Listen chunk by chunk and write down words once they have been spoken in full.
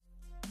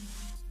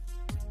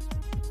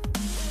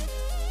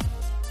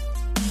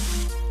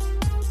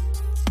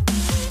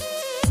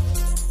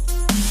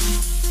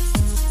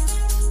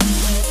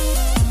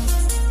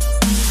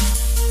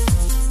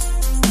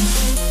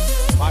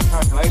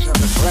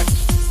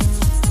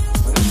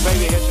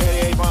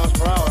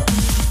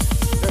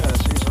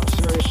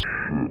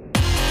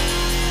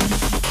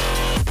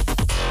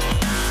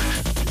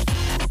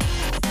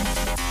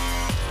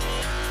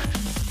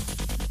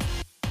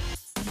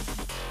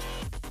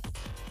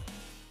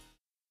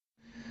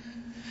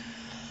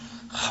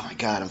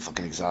God, I'm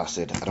fucking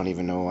exhausted. I don't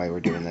even know why we're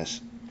doing this.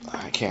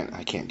 I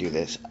can't do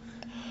this.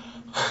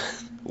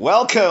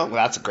 Welcome. Well,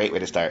 that's a great way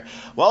to start.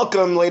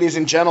 Welcome, ladies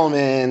and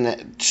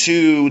gentlemen,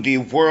 to the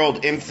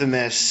world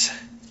infamous,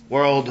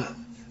 world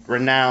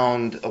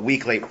renowned A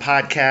Week Late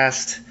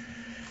podcast.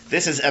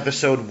 This is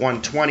episode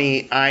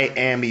 120. I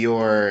am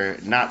your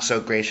not so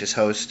gracious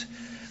host.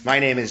 My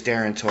name is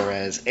Darren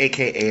Torres,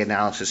 aka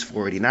Analysis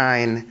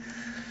 489.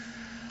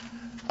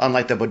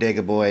 Unlike the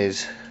Bodega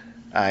Boys,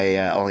 I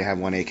only have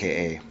one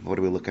AKA. What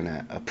are we looking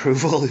at?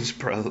 Approval is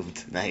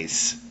probed.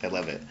 Nice. I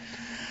love it.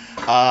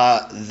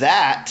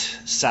 That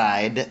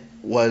side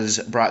was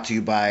brought to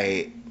you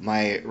by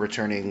my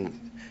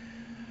returning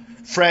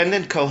friend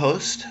and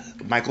co-host,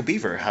 Michael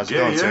Beaver. How's it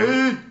going,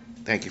 sir?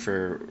 Thank you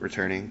for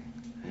returning.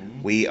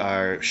 We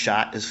are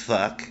shot as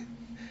fuck.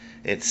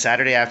 It's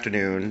Saturday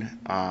afternoon.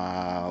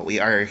 We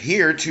are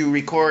here to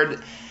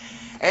record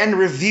and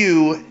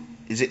review.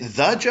 Is it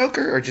The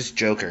Joker or just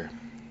Joker?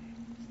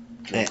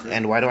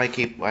 And why does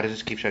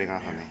it keep shutting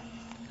off on me?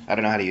 I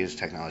don't know how to use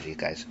technology,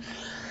 guys.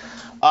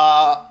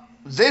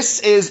 This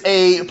is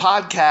a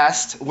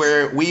podcast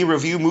where we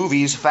review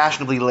movies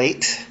fashionably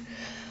late.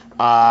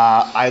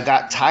 I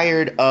got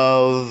tired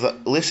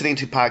of listening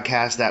to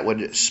podcasts that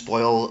would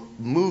spoil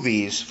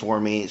movies for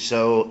me.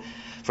 So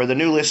for the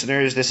new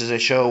listeners, this is a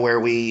show where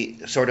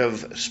we sort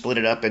of split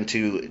it up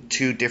into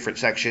two different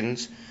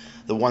sections.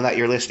 The one that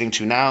you're listening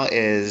to now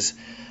is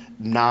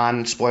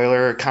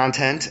non-spoiler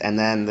content, and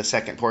then the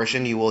second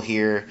portion you will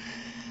hear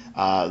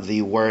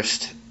the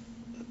worst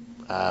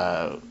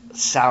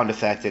sound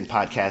effect in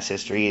podcast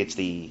history. It's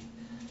the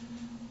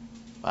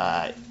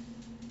the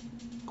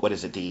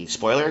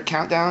spoiler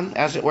countdown,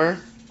 as it were,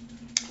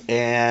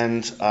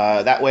 and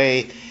that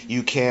way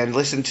you can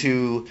listen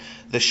to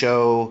the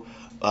show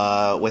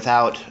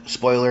without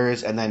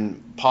spoilers, and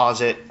then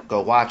pause it,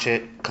 go watch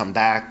it, come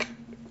back,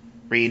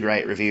 read,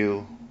 write,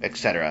 review,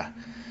 etc.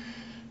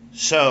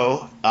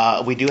 So,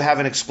 we do have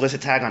an explicit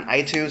tag on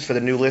iTunes for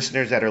the new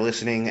listeners that are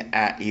listening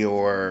at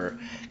your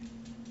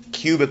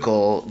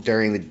cubicle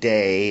during the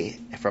day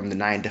from the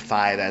 9 to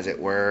 5, as it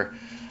were.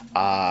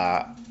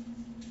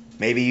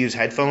 Maybe use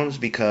headphones,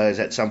 because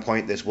at some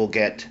point this will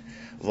get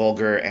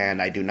vulgar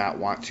and I do not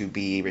want to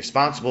be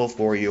responsible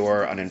for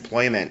your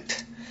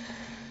unemployment.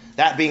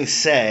 That being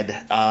said,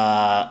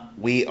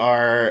 we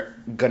are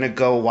going to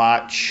go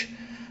watch...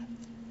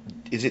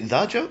 Is it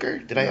The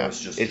Joker?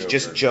 It's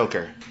just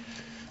Joker.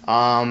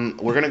 We're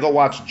going to go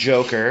watch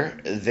Joker.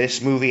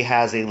 This movie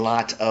has a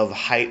lot of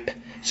hype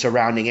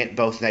surrounding it,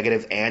 both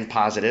negative and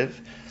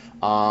positive.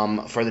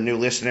 For the new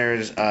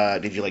listeners,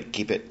 did you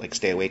keep it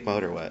stay awake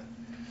mode or what?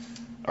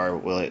 Or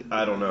will it?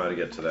 I don't know how to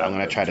get to that. I'm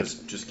going to try to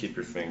just keep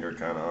your finger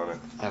kind of on it.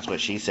 That's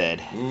what she said.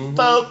 Mm-hmm.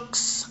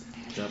 Folks.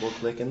 Double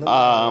click in the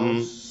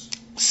mouse.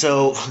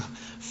 So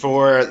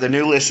for the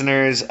new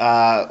listeners,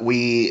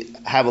 we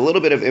have a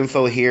little bit of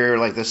info here,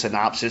 like the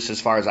synopsis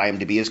as far as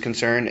IMDb is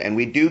concerned, and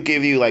we do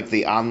give you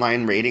the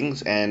online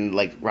ratings and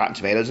Rotten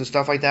Tomatoes and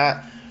stuff like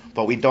that,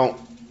 but we don't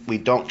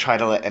try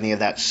to let any of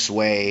that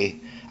sway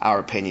our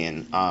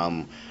opinion.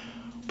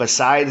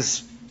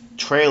 Besides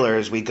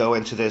trailers, we go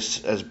into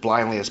this as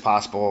blindly as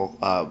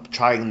possible,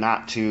 trying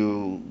not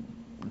to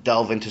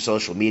delve into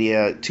social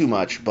media too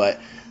much, but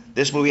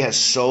this movie has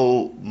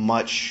so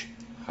much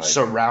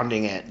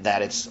surrounding it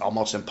that it's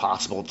almost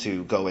impossible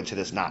to go into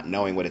this not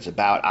knowing what it's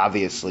about.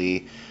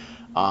 Obviously,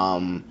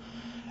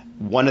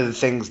 one of the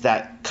things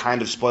that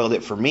kind of spoiled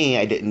it for me,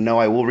 I didn't know.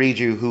 I will read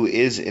you who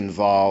is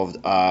involved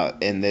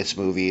in this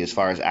movie as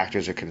far as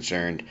actors are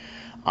concerned.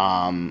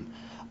 A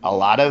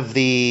lot of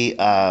the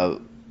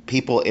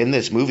people in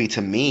this movie,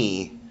 to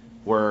me,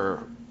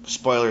 were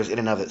spoilers in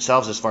and of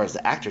themselves as far as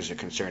the actors are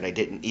concerned. I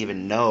didn't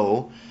even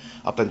know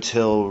up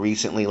until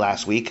recently,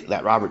 last week,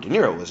 that Robert De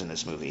Niro was in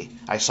this movie.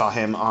 I saw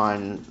him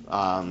on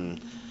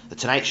The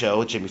Tonight Show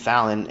with Jimmy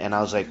Fallon, and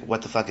I was like,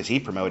 what the fuck is he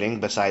promoting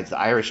besides The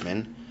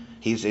Irishman?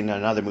 He's in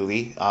another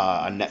movie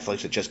on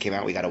Netflix that just came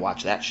out. We got to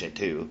watch that shit,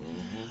 too.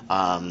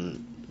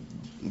 Mm-hmm.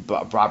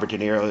 Robert De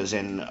Niro is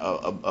in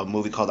a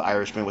movie called The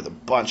Irishman with a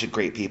bunch of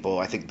great people.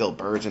 I think Bill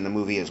Burr's in the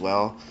movie as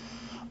well.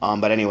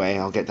 But anyway,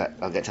 I'll get to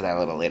that a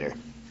little later.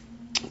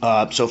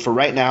 So for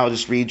right now, I'll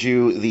just read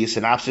you the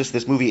synopsis.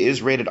 This movie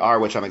is rated R,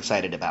 which I'm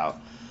excited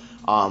about.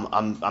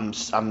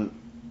 I'm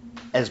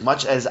as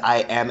much as I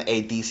am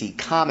a DC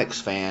Comics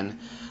fan,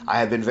 I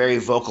have been very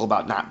vocal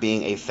about not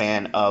being a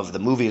fan of the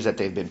movies that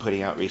they've been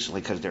putting out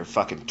recently because they're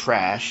fucking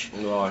trash.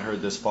 Well, I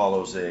heard this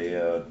follows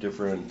a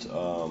different...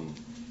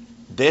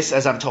 this,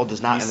 as I'm told,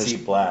 does not...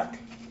 DC Black.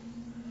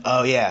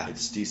 Oh, yeah.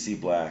 It's DC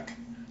Black.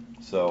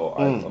 So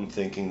I'm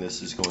thinking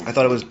this is going. I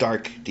thought it was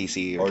Dark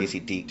DC or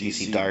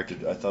DC Dark.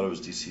 I thought it was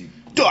DC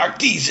Dark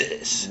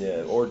Jesus.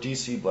 Yeah, or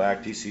DC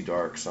Black, DC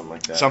Dark, something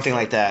like that. Something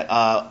like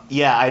that.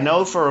 Yeah, I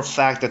know for a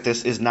fact that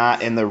this is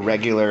not in the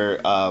regular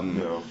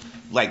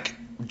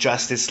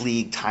Justice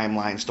League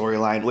timeline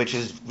storyline, which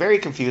is very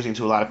confusing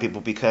to a lot of people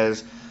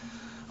because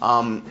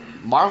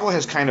Marvel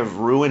has kind of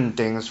ruined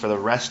things for the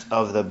rest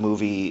of the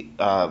movie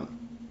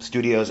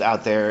studios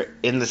out there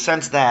in the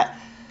sense that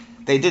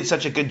they did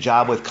such a good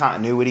job with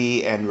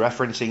continuity and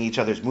referencing each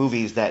other's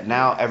movies that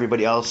now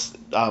everybody else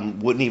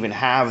wouldn't even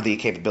have the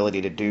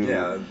capability to do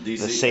DC, the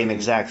same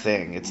exact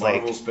thing. It's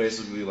Marvel's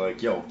basically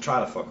like, yo,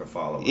 try to fucking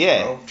follow it.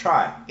 Yeah. Bro.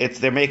 Try.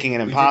 They're making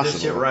it impossible. We did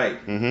this shit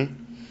right. Mm-hmm.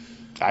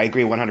 I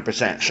agree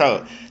 100%.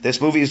 So, this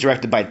movie is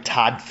directed by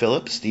Todd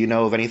Phillips. Do you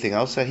know of anything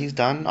else that he's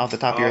done off the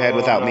top of your head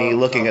without me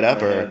looking it up?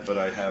 But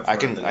I have. I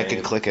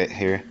can click it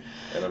here.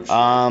 And I'm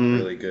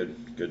sure really good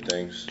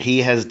things.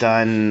 He has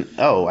done.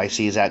 Oh, I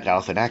see Zach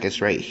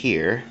Galifianakis right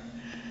here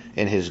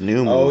in his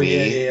new movie. Oh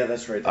yeah,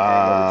 that's right. The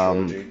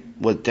Hangover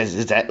trilogy.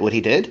 Is that what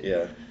he did?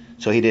 Yeah.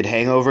 So he did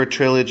Hangover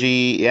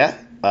trilogy. Yeah.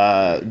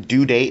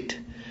 Due Date,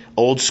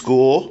 Old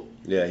School.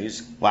 Yeah, he's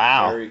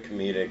very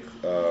comedic.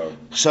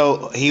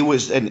 So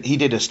he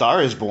did A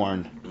Star Is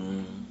Born.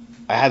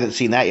 I haven't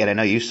seen that yet. I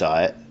know you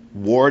saw it.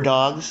 War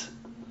Dogs.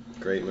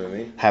 Great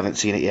movie. Haven't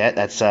seen it yet.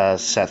 That's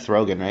Seth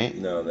Rogen, right?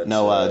 No,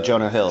 that's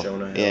Jonah Hill.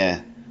 Jonah Hill.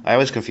 Yeah, I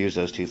always confuse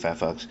those two fat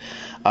fucks.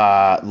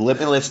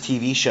 Limitless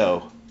TV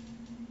show.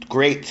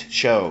 Great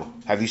show.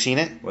 Have you seen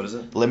it? What is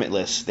it?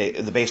 Limitless. They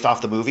based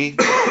off the movie.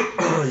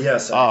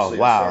 Yes. Actually,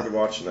 oh wow. I started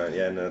watching that.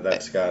 Yeah, no,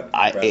 that's got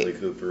Bradley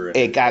Cooper.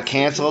 It got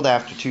canceled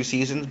after 2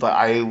 seasons, but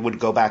I would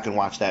go back and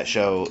watch that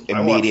show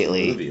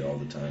immediately. I watch the movie all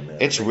the time. Man.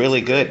 It's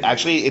really good.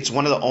 Actually, it's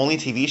one of the only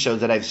TV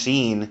shows that I've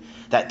seen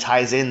that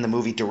ties in the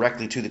movie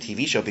directly to the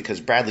TV show because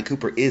Bradley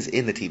Cooper is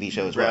in the TV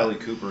show as well.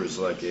 Bradley Cooper is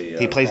like a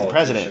he plays the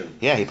president.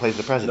 Yeah, he plays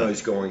the president. No,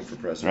 he's going for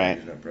president. Right.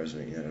 He's not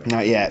president yet.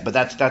 Not yet, but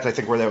that's I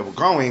think where they were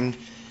going.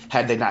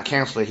 Had they not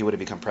canceled it, he would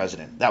have become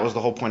president. That was the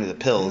whole point of the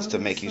pills, to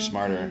make you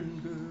smarter.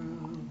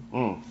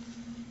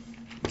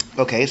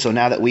 Okay, so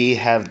now that we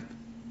have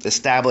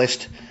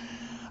established,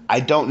 I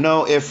don't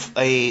know if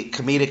a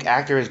comedic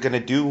actor is going to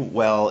do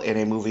well in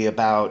a movie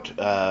about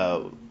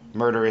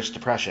murderous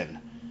depression.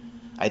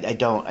 I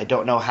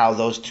don't know how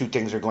those two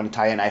things are going to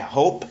tie in. I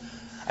hope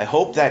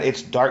that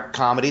it's dark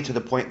comedy to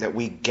the point that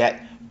we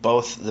get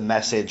both the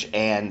message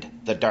and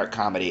the dark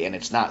comedy, and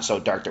it's not so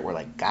dark that we're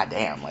like,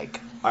 goddamn, like.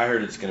 I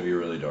heard it's going to be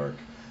really dark.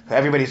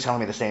 Everybody's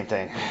telling me the same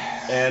thing.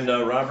 And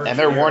Robert. And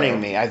they're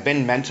warning me. I've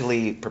been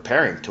mentally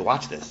preparing to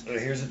watch this.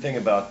 Here's the thing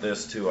about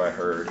this too. I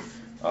heard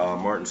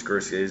Martin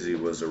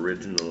Scorsese was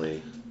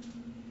originally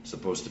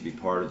supposed to be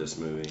part of this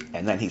movie,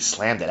 and then he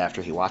slammed it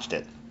after he watched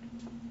it.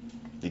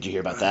 Did you hear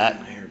about that? I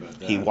didn't hear about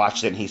that. He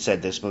watched it and he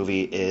said this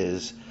movie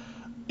is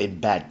in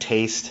bad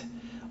taste.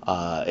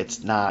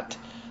 It's not.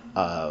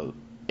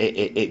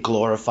 It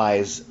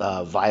glorifies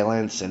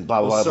violence and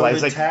blah blah blah. So It's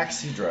did like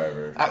Taxi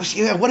Driver.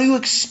 What do you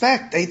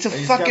expect? It's a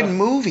fucking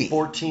movie.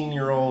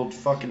 14-year-old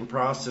fucking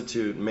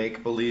prostitute,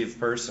 make-believe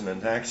person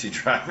in Taxi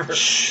Driver,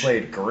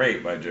 played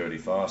great by Jodie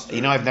Foster. You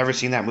know, I've never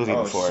seen that movie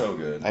before. Oh, so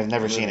good. I've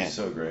never seen it.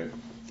 So great.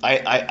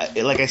 I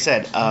like I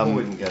said. People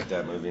wouldn't get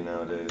that movie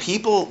nowadays.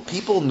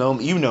 People know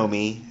me. You know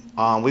me.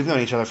 We've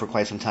known each other for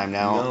quite some time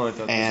now. No, I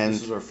thought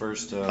this was our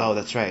first. Oh,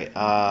 that's right.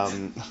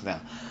 No.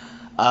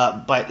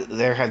 But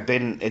there have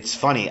been. It's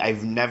funny.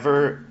 I've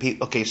never.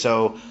 Okay,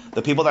 so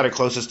the people that are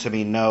closest to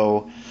me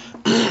know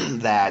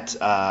that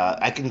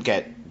I can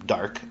get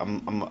dark.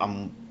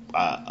 I'm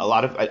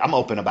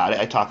open about it.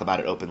 I talk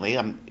about it openly.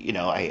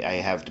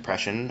 I have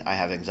depression. I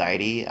have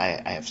anxiety.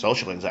 I have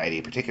social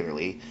anxiety,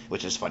 particularly,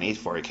 which is funny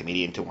for a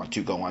comedian to want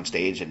to go on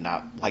stage and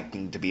not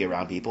liking to be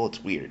around people.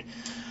 It's weird.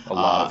 A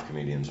lot of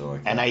comedians are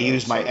like that. And I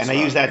use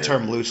that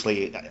term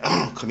loosely.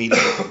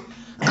 Comedian.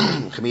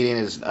 Comedian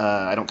is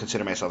I don't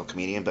consider myself a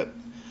comedian, but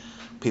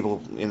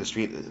people in the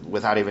street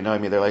without even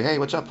knowing me, they're like, "Hey,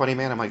 what's up, funny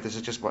man?" I'm like, "This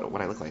is just what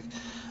I look like."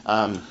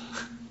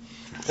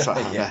 So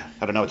yeah.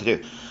 I don't know what to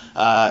do.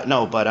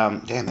 No, but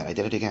damn it, I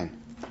did it again.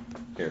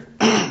 Here.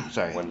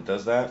 Sorry. When it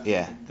does that,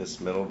 yeah,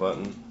 this middle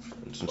button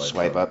and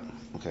swipe up.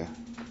 Okay.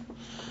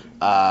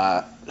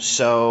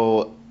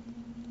 So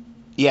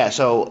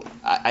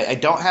I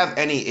don't have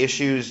any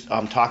issues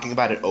talking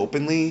about it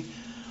openly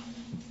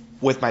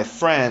with my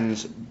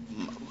friends.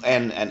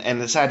 And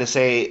it's sad to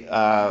say,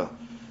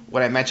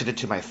 when I mentioned it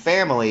to my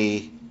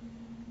family,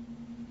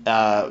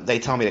 they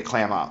tell me to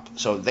clam up.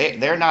 So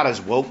they're not as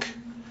woke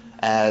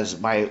as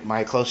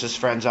my closest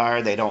friends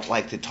are. They don't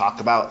like to talk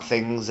about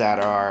things that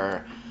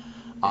are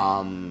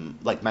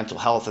like mental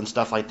health and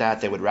stuff like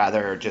that. They would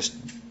rather just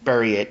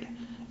bury it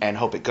and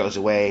hope it goes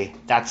away.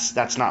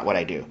 That's not what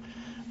I do.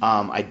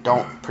 I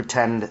don't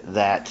pretend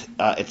that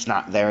it's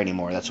not there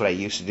anymore. That's what I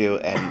used to do,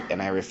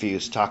 and I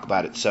refuse to talk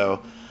about it.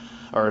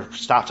 Or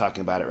stop talking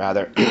about it,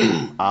 rather.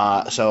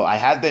 So I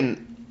have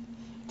been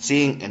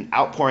seeing an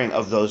outpouring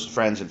of those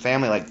friends and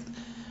family, like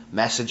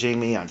messaging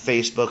me on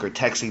Facebook or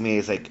texting me.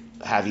 It's like,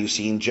 have you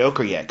seen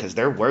Joker yet? Because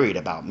they're worried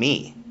about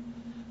me.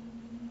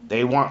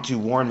 They want to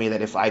warn me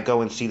that if I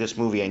go and see this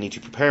movie, I need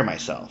to prepare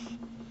myself.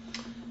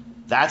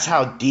 That's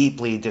how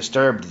deeply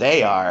disturbed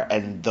they are,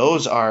 and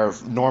those are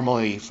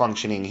normally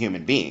functioning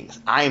human beings.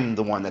 I'm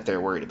the one that they're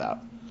worried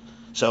about.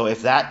 So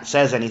if that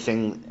says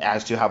anything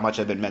as to how much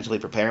I've been mentally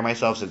preparing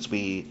myself since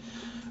we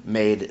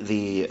made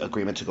the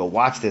agreement to go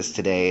watch this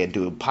today and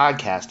do a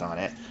podcast on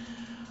it.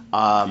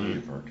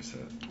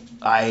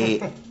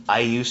 I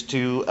used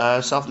to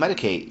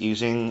self-medicate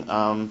using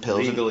pills.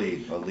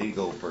 Legally, a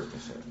legal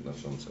Percocet.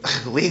 That's what I'm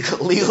saying.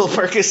 Legal To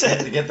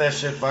Percocet. get that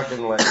shit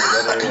fucking like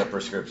get a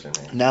prescription.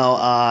 Here. No,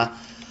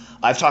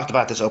 I've talked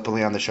about this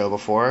openly on the show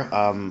before.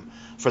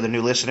 For the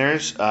new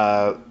listeners,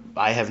 I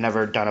have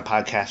never done a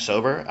podcast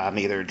sober. I'm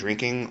either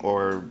drinking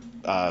or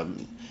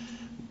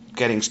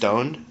getting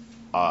stoned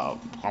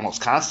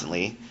almost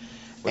constantly.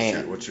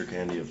 What's your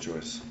candy of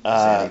choice?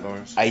 Uh, Xanny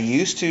bars? I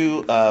used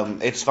to.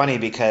 It's funny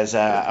because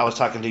I was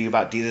talking to you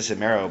about Jesus and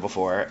Miro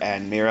before,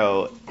 and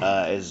Miro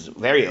is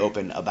very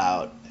open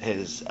about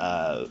his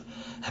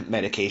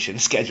medication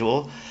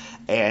schedule,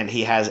 and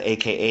he has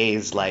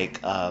AKAs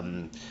like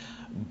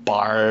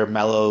Bar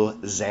Mellow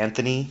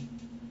Xanthony,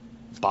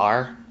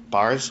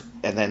 bars,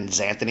 and then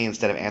Xanthony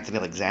instead of Anthony,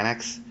 like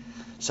Xanax.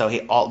 So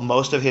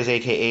most of his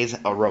AKAs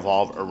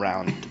revolve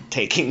around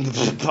taking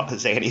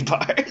Xanny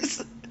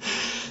bars.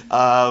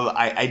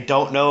 I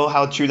don't know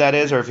how true that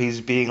is, or if he's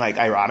being like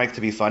ironic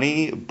to be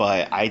funny,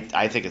 but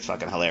I think it's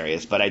fucking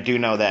hilarious. But I do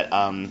know that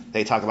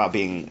they talk about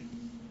being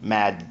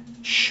mad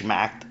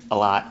schmacked a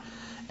lot,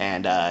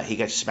 and he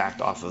gets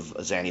smacked off of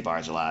Xanny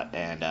bars a lot,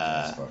 and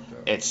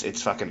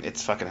it's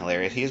fucking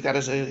hilarious. He's got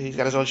his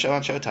own show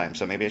on Showtime,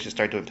 so maybe I should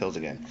start doing pills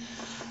again.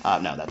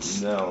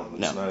 Let's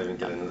not even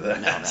get into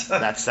that.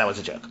 That was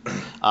a joke.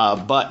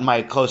 But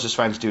my closest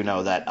friends do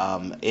know that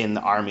in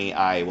the Army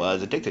I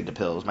was addicted to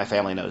pills. My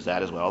family knows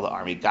that as well. The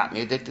Army got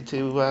me addicted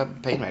to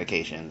pain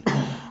medication.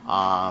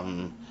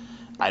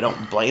 I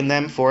don't blame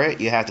them for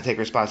it. You have to take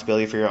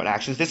responsibility for your own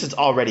actions. This is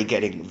already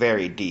getting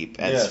very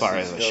deep as far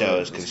as the show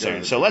is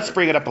concerned. So let's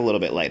bring it up a little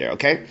bit later,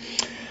 okay?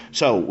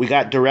 So we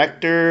got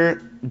director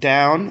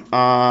down,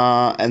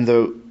 and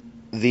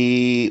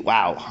the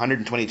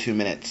 122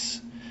 minutes.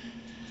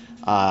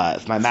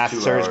 If my math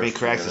serves me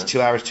correct, it's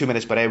 2 hours, 2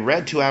 minutes, but I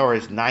read 2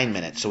 hours, 9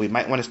 minutes, so we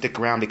might want to stick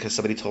around because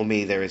somebody told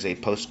me there is a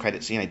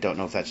post-credit scene. I don't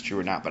know if that's true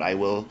or not, but I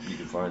will. You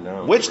can find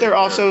out. Which they're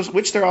also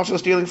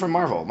stealing from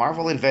Marvel.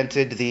 Marvel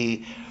invented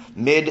the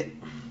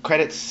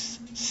mid-credits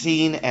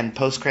scene and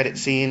post-credit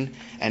scene,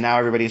 and now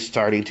everybody's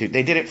starting to.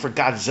 They did it for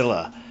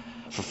Godzilla,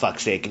 for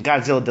fuck's sake, and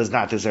Godzilla does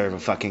not deserve a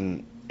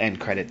fucking end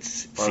credits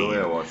scene. By the way,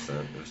 I watched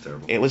that. It was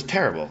terrible. It was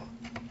terrible.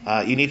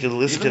 You need to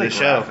listen Even to the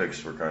show. The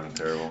graphics were kind of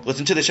terrible.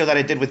 Listen to the show that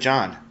I did with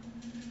John.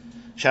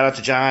 Shout out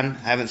to John.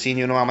 Haven't seen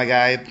you in a while, my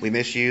guy. We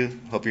miss you.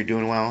 Hope you're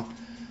doing well.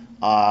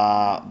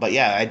 But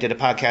yeah, I did a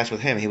podcast with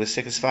him. He was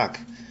sick as fuck,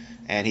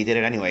 and he did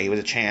it anyway. He was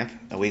a champ.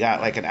 And we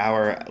got like an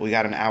hour. We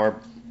got an hour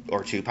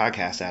or two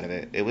podcast out of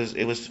it. It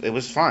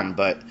was fun,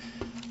 but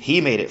he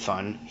made it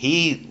fun.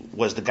 He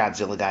was the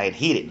Godzilla guy, and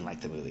he didn't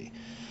like the movie.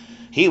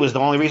 He was the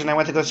only reason I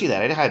went to go see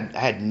that. I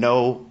had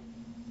no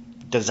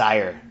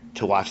desire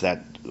to watch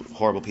that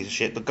horrible piece of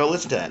shit, but go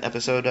listen to that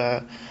episode,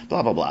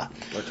 blah blah blah.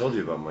 I told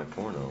you about my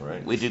porno,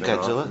 right? We do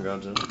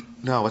Godzilla?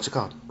 No, what's it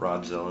called?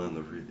 Rodzilla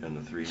and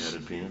the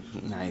three-headed penis.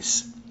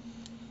 Nice.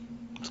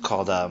 It's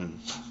called or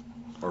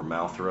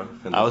Malthra.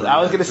 I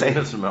was gonna say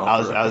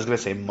I was gonna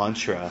say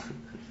Mantra.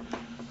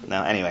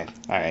 No, anyway,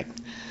 all right.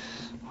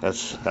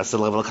 That's the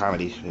level of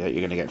comedy that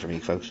you're gonna get from me,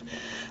 folks.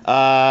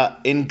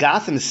 In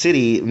Gotham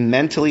City,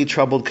 mentally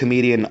troubled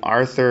comedian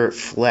Arthur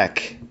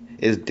Fleck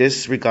is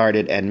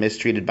disregarded and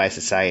mistreated by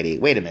society.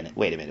 Wait a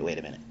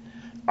minute.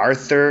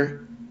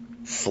 Arthur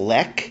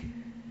Fleck?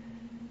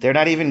 They're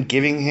not even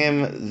giving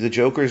him the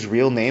Joker's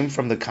real name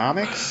from the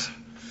comics?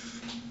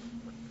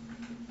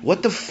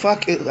 What the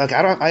fuck?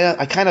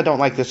 I kind of don't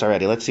like this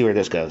already. Let's see where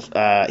this goes.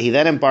 He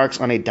then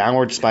embarks on a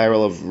downward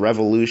spiral of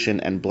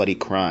revolution and bloody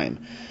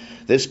crime.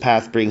 This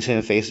path brings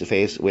him face to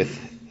face with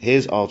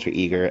his alter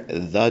ego,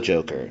 the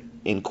Joker.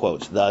 In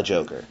quotes, the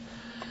Joker.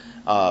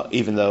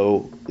 Even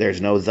though there's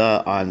no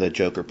 "the" on the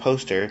Joker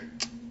poster,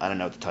 I don't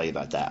know what to tell you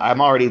about that. I'm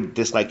already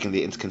disliking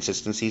the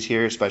inconsistencies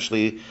here,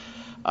 especially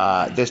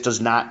this does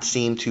not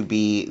seem to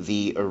be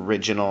the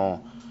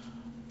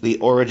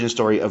origin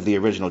story of the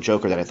original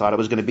Joker that I thought it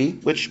was going to be,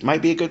 which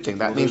might be a good thing.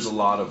 That means there's a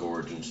lot of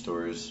origin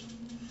stories.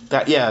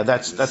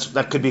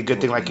 That could be a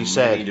good thing, like you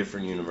said. Many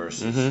different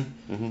universes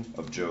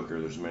of Joker.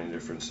 There's many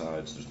different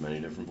sides. There's many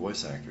different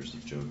voice actors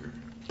of Joker.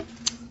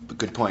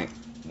 Good point.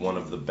 One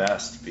of the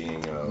best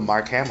being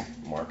Mark Hamill.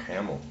 Mark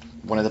Hamill.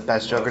 One of the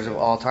best Jokers of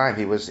all time.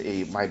 He was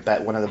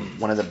one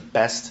of the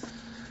best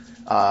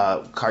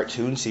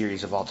cartoon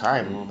series of all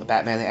time,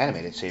 Batman the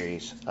Animated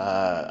Series.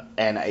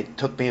 And it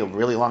took me a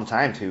really long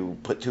time to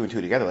put two and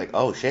two together. Like,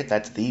 oh shit,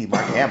 that's the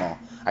Mark Hamill.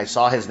 I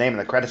saw his name in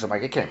the credits. I'm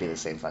like, it can't be the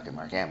same fucking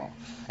Mark Hamill,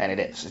 and it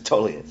is. It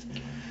totally is.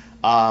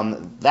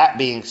 That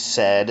being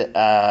said,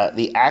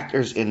 the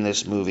actors in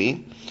this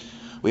movie,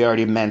 we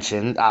already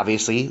mentioned,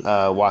 obviously,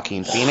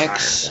 Joaquin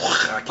Phoenix.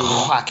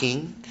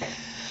 Joaquin.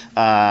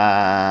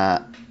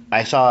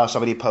 I saw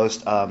somebody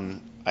post,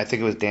 I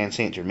think it was Dan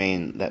St.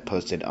 Germain that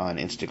posted on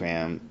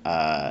Instagram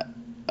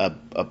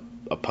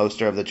a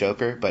poster of the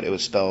Joker, but it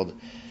was spelled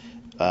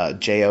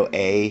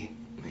Joa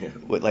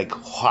with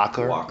like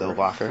Walker, the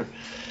Walker.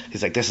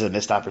 He's like, this is a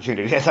missed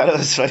opportunity. I thought it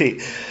was funny.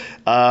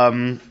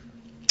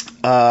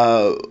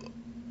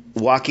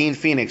 Joaquin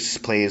Phoenix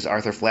plays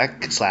Arthur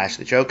Fleck /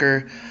 the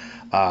Joker.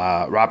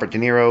 Robert De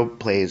Niro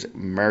plays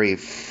Murray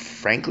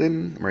Frank,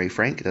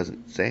 it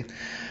doesn't say.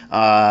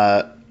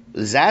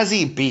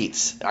 Zazie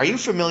Beetz. Are you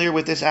familiar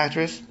with this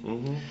actress?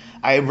 Mm-hmm.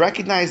 I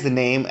recognize the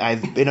name.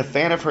 I've been a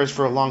fan of hers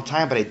for a long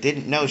time, but I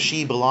didn't know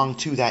she belonged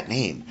to that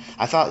name.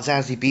 I thought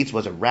Zazie Beetz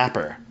was a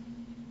rapper.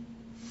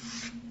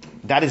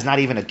 That is not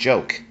even a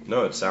joke.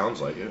 No, it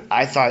sounds like it.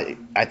 I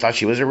thought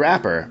she was a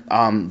rapper.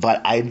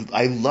 But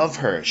I love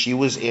her. She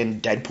was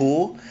in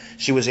Deadpool.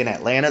 She was in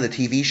Atlanta, the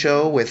TV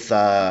show with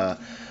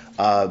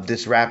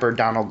this rapper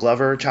Donald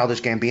Glover,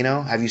 Childish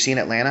Gambino. Have you seen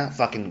Atlanta?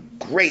 Fucking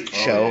great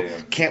show.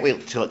 Yeah. Can't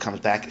wait till it comes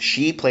back.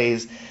 She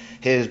plays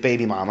his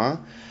baby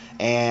mama,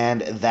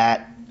 and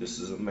that. This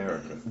is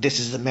America. This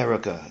is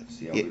America.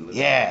 See how we live.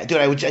 Yeah, dude,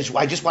 I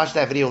just watched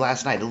that video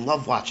last night. I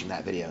love watching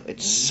that video.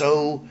 It's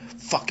so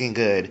fucking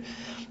good.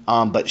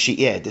 But this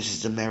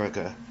is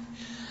America.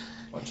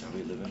 Watch how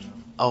we live in now.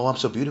 Oh, I'm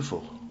so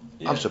beautiful.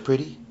 Yeah. I'm so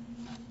pretty.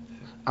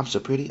 I'm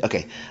so pretty.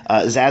 Okay,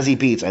 Zazie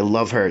Beetz, I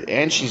love her,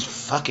 and she's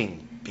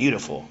fucking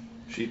beautiful.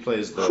 She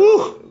plays the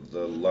Whew.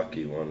 the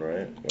lucky one,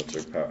 right? What's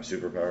her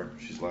superpower?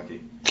 She's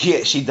lucky.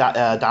 Yeah, she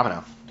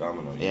Domino.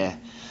 Domino. Yeah.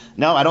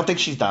 No, I don't think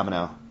she's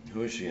Domino.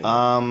 Who is she in?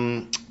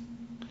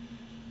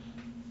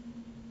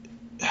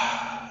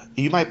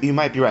 You might be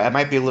right. I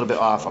might be a little bit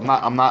off. I'm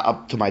not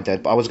up to my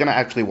Deadpool. I was gonna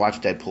actually watch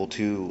Deadpool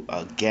 2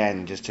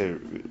 again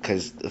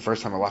because the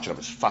first time I watched it I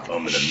was fucking.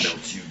 I'm gonna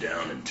melt you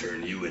down and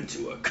turn you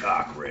into a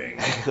cock ring.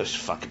 I was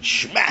fucking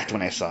smacked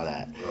when I saw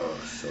that. Oh,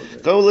 so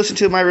good. Go listen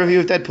to my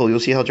review of Deadpool. You'll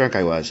see how drunk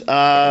I was.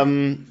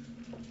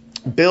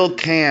 Bill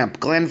Camp,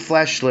 Glenn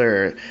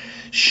Fleshler,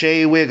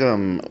 Shea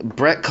Wiggum,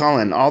 Brett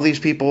Cullen, all these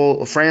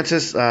people.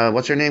 Frances,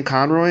 what's her name?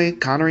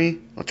 Connery?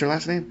 What's her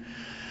last name?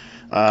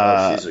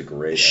 She's a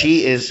great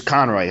She actress. is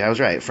Conroy. I was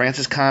right.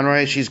 Frances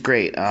Conroy. She's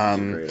great. She's a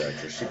great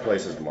actress. She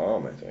plays his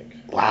mom, I think.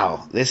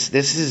 Wow. This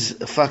is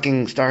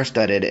fucking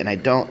star-studded, and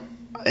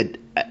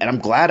I'm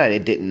glad I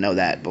didn't know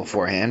that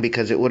beforehand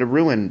because it would have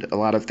ruined a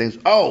lot of things.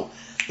 Oh,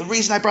 the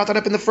reason I brought that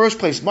up in the first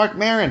place, Mark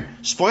Maron.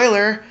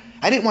 Spoiler.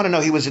 I didn't want to know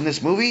he was in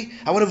this movie.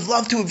 I would have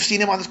loved to have seen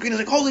him on the screen. I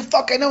was like, holy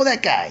fuck, I know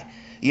that guy.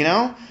 You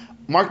know?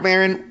 Mark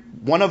Maron,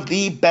 one of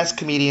the best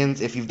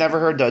comedians. If you've never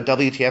heard the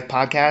WTF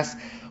podcast,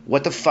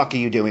 what the fuck are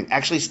you doing?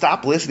 Actually,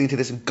 stop listening to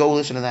this and go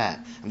listen to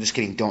that. I'm just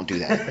kidding. Don't do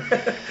that.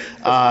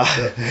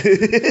 That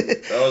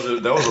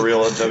was a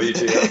real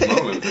WTF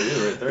moment for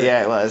you right there.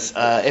 Yeah, it was.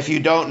 If you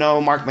don't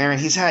know Mark Maron,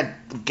 he's had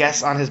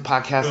guests on his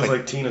podcast. It was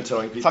like Tina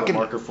telling people fucking- at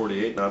Marker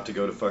 48 not to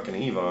go to fucking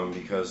Avon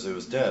because it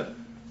was dead.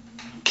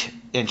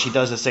 And she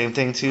does the same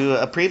thing to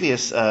a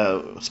previous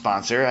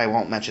sponsor. I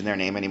won't mention their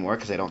name anymore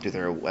because I don't do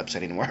their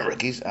website anymore,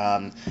 rookies. It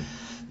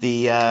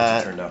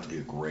turned out to be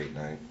a great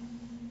night.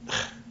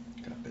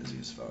 Got busy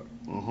as fuck.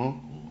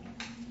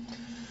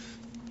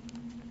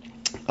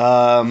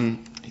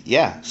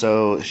 Yeah,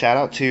 so shout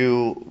out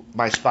to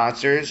my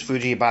sponsors,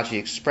 Fuji Hibachi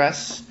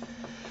Express.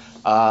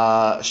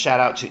 Shout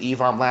out to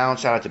Yvonne Lounge.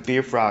 Shout out to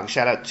Beer Frog.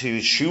 Shout out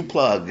to Shoe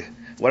Plug.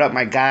 What up,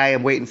 my guy?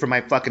 I'm waiting for my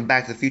fucking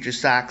Back to the Future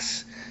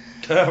socks.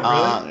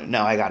 Really?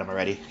 No, I got him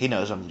already. He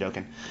knows I'm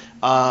joking.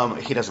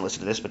 He doesn't listen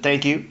to this, but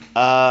thank you.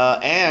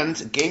 And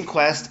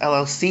GameQuest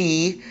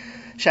LLC.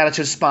 Shout out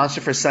to the sponsor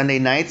for Sunday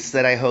nights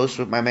that I host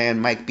with my man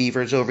Mike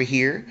Beavers over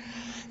here.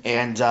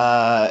 And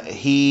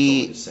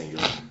he...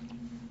 Singular.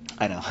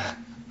 I know.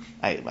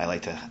 I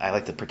like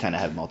to pretend I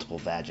have multiple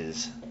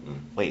badges.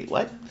 Wait,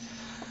 what?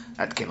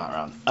 That came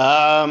out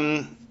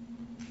wrong.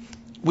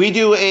 We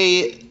do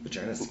a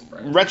Vagina's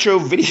retro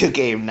video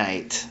game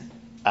night.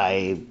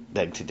 I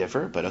beg to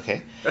differ, but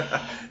okay.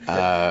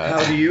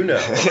 How do you know?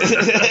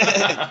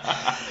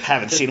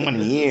 Haven't seen one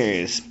in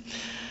years.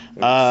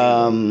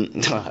 Have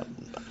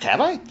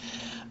I?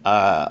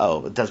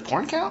 Does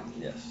porn count?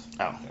 Yes.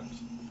 Oh.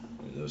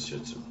 Those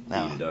shits are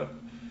No. heated up.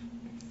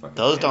 Fucking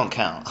Those hand- don't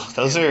count.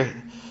 Those are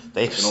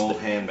they. Like an old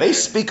handbag. They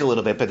speak a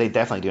little bit, but they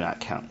definitely do not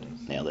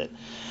count. Nailed it.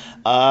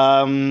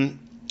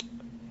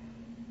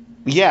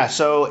 Yeah.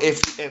 So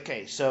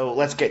so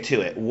let's get to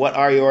it. What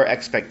are your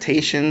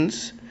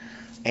expectations,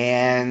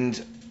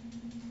 and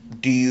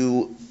do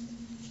you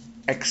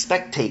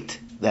expectate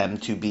them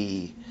to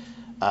be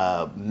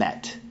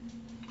met?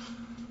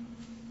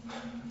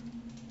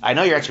 I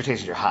know your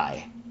expectations are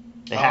high.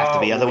 They have to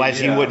be,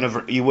 otherwise yeah.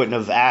 you wouldn't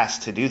have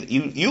asked to do that.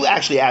 You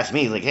actually asked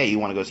me like, hey, you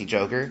want to go see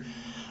Joker?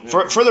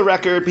 For the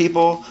record,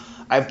 people,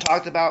 I've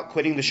talked about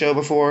quitting the show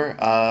before.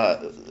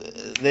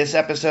 This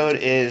episode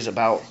is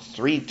about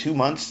 2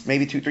 months,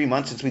 maybe 2-3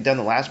 months since we've done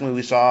the last movie.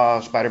 We saw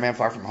Spider-Man: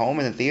 Far From Home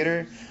in the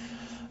theater,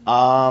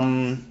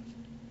 and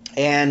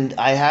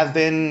I have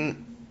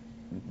been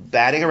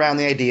batting around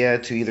the idea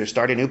to either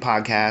start a new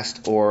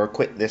podcast or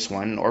quit this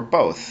one or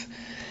both.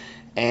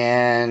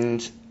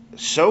 And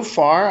so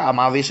far, I'm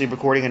obviously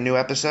recording a new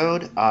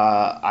episode.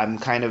 I'm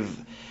kind of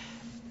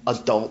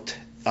adult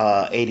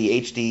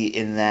ADHD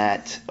in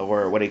that,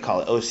 or what do you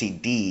call it,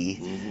 OCD,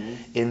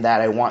 in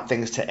that I want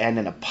things to end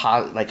in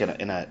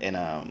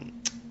an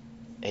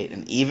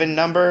even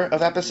number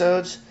of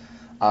episodes.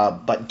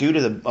 But due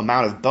to the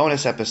amount of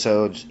bonus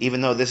episodes,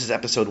 even though this is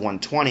episode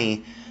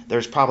 120,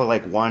 there's probably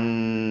like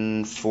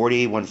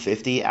 140,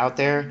 150 out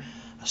there.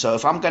 So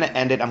if I'm going to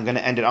end it, I'm going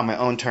to end it on my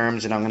own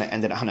terms, and I'm going to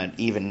end it on an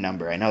even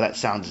number. I know that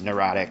sounds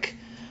neurotic,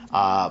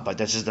 but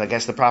this is, I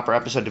guess, the proper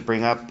episode to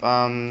bring up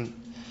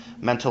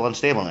mental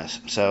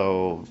unstableness.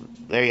 So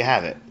there you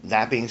have it.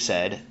 That being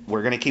said,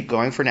 we're going to keep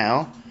going for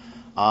now,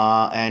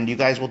 and you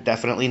guys will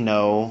definitely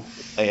know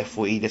if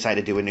we decide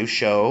to do a new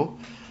show.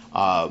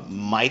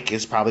 Mike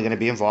is probably going to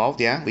be involved.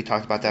 Yeah, we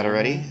talked about that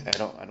already. I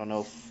don't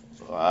know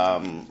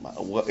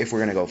if we're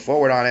going to go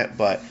forward on it,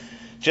 but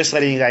just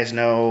letting you guys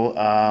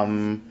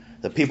know.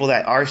 The people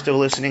that are still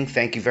listening,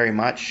 thank you very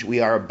much. We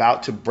are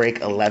about to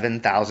break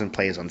 11,000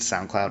 plays on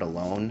SoundCloud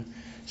alone.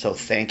 So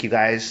thank you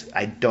guys.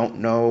 I don't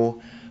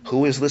know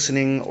who is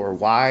listening or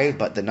why,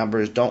 but the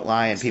numbers don't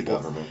lie, and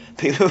people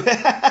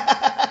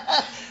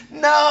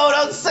No,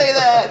 don't say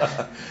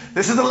that.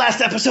 This is the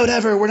last episode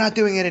ever. We're not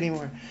doing it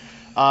anymore.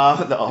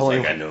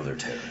 I know they're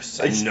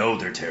terrorists. I know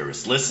they're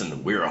terrorists.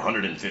 Listen, we're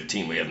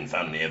 115. We haven't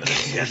found any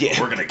evidence yet. Yeah.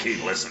 But we're going to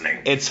keep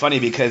listening. It's funny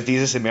because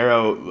Jesus and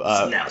Mero...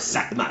 now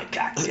suck my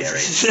cock, Terry.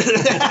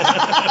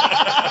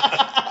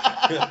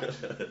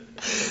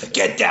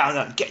 Get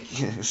down.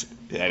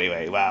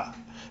 Anyway, wow.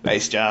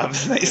 Nice job.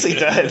 Nicely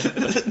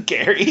done,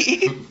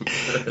 Gary.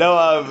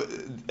 No,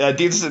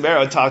 Jesus and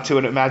Mero talked to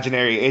an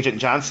imaginary Agent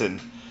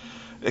Johnson.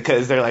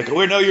 Because they're like,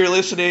 we know you're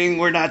listening,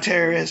 we're not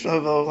terrorists, blah,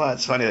 blah, blah.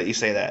 It's funny that you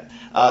say that.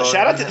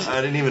 Shout out to... I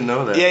didn't even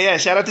know that. Yeah,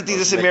 shout out to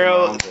Jesus and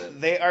Mero.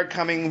 They are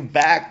coming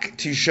back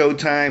to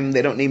Showtime.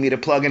 They don't need me to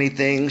plug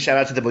anything. Shout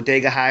out to the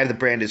Bodega Hive. The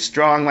brand is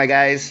strong, my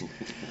guys.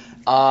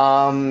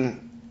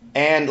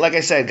 And like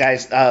I said,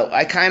 guys,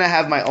 I kind of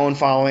have my own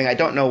following. I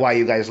don't know why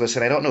you guys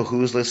listen. I don't know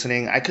who's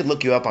listening. I could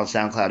look you up on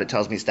SoundCloud. It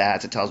tells me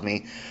stats. It tells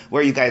me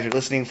where you guys are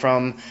listening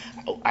from.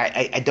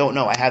 I don't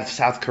know. I have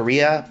South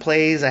Korea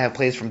plays. I have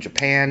plays from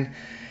Japan.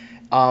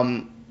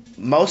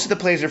 Most of the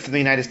plays are from the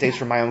United States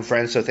from my own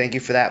friends, so thank you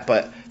for that.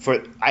 But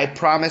I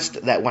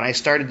promised that when I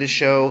started this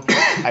show,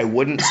 I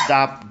wouldn't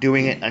stop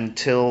doing it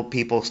until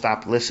people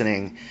stopped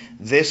listening.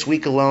 This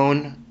week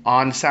alone,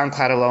 on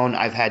SoundCloud alone,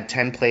 I've had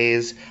 10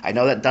 plays. I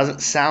know that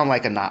doesn't sound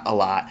like a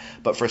lot,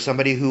 but for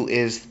somebody who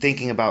is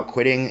thinking about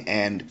quitting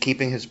and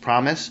keeping his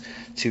promise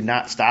to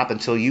not stop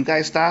until you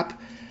guys stop,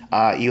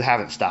 you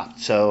haven't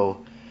stopped.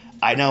 So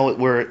I know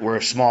we're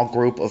a small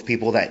group of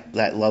people that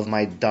love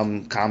my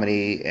dumb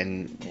comedy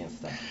and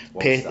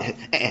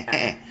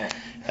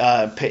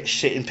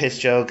shit and piss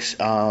jokes,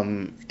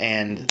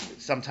 and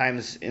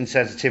sometimes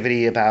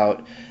insensitivity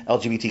about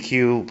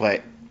LGBTQ,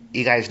 but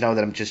you guys know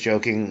that I'm just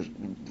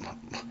joking.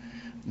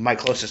 My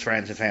closest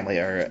friends and family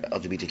are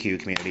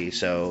LGBTQ community,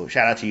 so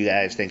shout out to you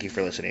guys. Thank you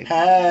for listening.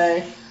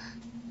 Hey.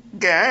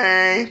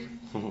 Gay.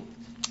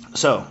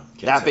 So,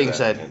 that being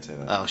said... Can't say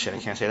that. Oh, shit, I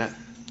can't say that?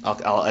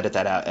 I'll edit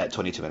that out at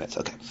 22 minutes.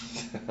 Okay.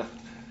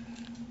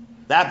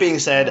 That being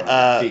said...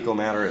 fecal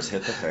matter has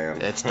hit the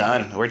fan. It's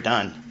done. We're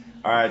done.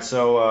 All right,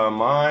 so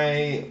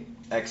my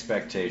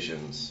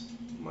expectations,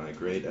 my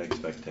great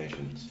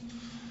expectations.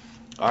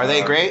 Are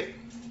they great?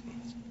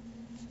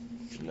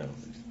 No.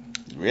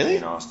 Really?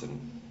 In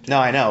Austin. No,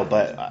 I know,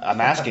 but I'm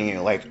asking you,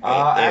 like...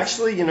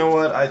 actually, you know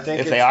what? I think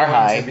if it's they are going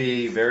high, to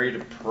be very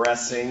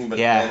depressing, but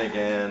yeah, then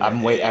again...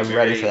 I'm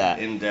ready for that.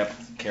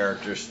 In-depth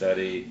character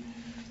study,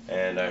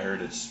 and I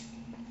heard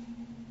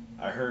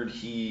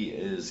he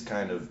is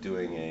kind of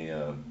doing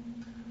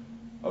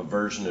a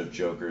version of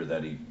Joker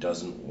that he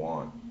doesn't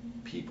want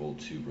people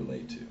to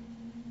relate to.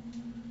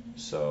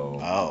 So,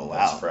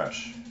 that's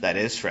fresh. That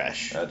is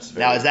fresh. That's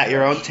now, is that fresh.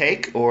 Your own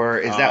take, or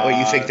is that what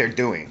you think they're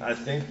doing? I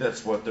think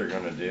that's what they're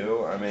going to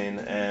do. I mean,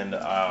 and...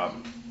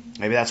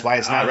 maybe that's why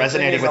it's not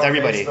resonating with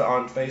everybody.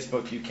 On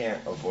Facebook, you can't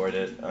avoid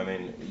it. I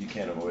mean, you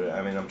can't avoid it.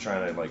 I mean, I'm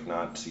trying to,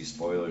 not see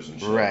spoilers and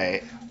shit.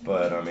 Right.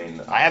 But, I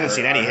mean... I haven't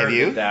seen any. Have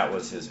you? That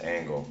was his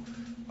angle.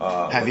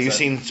 Have you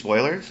seen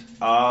spoilers?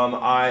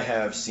 I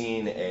have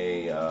seen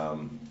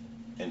an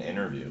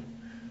interview.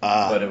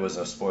 But it was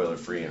a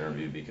spoiler-free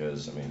interview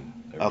because, I mean...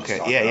 Okay,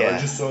 I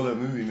just saw that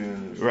movie,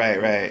 man.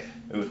 Right.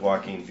 It was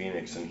Joaquin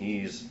Phoenix,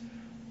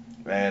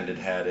 and it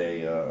had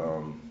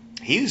a...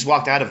 He's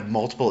walked out of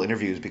multiple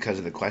interviews because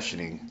of the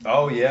questioning.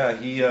 Oh, yeah,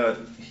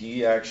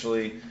 he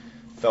actually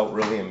felt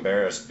really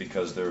embarrassed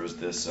because there was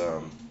this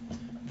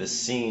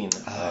scene,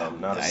 I'm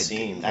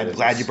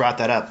glad you brought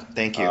that up.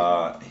 Thank you.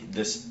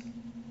 This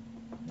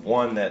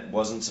one that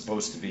wasn't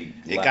supposed to be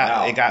It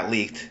got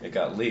leaked. It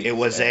got leaked. It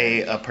was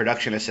a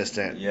production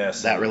assistant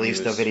that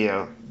released the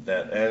video.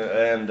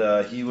 And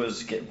he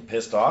was getting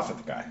pissed off at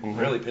the guy. Mm-hmm.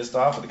 Really pissed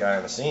off at the guy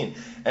on the scene.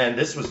 And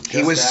this was just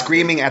he was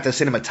screaming at the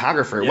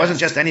cinematographer. It wasn't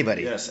just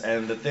anybody. Yes,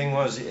 and the thing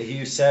was,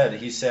 he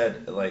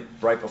said like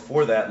right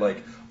before that,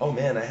 like, oh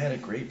man, I had a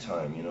great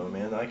time,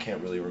 man, I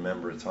can't really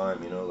remember a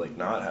time, like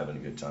not having a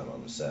good time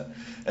on the set.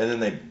 And then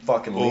they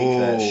fucking leaked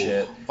that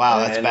shit. Wow,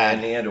 that's bad.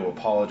 And he had to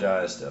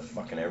apologize to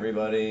fucking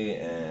everybody.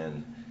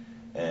 And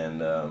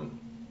I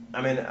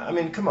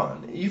mean, come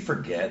on, you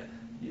forget.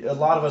 A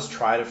lot of us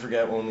try to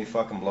forget when we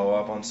fucking blow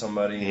up on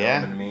somebody, you know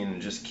what I mean,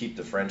 and just keep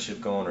the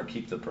friendship going or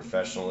keep the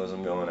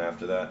professionalism going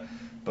after that.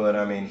 But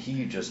I mean,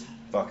 he just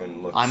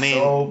fucking looked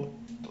so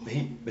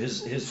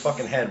his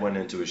fucking head went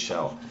into his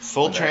shell.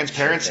 Full when that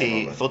shit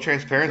came over.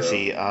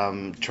 transparency.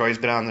 Troy's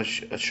been on the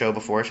show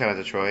before. Shout out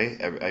to Troy.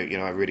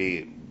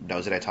 Everybody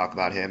knows that I talk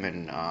about him,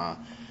 and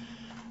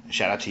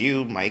shout out to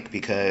you, Mike,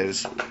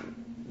 because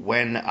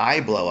when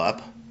I blow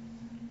up,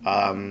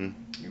 you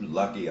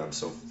lucky I'm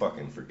so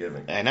fucking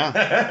forgiving. I know.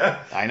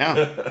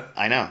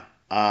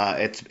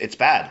 It's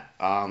bad.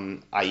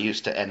 I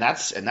used to, and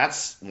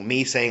that's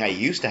me saying I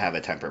used to have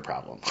a temper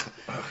problem.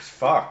 Oh,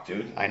 fuck,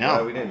 dude. I know.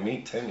 Glad we didn't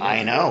meet 10 years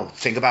I know. ago.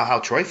 Think about how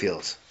Troy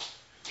feels.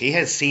 He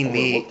has seen I'm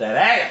me. gonna whoop that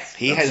ass.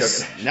 He I'm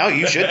has. joking. No,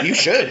 you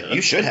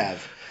should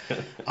have.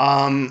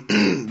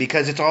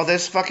 Because it's all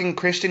this fucking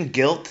Christian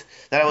guilt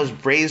that I was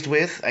raised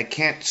with. I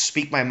can't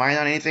speak my mind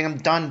on anything. I'm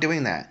done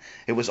doing that.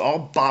 It was all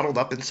bottled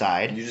up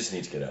inside. You just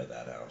need to get out of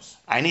that house.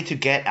 I need to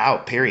get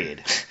out,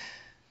 period.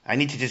 I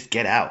need to just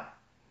get out.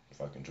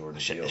 Fucking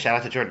Jordan Peele. Shout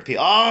out to Jordan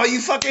Peele. Oh,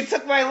 you fucking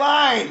took my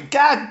line.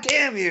 God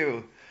damn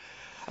you.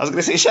 I was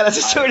going to say shout out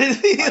to Jordan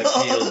Peele.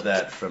 I feel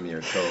that from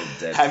your cold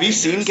dead Have you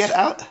fingers. seen Get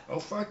Out? Oh,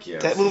 fuck yeah.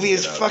 That movie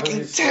is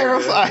fucking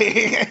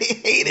terrifying. I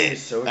hate it.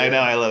 So I know,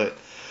 I love it.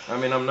 I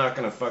mean, I'm not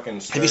gonna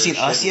fucking. Have you seen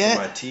Us yet?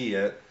 My tea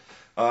yet?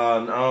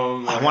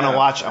 No. I want to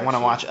watch. I want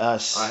to watch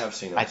Us. I have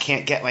seen Us. I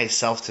can't get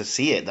myself to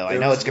see it though. I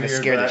know it's gonna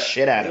scare the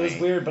shit out of me. It was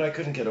weird, but I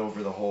couldn't get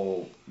over the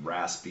whole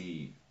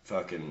raspy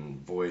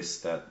fucking voice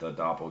that the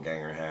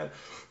doppelganger had.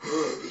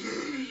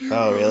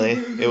 Oh really?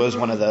 It was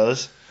one of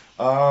those.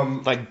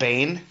 Like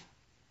Bane.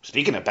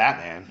 Speaking of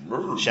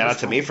Batman, shout out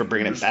to me for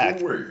bringing it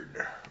back.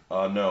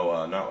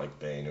 No, not like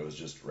Bane. It was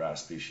just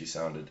raspy. She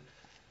sounded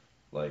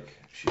like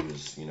she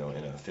was, in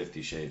a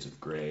 50 Shades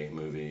of Grey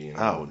movie.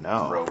 Oh,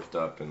 no. Roped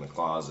up in the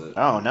closet.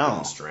 Oh, no.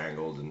 And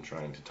strangled and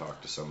trying to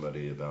talk to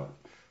somebody about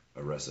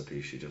a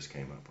recipe she just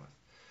came up with.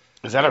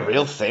 Is that a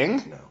real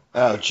thing? No.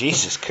 Oh,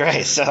 Jesus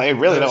Christ. I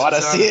really don't want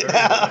to see it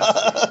now.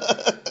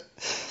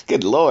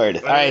 Good Lord.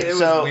 All right, it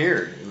was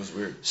weird. It was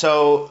weird.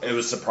 So it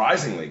was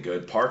surprisingly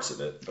good, parts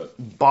of it, but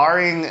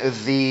barring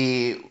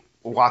the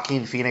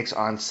Joaquin Phoenix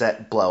on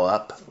set blow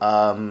up,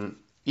 I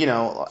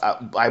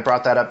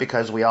brought that up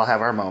because we all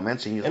have our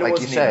moments, and like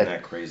you said, even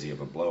that crazy of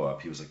a blow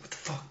up. He was like, "What the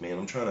fuck, man?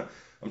 I'm trying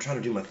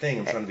to do my thing.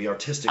 I'm trying to be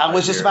artistic." I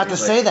was just about to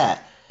say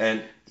that.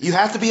 And you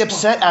have to be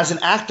upset as an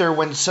actor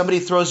when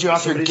somebody throws you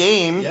off your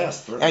game,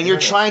 and you're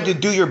trying to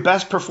do your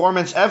best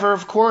performance ever.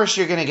 Of course,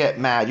 you're gonna get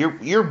mad.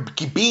 You're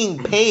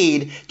being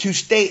paid to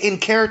stay in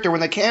character when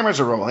the cameras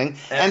are rolling,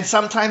 and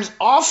sometimes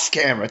off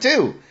camera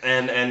too.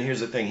 And here's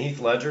the thing: Heath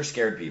Ledger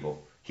scared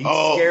people. He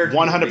scared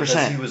 100%.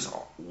 Because he was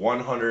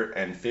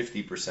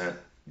 150%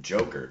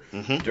 Joker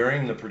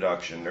during the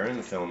production, during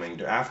the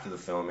filming, after the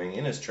filming,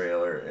 in his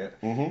trailer.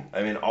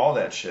 I mean, all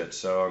that shit.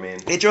 So, I mean,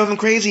 it drove him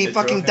crazy. He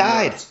fucking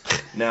died.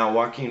 Now,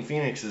 Joaquin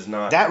Phoenix is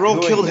not. That role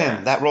killed him.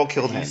 That. That role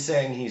killed him. He's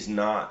saying he's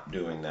not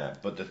doing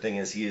that, but the thing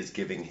is, he is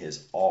giving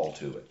his all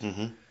to it.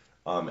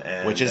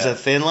 And which is a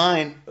thin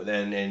line.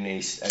 And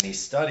he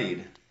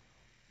studied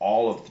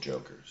all of the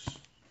Jokers.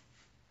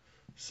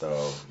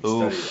 So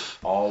he studied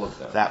all of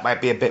them. That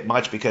might be a bit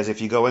much because if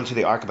you go into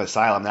the Arkham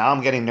Asylum, now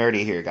I'm getting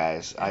nerdy here,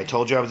 guys. I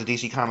told you I was a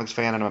DC Comics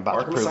fan, and I'm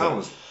about to prove Asylum it.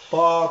 Was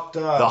fucked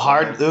up. The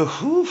hard,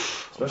 I'm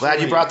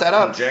glad you brought that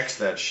up. Injects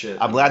that shit.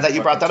 I'm glad that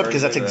you brought that up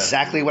because that's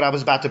exactly what I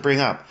was about to bring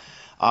up.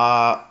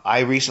 I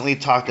recently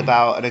talked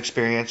about an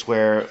experience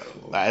where,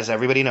 as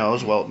everybody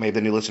knows, well, maybe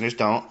the new listeners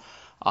don't,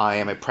 I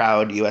am a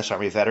proud U.S.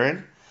 Army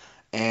veteran,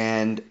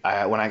 and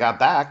when I got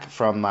back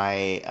from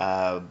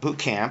my boot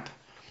camp.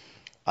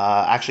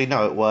 Actually,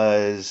 no, it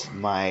was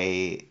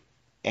my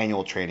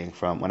annual training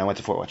from when I went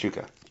to Fort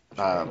Huachuca.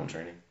 Annual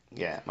training?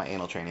 Yeah, my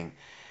annual training.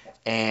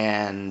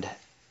 And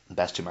the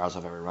best 2 miles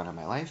I've ever run in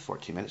my life,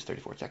 14 minutes,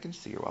 34 seconds,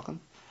 so you're welcome.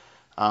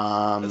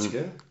 That's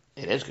good?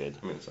 It is good.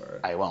 I mean, it's all right.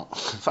 I won't.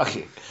 Fuck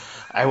you.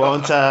 I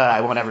won't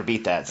ever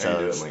beat that, so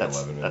do it in like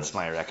 11 minutes. That's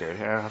my record.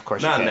 Yeah, of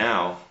course Not you can.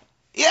 now.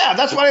 Yeah,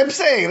 that's what I'm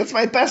saying. That's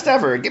my best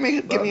ever. Give me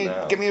a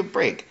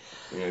break.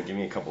 Give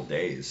me a couple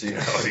days.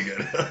 I'll be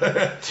good.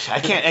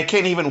 I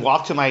can't even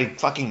walk to my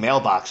fucking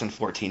mailbox in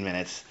 14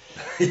 minutes.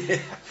 Yeah.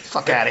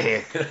 Fuck out of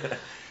here.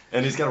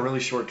 And he's got a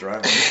really short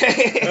driveway.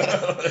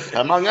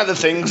 Among other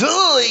things.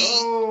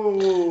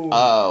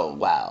 Oh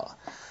wow.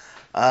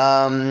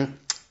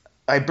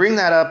 I bring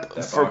that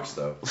up for box,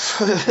 though.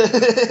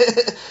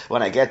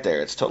 when I get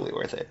there. It's totally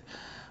worth it.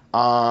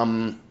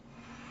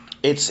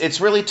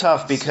 It's really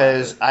tough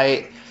because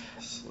I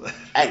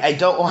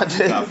don't want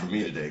to. Not for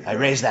me today. I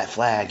raised that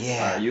flag,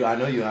 yeah. I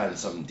know you had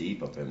something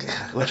deep up in there.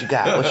 What you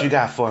got? What you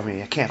got for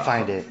me? I can't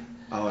find it.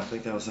 Oh, I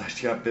think that was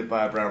actually got bit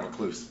by a brown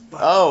recluse.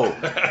 Oh,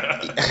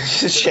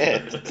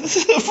 shit!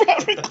 Brown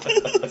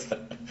recluse.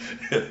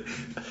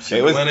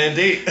 It went in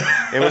deep.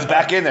 It was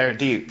back in there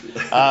deep.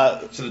 Should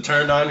have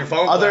turned on your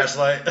phone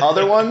flashlight.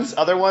 other ones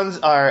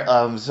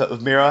are so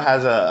Miro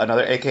has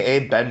another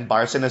AKA Ben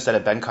Barson instead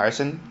of Ben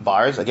Carson.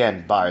 Bars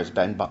again.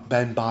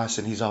 Ben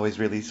Barson. He's always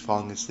really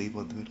falling asleep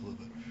in the middle of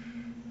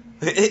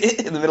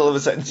it. In the middle of a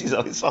sentence, he's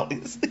always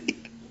falling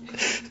asleep.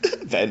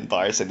 Ben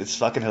Barson. It's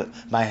fucking.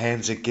 My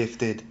hands are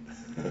gifted.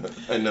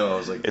 I know. I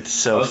was like, It's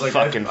so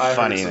fucking I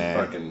funny, heard man.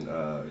 some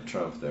fucking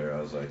Trump there.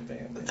 I was like,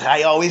 damn. Man.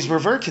 I always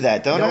revert to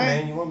that, don't Yo, I?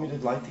 man, you want me to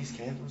light these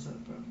candles up,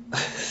 bro?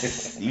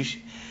 You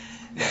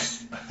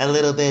a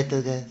little bit,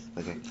 okay.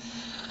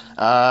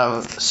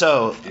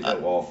 So Dude,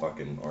 that wall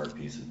fucking art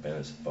piece is bad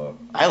as fuck.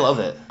 I love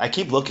it. I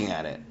keep looking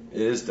at it.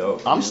 It is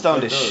dope. I'm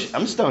stoned as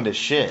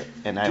shit,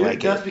 and I Dude,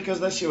 like that's it. because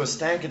that shit was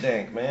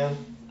stank-a-dank, man.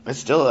 It's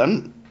still. I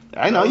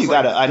know you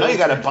got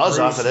a buzz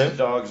off of Snoop it.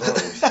 Dogg's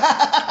lungs.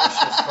 That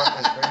shit's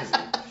fucking crazy.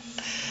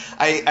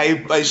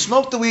 I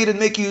smoke the weed and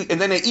make you, and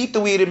then I eat the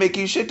weed and make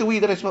you shit the weed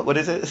that I smoke. What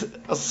is it?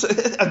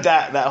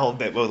 that whole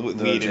bit with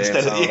The weed Jay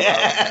instead of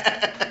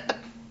Silent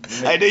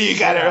I knew you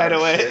got it right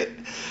away. Shit.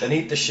 And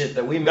eat the shit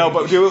that we made. No,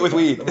 but do it with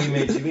weed. That we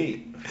made you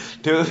eat.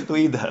 Do it with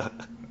weed though.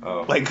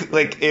 Oh.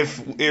 Like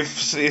if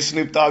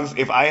Snoop Dogg's,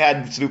 if I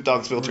had Snoop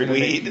Dogg's filtered We're gonna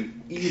make weed.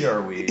 you eat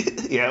our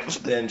weed. Yep.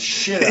 Then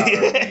shit out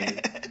our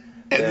weed.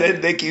 And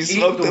then make you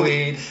smoke eat the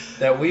weed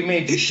that we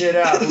made you shit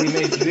out that we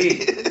made you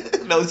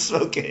eat. No,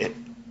 smoke it.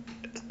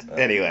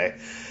 Anyway,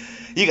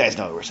 you guys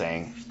know what we're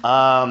saying.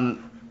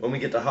 When we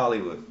get to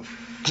Hollywood.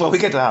 Well, we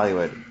get to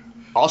Hollywood.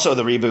 Also,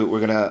 the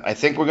reboot, I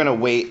think we're gonna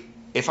wait.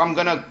 If I'm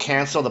gonna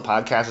cancel the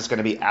podcast, it's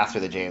gonna be after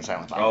the Jay and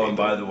Silent Bob. Oh, reboot. and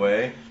by the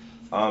way,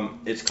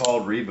 it's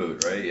called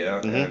Reboot, right?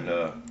 Yeah. Mm-hmm.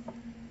 And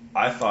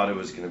I thought it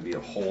was gonna be a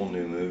whole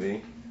new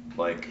movie,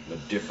 like a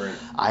different.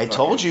 I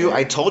told you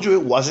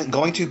it wasn't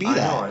going to be I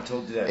that. know, I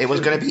told you that. It was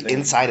too. gonna be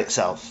inside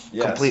itself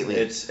Yes, completely.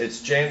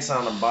 It's Jay and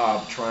Silent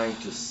Bob trying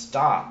to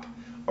stop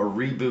a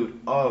reboot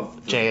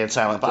of Jay and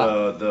Silent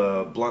Bob.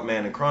 the Blunt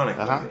Man and Chronic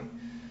Uh-huh. movie.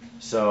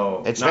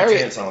 So It's not very-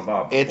 Jay and Silent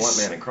Bob, but Blunt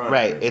Man and Chronic.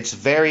 right. movie. It's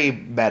very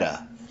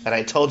meta, and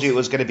I told you it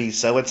was going to be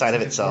so inside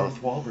of It's like a itself.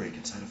 Fourth wall break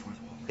inside a fourth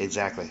wall break.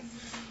 Exactly.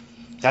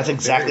 That's So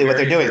exactly very, what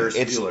they're very doing.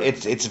 Ferris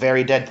Bueller. It's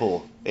very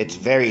Deadpool. It's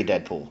very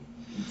Deadpool.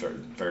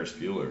 Ferris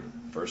Bueller,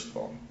 first of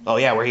all. Oh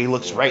yeah, where he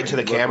looks right into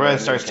the He looked camera right and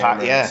into starts the camera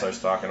talking. and Yeah, starts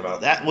talking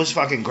about that was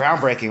fucking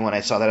groundbreaking when I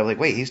saw that. I was like,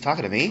 wait, he's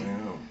talking to me? I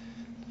know.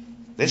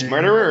 This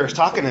murderer is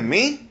talking to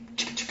me?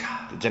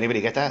 Did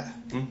anybody get that?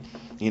 Hmm?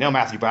 You know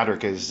Matthew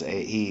Broderick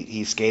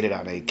he skated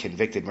on a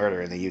convicted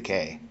murder in the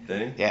UK.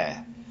 Did he?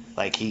 Yeah,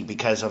 like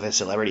because of his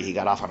celebrity, he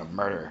got off on a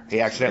murder. He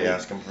Did accidentally. they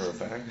ask him for a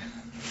fag?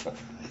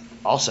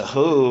 Also,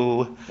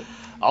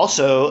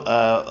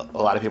 a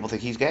lot of people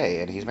think he's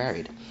gay and he's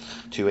married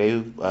to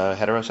a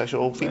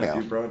heterosexual female.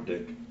 Matthew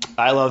Broderick.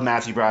 I love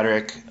Matthew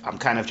Broderick. I'm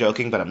kind of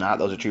joking, but I'm not.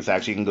 Those are true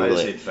facts. You can I Google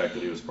just hate it. the fact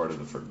that he was part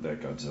of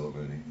that Godzilla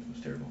movie. It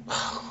was terrible.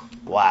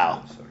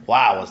 Wow. Sorry.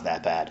 Wow, was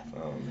that bad?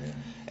 Oh man.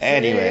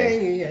 Anyway,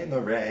 Singing in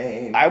the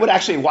rain. I would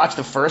actually watch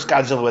the first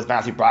Godzilla with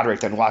Matthew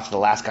Broderick than watch the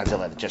last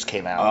Godzilla that just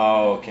came out.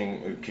 Oh,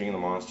 King of the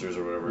Monsters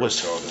or whatever Was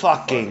it's called. It's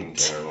fucking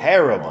terrible.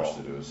 terrible. I watched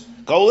it. It was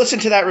Go listen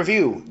to that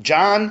review.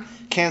 John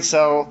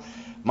Cancel,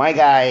 my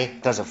guy,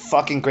 does a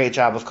fucking great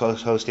job of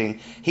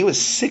co-hosting. He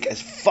was sick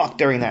as fuck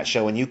during that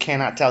show, and you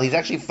cannot tell. He's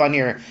actually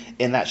funnier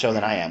in that show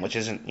than I am, which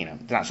isn't,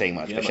 not saying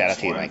much, he but had, shout like,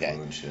 out to you, my swine guy.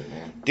 flu and shit,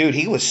 man. Dude,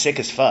 he was sick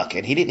as fuck,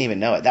 and he didn't even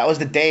know it. That was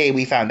the day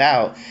we found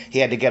out he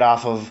had to get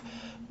off of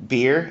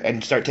beer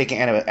and start taking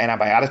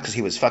antibiotics because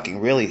he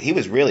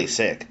was really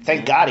sick.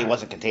 Thank God he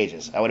wasn't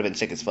contagious. I would have been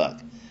sick as fuck.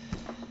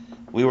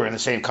 We were in the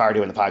same car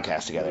doing the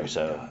podcast together,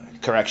 so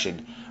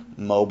correction,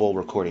 mobile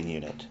recording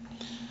unit.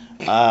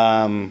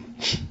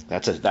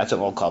 That's an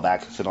old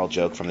callback. It's an old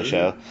joke from the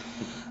show.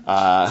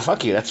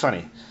 Fuck you, that's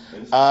funny.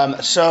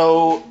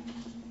 So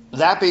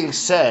that being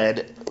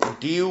said,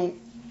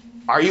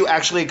 are you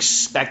actually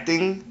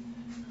expecting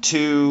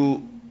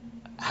to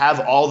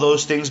have all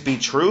those things be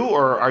true,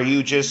 or are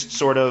you just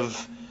sort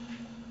of,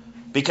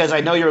 because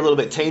I know you're a little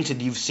bit tainted,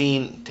 you've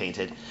seen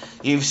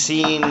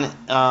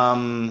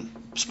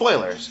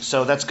spoilers,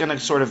 so that's going to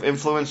sort of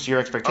influence your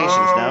expectations,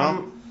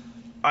 no?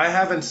 I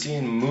haven't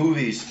seen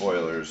movie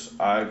spoilers.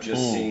 I've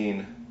just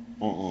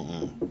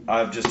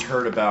I've just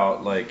heard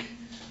about like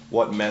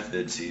what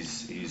methods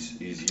he's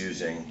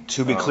using.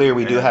 To be clear,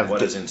 we do and have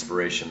what his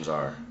inspirations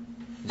are.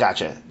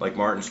 Gotcha. Like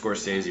Martin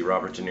Scorsese,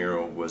 Robert De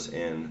Niro was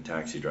in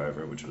Taxi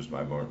Driver, which was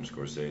by Martin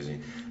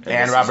Scorsese.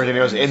 And Robert De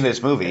Niro's in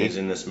this movie. He's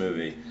in this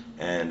movie,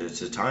 and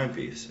it's a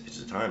timepiece. It's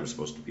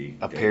supposed to be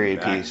A period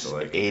dating back piece, to,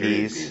 like, a 80s.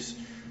 period piece,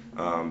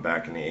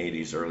 back in the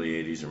 80s, early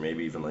 80s, or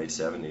maybe even late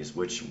 70s,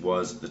 which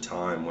was the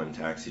time when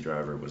Taxi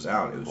Driver was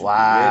out. It was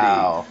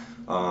Wow. gritty.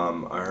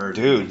 I heard.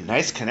 Dude,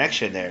 nice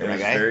connection there, It my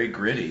was guy. very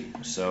gritty.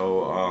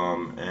 So,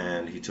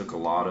 and he took a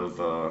lot of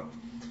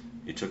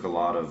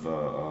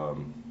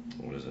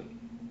what is it?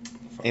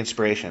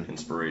 Inspiration.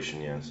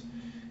 Inspiration, yes.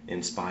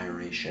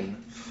 Inspiration.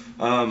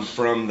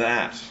 From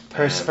that.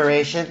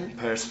 Perspiration.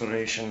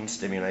 Perspiration,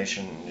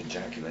 stimulation,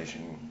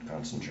 ejaculation,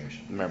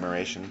 concentration.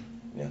 Memoration.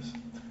 Yes.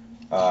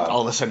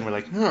 All of a sudden we're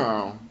like,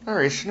 oh,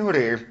 very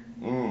snooty.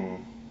 Mm.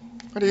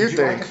 What do you Would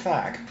think?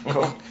 like a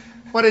fag?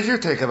 What did you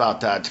think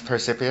about that,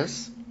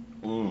 Persepius?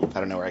 Mm. I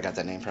don't know where I got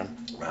that name from.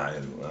 I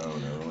don't know.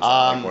 Was that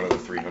Um, like one of the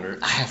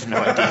 300? I have no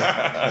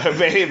idea.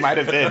 Maybe it might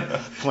have been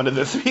one of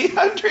the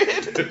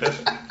 300.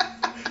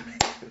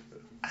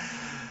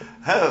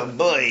 Oh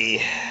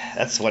boy,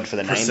 that's one for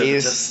the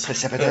 90s.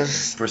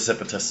 Precipitous.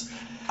 Precipitous.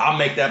 I'll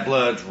make that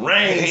blood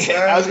rain, son.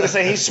 I was gonna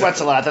say he sweats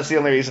a lot. That's the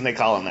only reason they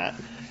call him that.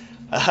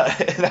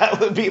 That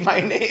would be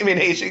my name in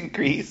ancient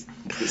Greece.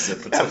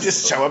 I'm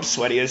just so I'm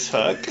sweaty as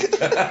fuck. Dude,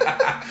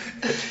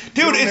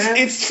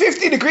 it's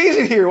 50 degrees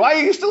in here. Why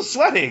are you still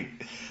sweating?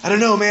 I don't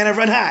know, man. I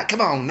run hot.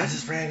 Come on. I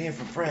just ran here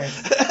from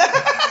France.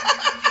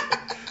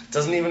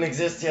 Doesn't even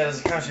exist yet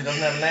as a country.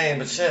 Doesn't have a name,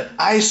 but shit.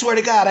 I swear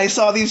to God, I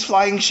saw these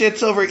flying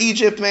shits over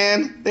Egypt,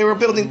 man. They were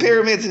building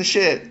pyramids and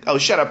shit. Oh,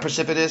 shut up,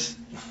 precipitous.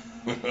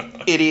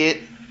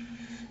 Idiot.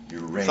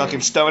 You're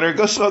Fucking stoner.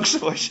 Go smoke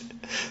some more shit.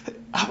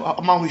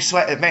 I'm always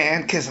sweating,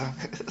 man, because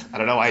I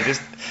don't know why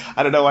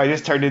I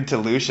just turned into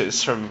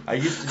Lucius from... I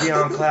used to be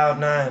on cloud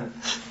 9.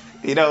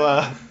 You know,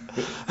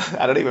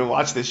 I don't even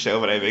watch this show,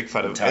 but I make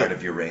fun of him. Tired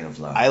of your reign of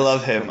love. I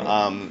love him.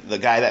 The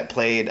guy that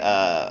played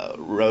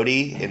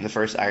Rhodey in the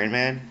first Iron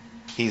Man,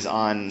 he's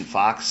on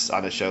Fox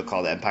on a show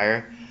called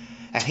Empire,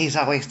 and he's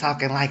always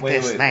talking like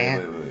this,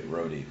 man.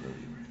 Rhodey.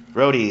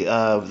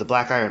 Rhodey, the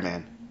Black Iron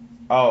Man.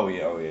 Oh,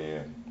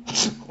 yeah.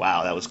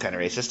 Wow, that was kind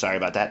of racist. Sorry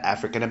about that.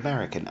 African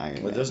American Iron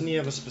Man. Well, doesn't he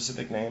have a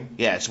specific name?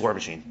 Yeah, it's War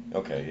Machine.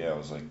 Okay, yeah, I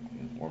was like,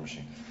 War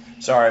Machine.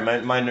 Sorry,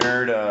 my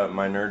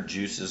nerd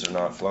juices are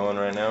not flowing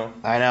right now.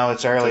 I know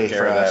it's early Took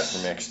care for of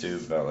us. that from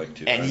X2 about like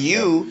 2 And times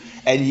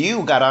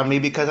you got on me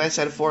because I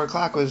said 4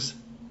 o'clock was.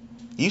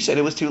 You said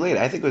it was too late.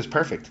 I think it was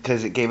perfect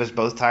because it gave us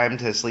both time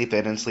to sleep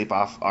in and sleep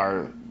off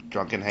our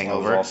drunken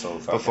hangover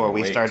before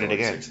we started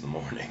again. 6 in the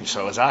morning.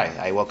 So was I.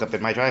 I woke up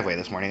in my driveway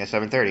this morning at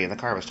 7:30 and the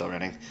car was still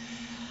running.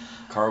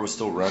 Car was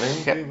still running?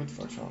 Yep. Dude, what the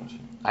fuck's wrong with you?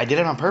 I did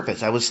it on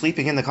purpose. I was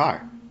sleeping in the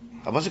car.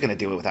 I wasn't going to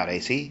do it without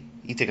AC.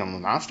 You think I'm a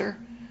monster?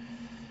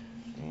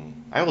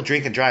 I will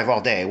drink and drive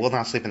all day. I will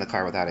not sleep in the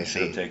car without AC.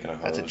 Should've taken a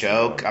That's a hose,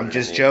 joke. I'm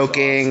just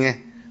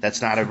joking.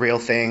 That's not a real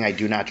thing. I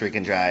do not drink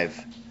and drive.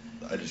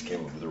 I just came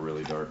up with a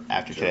really dark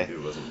After joke. today.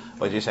 It wasn't.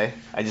 What did you say?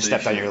 I just So you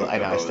stepped on your... should've I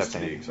know, I hooked the hose stepped to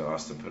on the you.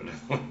 exhaust and put it in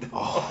the window.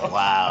 Oh,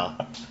 wow.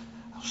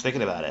 I was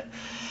thinking about it.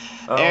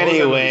 What was that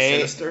Anyway.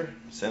 movie,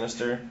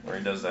 Sinister, where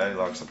he does that. He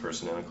locks a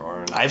person in a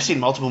car. And I've seen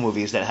multiple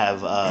movies that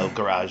have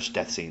garage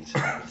death scenes.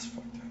 It's fucked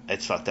up.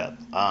 It's fucked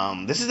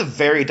up. This is a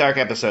very dark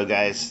episode,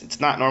 guys. It's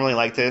not normally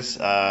like this.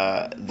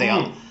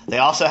 They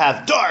also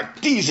have dark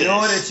Jesus. You know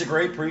what? It's a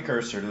great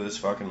precursor to this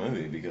fucking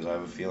movie because I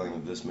have a feeling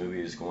that this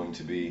movie is going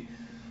to be,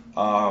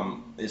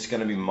 it's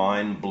going to be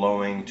mind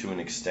blowing to an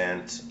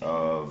extent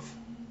of,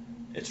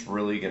 it's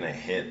really going to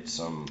hit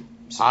some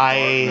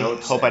I dark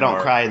notes. hope I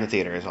don't cry in the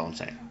theater. Is all I'm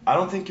saying. I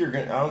don't think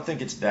I don't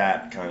think it's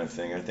that kind of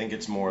thing. I think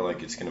it's more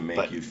like it's going to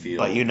make you feel.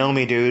 But you know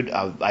me, dude.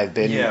 I've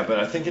been. Yeah, but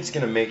I think it's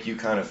going to make you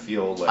kind of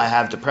feel like. I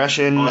have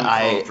depression.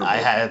 I uncomfortable.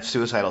 have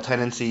suicidal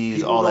tendencies.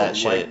 People all that don't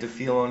shit. like to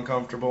feel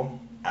uncomfortable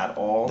at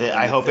all.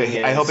 I hope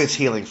it's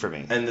healing for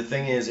me. And the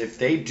thing is, if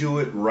they do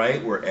it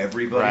right, where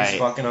everybody's Right.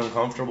 fucking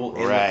uncomfortable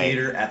in Right. the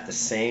theater at the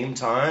same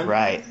time,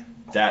 Right.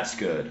 that's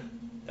good.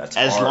 That's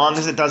As art. long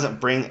as it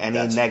doesn't bring any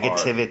That's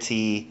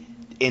negativity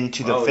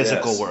into the Oh,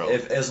 physical yes. world.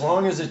 As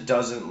long as it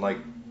doesn't like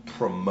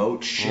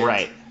promote shit,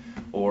 Right.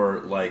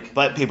 Or like.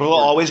 But people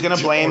are always going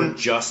to or blame.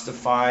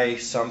 justify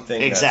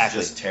something Exactly.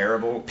 that's just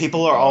terrible.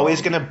 People are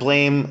always going to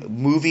blame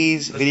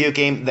movies, video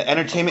game, the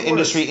entertainment Of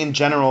course. industry in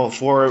general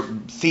for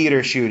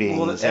theater shootings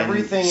Well, and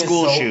everything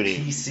school is so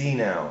shooting. PC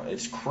now.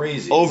 It's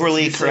crazy.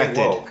 Overly You say corrected.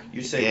 woke.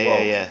 You say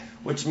woke. Yeah.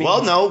 Which means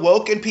Well, no,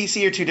 woke and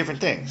PC are two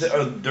different things.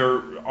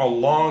 they're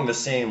along the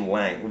same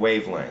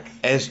wavelength.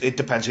 As it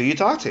depends who you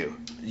talk to.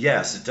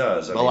 Yes, it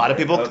does. I A mean, lot of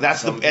people. like,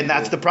 That's some the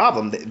people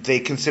problem. They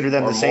consider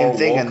them are the same more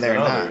thing, woke and they're than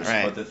not. others,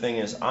 Right. But the thing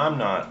is, I'm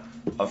not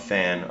a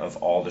fan of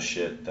all the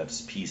shit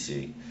that's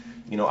PC.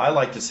 You know, I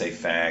like to say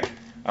fag.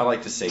 I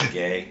like to say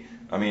gay.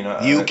 I mean,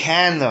 You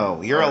can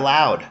though. You're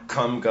allowed.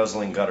 Cum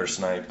guzzling gutter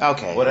snipe.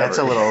 Okay, whatever. that's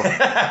a little.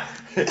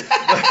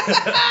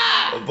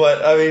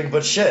 But I mean,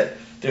 but shit,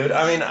 dude.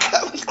 I mean,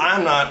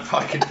 I'm not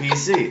fucking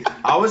PC.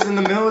 I was in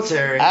the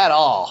military. At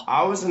all.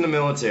 I was in the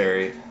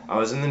military. I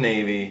was in the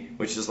Navy,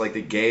 which is like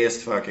the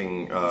gayest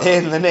fucking.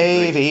 In the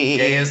Navy.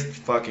 Gayest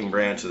fucking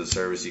branch of the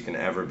service you can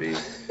ever be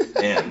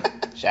in.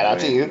 Shout out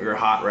to you. We were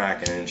hot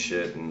racking and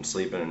shit and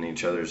sleeping in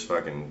each other's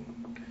fucking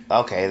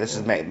Okay, this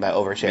is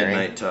oversharing.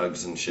 midnight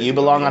tugs and shit. You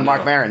belong on Mark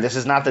No. Maron. This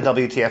is not the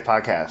WTF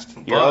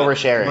podcast. You're But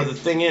oversharing. the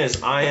thing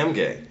is, I am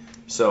gay.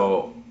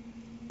 So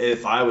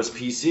if I was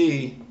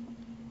PC,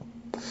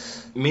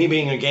 me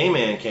being a gay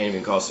man can't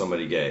even call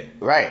somebody gay.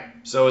 Right.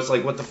 So it's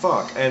like, what the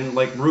fuck? And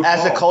like RuPaul.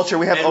 As a culture,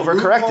 we have and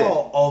overcorrected.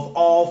 RuPaul, of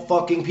all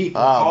fucking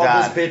people, Oh, called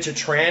God. this bitch a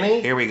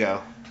tranny. Here we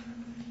go.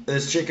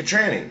 This chick a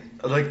tranny.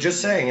 Like,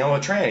 just saying, a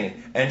tranny.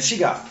 And she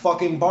got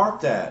fucking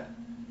barked at.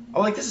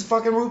 I'm like, this is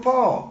fucking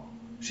RuPaul.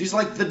 She's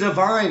like the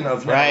divine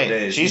of Right.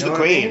 nowadays. She's you know the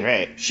what I queen, mean?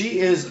 right. She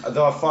is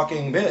the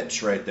fucking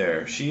bitch right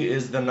there. She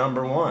is the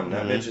number one.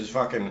 That Mhm. bitch is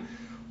fucking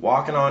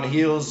walking on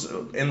heels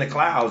in the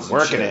clouds and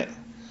Working shit. it.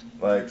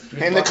 Like,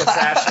 In the fucking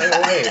sashay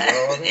away,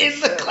 bro. I mean, In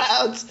the shit.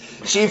 clouds.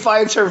 She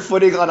finds her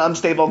footing on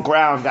unstable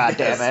ground, God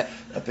damn Yes.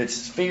 it. That bitch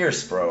is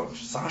fierce, bro.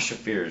 Sasha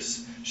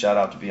Fierce. Shout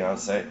out to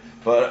Beyonce.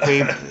 But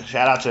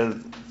Shout out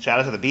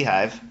to the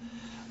Beehive.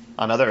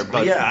 another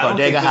But yeah, I don't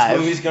think bodega this hive.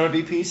 movie's gonna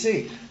be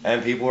PC,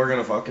 and people are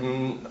gonna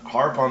fucking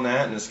harp on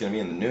that, and it's gonna be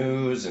in the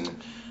news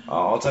and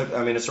all type.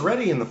 I mean, it's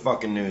already in the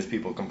fucking news.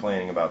 People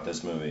complaining about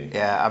this movie.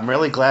 Yeah, I'm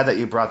really glad that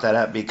you brought that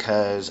up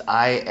because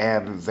I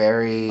am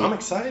very. I'm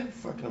excited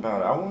fucking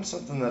about it. I want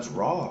something that's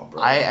raw,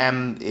 bro. I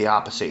am the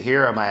opposite.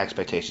 Here are my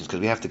expectations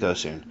because we have to go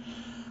soon.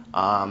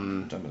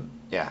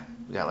 Yeah,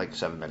 we got like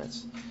 7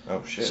 minutes.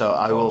 Oh shit. So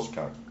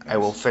I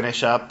will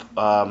finish up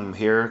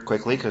here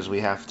quickly because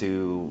we have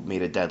to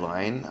meet a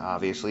deadline.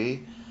 Obviously,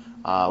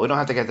 we don't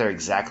have to get there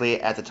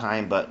exactly at the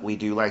time, but we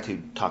do like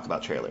to talk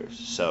about trailers.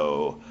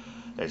 So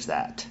there's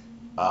that.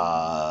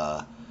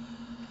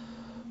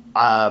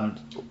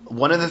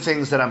 One of the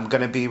things that I'm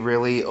going to be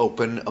really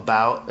open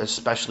about,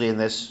 especially in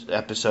this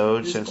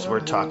episode, since we're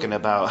talking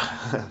about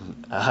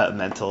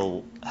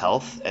mental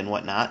health and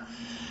whatnot,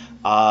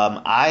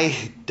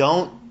 I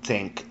don't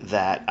think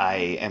that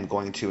I am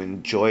going to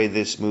enjoy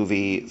this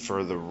movie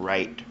for the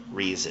right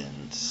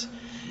reasons.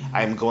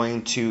 I'm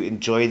going to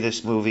enjoy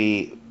this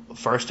movie,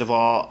 first of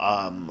all,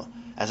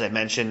 as I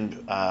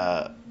mentioned,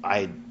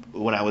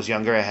 when I was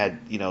younger, I had,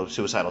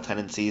 suicidal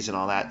tendencies and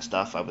all that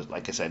stuff.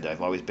 Like I said,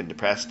 I've always been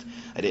depressed.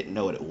 I didn't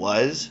know what it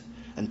was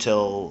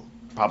until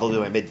probably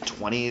my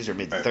mid-20s or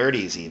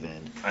mid-30s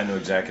even. I know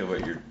exactly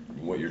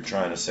what you're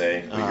trying to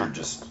say, but you're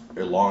just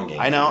elongating.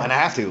 I know, and I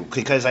have to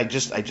because I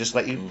just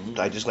let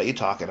you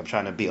talk, and I'm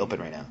trying to be open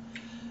right now.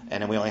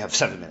 And then we only have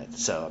 7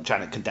 minutes, so I'm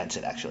trying to condense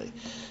it actually.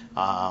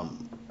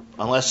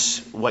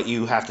 Unless what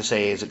you have to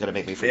say is going to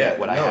make me forget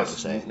what I have to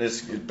say.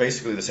 It's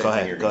basically the same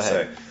thing you're going to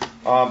say.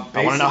 I want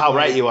to know how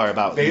right you are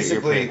about your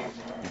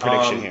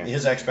prediction here.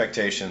 His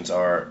expectations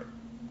are,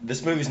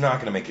 this movie's not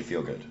going to make you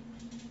feel good.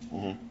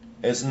 Mm-hmm.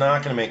 It's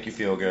not going to make you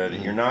feel good,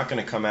 and you're not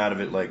going to come out of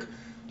it like,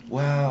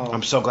 wow.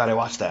 I'm so glad I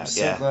watched that. I'm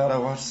so glad I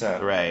watched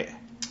that. Right.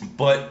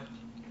 But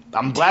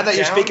I'm glad that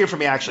you're speaking for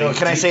me, actually.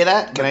 Can I say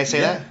that? Can I say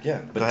that?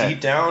 Yeah. But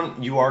deep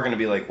down, you are going to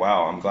be like,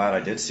 wow, I'm glad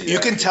I did see that. You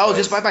can tell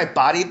just by my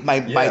body,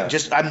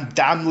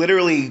 I'm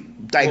literally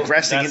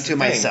digressing into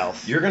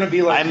myself. You're going to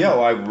be like,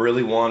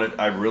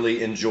 I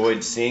really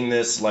enjoyed seeing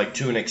this, like,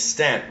 to an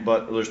extent,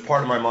 but there's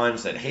part of my mind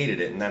that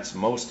hated it, and that's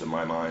most of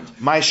my mind.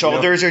 My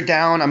shoulders are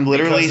down. I'm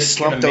literally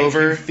slumped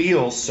over. You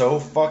feel so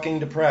fucking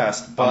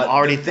depressed,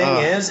 but the thing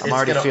is, it's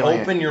going to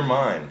open your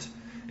mind.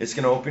 It's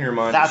going to open your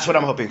mind. That's what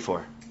I'm hoping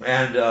for.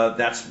 And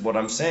that's what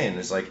I'm saying.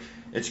 It's like,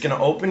 it's going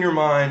to open your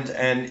mind,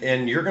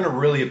 and you're going to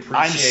really appreciate...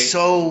 I'm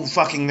so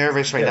fucking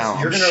nervous right now.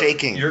 I'm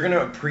shaking. You're going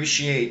to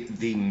appreciate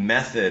the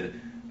method,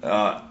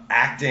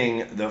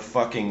 acting, the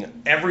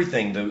fucking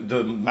everything, the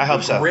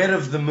grit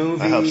of the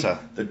movie, I hope so.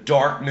 The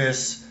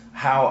darkness,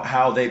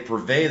 how they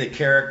purvey the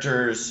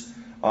characters,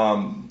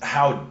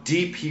 how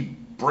deep he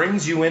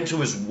brings you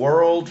into his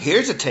world.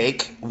 Here's a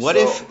take. What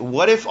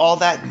if all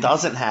that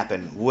doesn't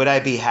happen? Would I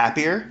be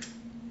happier?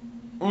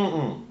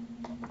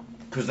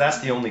 Because that's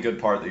the only good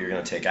part that you're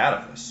going to take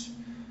out of this,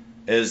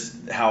 is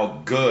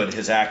how good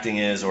his acting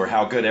is, or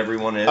how good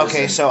everyone is.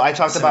 Okay, so I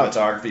talked about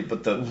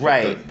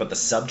cinematography, but the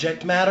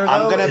subject matter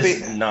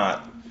is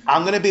not.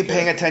 I'm going to be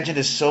paying attention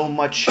to so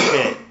much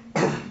shit,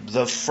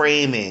 the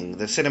framing,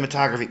 the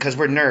cinematography, because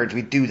we're nerds,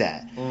 we do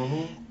that.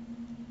 Mm-hmm.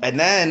 And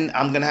then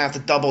I'm going to have to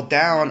double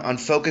down on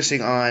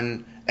focusing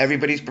on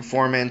everybody's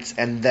performance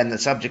and then the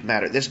subject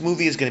matter. This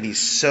movie is going to be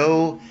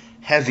so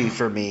heavy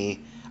for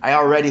me. I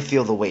already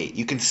feel the weight.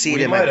 You can see it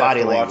in my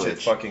body language. Watch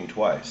it fucking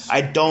twice. I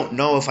don't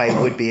know if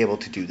I would be able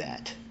to do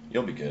that.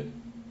 You'll be good.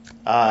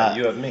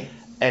 You have me.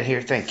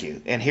 Thank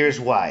you. And here's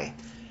why.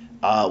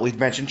 We've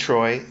mentioned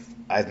Troy.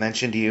 I've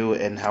mentioned you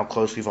and how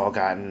close we've all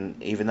gotten,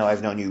 even though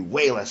I've known you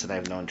way less than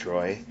I've known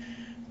Troy.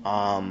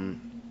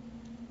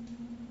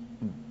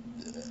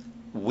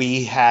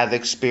 We have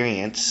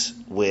experience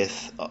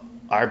with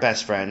our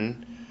best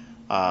friend.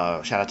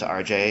 Shout out to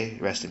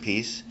RJ, rest in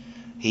peace.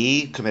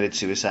 He committed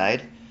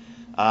suicide.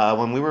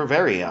 When we were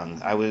very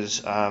young. I was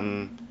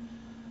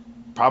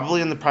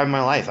probably in the prime of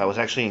my life. I was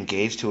actually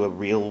engaged to a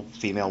real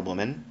female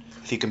woman,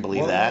 if you can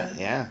believe that.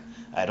 Yeah.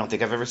 I don't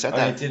think I've ever said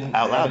that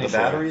out loud before.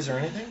 Batteries or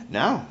anything?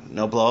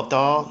 No blow-up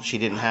doll. She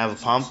didn't have a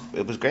pump.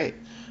 It was great.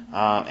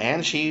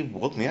 And she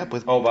woke me up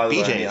with by the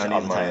BJs way, I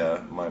all need the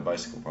time. my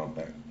bicycle pump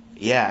back.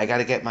 Yeah, I got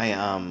to get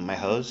my my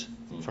hose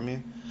from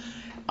you.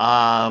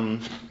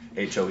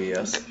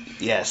 HOES?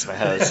 Yes, my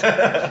hose.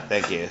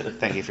 Thank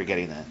you for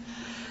getting that.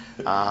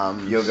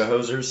 Yoga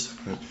hosers?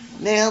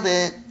 Nailed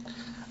it.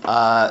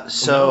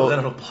 No, then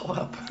it'll blow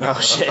up. Oh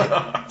shit!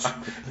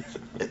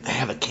 They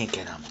have a kink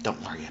in them.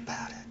 Don't worry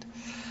about it.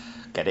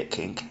 Get it,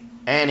 kink.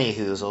 Any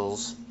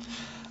hoozles.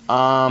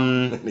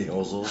 Any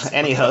hosels.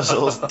 Any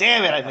hosels.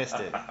 Damn it! I missed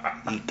it.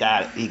 You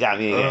got it. You got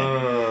me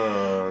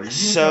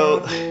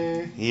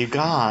again. You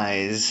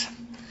guys.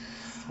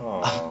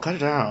 Cut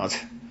it out.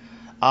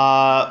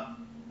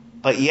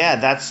 But yeah,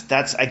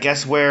 that's I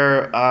guess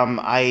where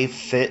I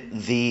fit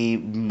the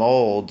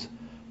mold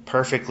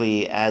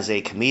perfectly as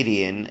a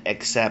comedian,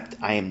 except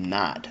I am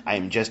not. I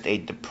am just a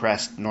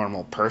depressed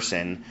normal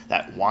person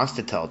that wants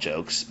to tell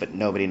jokes, but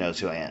nobody knows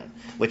who I am,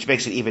 which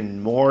makes it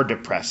even more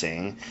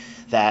depressing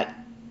that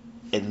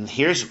And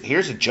here's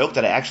a joke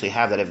that I actually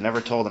have that I've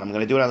never told, and I'm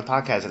going to do it on the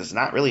podcast, and it's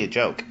not really a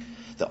joke.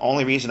 The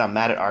only reason I'm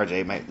mad at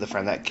RJ, the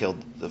friend that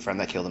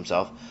killed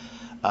himself,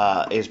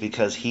 is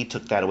because he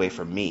took that away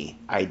from me.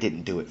 I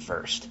didn't do it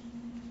first.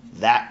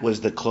 That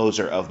was the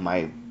closer of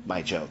my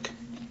joke.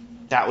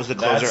 That was the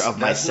closer of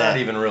my set. That's not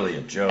even really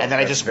a joke. And then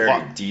that's I just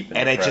very deep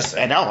and depressing.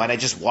 and I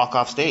just walk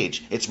off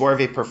stage. It's more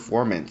of a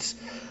performance.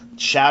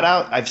 Shout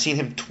out! I've seen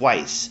him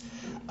twice.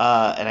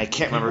 And I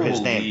can't remember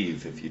his name. People will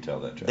leave if you tell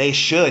that joke. They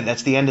should.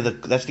 That's the end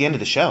of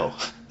the show.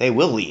 They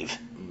will leave.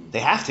 They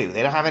have to.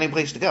 They don't have any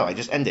place to go. I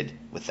just ended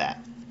with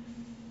that.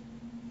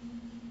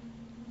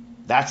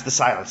 That's the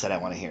silence that I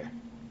want to hear.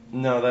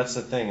 No, that's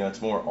the thing.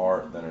 That's more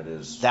art than it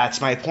is. That's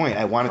my point.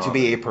 I want it to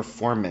be a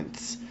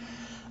performance.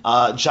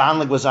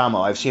 John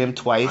Leguizamo. I've seen him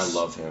twice. I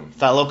love him.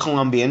 Fellow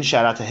Colombian.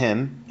 Shout out to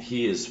him.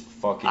 He is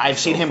fucking. I've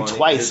seen him funny.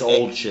 twice. His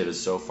old shit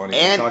is so funny.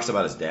 He talks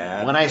about his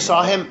dad. When I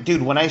saw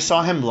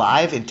him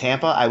live in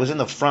Tampa, I was in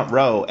the front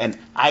row and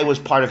I was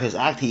part of his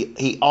act.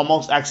 He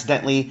almost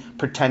accidentally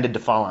pretended to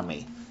fall on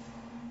me,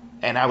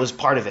 and I was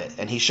part of it.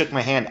 And he shook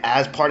my hand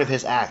as part of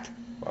his act.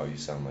 Wow, you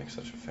sound like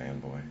such a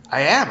fanboy.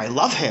 I am. I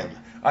love him.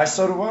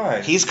 So do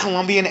I. He's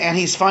Colombian and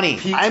he's funny.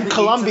 I'm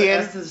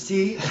Colombian.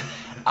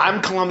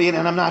 I'm Colombian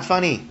and I'm not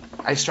funny.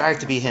 I strive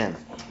to be him.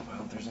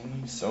 Well, there's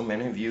only so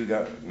many of you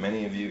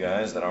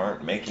guys that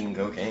aren't making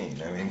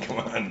cocaine. I mean, come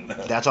on.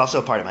 That's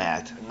also part of my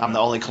act. I'm the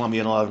only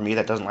Colombian you'll ever meet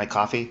that doesn't like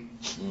coffee.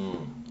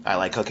 I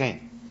like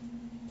cocaine.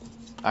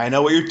 I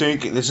know what you're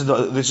thinking. This is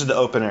the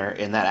opener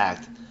in that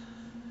act.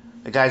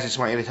 The guys, I just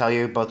want you to tell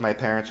you, both my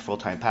parents are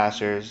full-time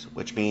pastors,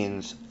 which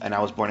means, and I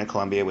was born in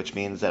Colombia, which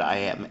means that I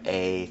am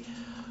a.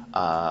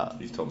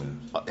 You've told me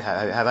this.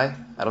 Have I?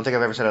 I don't think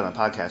I've ever said it on the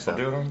podcast. I'll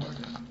do it on the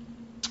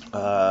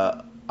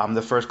podcast. I'm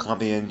the first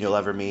Colombian you'll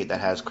ever meet that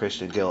has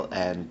Christian guilt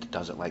and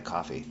doesn't like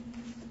coffee,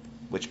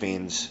 which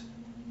means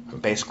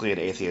basically an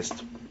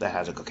atheist that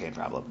has a cocaine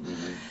problem.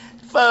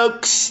 Mm-hmm.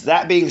 Folks,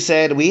 that being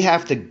said, we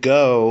have to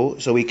go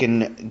so we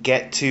can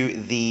get to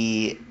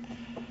the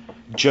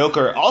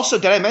Joker. Also,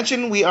 did I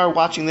mention we are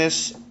watching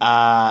this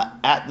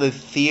at the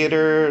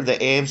theater, the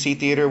AMC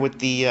theater with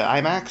the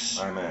IMAX?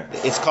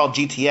 IMAX. It's called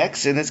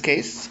GTX in this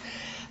case.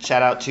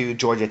 Shout out to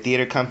Georgia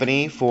Theater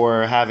Company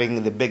for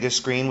having the biggest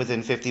screen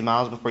within 50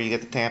 miles before you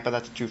get to Tampa.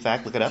 That's a true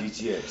fact. Look it up.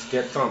 GTX.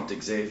 Get thumped,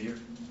 Xavier.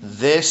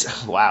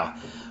 Wow.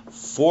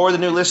 For the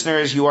new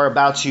listeners, you are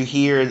about to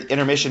hear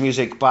intermission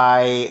music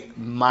by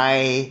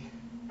Miley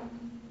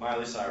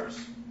Cyrus.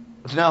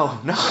 No.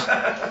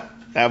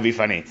 That would be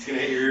funny. It's going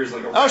to hit your ears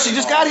like a... Oh, she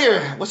just got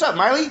here. What's up,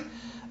 Miley?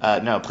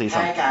 No, please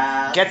don't. Hey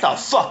guys. Get the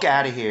fuck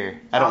out of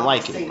here. I don't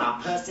like See it. my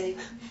pussy?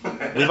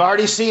 We've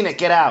already seen it.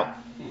 Get out.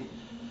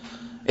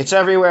 It's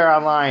everywhere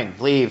online.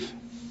 Leave.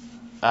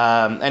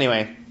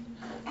 Anyway.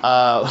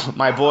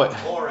 My boy.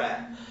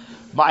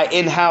 My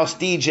in-house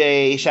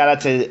DJ. Shout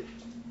out to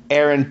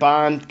Aaron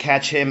Bond.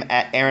 Catch him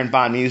at Aaron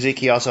Bond Music.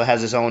 He also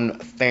has his own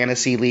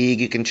fantasy league.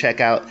 You can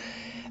check out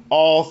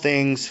all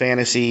things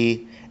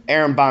fantasy.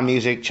 Aaron Bond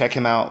Music. Check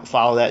him out.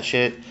 Follow that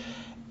shit.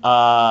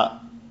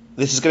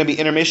 This is going to be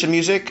intermission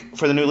music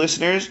for the new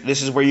listeners.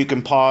 This is where you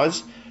can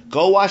pause.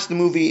 Go watch the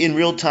movie in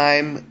real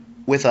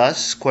time with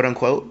us, quote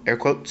unquote, air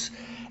quotes.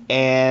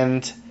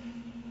 And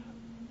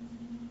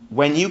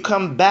when you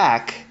come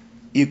back,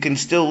 you can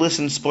still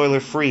listen spoiler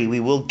free. We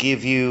will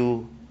give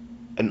you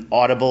an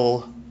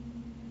audible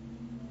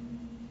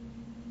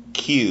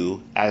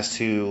cue as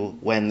to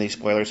when the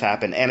spoilers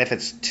happen. And if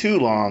it's too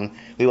long,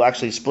 we will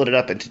actually split it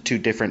up into 2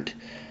 different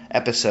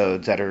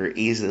episodes that are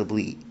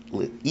easily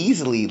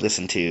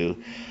listened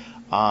to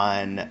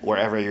on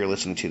wherever you're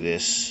listening to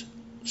this.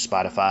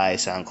 Spotify,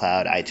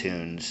 SoundCloud,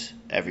 iTunes,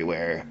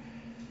 everywhere.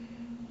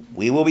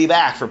 We will be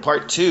back for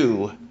part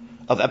 2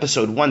 of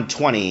episode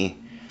 120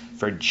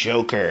 for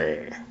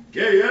Joker.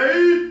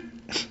 Yay!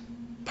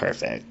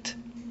 Perfect.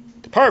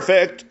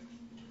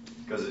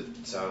 Because it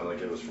sounded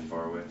like it was from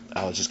far away.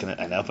 I was just gonna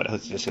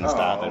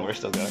stop, and we're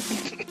still going.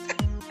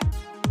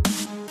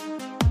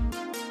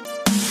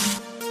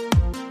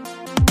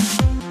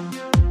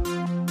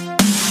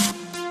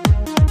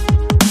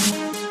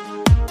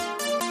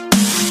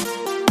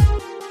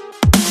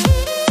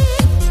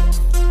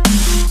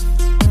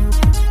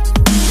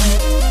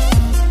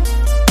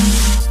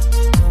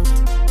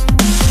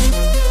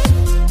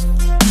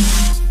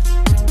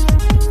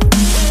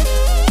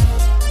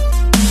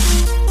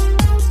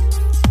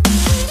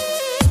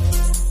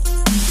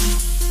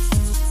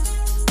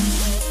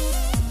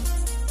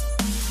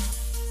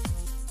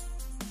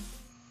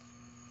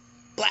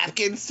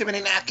 Too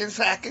many napkins,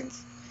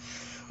 Fackins.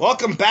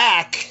 Welcome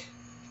back,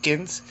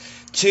 Kins,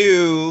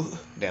 to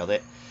nailed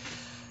it.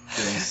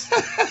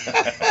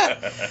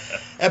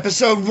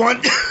 Episode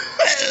 1.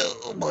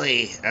 Oh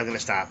boy, I'm gonna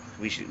stop.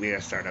 We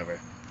gotta start over.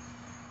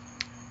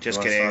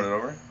 Just kidding. Start it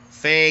over?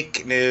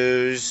 Fake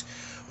news.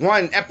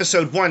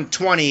 Episode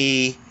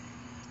 120,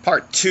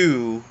 part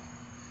 2.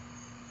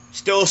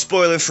 Still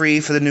spoiler free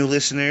for the new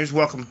listeners.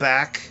 Welcome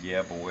back.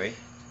 Yeah, boy.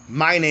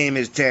 My name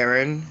is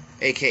Darren,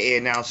 aka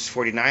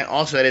Analysis49.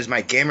 Also, that is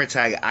my gamer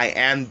tag. I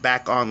am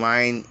back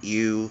online,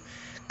 you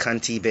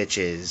cunty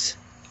bitches.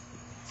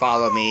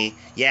 Follow me.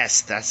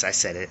 Yes, I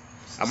said it.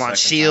 I'm on Second time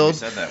Shield. you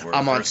said that word.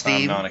 I'm on First time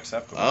Steam. not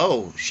acceptable.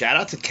 Oh, shout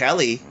out to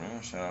Kelly.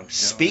 Yeah, shout out to Kelly.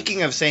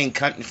 Speaking of saying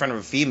cunt in front of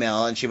a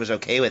female, and she was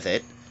okay with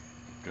it.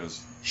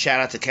 'Cause Shout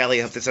out to Kelly.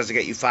 I hope this doesn't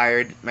get you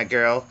fired, my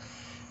girl.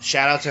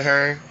 Shout out to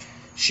her.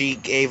 She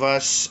gave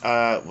us,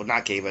 well,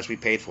 not gave us, we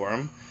paid for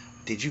them.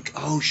 Did you?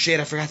 Oh, shit,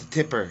 I forgot to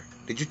tip her.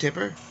 Did you tip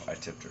her? I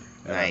tipped her.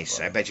 Nice.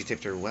 I bet you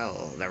tipped her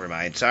well. Never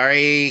mind.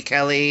 Sorry,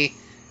 Kelly.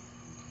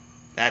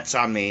 That's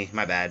on me.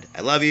 My bad.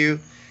 I love you.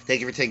 Thank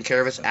you for taking care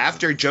of us.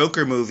 After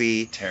Joker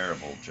movie.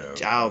 Terrible joke.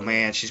 Oh,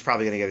 man, she's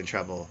probably going to get in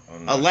trouble. Oh,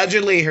 no.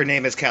 Allegedly, her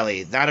name is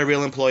Kelly. Not a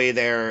real employee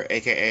there,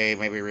 a.k.a.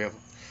 maybe real.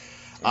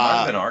 It might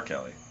have been R.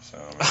 Kelly. So,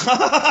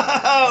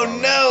 Oh,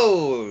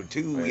 no.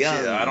 Too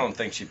young. I don't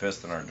think she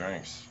pissed in our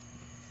drinks.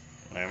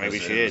 Well, maybe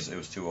she It did.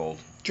 was too old.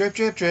 Drip,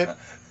 drip, drip.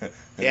 It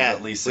Yeah, was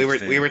at least we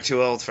 16. were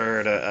too old for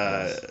her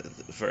to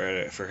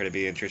for her to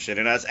be interested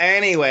in us.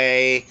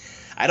 Anyway,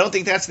 I don't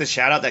think that's the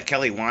shout out that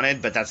Kelly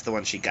wanted, but that's the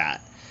one she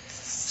got.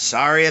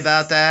 Sorry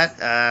about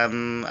that.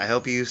 I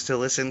hope you still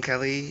listen,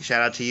 Kelly.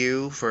 Shout out to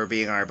you for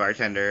being our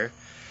bartender.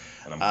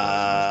 And I'm closing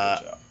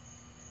this bitch out.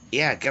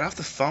 Yeah, get off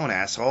the phone,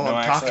 asshole. No,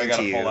 I'm actually, talking I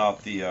gotta to you. pull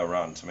out the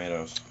Rotten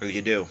Tomatoes. Oh,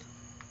 you do.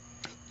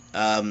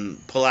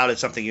 Pull out is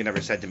something you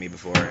never said to me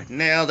before.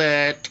 Nailed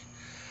it.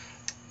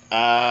 Pull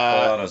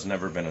out has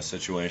never been a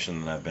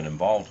situation that I've been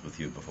involved with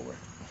you before.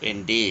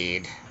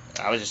 Indeed.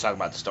 I was just talking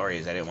about the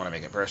stories. I didn't want to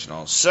make it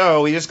personal.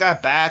 So, we just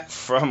got back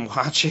from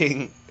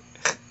watching...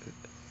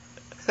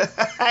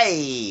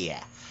 Hey!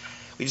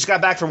 We just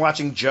got back from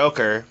watching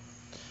Joker.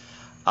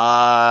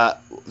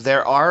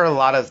 There are a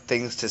lot of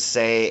things to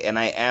say, and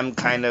I am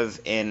kind of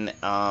in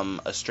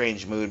a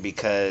strange mood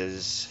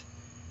because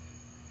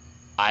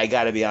I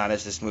gotta be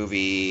honest, this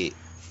movie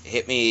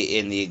hit me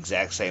in the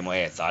exact same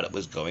way I thought it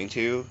was going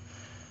to.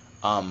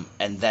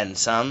 And then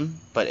some,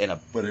 but in a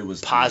But it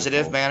was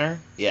positive beautiful. manner.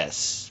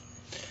 Yes.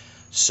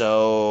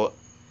 So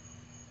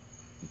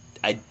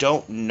I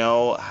don't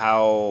know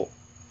how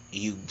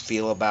you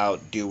feel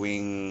about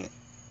doing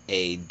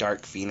a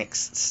Dark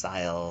Phoenix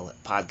style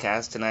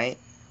podcast tonight,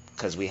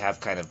 because we have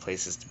kind of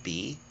places to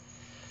be.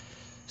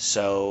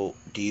 So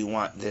do you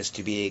want this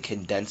to be a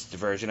condensed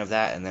version of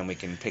that, and then we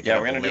can pick it Yeah,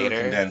 up we're gonna later? do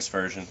a condensed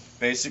version.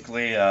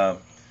 Basically, But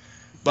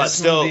this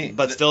still, movie-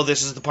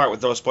 this is the part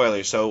with no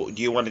spoilers. So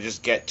do you want to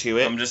just get to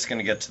it? I'm just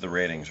gonna get to the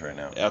ratings right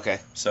now. Okay.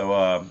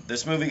 So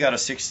this movie got a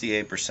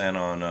 68%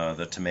 on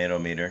the tomato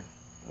meter,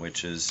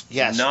 which is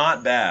Yes.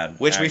 not bad.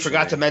 Which we forgot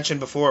to actually. mention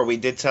before. We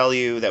did tell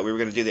you that we were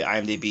going to do the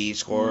IMDb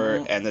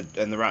score Mhm.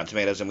 and the Rotten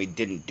Tomatoes, and we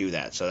didn't do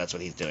that. So that's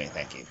what he's doing.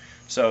 Thank you.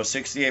 So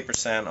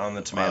 68% on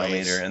the tomato While I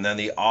meter, and then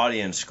the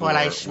audience score While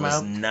I was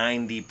smoke.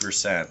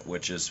 90%,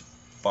 which is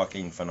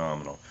fucking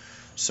phenomenal.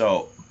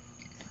 So,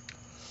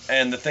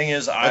 and the thing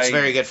is, That's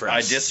very good for I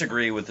us.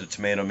 disagree with the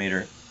tomato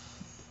meter.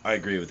 I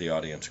agree with the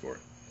audience score.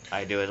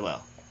 I do as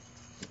well.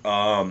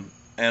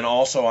 And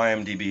also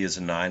IMDb is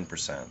a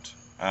 9%.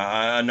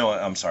 No,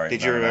 I'm sorry.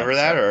 Did not you a remember 9%,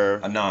 that, or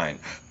a 9?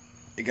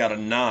 It got a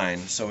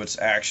 9, so it's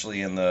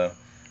actually in the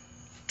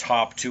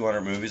top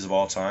 200 movies of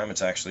all time.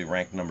 It's actually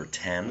ranked number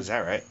 10. was that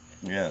right?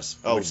 Yes.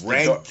 Oh, Which the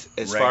ranked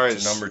as far ranked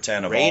as number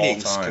 10 of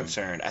ratings all time.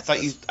 concerned. I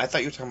thought you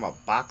were talking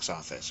about box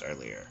office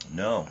earlier.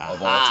 No,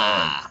 of all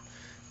Aha. time.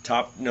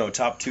 Top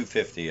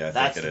 250, I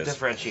That's think the it is.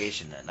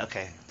 differentiation then.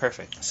 Okay,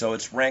 perfect. So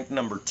it's ranked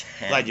number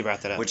 10. Glad you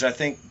brought that up. Which I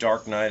think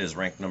Dark Knight is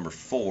ranked number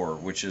 4,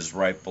 which is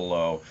right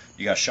below.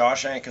 You got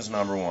Shawshank as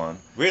number 1.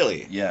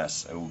 Really?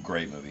 Yes, a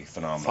great movie,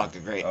 phenomenal.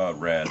 Fucking great.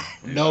 Red.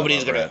 Dude, Nobody's I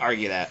love going to Red.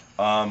 argue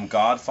that.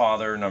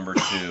 Godfather number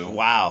 2.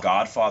 Wow.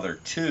 Godfather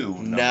 2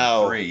 number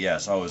No. 3.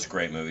 Yes, it was a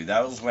great movie.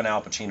 That was when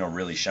Al Pacino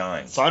really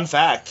shined. Fun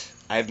fact,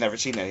 I've never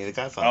seen any of the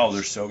Godfathers. Oh,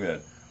 they're so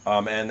good.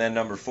 And then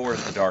number 4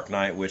 is The Dark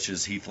Knight, which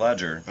is Heath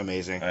Ledger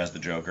amazing. as the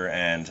Joker,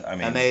 and I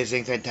mean,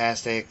 Amazing,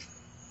 fantastic,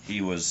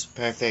 he was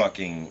perfect.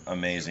 fucking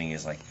amazing.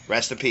 He's like,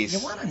 Rest in peace. you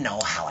want to know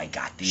how I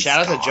got these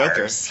Shout out to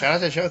Joker. scars?" Shout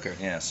out to Joker.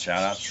 Yes,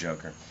 shout out to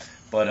Joker.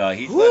 But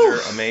Heath Woo.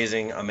 Ledger,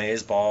 amazing,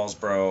 amaze balls,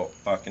 bro,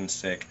 fucking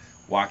sick.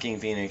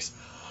 Joaquin Phoenix,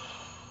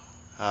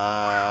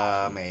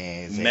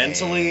 Amazing.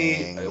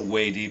 mentally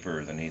way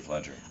deeper than Heath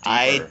Ledger.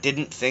 I Deeper.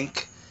 didn't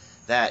think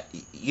that.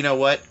 You know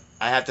what?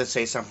 I have to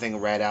say something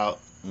right out.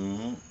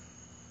 Mhm.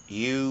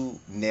 You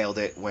nailed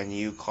it when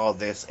you called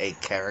this a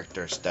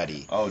character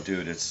study. Oh,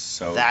 dude, it's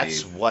so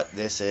That's deep. what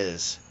this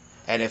is.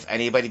 And if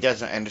anybody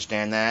doesn't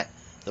understand that,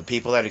 the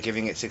people that are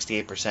giving it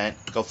 68%,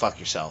 go fuck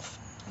yourself.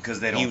 Because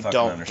they don't You fucking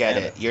don't understand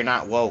get it. You're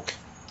not woke.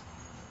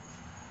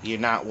 You're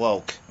not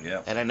woke.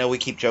 Yep. And I know we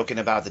keep joking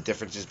about the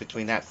differences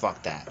between that.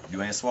 Fuck that.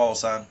 You ain't swallow,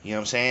 son. You know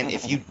what I'm saying?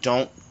 If you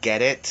don't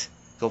get it,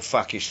 go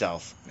fuck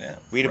yourself. Yeah.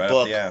 Read a right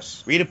book. Up the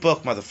ass. Read a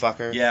book,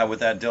 motherfucker. Yeah, with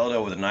that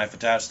dildo with a knife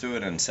attached to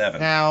it and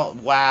 7. Now,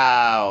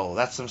 wow,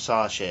 that's some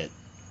Saw shit.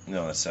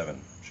 No, that's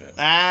 7 shit.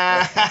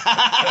 Ah.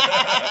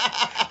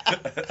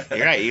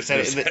 You're right. You said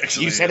It was it.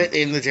 actually You said it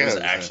in the It was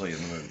joke. actually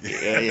in the movie.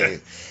 Yeah.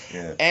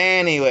 Yeah.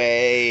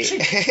 Anyway,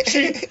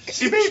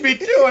 She made me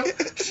do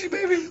it. She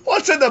made me.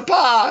 What's in the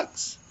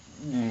box?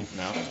 Mm.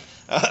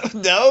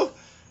 No. No.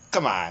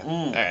 Come on.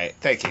 All right,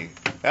 thank you.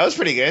 That was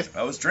pretty good.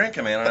 I was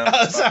drinking, man.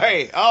 Oh,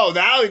 sorry. Oh,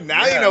 now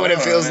you know what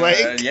it feels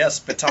like. Yes,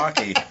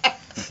 Spitaki.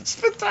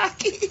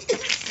 Spitaki.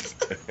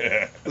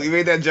 We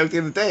made that joke the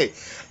other day.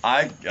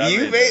 I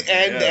You made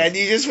and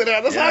you just put it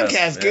on the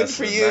podcast. Good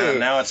for you.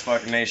 Now it's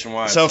fucking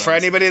nationwide. So for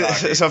anybody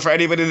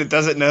that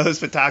doesn't know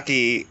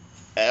Spitaki,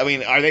 I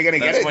mean, are they gonna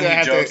get it? That's when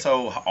you joke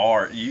so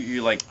hard.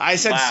 You like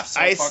laugh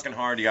so fucking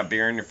hard. You got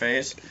beer in your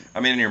face. I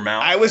mean, in your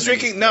mouth. I was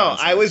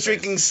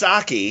drinking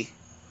sake,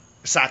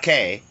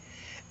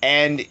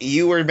 and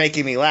you were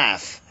making me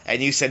laugh,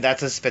 and you said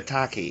that's a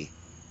Spitaki,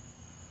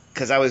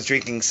 because I was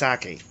drinking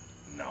sake.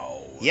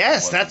 No.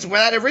 Yes, that's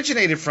where that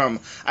originated from.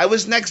 I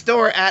was next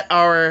door at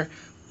our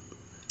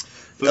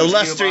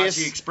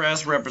illustrious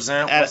Express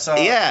represent. What's up?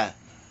 Yeah.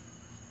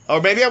 Or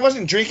maybe I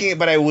wasn't drinking it,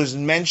 but I was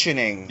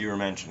mentioning. You were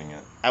mentioning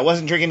it. I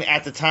wasn't drinking it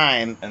at the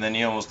time. And then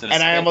you almost did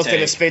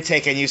a spit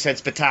take, and you said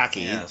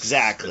Spitaki. Yes,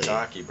 exactly.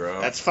 Spitaki,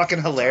 bro. That's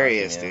fucking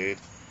hilarious, Spitaki, dude.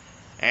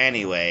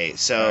 Anyway,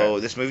 so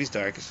this movie's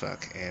dark as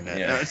fuck. And,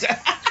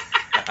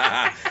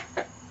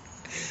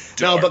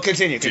 no, but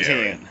continue.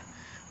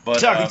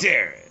 But, Dark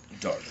Darren.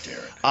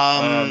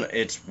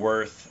 It's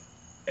worth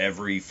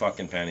every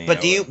fucking penny.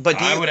 But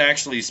I would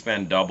actually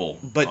spend double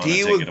on a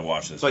ticket to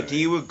watch this movie. Do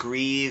you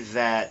agree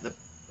that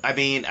I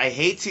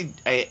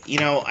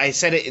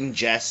said it in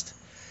jest,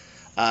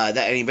 that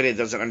anybody that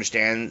doesn't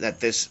understand that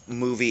this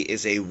movie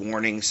is a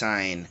warning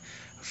sign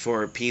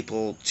for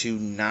people to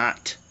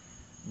not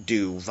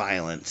do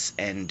violence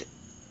and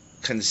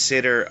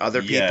consider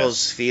other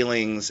people's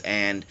feelings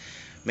and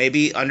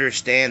maybe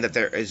understand that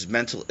there is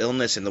mental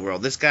illness in the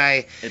world. This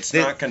guy... It's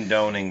not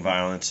condoning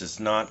violence. It's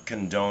not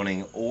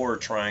condoning or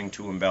trying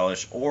to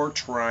embellish or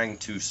trying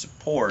to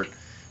support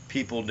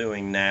people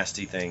doing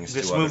nasty things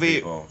to other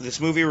people.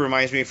 This movie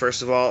reminds me,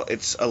 first of all,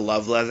 it's a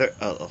love letter.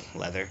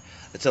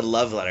 It's a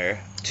love letter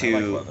to... I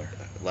like leather.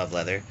 Love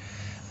letter.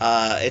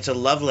 It's a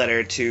love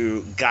letter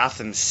to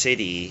Gotham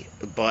City,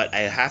 but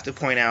I have to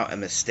point out a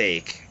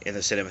mistake in the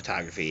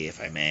cinematography,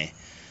 if I may.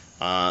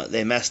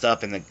 They messed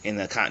up in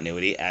the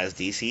continuity, as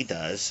DC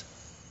does.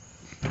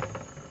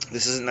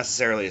 This isn't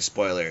necessarily a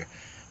spoiler,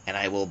 and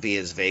I will be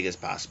as vague as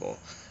possible.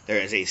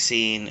 There is a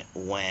scene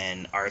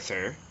when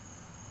Arthur,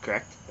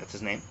 correct? That's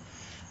his name.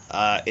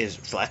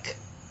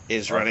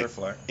 Is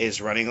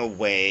running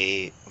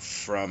away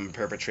from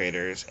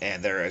perpetrators,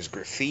 and there is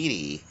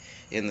graffiti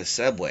in the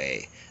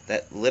subway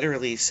that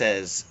literally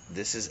says,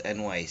 "This is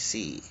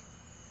NYC."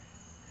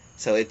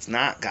 So it's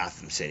not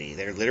Gotham City.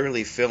 They're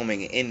literally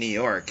filming in New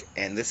York,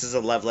 and this is a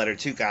love letter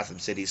to Gotham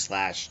City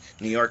 /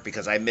 New York,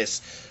 because I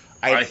think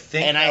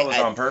that was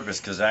on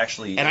purpose, because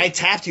actually... And I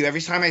tapped you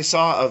every time I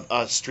saw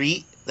a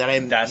street that I...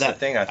 the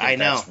thing. I think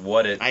that's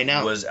what it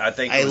was. I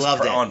think it was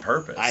on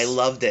purpose. I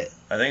loved it.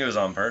 I think it was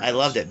on purpose. I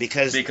loved it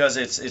because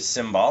it's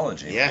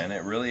symbology, man.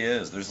 It really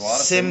is. There's a lot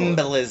of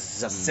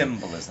symbolism.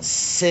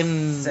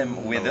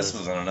 This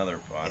was on another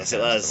podcast. Yes, it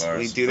was.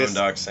 We do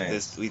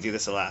we do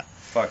this a lot.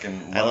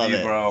 Fucking love you,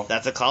 it, bro.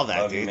 That's a callback,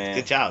 love dude. You, man.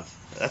 Good job.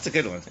 That's a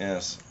good one.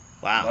 Yes.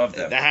 Wow. Love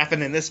that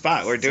happened in this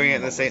spot. We're doing it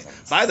in the same.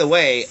 By the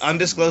way,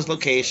 undisclosed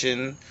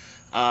location.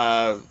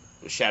 Shout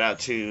out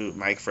to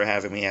Mike for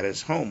having me at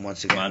his home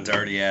once again. My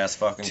dirty ass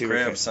fucking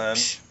crib, son.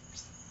 It's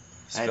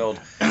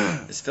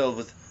filled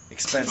with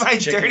expensive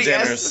chicken dirty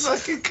dinners ass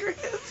fucking crib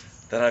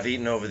that I've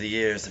eaten over the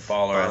years at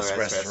Baller Ass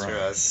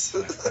restaurants.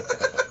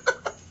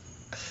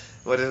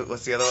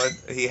 What's the other one?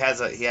 He has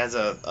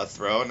a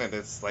throne, and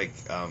it's like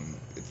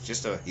it's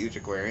just a huge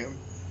aquarium.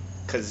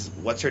 Cause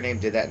what's her name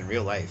did that in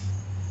real life?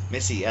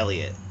 Missy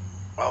Elliott.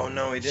 Oh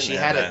no, he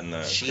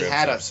didn't. She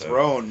had a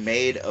throne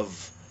made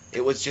of.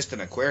 It was just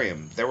an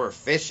aquarium. There were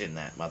fish in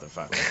that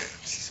motherfucker.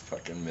 She's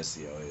fucking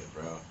Missy Elliott,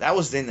 bro. That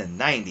was in the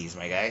 90s,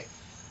 my guy.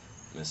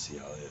 Missy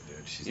Elliott,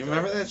 dude. You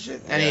remember that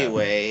shit? Yeah.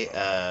 Anyway,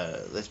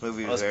 this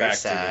movie was very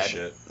sad. To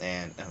the shit.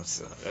 And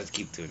let's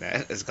keep doing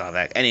that. Let's call it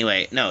back.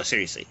 Anyway, no,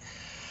 seriously.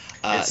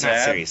 It's sad.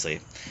 Not seriously.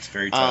 It's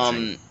very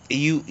touching.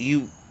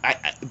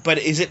 But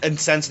is it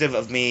insensitive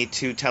of me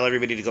to tell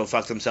everybody to go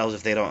fuck themselves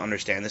if they don't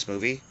understand this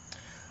movie?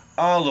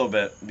 A little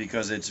bit,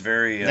 because it's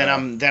very.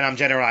 Then I'm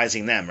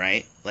generalizing them,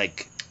 right?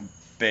 Like.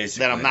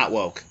 Basically. Then I'm not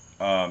woke.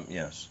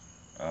 Yes.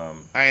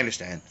 I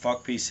understand.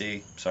 Fuck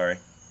PC. Sorry.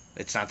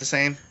 It's not the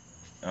same.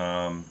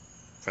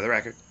 For the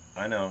record.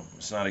 I know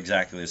it's not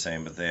exactly the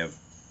same, but they have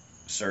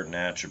certain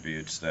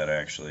attributes that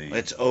actually.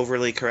 It's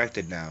overly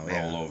corrected now.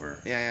 Roll over.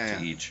 Yeah.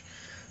 To each.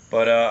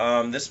 But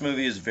this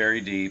movie is very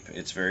deep.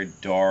 It's very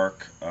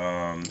dark.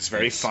 It's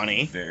very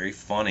funny. Very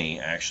funny,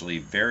 actually.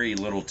 Very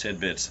little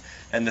tidbits.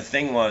 And the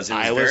thing was, it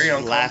was very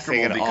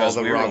uncomfortable because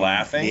we were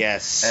laughing.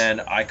 Yes.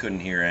 And I couldn't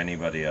hear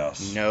anybody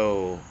else.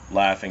 No.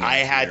 Laughing in the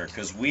theater,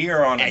 because we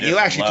are on a different And you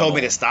actually level. told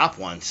me to stop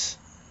once.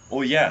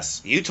 Oh,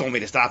 yes. You told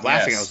me to stop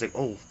laughing. Yes. I was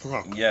like, oh,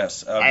 fuck.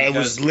 Yes. I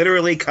was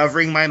literally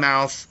covering my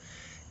mouth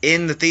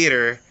in the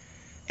theater.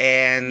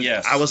 And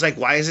I was like,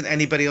 why isn't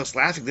anybody else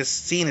laughing? This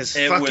scene is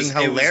fucking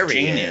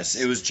hilarious.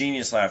 It was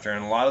genius laughter,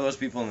 and a lot of those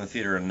people in the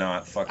theater are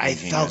not fucking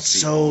genius felt people,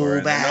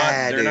 so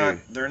bad.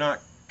 They're not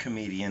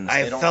comedians.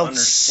 I They don't felt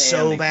understand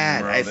so the bad.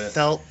 humor I of it.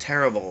 felt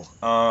terrible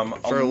A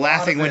for lot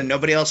laughing of when it-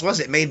 nobody else was.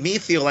 It made me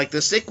feel like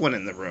the sick one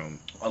in the room,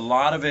 A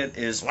lot of it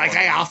is like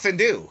funny. I often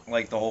do.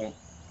 Like the whole.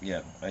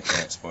 Yeah, I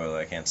can't spoil it.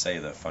 I can't say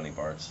the funny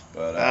parts.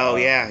 But Oh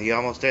yeah, you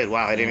almost did.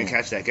 Wow, I didn't even Mm.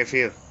 catch that. Good for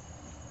you.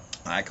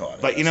 I caught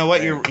it. But you That's know the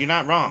what? thing. You're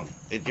not wrong.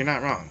 You're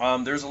not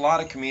wrong. There's a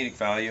lot of comedic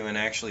value, and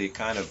actually, it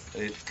kind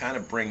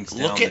of brings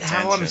down Look the at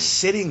how tension. I'm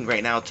sitting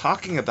right now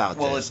talking about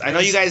Well, this. it I know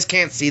you brings- guys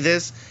can't see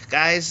this,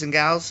 guys and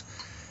gals,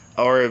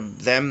 or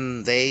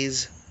them,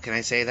 theys. Can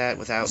I say that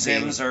without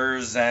being Zims or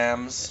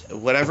Zams,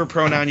 whatever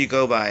pronoun you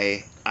go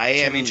by? I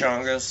am.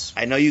 Chimichangas.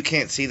 I know you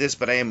can't see this,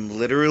 but I am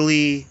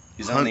literally.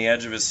 He's on the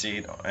edge of his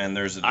seat, and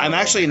there's a. I'm door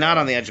actually over not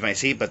there. on the edge of my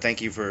seat, but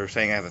thank you for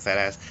saying I have a fat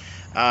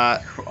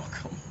ass. You're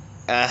welcome.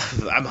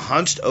 I'm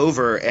hunched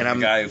over, and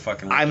The guy who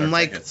fucking ripped our I'm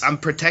like tickets. I'm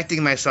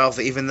protecting myself,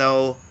 even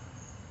though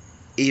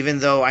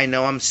I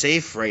know I'm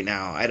safe right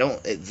now. I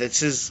don't.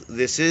 This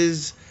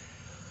is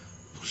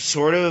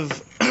sort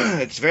of.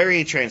 It's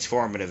very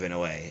transformative in a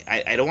way.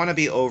 I don't want to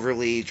be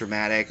overly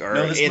dramatic or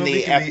No, this in movie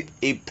the can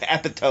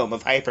epitome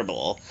of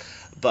hyperbole,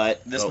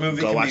 but This go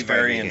movie can watch be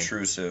Brian very again.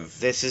 intrusive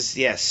This is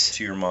yes,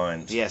 to your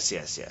mind. yes.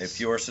 If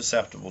you're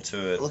susceptible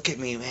to it, Look at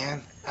me,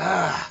 man.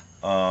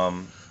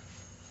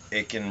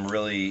 it can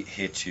really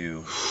hit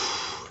you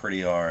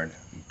pretty hard.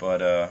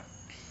 But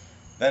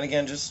then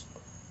again, just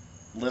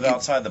live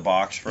outside the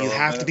box for a You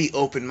little have bit. to be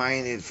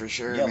open-minded for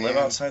sure. Yeah, man. live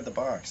outside the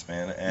box,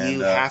 man. And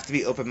You have to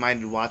be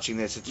open-minded watching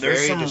this. It's there's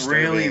very some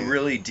disturbing. really,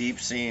 really deep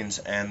scenes,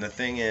 and the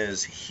thing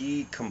is,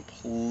 he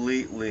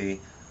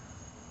completely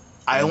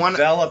I want.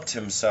 enveloped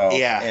himself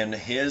Yeah. in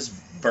his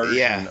version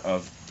Yeah.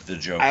 of the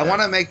Joker. I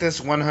want to make this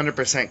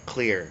 100%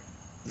 clear.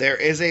 There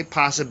is a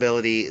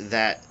possibility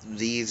that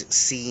these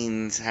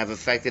scenes have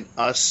affected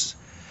us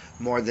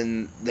more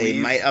than they We've-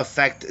 might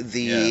affect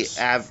the. Yes.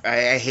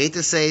 I hate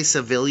to say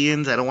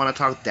civilians. I don't want to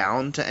talk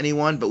down to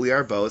anyone, but we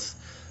are both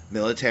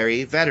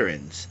military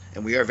veterans,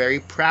 and we are very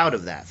proud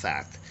of that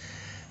fact.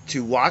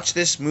 To watch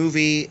this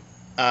movie,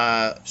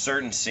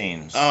 certain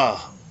scenes.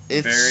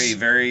 it's Very,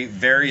 very,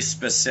 very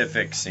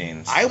specific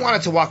scenes. I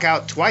wanted to walk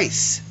out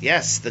twice.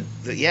 Yes,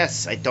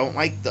 yes. I don't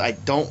like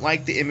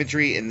the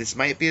imagery, and this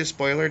might be a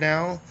spoiler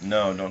now.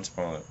 No, don't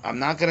spoil it. I'm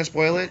not gonna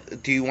spoil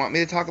it. Do you want me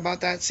to talk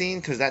about that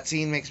scene? Because that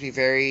scene makes me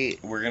very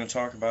We're gonna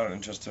talk about it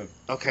in just a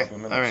okay. couple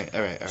of All minutes.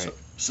 right.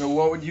 So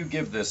what would you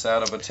give this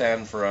out of a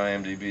 10 for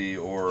IMDb,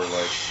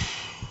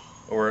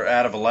 or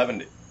out of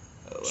 11?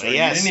 So you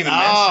yes. didn't even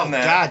oh mention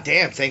that. God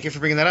damn! Thank you for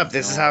bringing that up.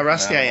 This is how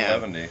rusty I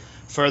am. 11.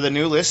 For the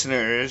new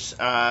listeners,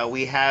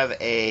 we have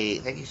a.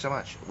 Thank you so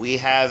much. We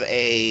have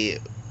a.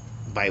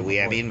 By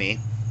we I mean me.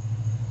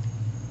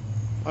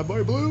 My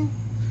boy Blue.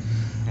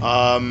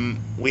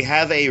 We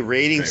have a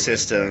rating Great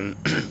system.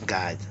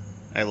 God,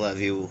 I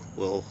love you,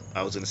 Will.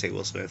 I was gonna say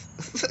Will Smith.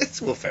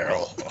 It's Will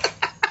Ferrell.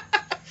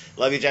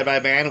 Love you,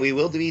 Jedi Man. We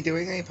will be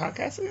doing a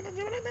podcast.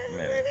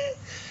 Maybe.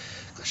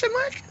 Question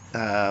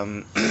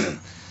mark.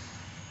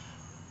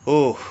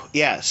 Oh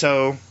yeah.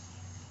 So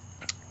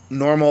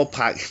normal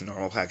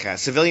podcast.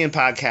 Civilian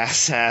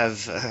podcasts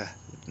have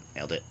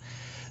nailed it.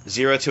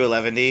 0 to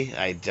 11.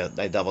 I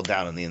doubled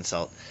down on the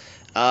insult.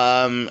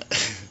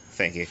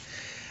 Thank you.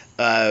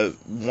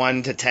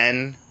 1 to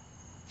 10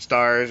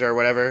 stars or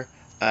whatever.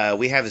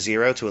 We have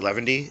 0 to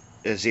 11.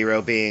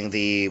 0 being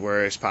the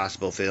worst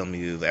possible film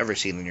you've ever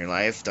seen in your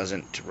life.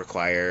 Doesn't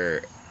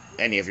require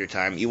any of your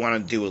time. You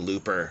want to do a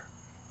looper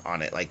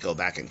on it, like Go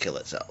Back and Kill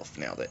Itself.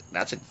 Nailed it.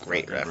 That's a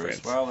great reference.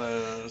 Bruce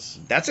Willis,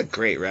 That's a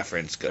great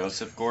reference.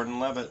 Joseph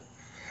Gordon-Levitt,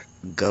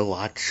 Go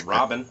watch.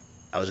 Robin.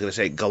 I was gonna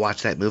say go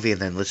watch that movie and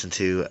then listen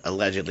to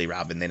allegedly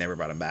Robin. They never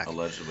brought him back.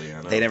 Allegedly,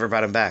 I know. They never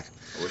brought him back.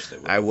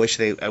 I wish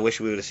they would. I wish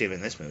we would have seen him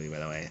in this movie. By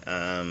the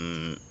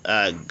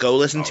way, go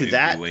listen to he'd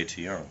that. Be way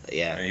too young.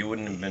 Yeah. He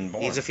wouldn't have been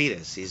born. He's a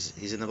fetus.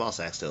 He's in the ball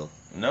sack still.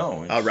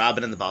 No. Oh,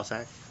 Robin in the ball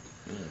sack.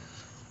 Yeah.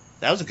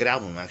 That was a good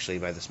album actually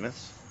by the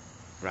Smiths.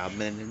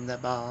 Robin in the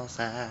ball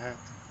sack.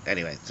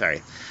 Anyway,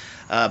 sorry.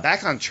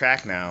 Back on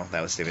track now.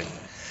 That was stupid.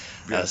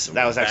 That was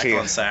Back actually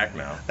on sack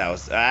now. that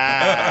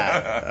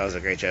was a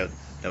great joke.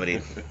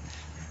 Nobody.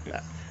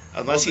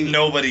 Unless you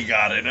Nobody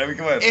got it. I mean,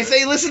 come on. If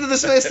they listen to the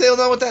Smiths, they'll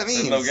know what that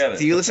means. They'll get it.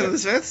 Do you listen to the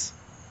Smiths?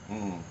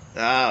 Mm. Oh,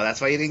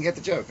 that's why you didn't get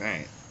the joke. All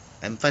right.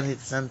 I'm funny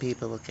to some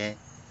people, okay?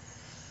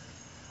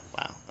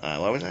 Wow.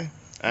 What was I?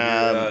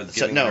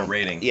 Giving it a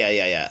rating.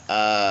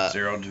 Yeah.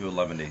 0 to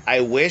 11.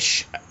 I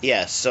wish.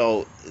 Yeah.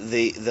 So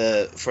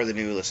the for the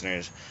new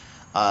listeners,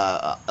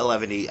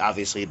 11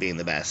 obviously being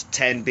the best,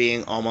 10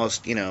 being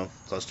almost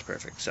close to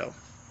perfect. So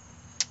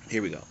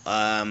here we go.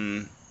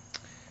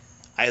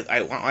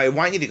 I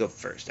want you to go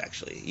first,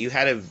 actually. You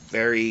had a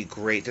very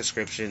great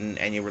description,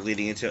 and you were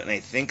leading into it, and I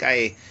think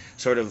I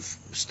sort of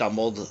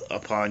stumbled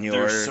upon your...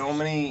 There's so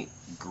many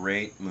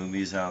great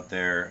movies out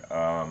there.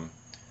 A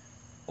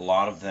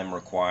lot of them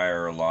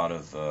require a lot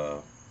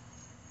of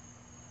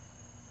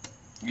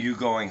you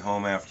going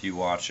home after you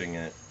watching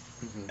it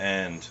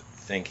and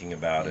thinking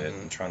about it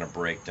and trying to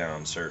break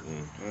down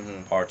certain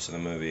parts of the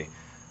movie.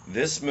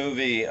 This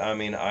movie, I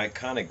mean, I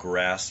kind of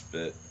grasped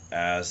it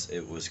as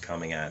it was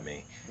coming at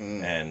me,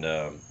 and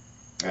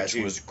which was as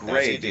you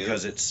great do.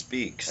 because it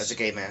speaks. As a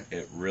gay man.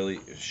 It really.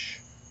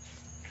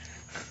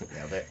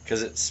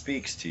 Because it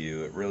speaks to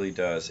you. It really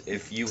does.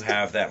 If you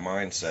have that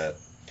mindset,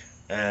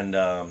 and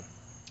I'm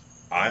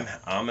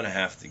gonna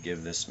have to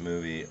give this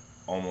movie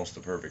almost a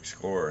perfect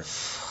score.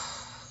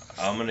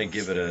 I'm gonna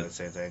give it a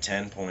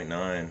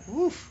 10.9.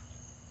 Woof.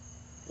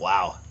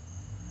 Wow.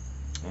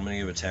 I'm gonna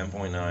give it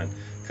 10.9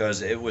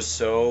 because it was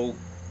so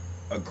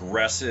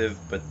aggressive,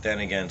 but then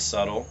again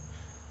subtle.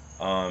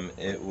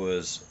 It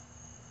was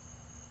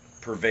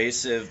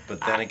pervasive,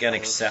 but then again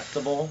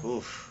acceptable.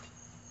 Oof.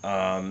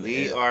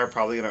 We are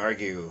probably going to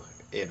argue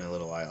in a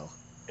little while.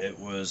 It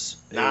was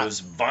Not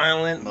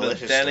violent, but then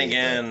maliciously,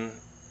 again,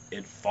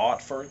 it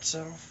fought for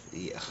itself.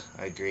 Yeah,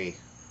 I agree.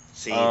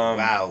 See,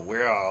 wow,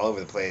 we're all over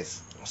the place.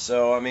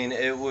 So I mean,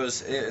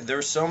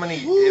 there's so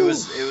many. Woo. It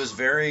was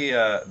very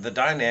the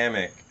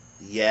dynamic.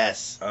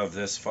 Yes. Of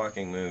this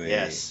fucking movie.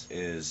 Yes.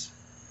 Is.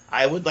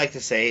 I would like to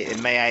say,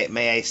 and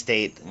may I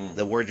state,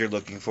 the word you're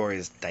looking for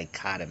is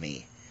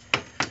dichotomy.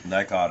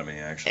 Dichotomy,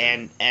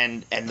 actually.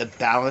 And the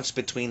balance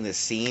between the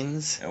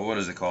scenes. And what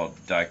is it called?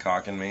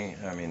 Dichocking me?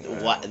 I mean.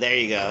 What? There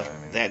you go.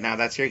 Now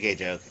that's your gay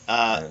joke.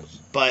 Yes.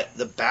 But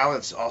the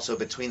balance also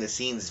between the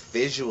scenes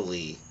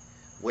visually,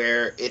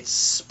 where it's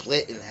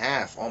split in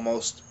half,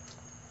 almost.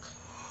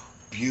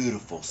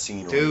 Beautiful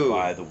scenery, Dude,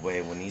 by the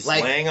way, when he's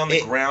like, laying on the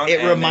ground. It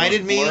and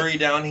reminded me. Blurry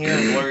down here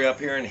and blurry up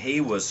here, and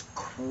he was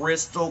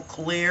crystal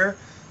clear.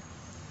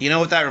 You know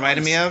what that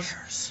reminded me of?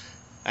 Stairs.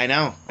 I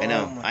know.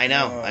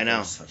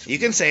 God, You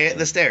can say it.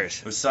 The stairs.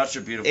 It was such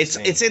a beautiful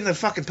scene. It's in the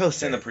fucking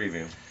poster. It's in the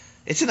preview.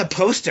 It's in the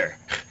poster.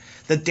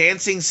 The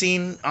dancing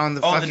scene on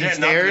the fucking stairs.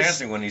 Not the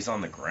dancing when he's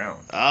on the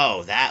ground.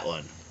 Oh, that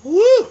one.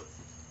 Woo!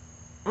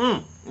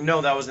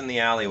 No, that was in the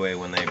alleyway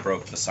when they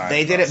broke the sign.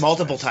 They did it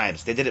multiple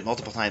times.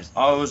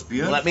 Oh, it was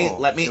beautiful.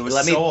 It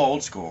was so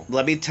old school.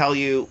 Let me tell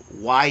you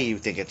why you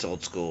think it's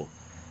old school.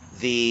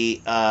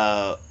 The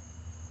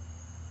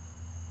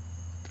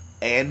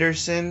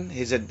Anderson,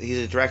 he's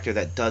a director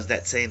that does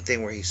that same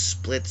thing where he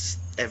splits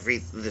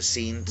the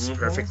scenes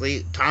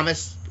perfectly.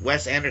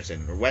 Wes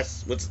Anderson, or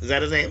Wes, is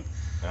that his name?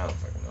 I don't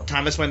fucking know.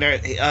 Thomas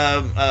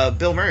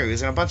Bill Murray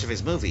was in a bunch of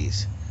his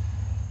movies.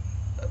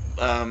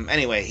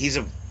 Anyway, he's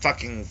a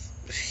fucking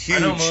huge. I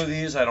know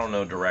movies. I don't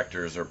know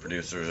directors or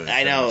producers. Or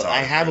I know. I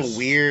have a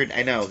weird.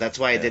 I know. That's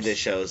why I did this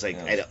show. It's like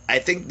I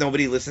think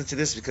nobody listens to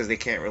this because they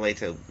can't relate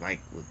to like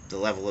the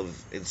level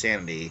of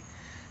insanity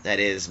that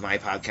is my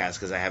podcast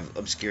because I have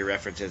obscure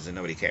references and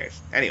nobody cares.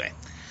 Anyway,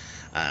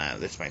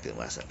 this might be the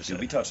last episode.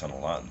 Dude, we touched on a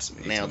lot in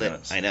 18 Nailed it.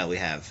 minutes. I know we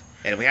have,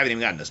 and we haven't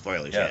even gotten to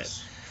spoilers yet.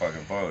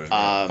 Fucking spoilers.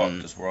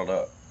 Fuck this world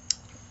up.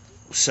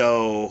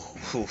 So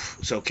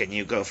can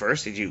you go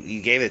first?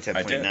 You gave it 10.9?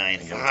 I did. I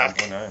gave it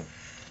 10.9.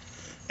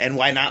 And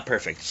why not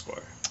perfect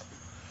score?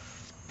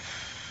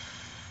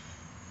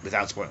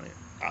 Without spoiling it,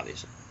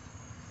 obviously.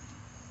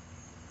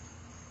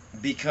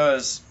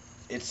 Because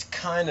it's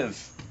kind of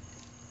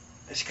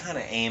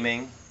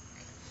aiming.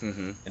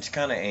 Mm-hmm. It's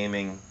kind of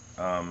aiming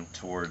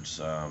towards.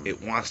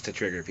 It wants to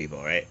trigger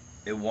people, right?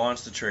 It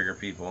wants to trigger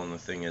people, and the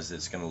thing is,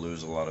 it's going to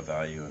lose a lot of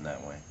value in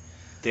that way.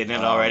 Didn't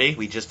it already?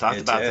 We just talked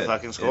about the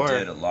fucking score. It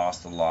did. It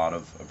lost a lot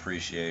of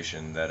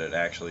appreciation that it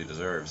actually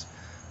deserves.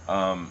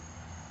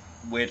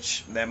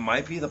 Which that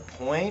might be the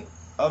point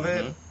of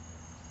it.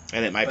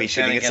 And it might be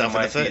shooting itself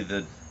in the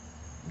foot.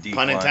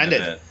 Pun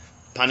intended.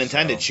 Pun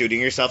intended. Shooting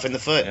yourself in the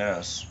foot.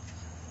 Yes.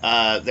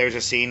 There's a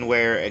scene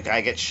where a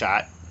guy gets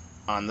shot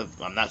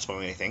I'm not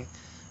spoiling anything.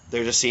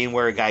 There's a scene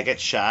where a guy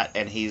gets shot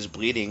and he's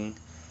bleeding,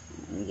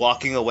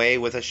 walking away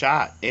with a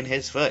shot in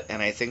his foot.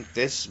 And I think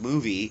this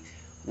movie,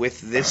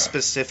 with this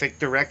specific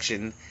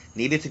direction,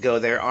 needed to go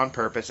there on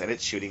purpose, and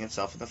it's shooting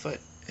itself in the foot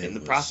in the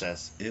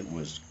process. It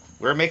was.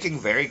 We're making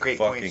very great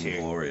points here.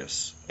 Fucking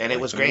glorious. And it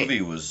was great. The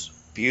movie was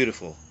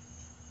beautiful.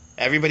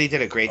 Everybody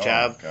did a great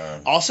job.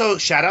 God. Also,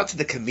 shout out to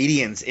the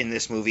comedians in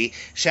this movie.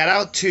 Shout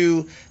out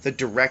to the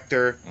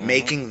director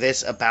making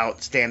this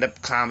about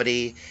stand-up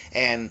comedy.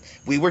 And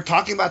we were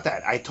talking about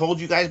that. I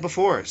told you guys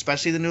before,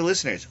 especially the new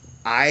listeners.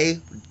 I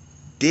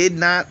did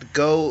not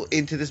go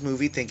into this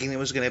movie thinking it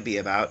was going to be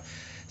about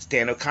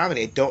stand-up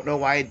comedy. I don't know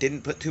why I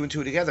didn't put two and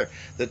two together.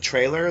 The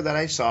trailer that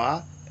I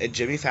saw at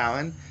Jimmy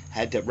Fallon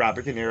had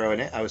Robert De Niro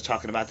in it. I was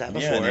talking about that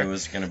before. Yeah, and it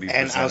was going to be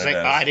and I was like,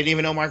 I didn't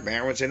even know Mark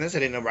Maron was in this. I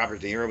didn't know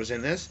Robert De Niro was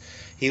in this.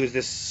 He was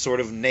this sort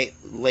of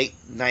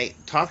late-night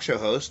talk show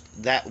host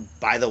that,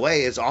 by the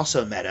way, is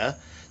also meta.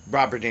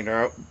 Robert De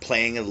Niro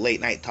playing a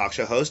late-night talk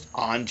show host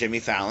on Jimmy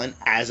Fallon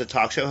as a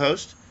talk show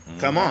host.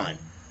 Come on.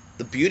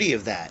 The beauty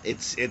of that.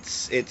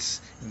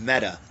 It's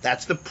meta.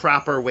 That's the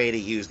proper way to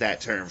use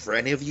that term. For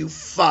any of you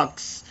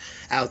fucks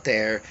out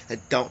there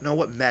that don't know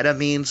what meta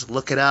means,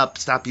 look it up.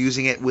 Stop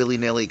using it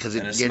willy-nilly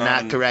because you're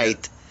not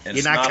correct.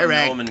 You're not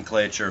correct. It's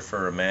nomenclature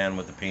for a man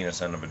with a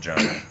penis and a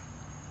vagina.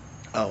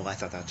 Oh, I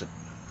thought that's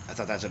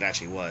what it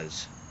actually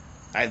was.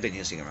 I've been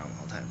using it wrong the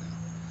whole time now.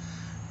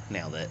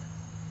 Nailed it.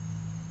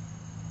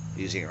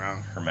 Using it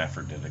wrong.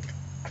 Hermaphroditic.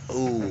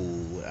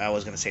 Ooh, I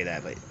was gonna say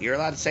that, but you're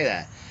allowed to say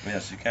that.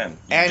 Yes, you can.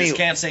 You just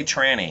can't say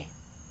tranny.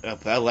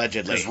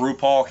 Allegedly. Because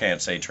RuPaul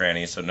can't say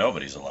tranny, so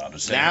nobody's allowed to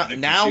say it.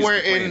 Now She's we're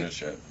the queen in. of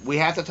shit. We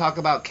have to talk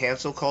about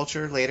cancel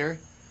culture later.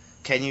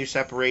 Can you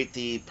separate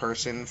the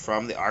person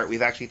from the art?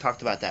 We've actually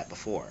talked about that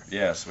before.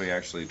 Yes, we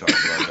actually talked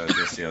about that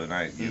just the other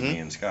night, you, me,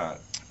 and Scott.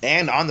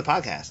 And on the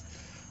podcast.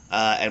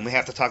 And we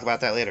have to talk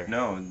about that later.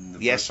 No,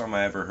 the first time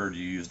I ever heard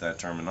you use that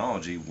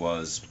terminology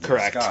was with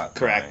correct. Scott.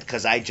 Correct.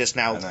 Because I just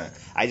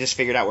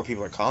figured out what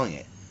people are calling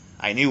it.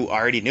 I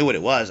already knew what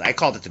it was. I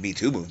called it the Me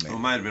Too movement. Well, it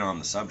might have been on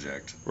the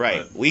subject.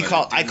 Right.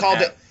 I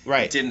called it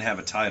right. It didn't have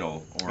a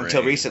title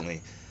until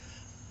recently.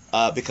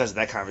 Because of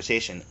that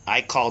conversation,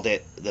 I called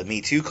it the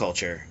Me Too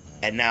culture.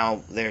 And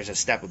now there's a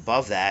step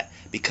above that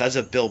because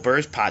of Bill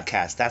Burr's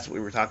podcast. That's what we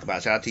were talking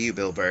about. Shout out to you,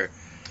 Bill Burr.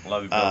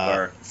 Love you, Bill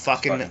Burr.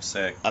 Fucking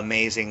sick.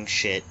 Amazing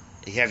shit.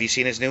 Have you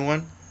seen his new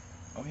one?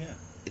 Oh, yeah.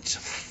 It's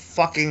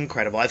fucking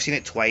incredible. I've seen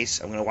it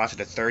twice. I'm going to watch it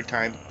a third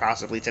time,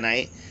 possibly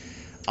tonight.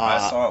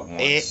 I saw it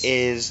once. It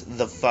is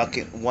the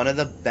fucking one of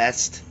the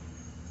best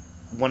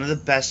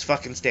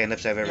fucking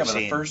stand-ups I've ever seen. Yeah, but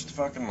the first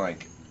fucking,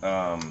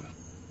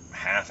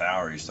 half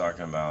hour he's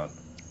talking about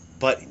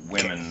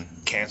women.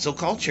 Cancel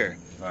culture.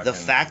 The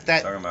fact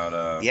that talking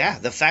about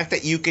the fact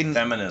that you can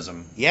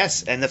feminism.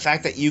 Yes, and the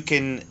fact that you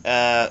can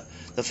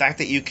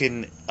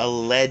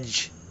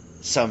allege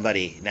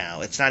somebody now.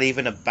 It's not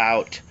even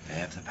about. They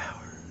have the power.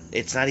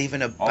 It's not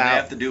even about. All they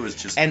have to do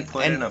is just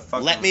put in a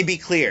fucking. Let me be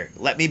clear.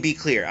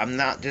 I'm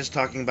not just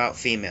talking about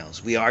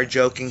females. We are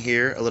joking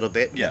here a little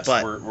bit. Yes,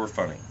 but we're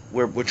funny.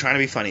 We're trying to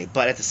be funny,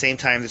 but at the same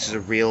time, this is a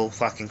real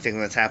fucking thing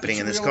that's happening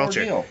in this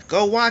culture. Ordeal.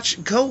 Go watch.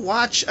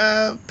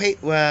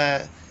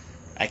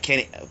 I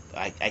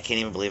can't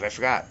even believe I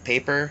forgot.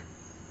 Paper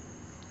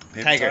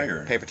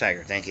Tiger. Paper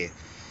Tiger. Thank you.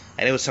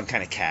 And it was some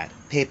kind of cat.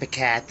 Paper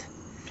cat.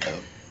 Oh.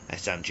 I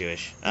sound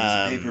Jewish.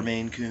 Paper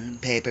Maine Coon.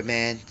 Paper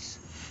Man.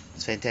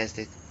 It's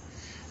fantastic.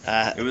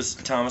 It was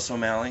Thomas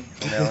O'Malley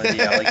the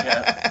alley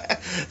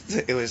cat.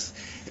 It was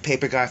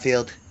Paper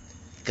Garfield.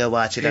 Go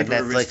watch it on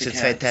Netflix.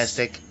 It's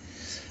fantastic.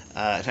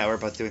 Now we're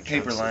both doing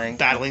Paper Lang.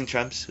 Battling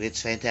Trumps.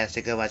 It's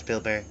fantastic. Go watch Bill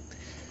Burr.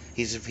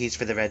 He's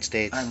for the red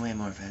states. I'm way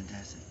more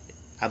fantastic.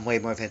 I'm way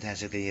more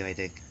fantastic than you, I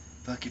think.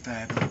 Fuck your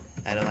fireball.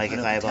 I don't like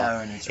your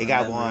fireball. It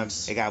got warm.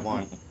 It got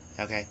warm.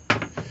 Okay.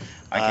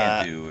 I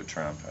can't do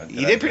Trump.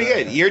 You did pretty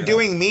good. You're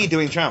doing me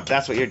doing Trump.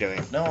 That's what you're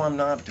doing. No, I'm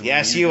not doing.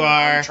 Yes, you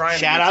are.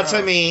 Shout out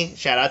to me.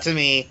 Shout out to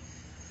me.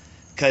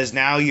 Because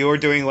now you're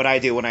doing what I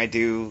do when I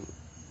do.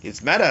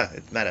 It's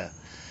meta.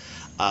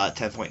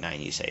 10.9,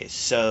 you say.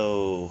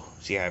 So,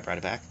 see how I brought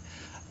it back?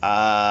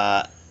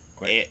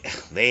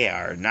 They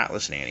are not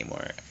listening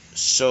anymore.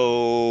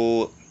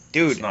 So,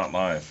 dude. It's not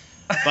live.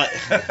 But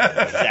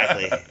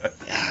exactly.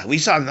 We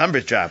saw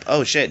numbers drop.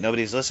 Oh shit,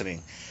 nobody's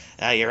listening.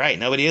 You're right,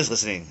 nobody is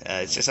listening.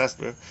 It's just us,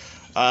 bro.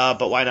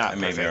 But why not?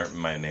 And maybe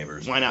my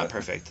neighbors. Why not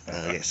perfect?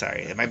 Yeah,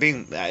 sorry. Am I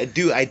being? I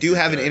do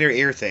have an inner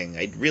ear thing.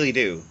 I really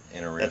do.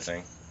 Inner ear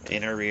thing.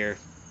 Inner ear.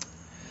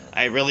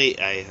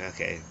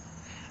 Okay.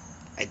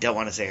 I don't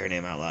want to say her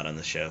name out loud on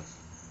the show.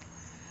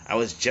 I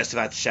was just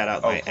about to shout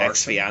out my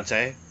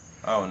ex-fiance.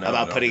 Oh no.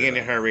 About putting it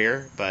in her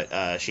rear,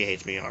 but she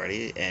hates me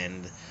already,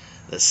 and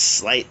the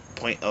slight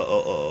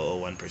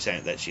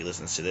 0.00001% that she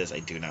listens to this, I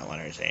do not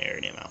want her to say her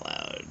name out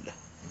loud.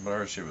 But I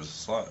heard she was a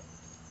slut.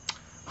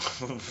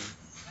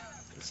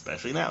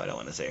 Especially now, I don't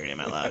want to say her name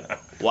out loud.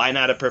 Why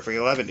not a perfect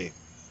 11D?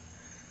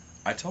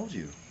 I told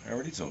you. I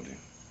already told you.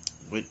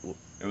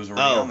 It was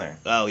already on there.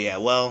 Oh yeah,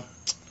 well.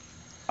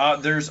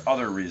 There's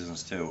other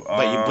reasons too.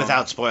 But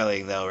without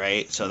spoiling, though,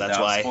 right? So that's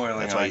why.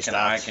 That's why you stopped.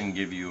 I can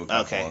give you a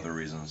couple other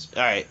reasons.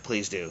 All right,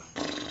 please do.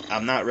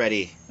 I'm not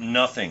ready.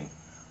 Nothing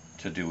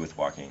to do with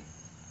Joaquin.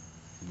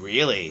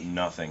 Really?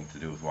 Nothing to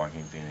do with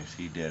Joaquin Phoenix.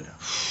 He did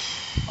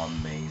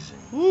amazing.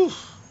 Woo.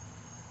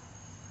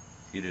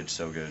 He did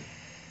so good.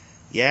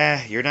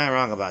 Yeah, you're not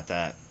wrong about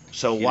that.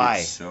 So He why?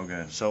 did so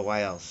good. So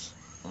why else?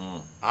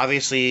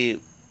 Obviously,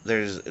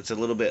 it's a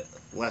little bit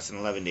less than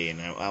 11D, and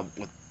I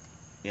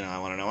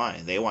want to know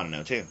why. They want to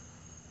know too.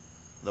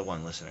 The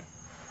one listener.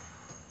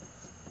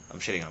 I'm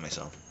shitting on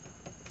myself.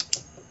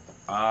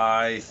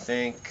 I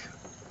think.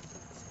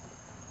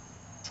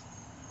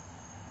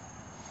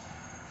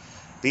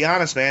 Be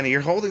honest, man.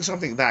 You're holding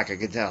something back. I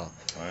can tell.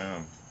 I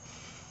am.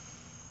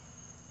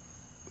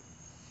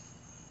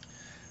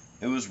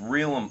 It was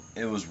real.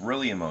 It was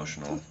really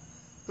emotional.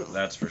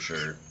 That's for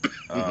sure.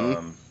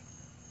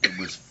 It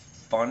was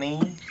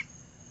funny,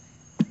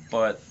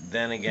 but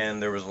then again,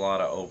 there was a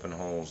lot of open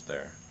holes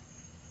there,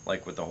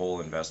 like with the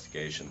whole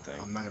investigation thing.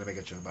 I'm not gonna make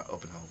a joke about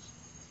open holes.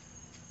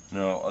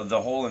 No,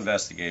 the whole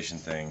investigation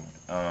thing.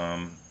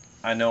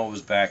 I know it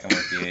was back in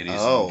like the 80s.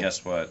 Oh. And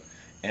guess what?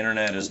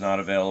 Internet is not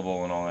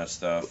available and all that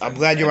stuff. I'm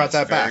glad you brought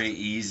that back. It's very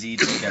easy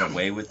to get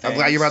away with things. I'm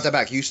glad you brought that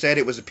back. You said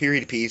it was a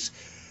period piece.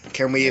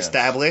 Can we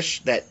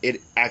establish that it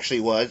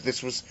actually was?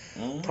 This was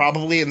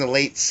probably in the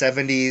late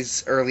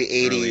 70s, early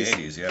 80s. Early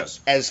 80s,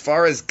 yes. As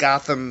far as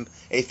Gotham,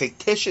 a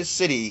fictitious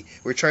city,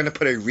 we're trying to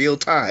put a real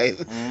time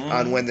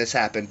on when this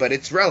happened, but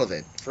it's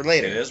relevant for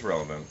later. It is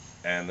relevant.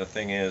 And the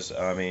thing is,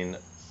 I mean,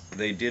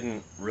 they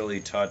didn't really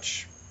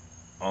touch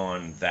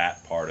on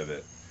that part of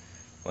it.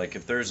 Like,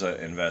 if there's an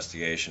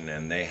investigation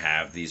and they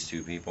have these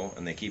two people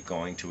and they keep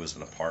going to his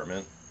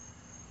apartment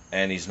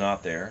and he's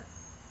not there,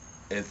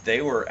 if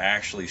they were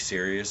actually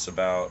serious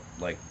about,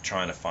 like,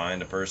 trying to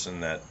find a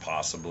person that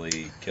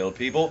possibly killed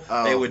people,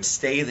 they would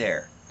stay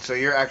there So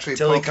you're actually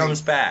till he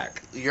comes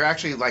back. You're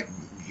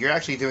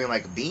actually doing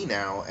like B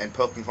now and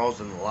poking holes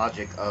in the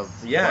logic of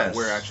Yes. what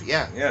we're actually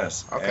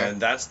Yes. Okay.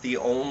 And that's the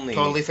only.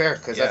 Totally fair,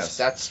 because Yes.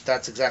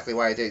 that's exactly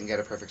why I didn't get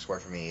a perfect score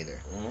for me either.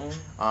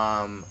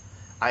 Mhm.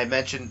 I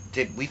mentioned,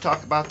 did we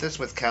talk about this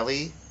with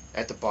Kelly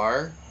at the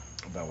bar?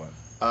 About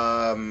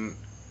what?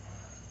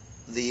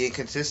 The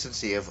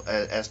inconsistency of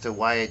as to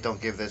why I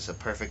don't give this a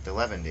perfect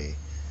 11D.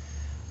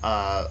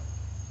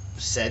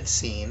 Said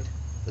scene.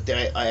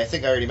 Did I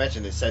think I already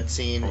mentioned it. Said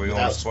scene. Are we going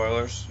without with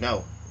spoilers?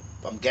 No,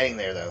 I'm getting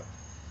there though.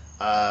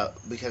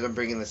 Because I'm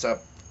bringing this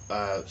up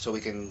so we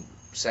can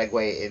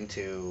segue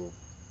into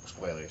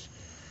spoilers.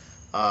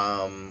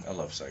 I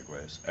love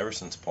segues. Ever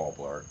since Paul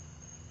Blart.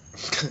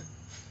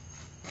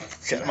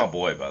 He's Shout my out,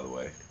 boy, by the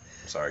way.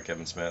 Sorry,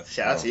 Kevin Smith.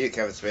 shout out to you,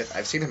 Kevin Smith.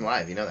 I've seen him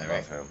live. You know that,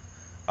 right? Love him.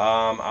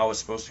 I was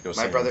supposed to go see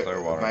My him brother, in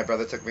Clearwater. my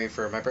brother took me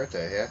for my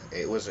birthday. Yeah,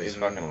 it was. He's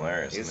fucking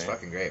hilarious. He's isn't he?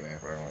 fucking great, man.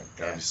 Oh my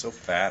god, Yeah. he's so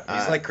fat.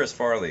 He's like Chris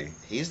Farley.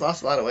 He's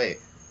lost a lot of weight.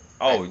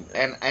 Oh,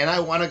 and I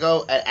want to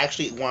go. I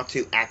actually want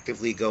to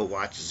actively go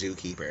watch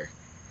Zookeeper.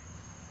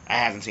 I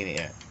haven't seen it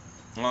yet.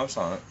 no, I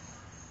saw it.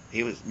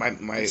 He was my.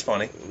 It's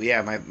funny.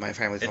 Yeah, my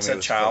family told It's me a it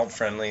was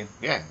child-friendly.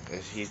 Yeah,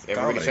 everybody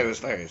comedy. said it was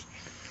hilarious.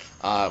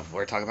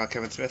 We're talking about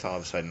Kevin Smith all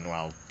of a sudden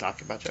while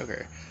talking about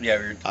Joker. Yeah,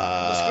 let's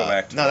go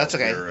back to no, that's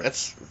okay. your-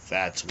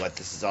 That's what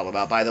this is all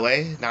about. By the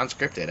way,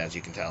 non-scripted, as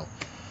you can tell.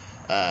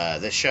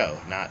 This show,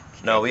 not.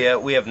 No, we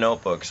have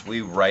notebooks. We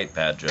write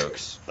bad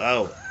jokes.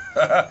 Oh,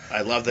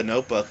 I love the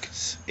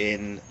notebooks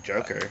in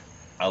Joker.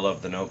 I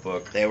love the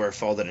Notebook. They were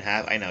folded in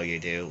half. I know you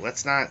do.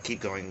 Let's not keep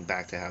going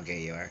back to how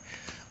gay you are.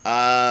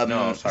 No,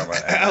 I was talking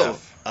about oh,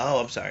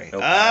 NF. I'm sorry.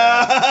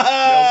 Notepad.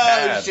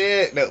 Oh, Notepad.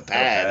 shit.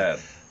 Notepad.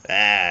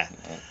 Ah.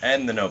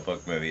 And the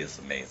Notebook movie is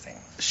amazing.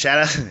 Shout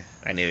out.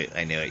 I knew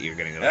it. You were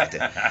going to go back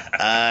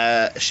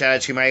to. Shout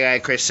out to my guy,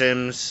 Chris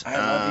Sims. I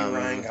love you,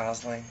 Ryan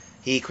Gosling.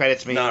 He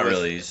credits me Not with,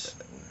 really. He's-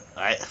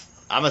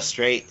 I'm a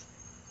straight.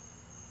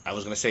 I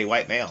was going to say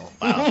white male.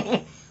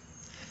 Wow.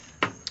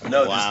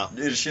 No, Wow.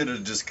 it should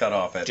have just cut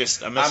off at.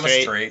 I'm I'm a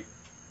straight.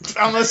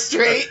 I'm a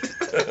straight.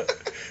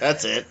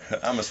 That's it.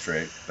 I'm a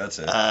straight. That's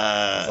it.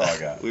 That's all I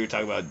got. We were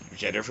talking about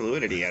gender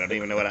fluidity. I don't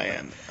even know what I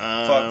am.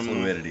 Fuck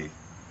fluidity.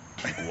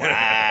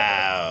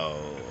 Wow.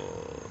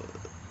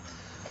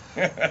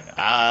 Where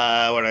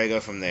do I go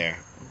from there?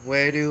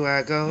 Where do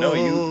I go? No,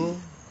 you-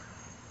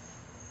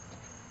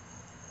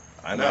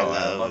 I know. My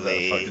I love that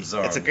lovely- fucking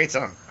song. It's a great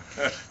song.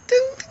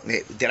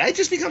 Did I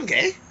just become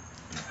gay?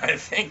 I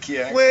think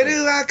yeah. Where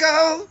do I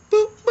go?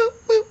 Boop, boop,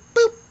 boop,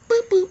 boop,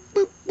 boop, boop,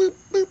 boop, boop,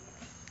 boop.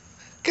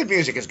 Good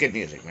music is good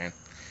music, man.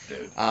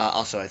 Dude.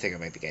 Also, I think I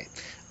might be gay.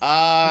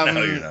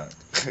 No, you're not.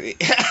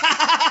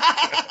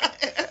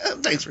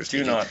 Thanks for Do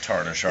speaking. not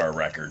tarnish our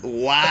record.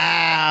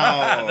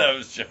 Wow. That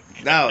was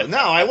joking. No,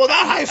 I will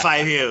not high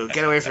five you.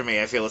 Get away from me.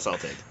 I feel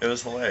assaulted. It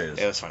was hilarious.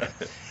 It was funny.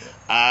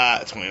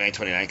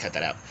 29, cut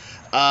that out.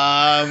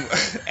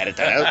 Edit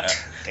that out.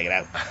 Take it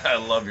out. I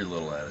love your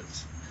little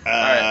edits. All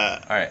Uh,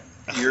 right.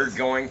 You're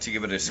going to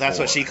give it a score. That's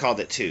what she called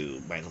it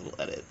too. My little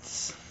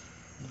edits.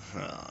 Oh,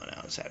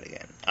 now I'm sad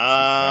again.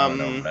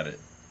 No, edit.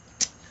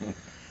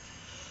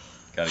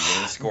 Gotta give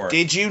it a score.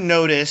 Did you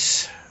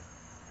notice?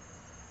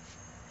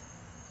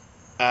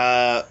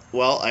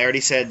 Well, I already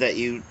said that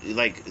you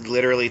like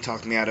literally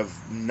talked me out of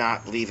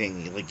not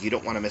leaving. Like you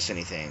don't want to miss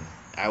anything.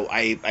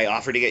 I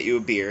offered to get you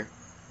a beer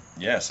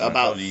Yes. I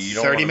about told you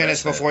don't 30 wanna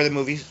minutes miss it. before the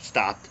movie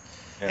stopped,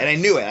 Yes. and I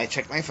knew it. I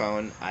checked my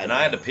phone. And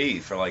I had to pee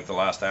for like the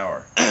last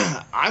hour.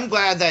 I'm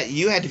glad that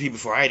you had to pee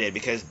before I did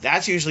because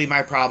that's usually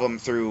my problem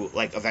through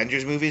like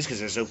Avengers movies because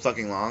they're so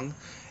fucking long.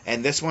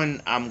 And this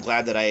one, I'm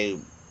glad that I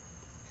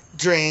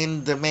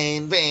drained the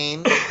main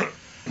vein.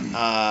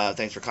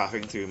 Thanks for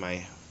coughing through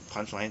my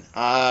punchline.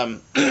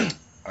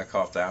 I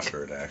coughed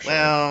after it actually.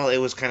 Well, it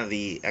was kind of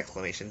the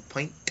exclamation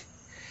point.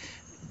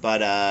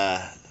 But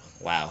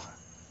wow,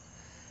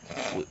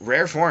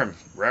 rare form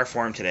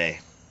today,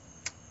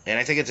 and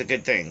I think it's a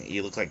good thing.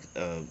 You look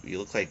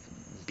like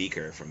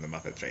Beaker from the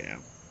Muppets right now.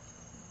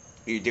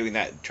 You're doing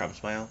that Trump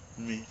smile.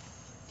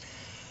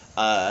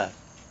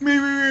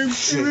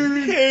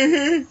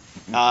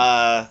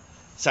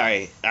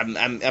 Sorry,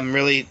 I'm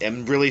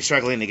really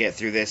struggling to get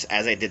through this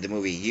as I did the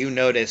movie. You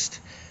noticed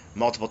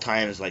multiple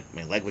times like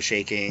my leg was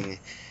shaking,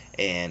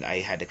 and I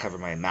had to cover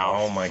my mouth.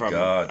 Oh my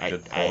God,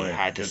 good I point.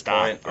 had to Good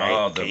stop. point. Right?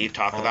 Oh, Can the you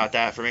talk point. about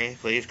that for me,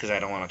 please? Because I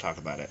don't want to talk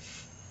about it.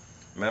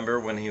 Remember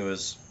when he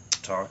was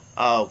talking?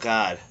 Oh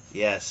God,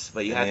 yes.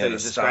 But you And have he to had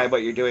to describe stop.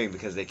 what you're doing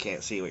because they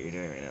can't see what you're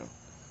doing right now.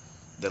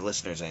 The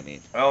listeners, I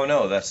mean. Oh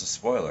no, that's a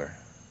spoiler.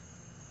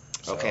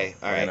 So, Okay,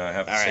 all we're right, gonna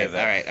have to all save right, that.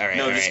 all right, all right,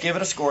 No, all just right. give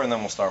it a score and then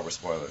we'll start with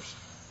spoilers.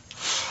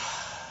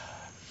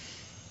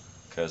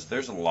 because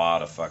there's a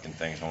lot of fucking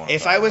things I want to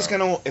If talk I was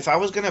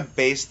about. gonna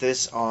base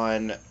this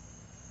on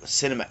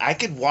cinema, I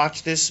could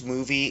watch this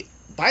movie.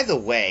 By the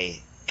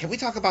way, can we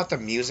talk about the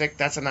music?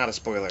 That's not a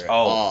spoiler at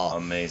all.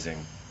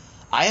 Amazing.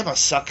 I am a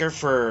sucker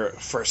for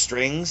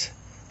strings,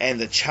 and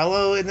the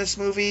cello in this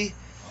movie,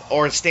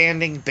 or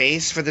standing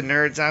bass for the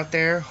nerds out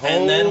there.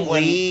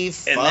 Holy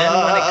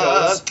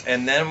fuck!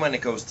 And then when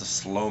it goes to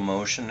slow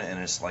motion and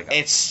it's like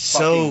it's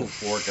so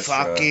orchestra,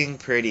 fucking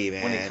pretty,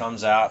 man. When he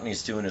comes out and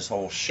he's doing his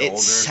whole shoulders,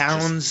 it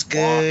sounds just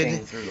good.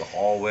 Walking through the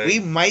hallway. We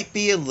might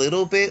be a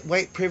little bit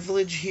white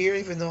privilege here,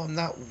 even though I'm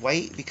not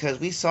white, because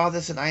we saw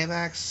this in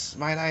IMAX.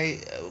 Might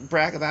I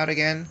brag about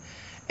again?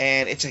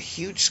 And it's a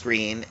huge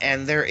screen,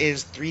 and there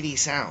is 3D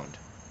sound.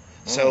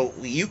 So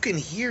you can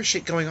hear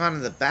shit going on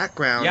in the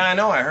background. Yeah, I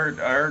know. I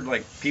heard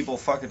like people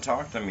fucking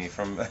talk to me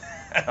from.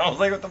 I was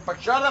like, "What the fuck?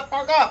 Shut the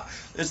fuck up!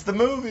 It's the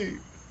movie."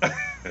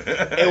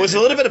 It was a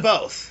little bit of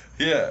both.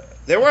 Yeah.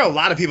 There were a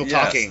lot of people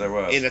talking there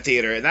was. in the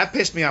theater, and that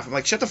pissed me off. I'm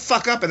like, "Shut the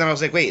fuck up!" And then I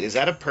was like, "Wait, is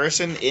that a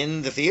person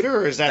in the theater,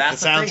 or is that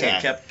That's the soundtrack?" thing.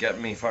 It kept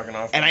getting me fucking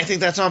off. And I think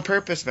that's on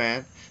purpose,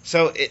 man.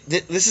 So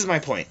this is my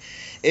point.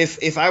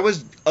 If I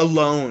was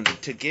alone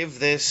to give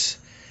this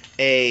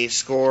a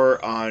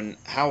score on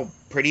how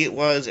pretty it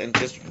was and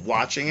just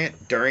watching it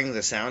during the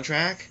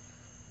soundtrack,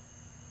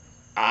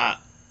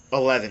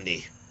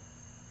 11D.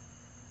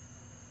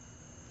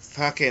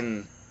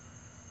 Fucking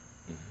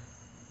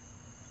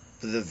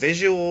the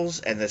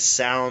visuals and the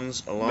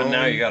sounds alone. But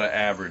now you got to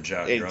average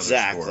out your other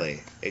score.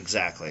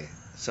 Exactly.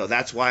 So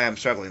that's why I'm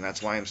struggling.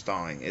 That's why I'm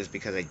stalling. Is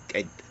because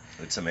I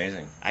It's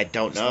amazing. I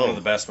don't know. It's one of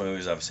the best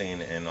movies I've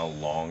seen in a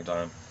long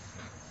time.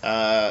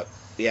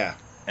 Yeah.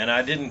 And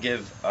I didn't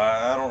give.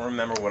 I don't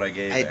remember what I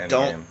gave.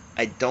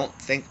 I don't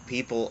think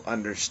people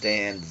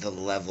understand the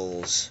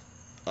levels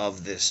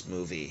of this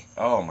movie.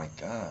 Oh my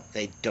god.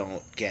 They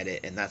don't get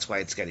it, and that's why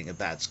it's getting a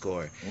bad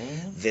score.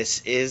 Mm-hmm.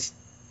 This is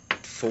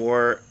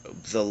for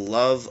the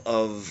love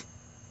of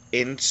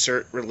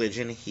insert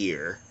religion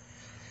here.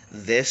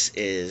 This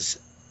is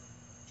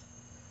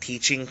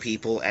teaching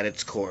people at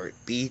its core,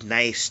 be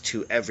nice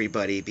to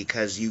everybody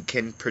because you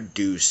can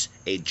produce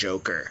a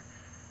Joker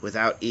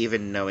without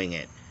even knowing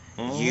it.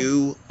 Mm-hmm.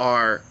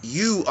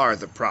 You are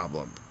the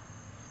problem.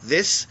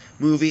 This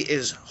movie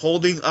is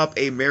holding up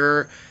a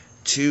mirror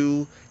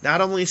to not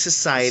only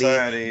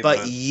society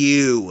but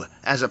you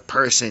as a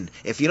person.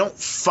 If you don't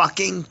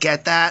fucking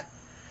get that,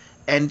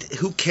 and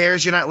who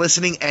cares, you're not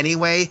listening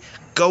anyway,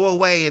 go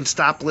away and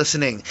stop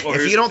listening. Well,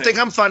 if you don't think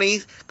I'm funny,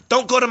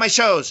 don't go to my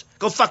shows.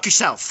 Go fuck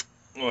yourself.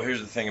 Well,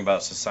 here's the thing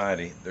about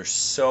society. There's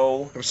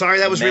so I'm sorry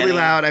that was really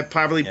loud. I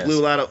probably blew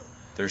a lot of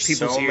There's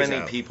people's so ears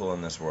many out. people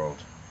in this world.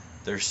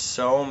 There's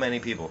so many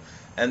people.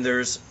 And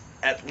there's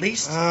at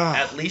least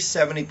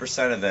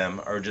 70% of them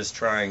are just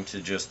trying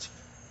to just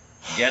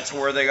get to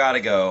where they gotta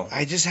go.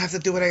 I just have to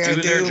do what I gotta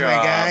Do their do, my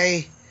job.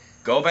 guy.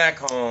 Go back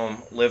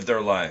home, live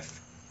their life.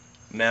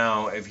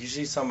 Now, if you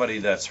see somebody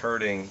that's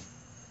hurting,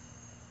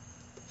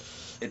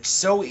 it's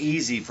so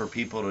easy for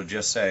people to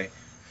just say,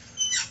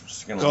 I'm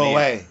just gonna Go leave.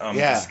 away. I'm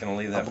Yeah. just gonna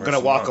leave that I'm person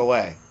gonna walk alone.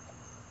 away.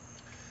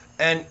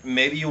 And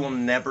maybe you will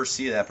never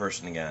see that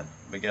person again.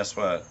 But guess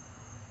what?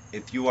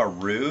 If you are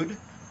rude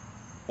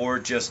or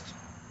just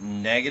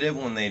negative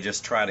when they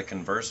just try to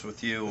converse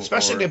with you,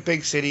 Especially in a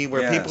big city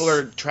where Yes. people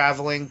are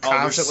traveling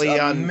constantly there's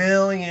a on.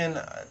 million,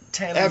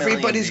 10 million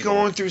Everybody's people.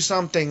 going through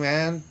something,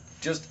 man.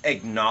 Just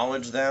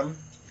acknowledge them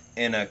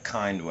in a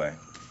kind way.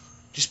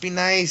 Just be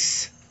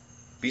nice.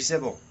 Be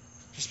civil.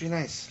 Just be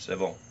nice.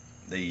 Civil.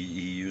 He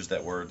used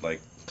that word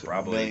like A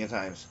probably. million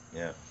times.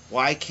 Yeah.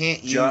 Why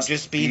can't you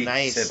just be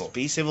nice? Civil.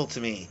 Be civil to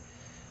me.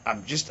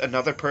 I'm just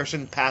another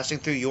person passing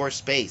through your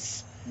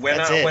space. When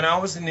That's it. when I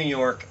was in New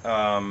York,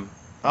 Oh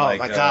like,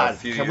 my a God!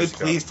 few Can we years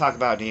ago. please talk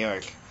about New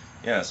York?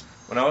 Yes.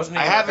 When I was in New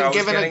I York, haven't I was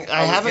given getting, it- I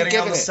I was haven't getting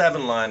on given the it.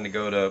 7 line to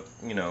go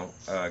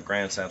to,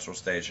 Grand Central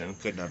Station.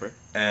 Good number.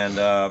 And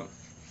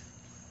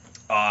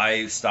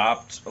I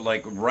stopped,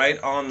 like,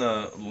 right on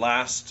the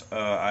last,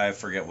 I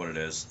forget what it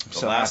is. The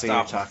so last happy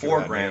you're stop talking before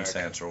about New Grand York.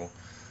 Central.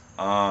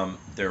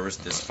 There was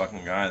this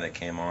fucking guy that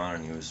came on,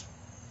 and he was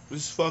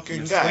This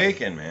fucking was guy.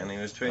 tweaking, man. He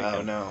was tweaking.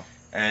 Oh no!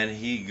 And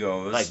he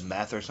goes, Like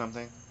meth or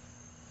something?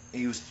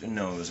 it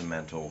was a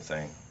mental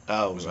thing.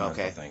 Oh, It was a mental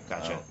okay. thing.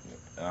 Gotcha.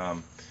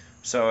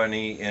 So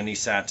he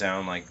sat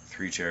down like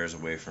 3 chairs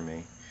away from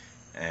me,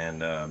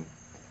 and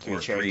Three or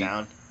chairs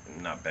down.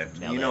 Not bench.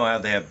 Nailed You it. know how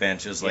they have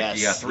benches, like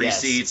you got Yes, 3 yes.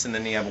 seats, and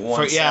then you have one.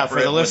 For the separate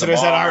with a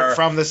listeners that bar, aren't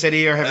from the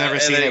city or have never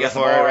and seen then it you got the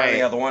before, bar, right? And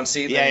you have the one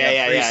seat. And then you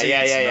have 3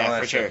 seats and all that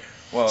for shit. sure.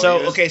 Well, So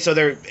he was- okay, so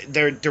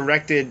they're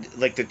directed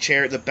like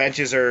the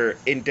benches are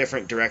in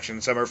different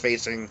directions. Some are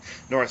facing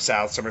north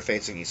south, some are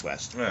facing east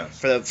west. Yeah.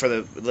 For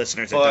the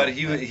listeners that But don't.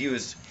 he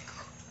was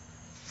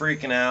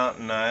freaking out,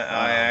 and I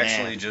man.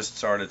 actually just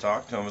started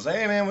talking to him. I was like,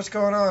 "Hey man, what's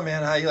going on,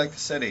 man? How you like the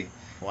city?"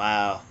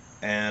 Wow.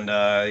 And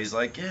he's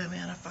like, "Yeah,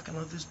 man, I fucking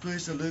love this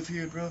place. I live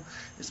here, bro.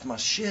 It's my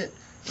shit."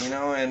 And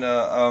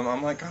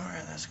I'm like, "All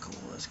right, that's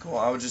cool.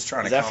 I was just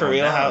trying Is to that calm for him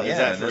real? down. How- is yeah,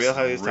 that for this real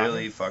how he was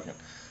really fucking.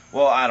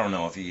 Well, I don't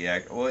know if he.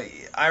 Well,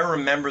 I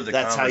remember the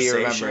That's how you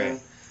conversation. remember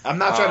it. I'm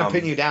not trying to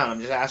pin you down. I'm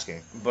just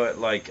asking. But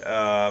like,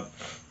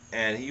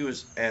 and he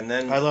was, and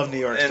then I love New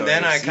York and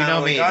then I stories. kind You know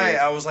of me, like,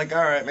 dude. I was like,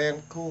 all right,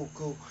 man, cool.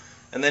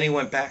 And then he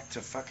went back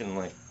to fucking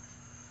like,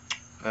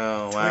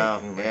 Oh wow.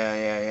 Tweaking,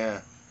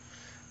 Yeah.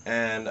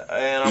 and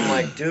I'm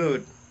like,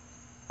 dude,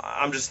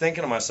 I'm just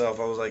thinking to myself,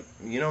 I was like,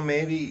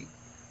 maybe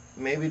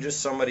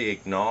just somebody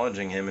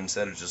acknowledging him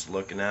instead of just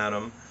looking at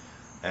him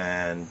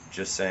and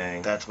just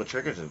saying. That's what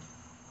triggers him.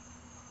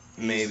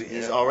 Maybe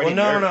he's already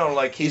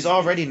like he's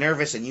already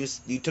nervous, and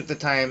you took the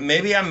time.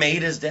 Maybe I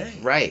made his day.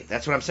 Right,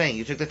 that's what I'm saying.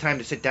 You took the time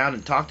to sit down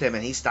and talk to him,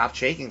 and he stopped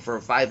shaking for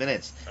 5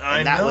 minutes.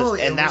 I that know,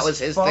 that was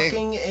his fucking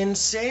thing.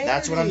 Insane.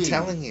 That's what I'm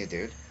telling you,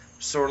 dude.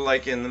 Sort of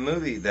like in the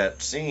movie,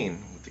 that scene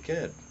with the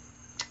kid,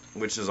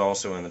 which is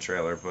also in the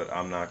trailer, but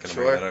I'm not going to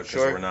bring that up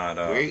because we're not.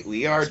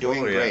 We are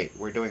doing great. great.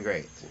 We're doing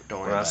great.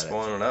 Don't worry We're not about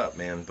spoiling it up,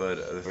 man. But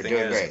the We're thing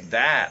doing is great.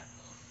 that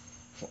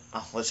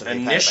Oh, listen, I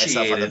pat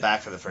myself on the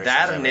back for the first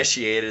that time ever.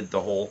 initiated the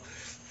whole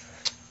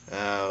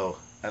Oh.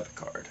 epic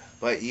card.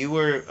 But you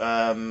were,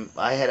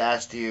 I had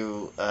asked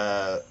you,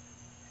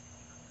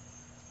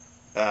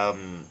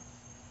 to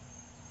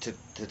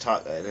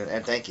talk,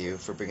 and thank you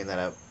for bringing that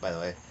up, by the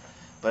way.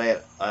 But I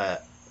had,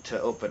 to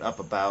open up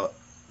about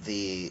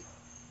I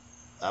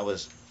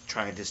was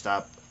trying to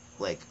stop,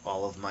 like,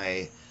 all of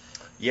my...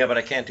 Yeah, but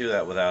I can't do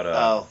that without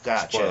a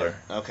gotcha. spoiler.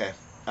 Okay.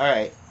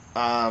 Alright.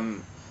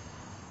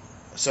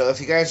 So if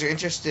you guys are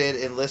interested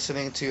in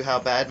listening to how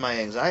bad my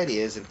anxiety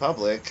is in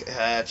public,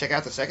 check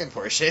out the second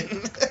portion.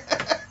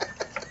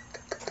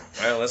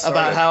 All right, let's start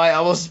about it. how I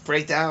almost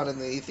break down in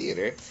the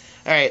theater.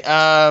 All right.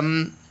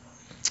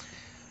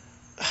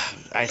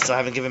 I still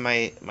haven't given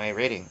my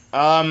rating.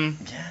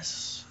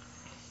 Yes.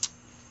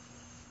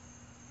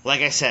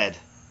 Like I said,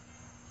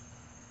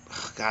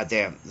 God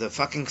damn, the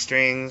fucking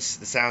strings,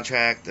 the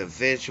soundtrack, the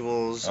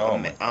visuals, Oh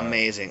my God.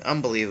 amazing,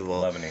 unbelievable.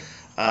 11.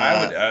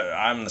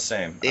 I'm the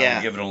same. Yeah. I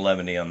would give it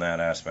 11 on that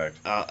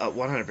aspect.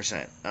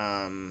 100%.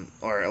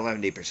 Or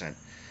 11%.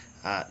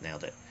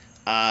 Nailed it.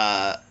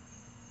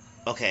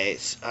 Okay.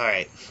 All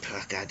right.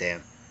 God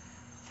damn.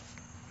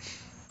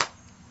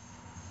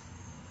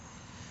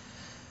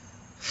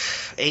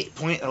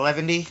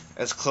 8.11,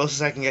 as close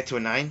as I can get to a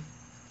 9.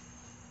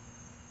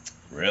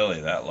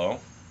 Really, that low?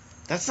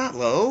 That's not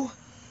low.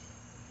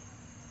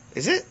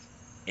 Is it?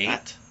 8?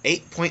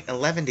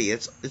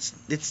 8.11.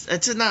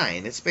 It's a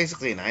 9. It's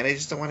basically a 9. I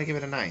just don't want to give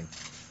it a 9.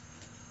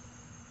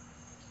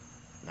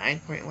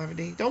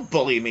 9.11. Don't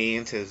bully me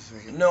into.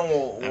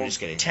 No, I'm just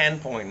kidding.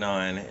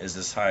 10.9 is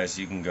as high as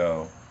you can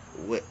go.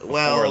 Well,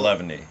 Before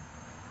 11.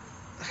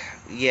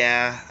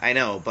 Yeah, I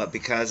know, but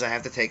because I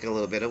have to take a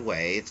little bit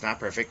away, it's not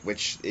perfect,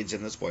 which is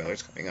in the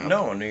spoilers coming up.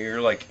 No,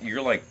 you're like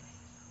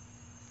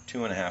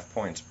 2.5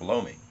 points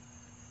below me.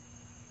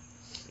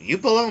 You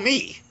below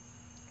me.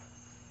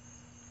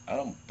 I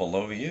don't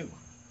below you.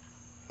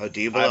 Oh, do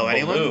you below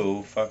anyone?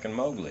 Below fucking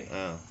Mowgli.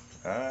 Oh.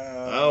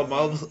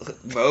 Oh,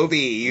 Moby.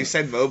 You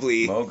said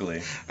Mobley.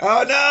 Mowgli.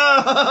 Oh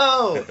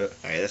no! All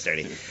right, that's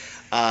dirty.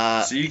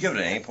 So you give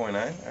it an 8.9? All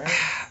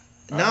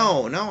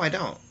right. No, I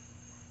don't.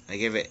 I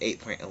give it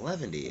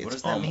 8.11. What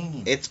does that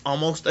mean? It's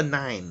almost a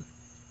 9.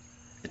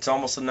 It's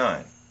almost a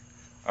 9.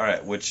 All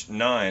right, which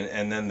 9,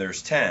 and then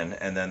there's 10,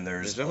 and then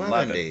there's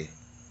 11.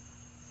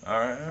 All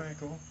right,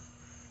 cool.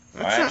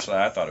 I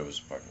thought it was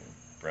fucking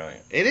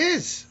brilliant. It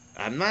is.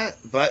 I'm not,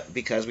 but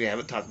because we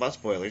haven't talked about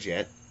spoilers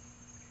yet,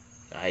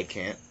 I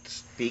can't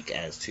speak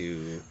as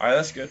to. All right,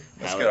 that's good.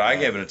 That's How good. it- I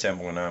gave it a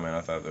 10.9, man.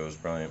 I thought that was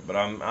brilliant. But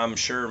I'm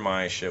sure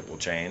my shit will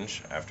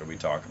change after we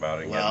talk about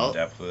it and get in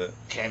depth with it.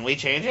 Can we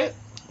change it?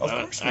 Of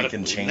course we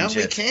can change it.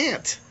 No, we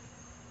can't.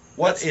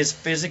 What is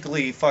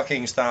physically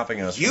fucking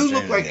stopping us? You from look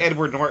changing like it?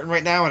 Edward Norton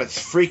right now, and it's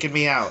freaking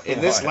me out. In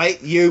this Why?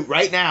 light, you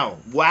right now.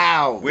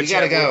 Wow, we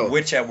gotta go.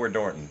 Which Edward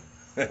Norton?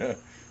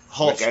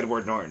 Hulk which-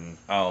 Edward Norton.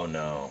 Oh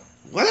no.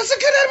 Well, that's a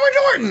good Edward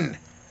Norton.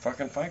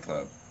 Fucking Fight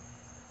Club.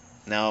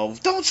 No,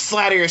 don't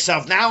flatter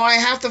yourself. Now I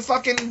have to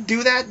fucking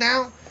do that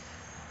now?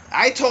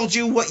 I told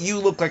you what you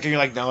look like, and you're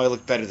like, no, I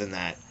look better than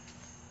that.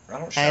 I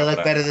don't. I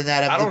look better than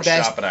that. I I'm don't the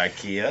best. shop at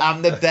IKEA.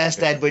 I'm the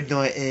best Edward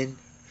Norton.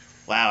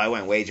 Wow, I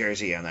went way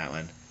Jersey on that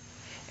one.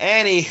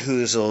 Any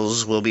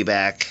hoozles, we'll be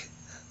back.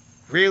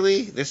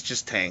 Really? This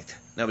just tanked.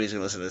 Nobody's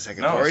gonna listen to the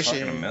second No, it's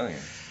portion. fucking a million.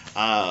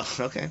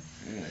 Okay.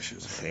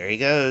 Issues. There he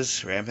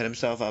goes, ramping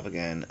himself up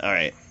again. All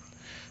right.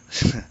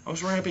 I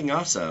was ramping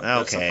us up.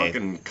 That's a Okay.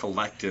 fucking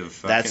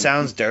collective. That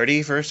sounds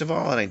dirty, first of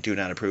all, and I do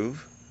not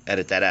approve.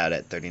 Edit that out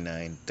at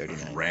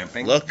 39:39.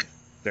 Ramping? Look,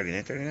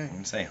 39:39. I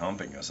didn't say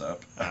humping us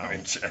up. Oh. I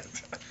mean, shit.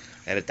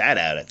 Edit that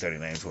out at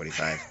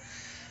 39:45.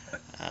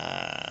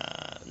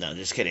 No,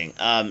 just kidding.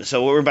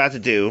 So what we're about to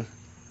do,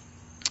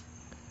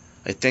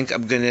 I think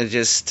I'm gonna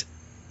just,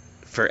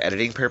 for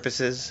editing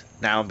purposes,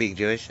 now I'm being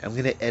Jewish, I'm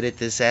gonna edit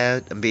this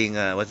out. I'm being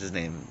what's his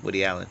name,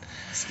 Woody Allen.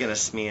 It's gonna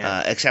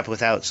smear. Except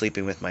without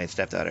sleeping with my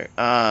stepdaughter,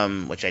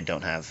 which I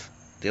don't have.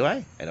 Do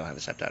I? I don't have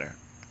a stepdaughter.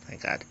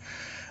 Thank God.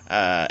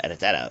 Edit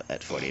that out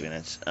at 40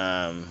 minutes.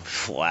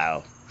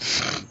 Wow.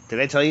 Did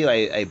I tell you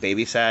I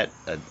babysat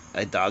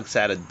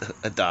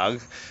a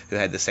dog who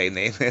had the same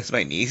name as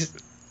my niece?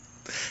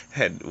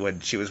 And when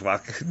she was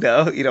walking,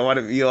 no, you don't want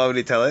to. You don't want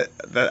me to tell it?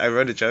 I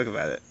wrote a joke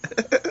about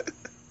it.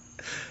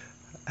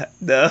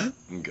 No.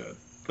 I'm good.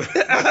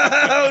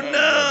 Oh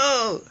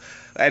no!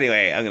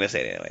 Anyway, I'm gonna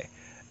say it anyway.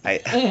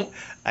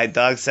 I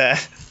dog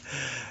sat.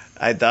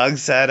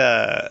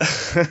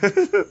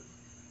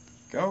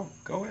 Go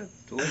ahead,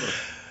 deliver.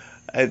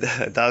 I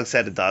dog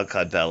sat a dog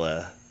called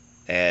Bella,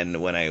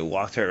 and when I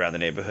walked her around the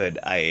neighborhood,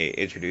 I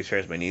introduced her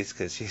as my niece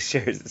because she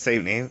shares the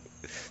same name.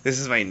 This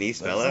is my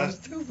niece, Bella. That's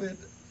so stupid.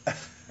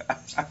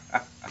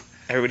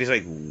 Everybody's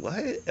like,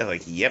 "What?" I'm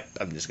like, "Yep,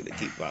 I'm just gonna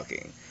keep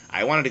walking."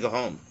 I wanted to go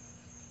home.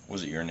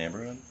 Was it your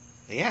neighborhood?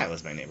 Yeah, it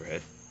was my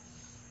neighborhood.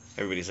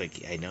 Everybody's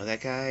like, "I know that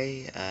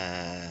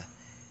guy.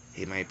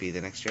 He might be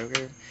the next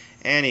Joker."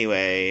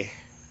 Anyway,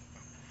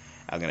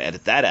 I'm gonna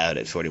edit that out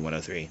at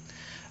 4103.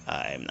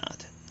 I'm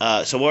not.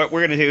 So what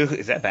we're gonna do,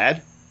 is that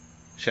bad?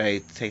 Should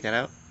I take that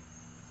out?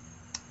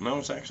 No,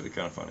 it's actually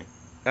kind of funny.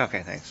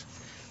 Okay, thanks.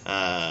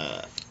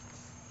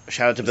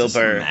 Shout out to Is Bill this a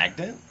Burr.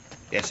 magnet?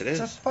 Yes, it It's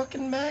is. a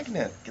fucking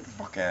magnet. Get the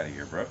fuck out of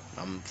here, bro.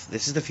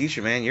 This is the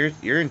future, man.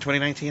 You're in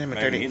 2019. I'm in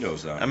 30.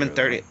 Magneto's out I'm in here,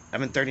 30. though.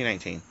 I'm in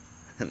 3019.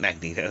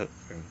 Magneto.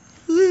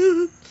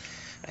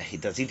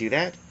 Does he do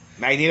that?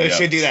 Magneto Yeah,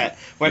 should do that.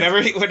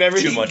 Whenever he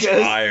Too much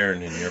goes,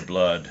 iron in your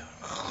blood.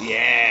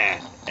 Yeah,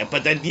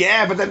 but then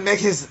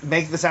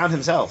make the sound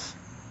himself.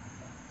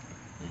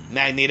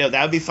 Magneto,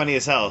 that would be funny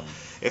as hell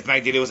if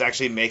Magneto was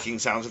actually making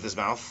sounds with his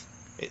mouth,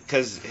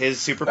 because his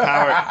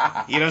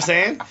superpower. You know what I'm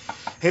saying?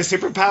 His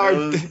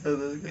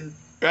superpower,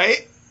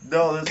 right?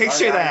 No,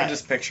 Picture I that. can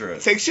just picture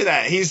it. Picture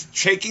that. He's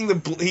taking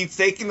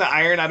the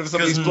iron out of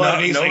somebody's Because blood.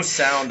 And he's no like,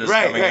 sound is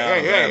right, coming right, out right,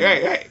 of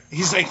right, them. right.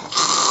 He's like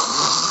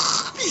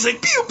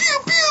pew pew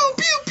pew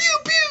pew pew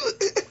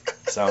pew.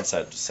 Sound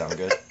good. Sound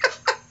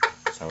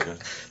good.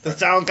 The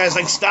sound guy's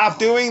like, stop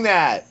doing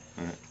that.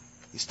 Mhm.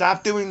 You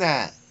stop doing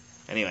that.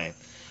 Anyway,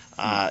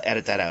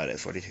 edit that out at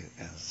 42.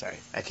 Oh, sorry,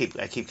 I keep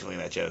doing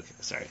that joke.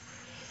 Sorry.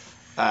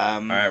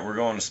 All right, we're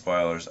going to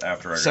spoilers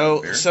after I grab a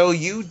So beer. so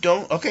you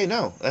don't. Okay,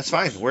 no, that's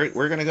fine.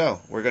 We're gonna go.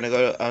 We're gonna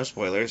go to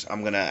spoilers.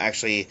 I'm gonna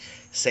actually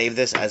save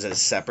this as a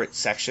separate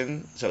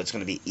section, so it's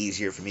gonna be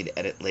easier for me to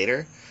edit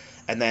later.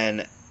 And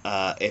then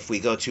if we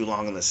go too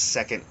long on the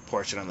second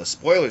portion, on the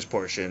spoilers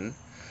portion,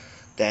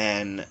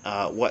 then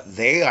what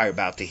they are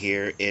about to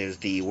hear is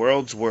the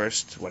world's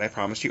worst. What I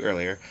promised you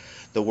earlier,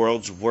 the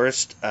world's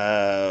worst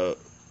sound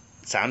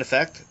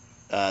effect.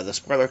 The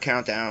spoiler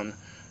countdown.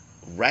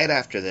 Right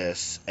after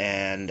this,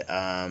 and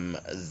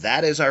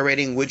that is our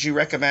rating. Would you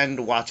recommend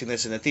watching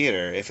this in the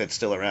theater if it's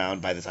still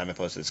around by the time I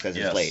post this, because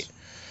Yes. it's late?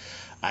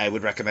 I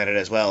would recommend it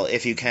as well.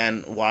 If you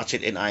can, watch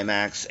it in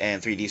IMAX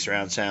and 3D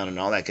surround sound and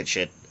all that good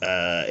shit.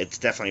 It's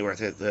definitely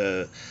worth it.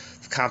 The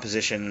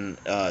composition,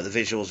 the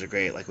visuals are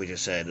great, like we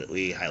just said.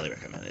 We highly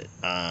recommend it.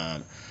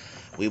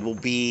 We will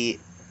be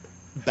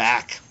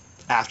back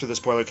after the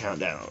spoiler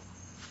countdown.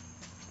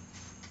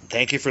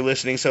 Thank you for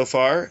listening so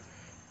far.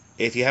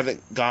 If you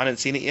haven't gone and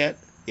seen it yet,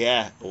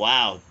 yeah,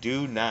 wow,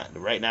 do not.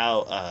 Right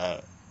now,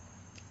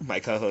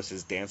 my co-host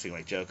is dancing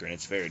like Joker, and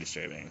it's very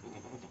disturbing.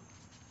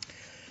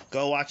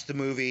 Go watch the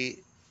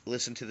movie,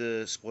 listen to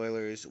the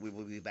spoilers. We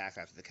will be back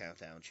after the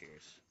countdown.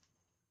 Cheers.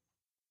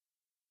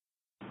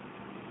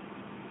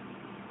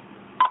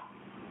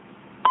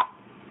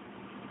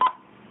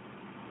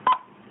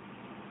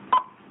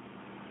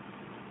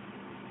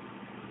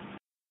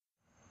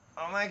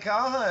 Oh my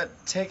god,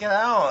 take it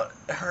out.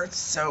 It hurts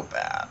so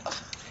bad.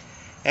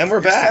 And we're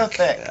You're back.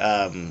 so thick.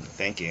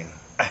 Thank you.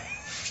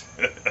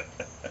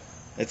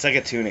 It's like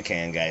a tuna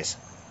can, guys.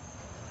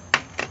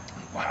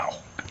 Wow.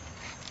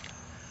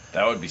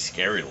 That would be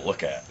scary to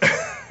look at.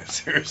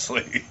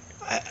 Seriously.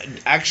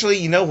 Actually,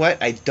 you know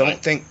what? I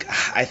think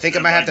I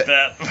might have to.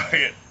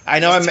 That. I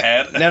know His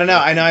head. No.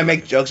 I know I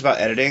make jokes about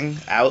editing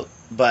out,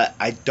 but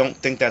I don't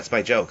think that's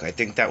my joke. I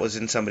think that was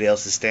in somebody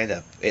else's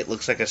stand-up. It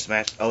looks like a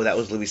smash. Oh, that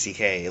was Louis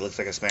C.K. It looks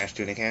like a smashed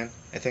tuna can,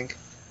 I think.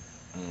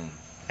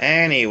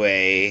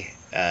 Anyway,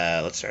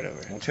 let's start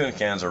over. Well, tuna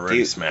cans are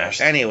already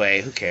smashed.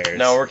 Anyway, who cares?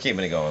 No, we're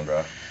keeping it going,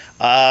 bro.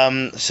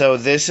 So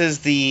this is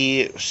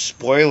the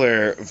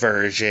spoiler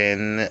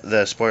version,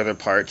 the spoiler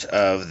part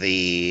of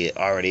the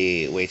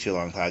already way too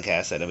long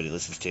podcast that nobody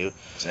listens to.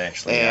 It's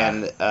actually,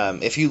 And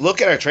if you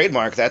look at our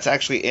trademark, that's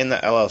actually in the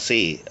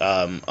LLC.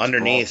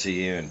 Underneath. brought to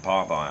you in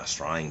part by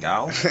Australian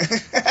Gold.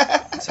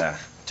 It's a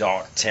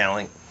dark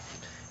tanning.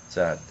 It's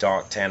a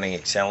dark tanning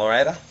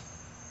accelerator.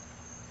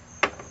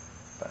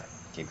 But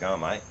keep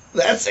going, mate.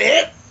 That's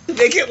it.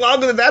 Make it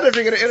longer than that if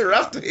you're going to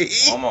interrupt me.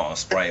 I'm gonna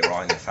spray it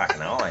right in your fucking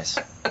eyes.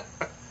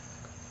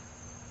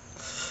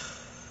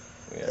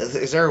 Yeah.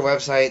 Is there a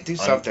website? Do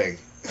something.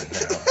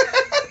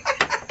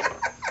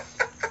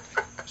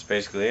 That's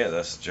basically it.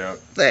 That's the joke.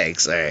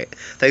 Thanks. All right.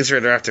 Thanks for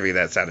interrupting me.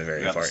 That sounded very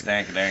You got the important.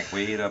 stank dank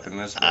weed up in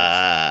this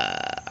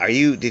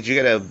place. Did you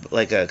get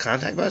a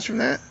contact buzz from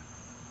that?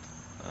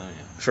 Oh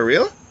For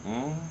real?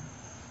 yeah.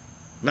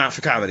 Not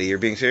for comedy. You're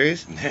being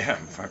serious? Yeah,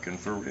 I'm fucking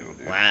for real,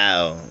 dude.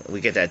 Wow.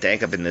 We get that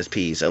dank up in this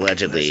piece,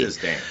 allegedly. This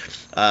is dank.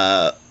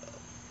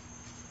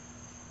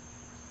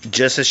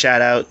 Just a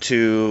shout out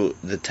to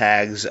the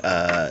tags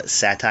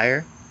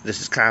satire.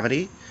 This is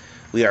comedy.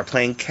 We are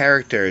playing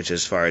characters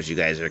as far as you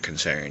guys are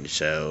concerned.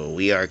 So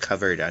we are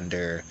covered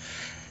under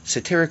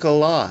satirical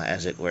law,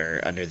 as it were,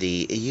 under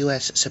the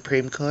U.S.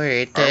 Supreme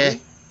Court. Are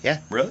we? Yeah.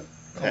 Really?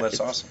 Oh, that's It's-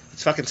 awesome.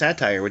 It's fucking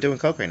satire. We're doing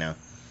coke right now.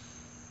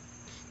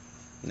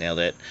 Nailed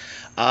it.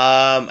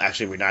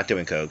 Actually, we're not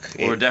doing coke.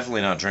 Well, we're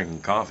definitely not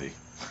drinking coffee.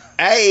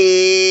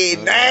 Hey!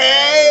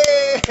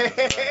 Hey!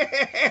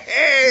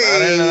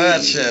 Not into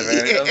that shit,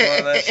 man. He doesn't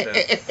want that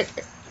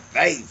shit.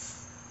 Nice.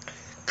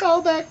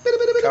 Call back.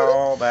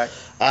 Call back.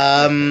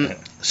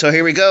 So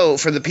here we go.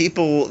 For the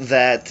people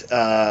that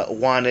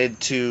wanted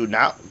to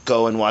not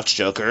go and watch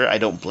Joker, I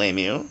don't blame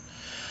you.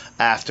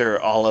 After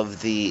all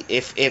of the,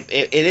 if it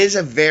is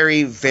a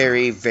very,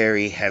 very,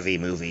 very heavy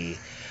movie.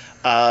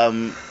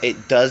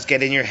 It does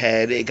get in your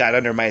head. It got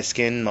under my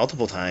skin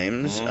multiple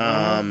times.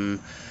 Mhm.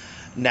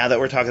 Now that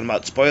we're talking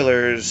about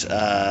spoilers,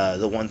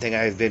 the one thing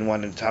I've been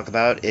wanting to talk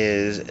about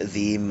is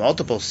the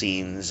multiple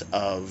scenes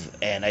of,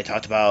 and I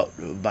talked about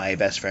my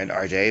best friend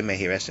RJ, may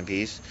he rest in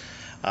peace,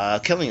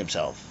 killing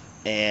himself.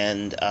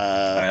 And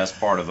That's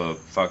part of a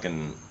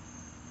fucking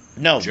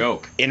no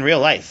joke. in real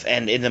life,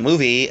 and in the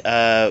movie,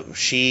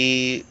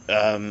 she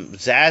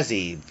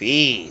Zazie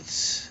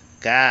Beetz,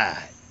 god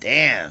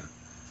damn,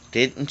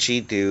 didn't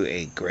she do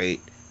a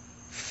great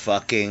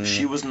fucking?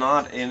 She was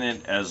not in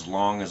it as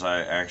long as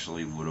I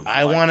actually would have.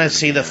 I want to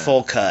see the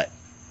full cut.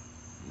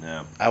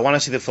 Yeah. I want to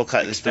see the full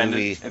cut of this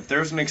movie. If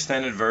there's an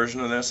extended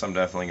version of this, I'm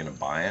definitely gonna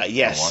buy it.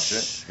 Yes, and watch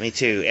it. me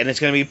too. And it's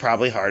going to be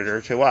probably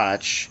harder to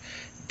watch.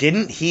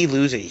 Didn't he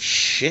lose a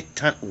shit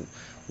ton?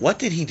 What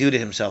did he do to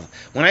himself?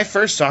 When I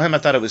first saw him, I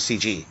thought it was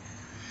CG.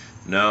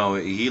 No,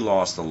 he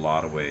lost a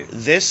lot of weight.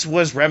 This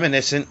was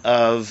reminiscent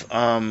of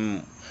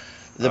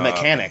the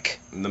Mechanic.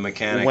 The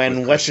Mechanic When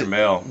with what's Christian it-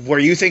 Bale. Were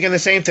you thinking the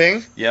same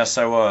thing? Yes,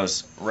 I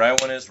was. Right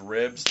when his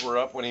ribs were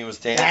up, when he was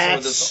dancing with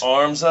That's- his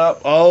arms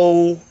up.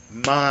 Oh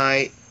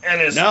my!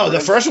 And his No, the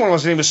ribs- first one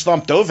wasn't even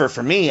slumped over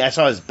for me. I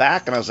saw his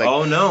back and I was like,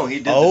 Oh no, he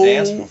did Oh. the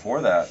dance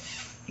before that.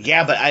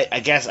 yeah, but I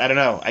guess I don't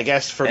know. I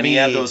guess for And me, he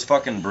had those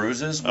fucking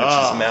bruises, which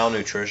Oh. is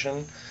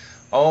malnutrition.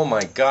 Oh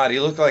my god, he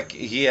looked like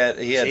he had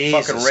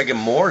Jesus fucking rigor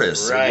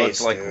mortis. It looked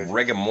Christ, like dude.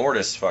 rigor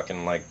mortis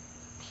fucking like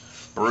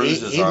he,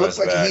 bruises he on looked his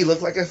like back. he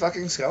looked like a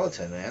fucking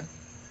skeleton, man.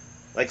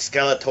 Like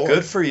Skeletor.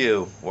 Good for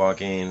you,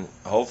 Joaquin.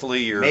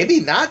 Hopefully you're Maybe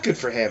not good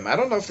for him. I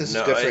don't know if this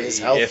is good for his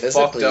health it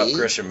physically. fucked up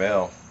Christian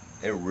Bale.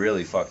 It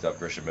really fucked up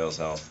Christian Bale's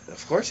health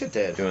Of course it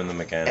did. doing the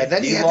Mechanic. And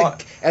then he had lo-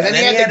 to, and then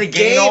he had to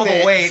gain all the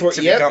game it weight for,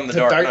 to yep, become the to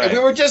Dark Knight. And we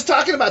were just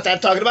talking about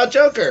that, talking about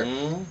Joker.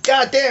 Mm,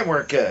 God damn,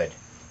 we're good.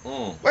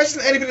 mm. Why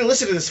doesn't anybody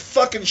listen to this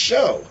fucking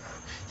show?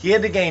 He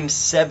had to gain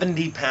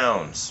 70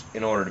 pounds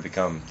in order to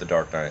become the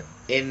Dark Knight.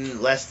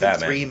 In less than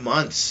Batman. 3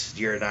 months,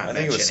 you're not I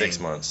think it was 6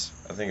 mentioning. months.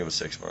 I think it was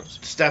 6 months.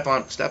 Step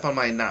on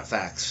my not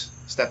facts.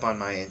 Step on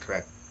my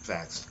incorrect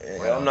facts. Why I'm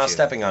don't not you?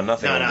 stepping on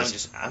nothing. No, I'm no,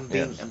 just- I'm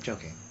yes.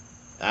 joking.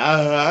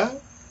 Uh,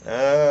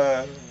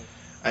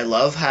 I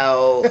love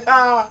how.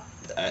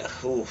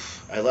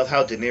 I love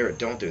how De Niro.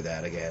 Don't do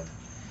that again.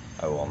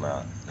 I will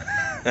not.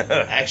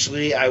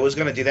 Actually, I was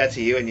gonna do that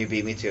to you, and you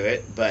beat me to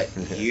it, but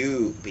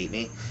you beat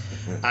me.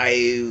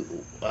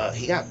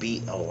 He got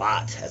beat a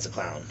lot as a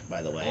clown,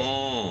 by the way.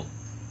 Mm.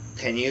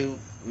 Can you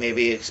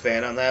maybe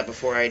expand on that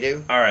before I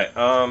do? All right.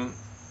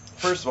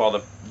 First of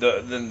all,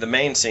 the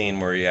main scene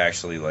where he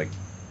actually like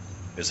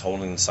is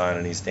holding the sign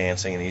and he's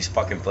dancing and he's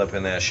fucking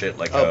flipping that shit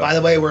like. Oh, by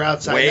the way, we're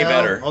outside way now.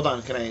 better. Hold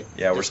on, can I?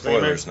 Yeah, we're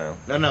disclaimer? spoilers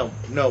now.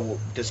 No.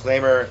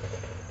 Disclaimer.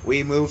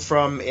 We moved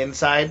from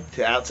inside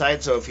to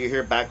outside, so if you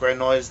hear background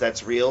noise,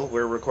 that's real.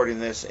 We're recording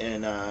this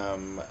in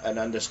an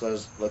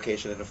undisclosed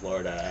location in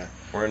Florida.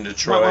 We're in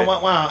Detroit.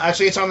 Wow.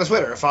 Actually, it's on the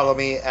Twitter. Follow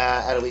me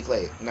at a week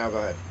late. Now go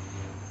ahead.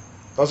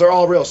 Those are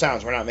all real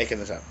sounds. We're not making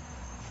this up.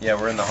 Yeah,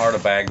 we're in the heart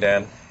of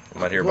Baghdad.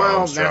 You might hear Well,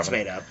 bombs that's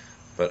dropping. made up.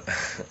 But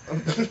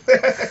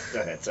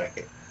Go ahead, sorry.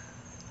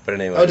 but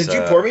anyways. Oh, did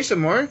you pour me some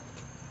more?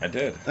 I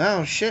did.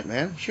 Oh shit,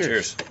 man.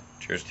 Cheers.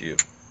 Cheers to you.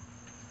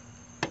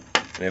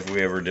 And if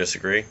we ever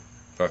disagree,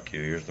 fuck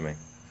you. Here's to me.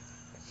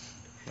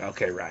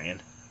 Okay,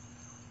 Ryan.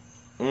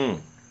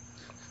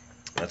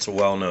 That's a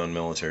well-known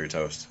military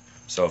toast.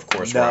 So of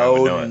course Ryan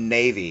would know No it.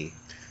 Navy.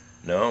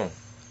 No.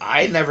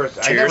 I never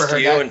Cheers never to heard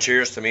you that. and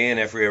cheers to me. And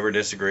if we ever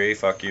disagree,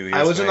 fuck you. Here's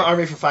I was to in me. the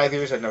Army for 5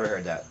 years. I've never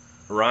heard that.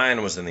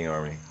 Ryan was in the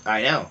army,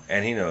 I know.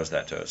 and he knows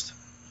that toast.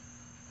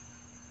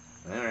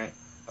 All right.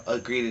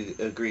 Agree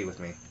with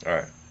me. All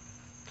right.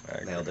 I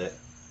agree. Nailed it.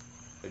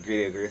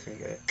 Agree with me.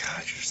 Good. God,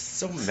 you're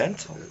so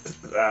mental.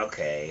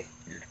 Okay.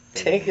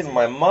 Taking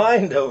my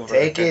mind over.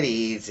 Take it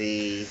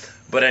easy.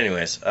 But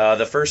anyways,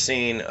 the first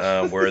scene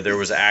where there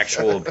was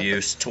actual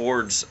abuse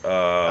towards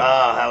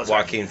that was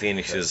Joaquin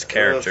Phoenix's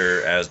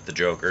character as the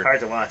Joker. Hard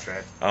to watch,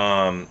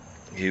 man.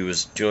 He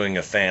was doing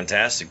a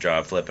fantastic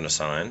job flipping a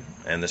sign,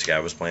 and this guy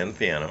was playing the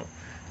piano.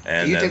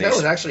 And Do you then think that these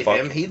was actually fuck-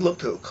 him? He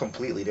looked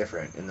completely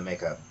different in the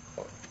makeup.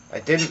 I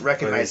didn't When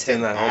recognize he's in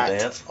him that whole at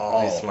dance,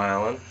 all. he's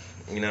smiling,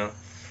 you know.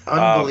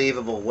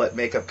 Unbelievable what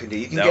makeup can do.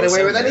 You can That get was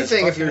away with him.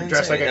 anything if It's you're fucking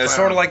dressed like a insane. clown. It's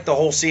sort of like the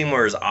whole scene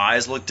where his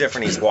eyes look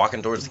different. He's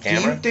walking towards the Do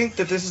camera. you think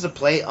that this is a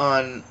play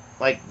on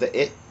like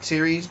the It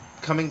series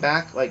coming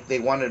back? Like they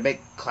wanted to make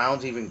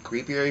clowns even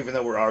creepier, even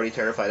though we're already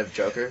terrified of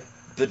Joker.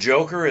 The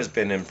Joker has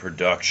been in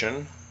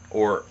production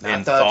or Not in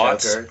the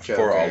thoughts Joker.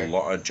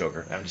 for a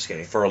Joker I'm just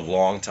kidding. for a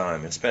long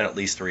time. It's been at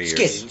least 3 years.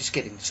 Just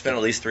kidding. It's been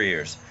at least 3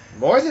 years.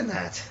 More than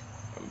that.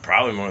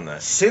 Probably more than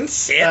that.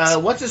 Since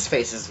It. what's his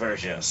face's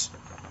version?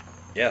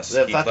 Yes.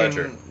 The Heath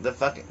Ledger.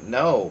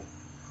 no.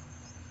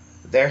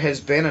 There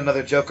has been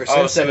another Joker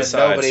Oh, since then, and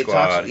Suicide nobody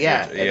Squad. talks.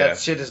 Yeah, and Yeah. that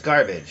shit is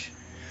garbage.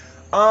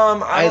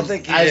 I don't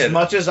think he as did.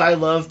 much as I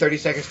love 30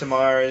 Seconds to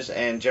Mars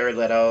and Jared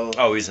Leto,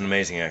 Oh, he's an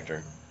amazing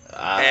actor.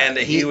 And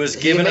he was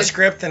given a missed,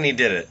 script and he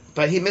did it.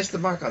 but he missed the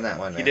mark on that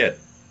one. He Man. did.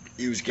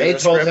 He was given They a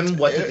told script. him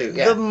what to do,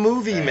 yeah. The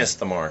movie Right. missed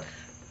the mark.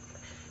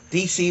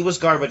 DC was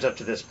garbage up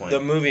to this point. The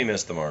movie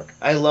missed the mark.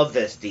 I love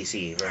this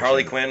DC version.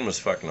 Harley Quinn was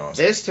fucking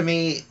awesome. This to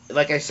me,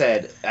 like I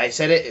said it in the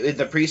And it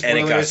got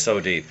pre-spoilers. so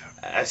deep.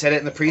 I said it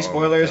in the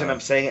pre-spoilers, God. and I'm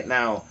saying it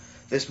now.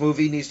 This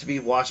movie needs to be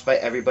watched by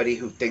everybody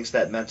who thinks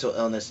that mental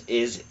illness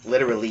is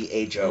literally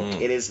a joke.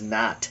 Mm. It is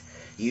not.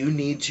 You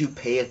need to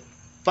pay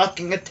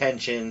fucking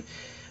attention.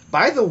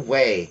 By the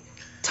way,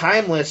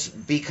 timeless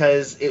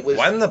because it was.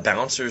 Why didn't the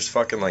bouncers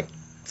fucking like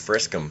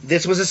frisk him?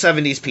 This was a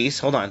 70s piece.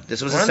 Hold on.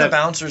 This was Why a didn't the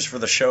 70s. bouncers for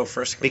the show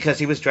frisk him? Because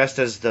he was dressed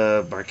as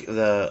the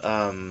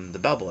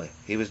bellboy.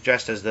 He was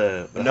dressed as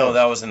the No, host.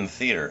 that was in the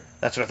theater.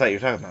 That's what I thought you were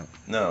talking about.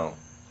 No.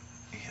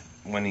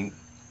 When he,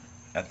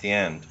 at the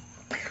end.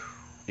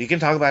 You can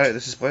talk about it.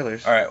 This is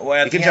spoilers. All right. Well,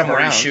 at You the can end jump where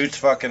around. he shoots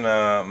fucking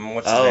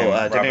what's his Oh, name? De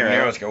Robert Niro.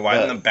 Niro's guy. Why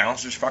didn't the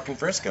bouncers fucking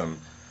frisk him?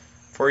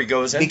 Before he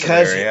goes into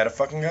Because- there, he had a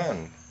fucking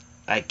gun.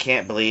 I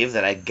can't believe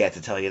that I get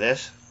to tell you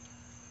this.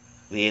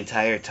 The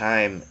entire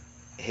time,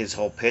 his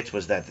whole pitch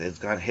was that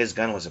his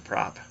gun was a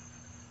prop.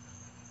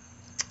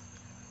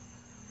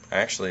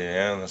 Actually,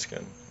 yeah, that's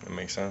good. That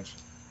makes sense.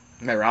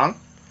 Am I wrong?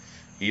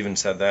 He even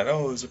said that.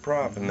 Oh, it was a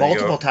prop. And they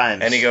Multiple go,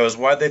 times. And he goes,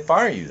 "Why'd they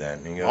fire you then?"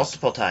 And he goes,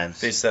 Multiple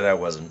times. "They said I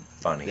wasn't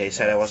funny." They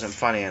said I wasn't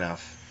funny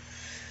enough.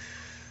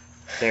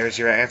 There's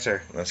your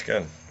answer. That's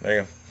good. There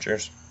you go.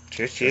 Cheers.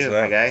 Cheers to Cheers you, to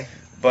that. my guy.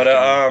 But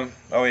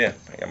oh yeah,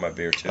 I got my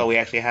beer too. Oh, we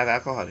actually have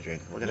alcohol to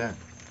drink. Look at that.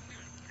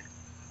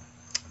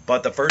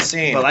 But the first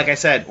scene, But like I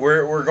said,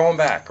 we're going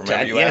back.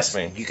 Remember, you yes, asked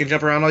me. you can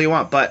jump around all you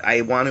want, but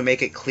I want to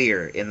make it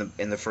clear in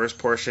the first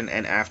portion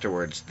and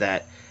afterwards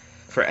that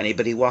for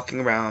anybody walking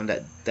around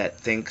that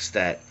thinks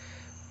that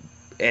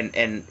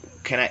and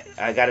can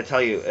I got to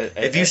tell you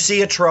If you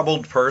see a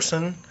troubled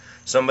person,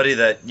 somebody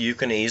that you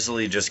can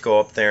easily just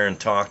go up there and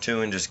talk to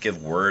and just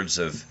give words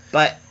of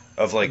but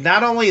like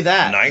not only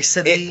that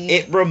nicety.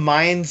 it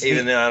reminds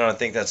even me, though I don't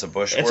think that's a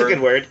Bush it's word. a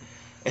good word.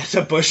 It's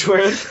a Bush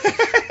word.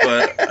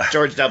 But-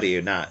 George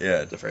W. Not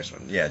Yeah. the first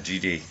one. Yeah,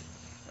 GD.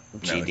 No,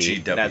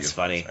 GD. GW. That's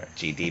funny. Sorry.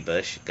 GD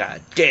Bush.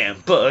 God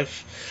damn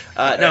Bush.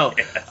 No.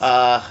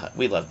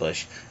 We love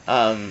Bush.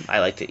 I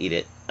like to eat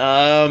it.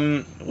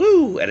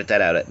 Woo. Edit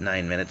that out at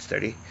 9 minutes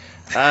 30.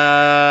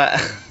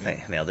 I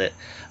nailed it.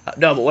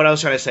 No, but what I was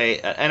trying to say,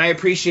 and I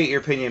appreciate your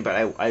opinion,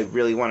 but I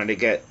really wanted to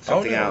get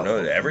something out. No,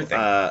 everything.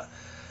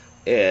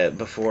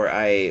 Before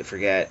I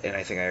forget, and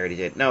I think I already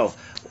did. No.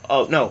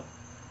 Oh, no.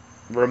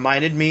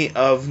 Reminded me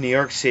of New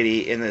York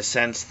City in the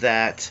sense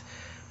that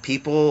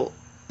people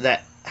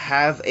that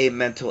have a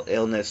mental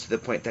illness to the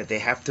point that they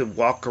have to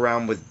walk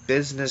around with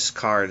business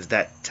cards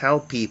that tell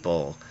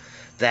people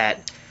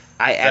that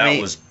that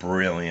was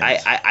brilliant.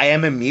 I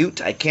am a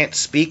mute, I can't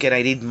speak, and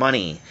I need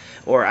money.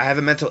 Or I have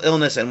a mental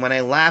illness, and when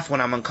I laugh when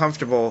I'm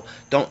uncomfortable,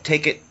 don't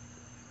take it.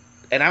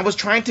 And I was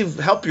trying to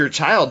help your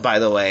child, by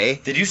the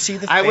way. Did you see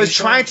the I was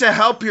facial- trying to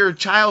help your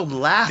child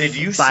laugh. Did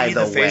you by see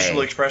the way.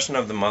 facial expression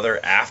of the mother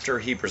after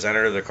he presented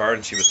her the card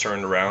and she was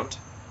turned around?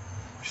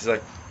 She's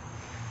like,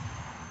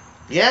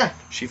 Yeah.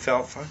 she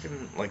felt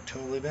fucking like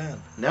totally bad.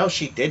 No,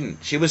 she didn't.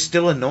 She was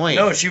still annoyed.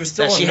 No, she was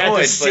still that she annoyed.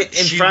 had to sit but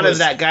in she front was, of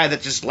that guy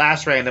that just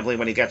laughs randomly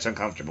when he gets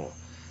uncomfortable.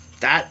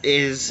 That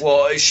is.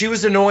 Well, she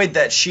was annoyed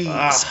that she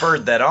Ugh.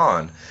 spurred that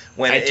on.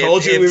 When I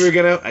told you we were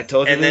gonna. I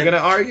told you and we were then-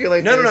 gonna argue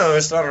like No, this. no,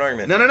 it's not an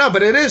argument. No,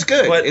 but it is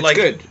good. But it's like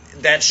good.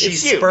 that she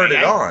It's you, spurred my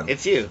it guy. on.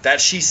 It's you.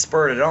 That she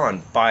spurred it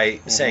on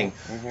by saying,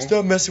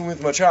 "Stop messing with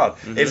my child."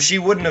 If she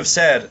wouldn't have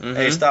said,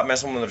 "Hey, stop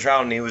messing with the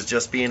child," and he was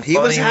just being He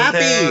funny was happy.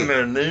 with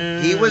him,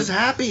 and He was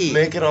happy.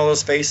 making all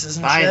those faces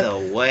and By shit.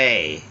 the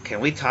way, can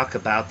we talk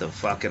about the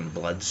fucking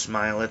blood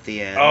smile at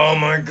the end? Oh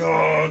my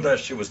god, that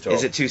shit was dope.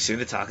 Is it too soon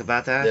to talk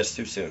about that? That's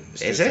too soon.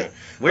 It's Is too it? soon.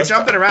 We're Let's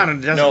jumping talk- around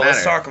and it doesn't No, matter.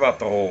 let's talk about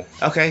the whole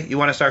Okay, you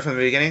want to start from the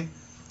beginning?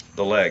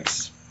 the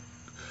legs.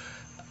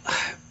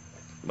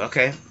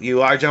 Okay,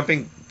 you are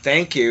jumping.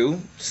 Thank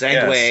you.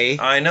 Segue. Yes,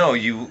 I know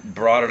you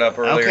brought it up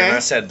earlier, Okay. and I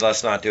said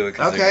let's not do it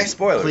because Okay, there'd be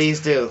spoilers. please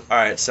do. All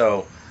right,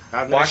 so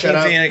I'm gonna Joaquin shut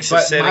up. Phoenix is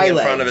But sitting my in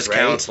legs, front of his right?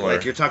 counselor.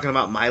 Like you're talking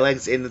about my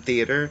legs in the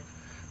theater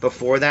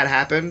before that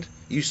happened.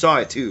 You saw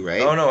it too,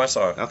 right? Oh no, I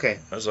saw it. Okay.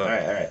 I saw All it.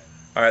 right.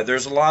 All right,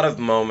 there's a lot of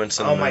moments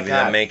in the Oh my movie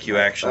God. that make you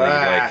actually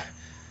like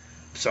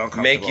so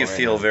uncomfortable. Make you right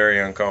feel now. very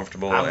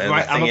uncomfortable. I'm and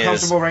right- the I'm thing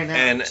uncomfortable is, right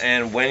now.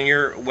 And when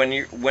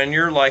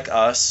you're like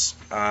us,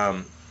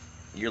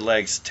 your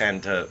legs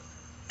tend to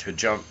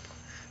jump,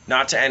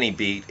 not to any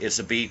beat. It's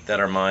a beat that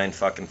our mind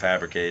fucking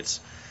fabricates.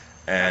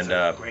 And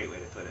That's a great way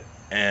to put it.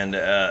 and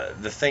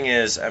the thing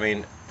is, I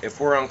mean, if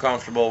we're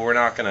uncomfortable, we're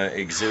not gonna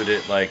exude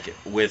it like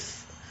with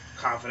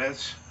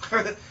Confidence.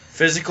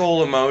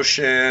 physical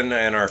emotion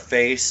and our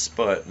face,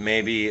 but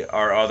maybe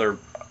our other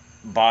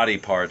body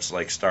parts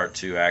like start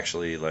to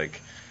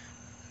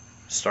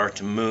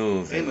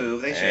move. They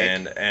move, they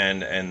shake.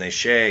 And they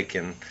shake,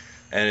 and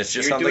it's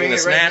just You're something doing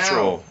that's it right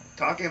natural. now,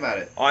 talking about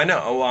it. Oh, I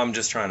know. Oh, I'm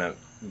just trying to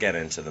get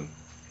into the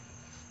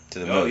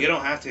No, mood. you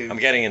don't have to. I'm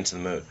getting into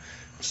the mood.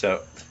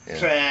 So yeah.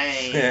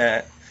 Train.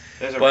 Yeah.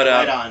 There's a But,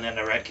 red light on and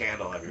a red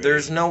candle. Everybody.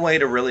 There's no way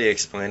to really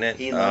explain it.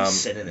 He loves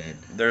cinnamon.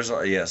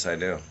 Yes, I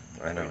do.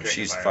 I know. Drink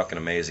She's fire. fucking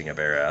amazing at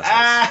bare asses.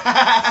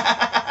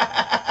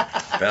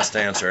 Ah! Best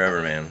dancer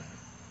ever, man.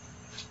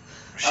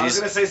 I was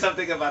gonna say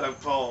something about a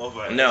pole,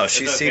 but No, it's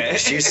she's okay.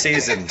 she's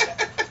seasoned.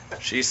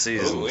 She's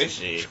seasoned. Who is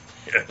she?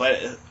 But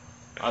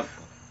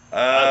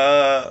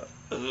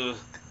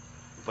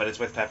but it's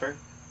with Pepper.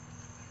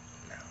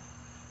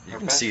 You Her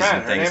can best season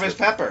friend. Her things. name is with-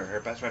 Pepper. Her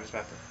best friend is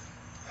Pepper.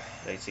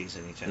 They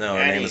season each other. No,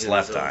 her name is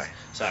Left Eye.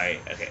 Sorry.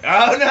 Okay.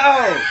 Oh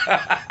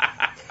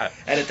no!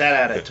 Edit that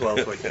out at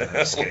 12:49.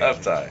 That's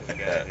Left Eye. Okay,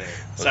 Yeah. okay.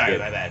 That's Sorry, good.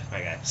 my bad.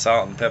 My guy.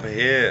 Salt and pepper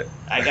here.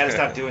 I gotta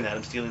stop doing that.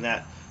 I'm stealing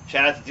that.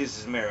 Shout out to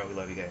Deuces Miro. We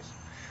love you guys.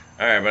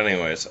 All right, but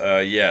anyways,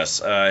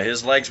 yes,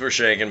 his legs were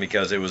shaking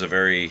because it was a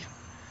very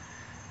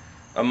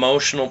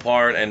emotional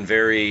part and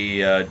very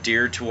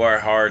dear to our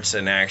hearts,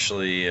 and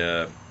actually,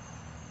 it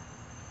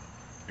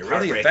really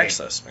Heartbreaking. affects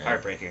us, man.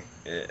 Heartbreaking.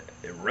 It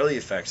really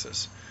affects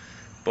us.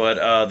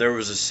 But there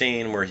was a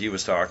scene where he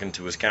was talking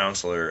to his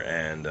counselor,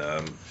 and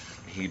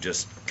he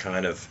just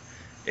kind of,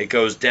 it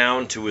goes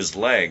down to his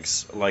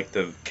legs, like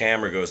the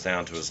camera goes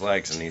down to his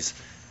legs, and he's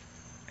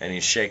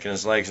shaking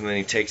his legs, and then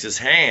he takes his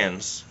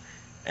hands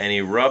and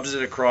he rubs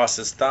it across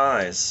his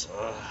thighs,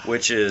 Ugh.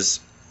 which is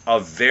a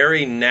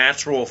very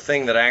natural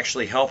thing that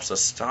actually helps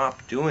us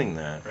stop doing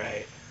that.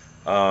 Right.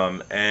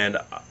 And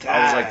I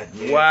God,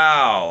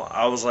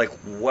 was like,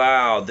 dude.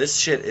 wow, this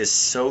shit is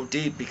so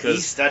deep He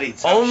because studied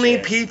some only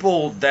shit.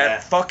 people that Yeah.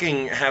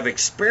 fucking have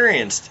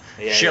experienced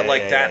Yeah, shit yeah,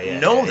 like yeah, that yeah,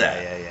 know yeah,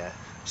 that. Yeah.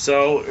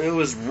 So it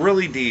was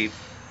really deep,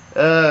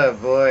 Oh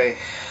boy.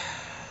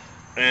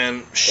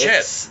 and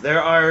shit.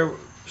 There are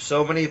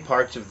so many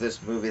parts of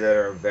this movie that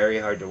are very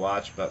hard to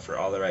watch, but for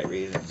all the right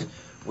reasons.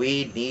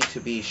 We need to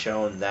be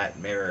shown that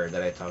mirror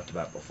that I talked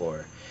about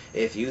before.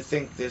 If you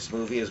think this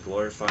movie is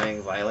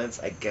glorifying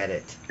violence, I get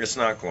it. It's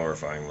not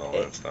glorifying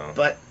violence, though.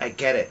 But I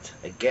get it.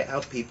 I get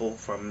how people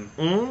from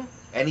Mhm.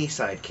 any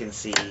side can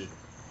see,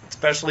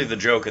 Especially the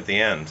joke at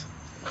the end.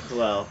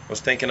 well, I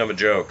was thinking of a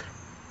joke.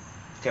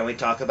 can we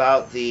talk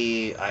about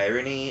the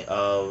irony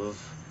of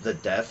the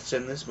deaths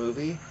in this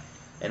movie?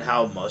 And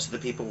how most of the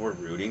people were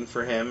rooting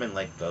for him, and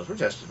like those were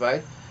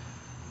justified.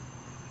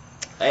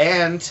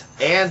 And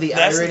the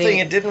That's irony, the thing.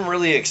 It didn't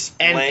really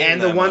explain.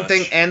 and the that one much.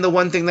 thing, and the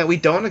one thing that we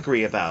don't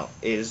agree about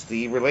is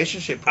the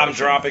relationship. I'm portion.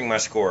 dropping my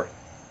score.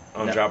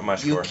 I'm No, dropping my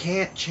You score.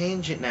 can't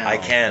change it now. I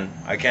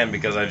can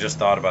because I just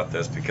thought about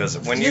this because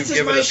when This you is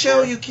give my it a show.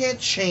 score, You can't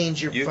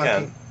change your you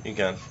fucking.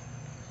 can.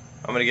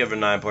 I'm gonna give it a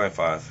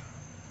 9.5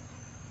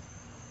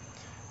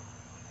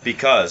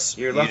 because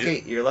You're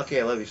lucky. You're lucky.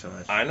 I love you so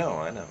much. I know.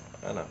 I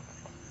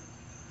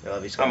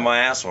love you so much. My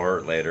ass will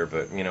hurt later,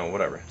 but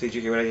whatever. Did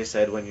you hear what I just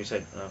said when you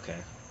said okay?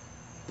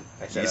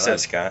 I You I said love-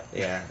 Scott.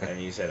 Yeah,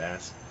 and you said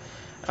ass.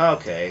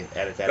 Okay,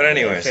 edit that. But out.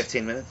 anyways.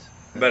 15 minutes.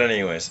 But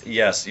anyways,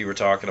 yes, you were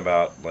talking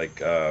about like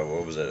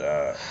what was it?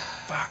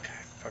 Fuck,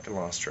 I fucking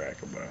lost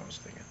track of what I was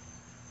thinking.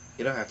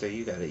 You don't have to.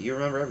 You got it. You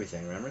remember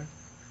everything. Remember?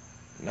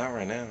 Not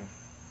right now.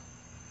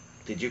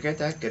 Did you get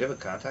that good of a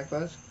contact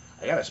lens?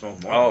 I gotta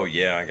smoke more. Oh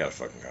yeah, I got a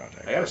fucking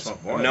contact. I gotta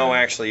smoke more. No,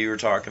 then. actually, you were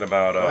talking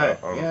about.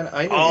 What? Yeah,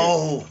 I know.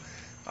 Oh,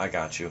 I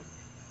got you.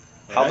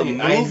 How the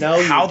I know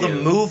you how the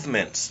do.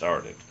 movement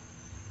started.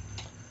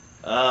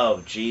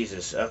 Oh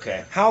Jesus.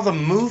 Okay. How the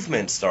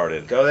movement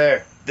started. Go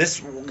there. This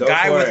Go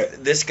guy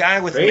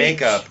for with Preach.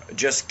 makeup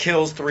just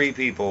kills 3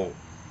 people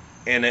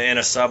in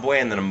a subway,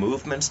 and then a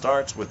movement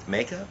starts with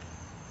makeup.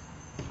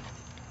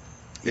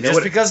 You know Just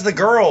what- because the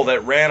girl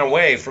that ran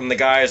away from the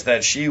guys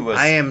that she was.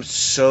 I am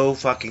so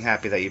fucking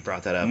happy that you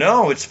brought that up.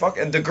 No, it's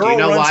fucking. The girl Do you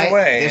know runs why?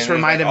 away. This and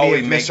reminded he's like, me oh,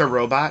 of we make- Mr.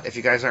 Robot. If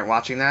you guys aren't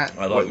watching that,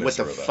 I love with Mr.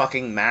 the Robot.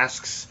 fucking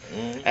masks,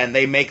 Mhm. and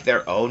they make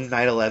their own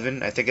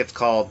 9/11. I think it's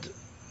called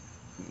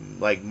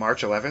like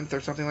March 11th or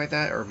something like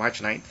that, or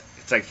March 9th.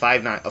 It's like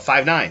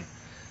 5/9.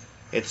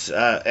 It's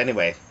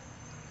anyway.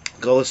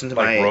 Go listen to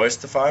Like my. Royce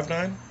the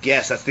 5'9"?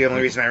 Yes, that's the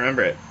only reason I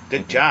remember it.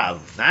 Good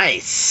job,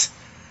 nice.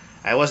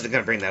 I wasn't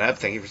gonna bring that up.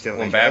 Thank you for stealing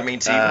When my bad joke.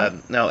 meets evil?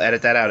 No,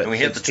 edit that out. And we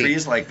hit the It's Steve.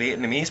 trees like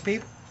Vietnamese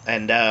people?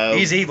 And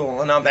He's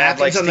evil, and I'm bad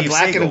like on the Steve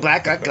black Seagal. and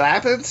black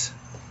glappins.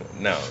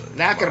 No.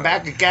 Knock come it on.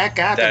 back a gack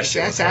That happens.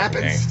 shit was That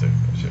fucking happens. gangster.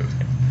 That shit was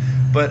gangster.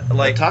 But,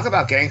 like, Talk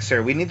about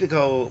gangster. We need to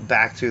go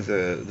back to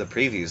the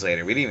previews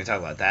later. We didn't even talk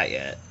about that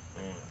yet.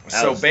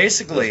 So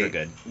basically, those were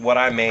good. what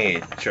I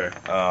made, Sure.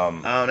 oh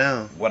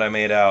no. what I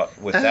made out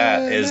with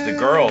that is the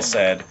girl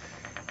said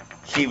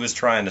he was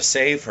trying to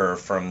save her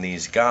from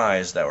these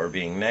guys that were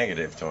being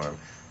negative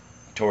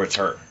towards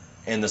her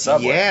in the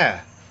subway.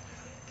 Yeah.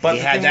 But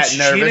He the had thing that is,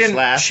 nervous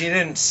laugh. She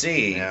didn't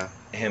see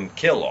him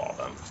kill all of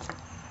them.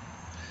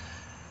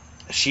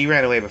 She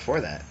ran away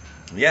before that.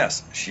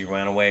 Yes, she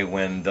ran away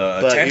when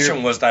the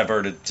attention was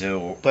diverted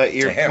to But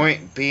your him.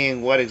 point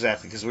being what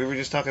exactly? Because we were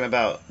just talking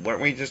about,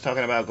 weren't we just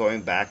talking about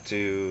going back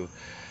to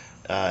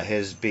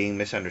his being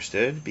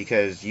misunderstood?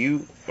 Because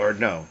you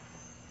wanted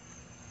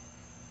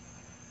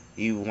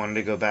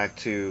to go back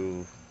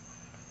to...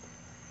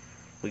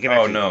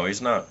 No,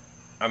 he's not.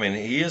 I mean,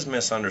 he is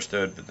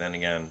misunderstood, but then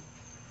again,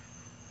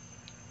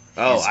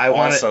 he's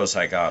also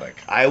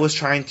psychotic. I was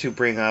trying to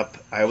bring up...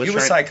 He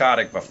was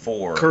psychotic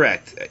before.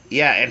 Correct.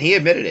 Yeah, and he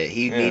admitted it.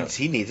 He needs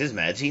his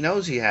meds. He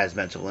knows he has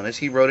mental illness.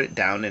 He wrote it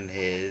down in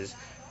his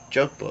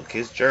joke book,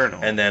 his journal.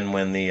 And then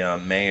when the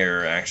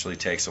mayor actually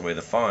takes away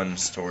the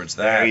funds towards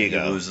that, he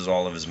loses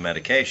all of his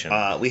medication.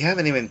 We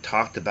haven't even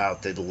talked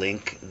about the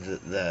link,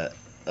 the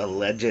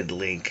alleged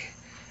link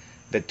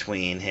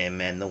between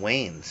him and the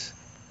Waynes,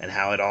 and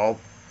how it all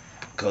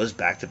goes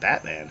back to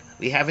Batman.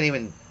 We haven't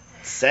even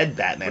said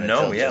Batman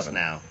until just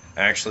now.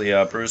 Actually,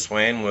 Bruce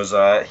Wayne was,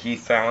 he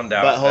found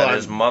out that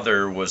his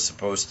mother was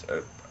supposed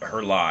to,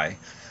 her lie,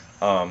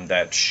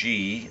 that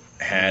she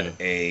had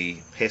a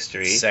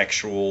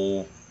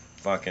sexual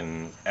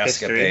fucking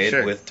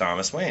escapade with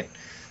Thomas Wayne.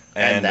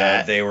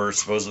 And they were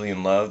supposedly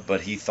in love,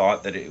 but he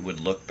thought that it would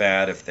look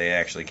bad if they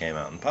actually came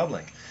out in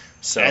public.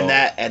 So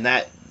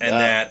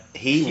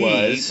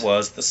he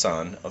was the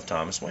son of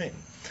Thomas Wayne.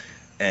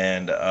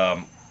 And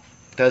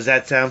does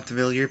that sound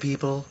familiar,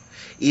 people?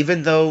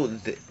 Even though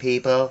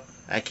people,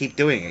 I keep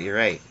doing it. You're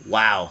right.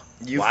 Wow.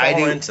 You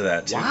fall into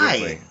that too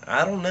quickly.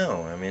 I don't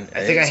know. I mean,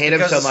 I think I hate him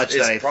so much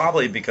that it's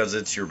probably because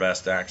it's your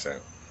best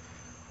accent.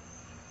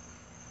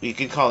 You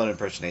can call it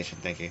impersonation.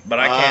 Thank you. But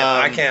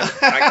I can't.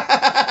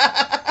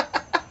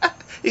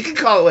 You can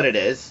call it what it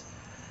is.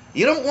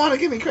 You don't want to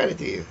give me credit,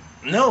 do you?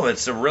 No,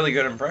 it's a really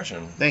good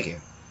impression. Thank you.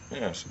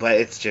 Yes. But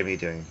it's Jimmy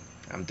doing.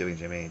 I'm doing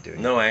Jimmy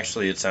doing. No,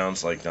 actually, it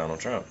sounds like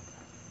Donald Trump.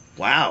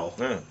 Wow.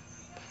 Yeah.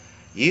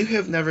 You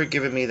have never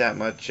given me that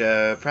much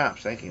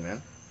props. Thank you,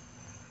 man.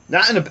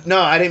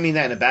 No, I didn't mean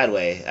that in a bad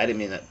way. I didn't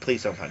mean that.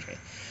 Please don't punch me.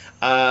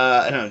 No,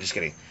 I'm just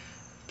kidding.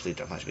 Please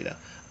don't punch me, though.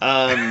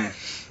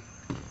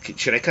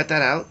 Should I cut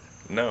that out?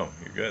 No,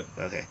 you're good.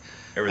 Okay.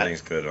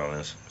 Everything's good on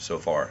this so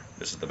far.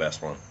 This is the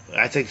best one.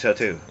 I think so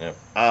too. Yep.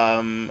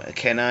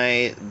 Can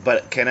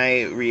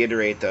I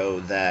reiterate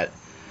though that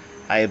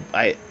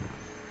I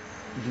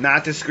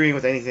not disagreeing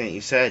with anything that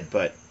you said,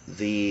 but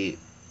the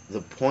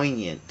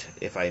poignant,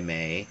 if I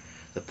may,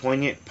 the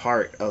poignant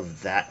part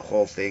of that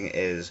whole thing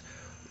is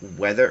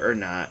whether or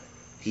not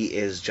he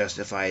is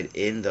justified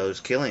in those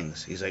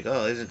killings. He's like,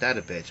 oh, isn't that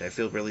a bitch? I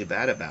feel really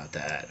bad about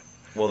that.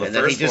 Well, the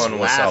first one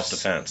was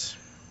self-defense.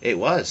 It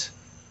was.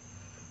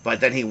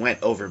 But then he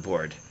went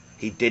overboard.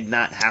 He did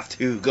not have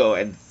to go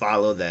and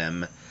follow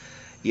them.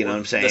 You know what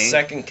I'm saying? The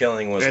second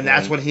killing was... And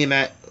that's when he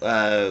met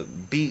Zazie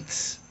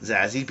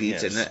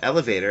Beetz in the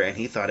elevator, and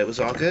he thought it was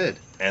all good.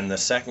 And the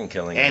second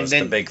killing was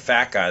the big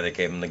fat guy that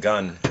gave him the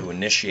gun to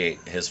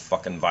initiate his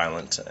fucking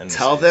violence. And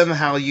tell them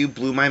how you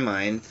blew my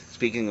mind,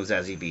 speaking of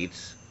Zazie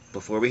Beetz,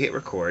 before we hit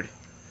record.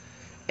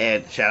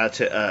 And shout out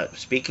to,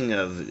 speaking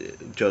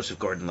of Joseph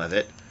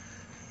Gordon-Levitt,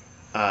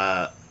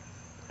 shout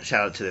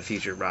out to the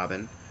future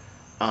Robin,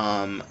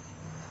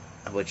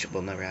 which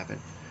will never happen,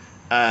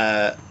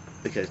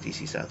 because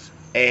DC sucks.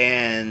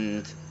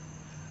 And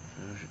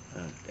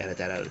edit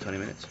that out of 20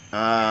 minutes.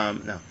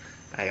 No,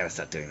 I gotta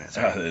stop doing that.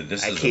 Sorry.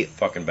 This is the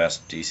fucking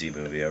best DC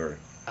movie ever.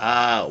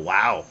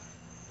 Wow.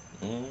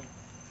 Mm-hmm.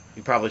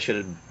 You probably should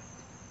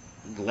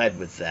have led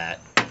with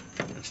that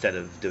instead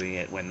of doing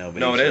it when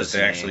nobody. No, it is.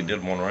 They actually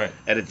did one right.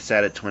 Edit this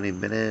out at 20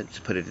 minutes.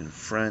 Put it in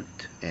front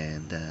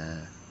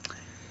and.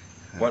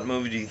 What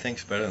movie do you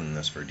think's better than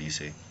this for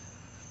DC?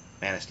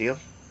 Man of Steel?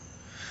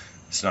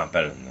 It's not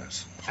better than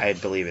this. I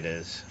believe it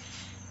is.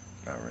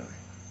 Not really.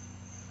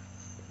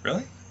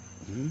 Really?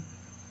 Mm-hmm.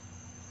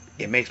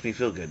 It makes me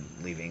feel good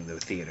leaving the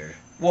theater.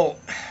 Well,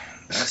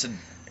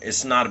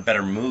 it's not a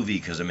better movie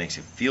because it makes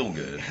you feel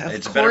good.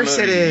 It's a better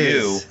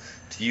movie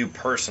to you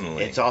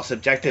personally. It's all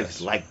subjective,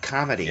 like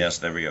comedy. Yes,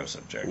 there we go,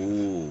 subjective.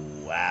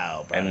 Ooh,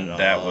 wow. And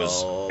that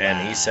was,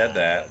 and he said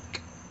that.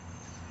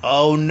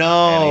 Oh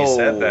no! And he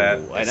said that.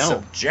 I know.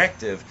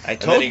 Subjective. I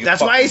told.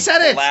 That's why I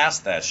said it.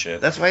 Blast that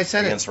shit. That's why I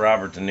said against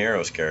Robert De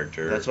Niro's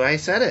character. That's why I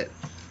said it.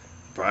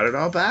 Brought it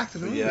all back to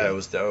the movie. Yeah, it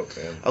was dope,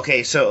 man.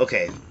 Okay, so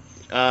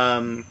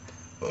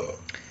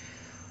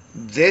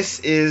this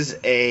is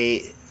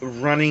a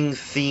running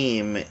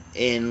theme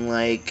in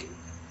like,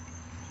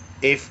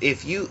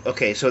 if you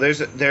so there's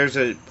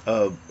a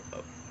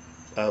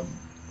I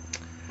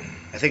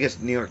think it's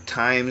New York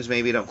Times,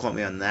 maybe, don't quote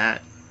me on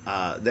that.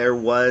 There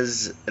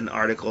was an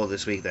article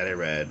this week that I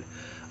read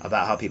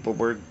about how people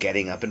were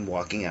getting up and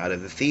walking out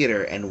of the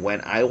theater, and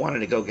when I wanted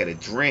to go get a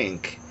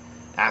drink,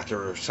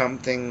 after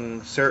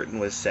something certain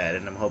was said,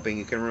 and I'm hoping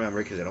you can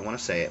remember because I don't want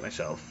to say it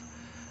myself.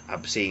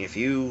 I'm seeing if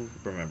you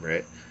remember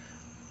it.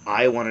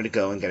 I wanted to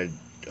go and get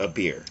a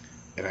beer.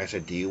 And I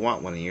said, do you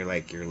want one? And you're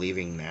like, you're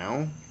leaving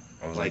now?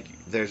 I was like,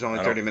 there's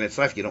only 30 minutes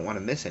left. You don't want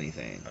to miss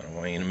anything. I don't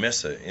want you to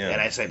miss it. Yeah.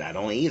 And I said, I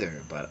don't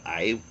either. But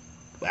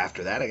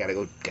after that, I got to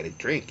go get a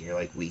drink. And you're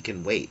like, we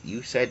can wait.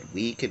 You said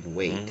we can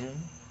wait. Mm-hmm.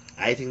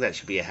 I think that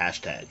should be a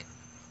hashtag.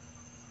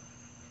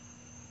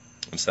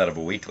 Instead of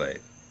a week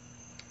late.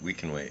 We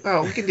can wait.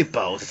 Oh, we can do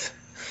both.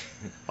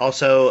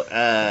 Also,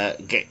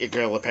 get your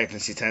girl a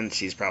pregnancy test.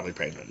 She's probably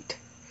pregnant.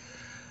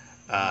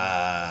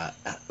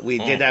 We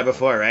did that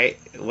before, right?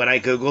 When I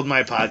googled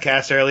my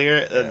podcast earlier,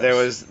 Yes. there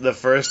was the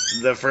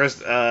first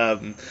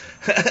the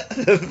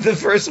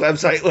first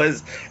website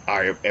was,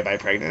 am I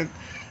pregnant?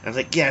 I was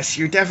like, yes,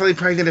 you're definitely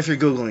pregnant if you're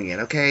googling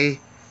it.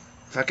 Okay,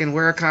 fucking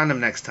wear a condom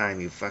next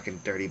time, you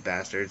fucking dirty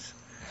bastards.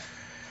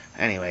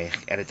 Anyway,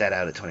 edit that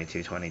out at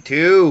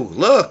 22:22.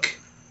 Look,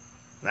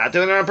 not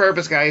doing it on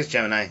purpose, guys.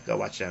 Gemini, go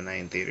watch Gemini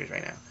in theaters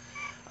right now.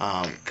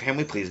 Can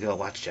we please go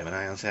watch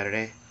Gemini on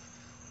Saturday?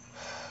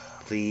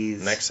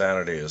 Please. Next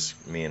Saturday is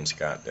me and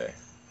Scott day.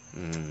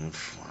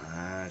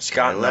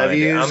 Scott, I love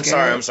you. I'm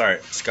Scott. sorry.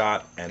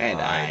 Scott and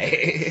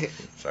I.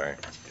 Sorry.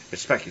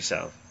 Respect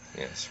yourself.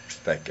 Yes,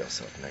 respect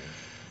yourself, nigga.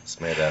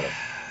 It's made out of.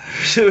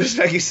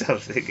 Respect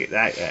yourself.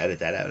 I edit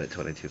that out at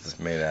 22. It's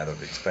made out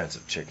of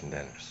expensive chicken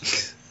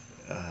dinners.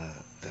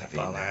 That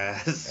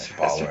baller-ass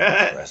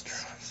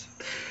restaurants.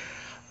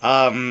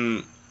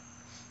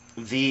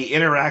 The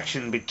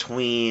interaction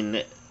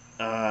between.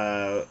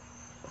 All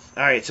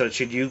right, so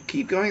should you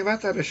keep going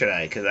about that, or should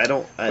I? Because I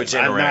don't. Which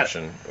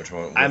interaction? Which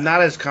one? I'm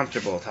not as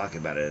comfortable talking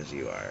about it as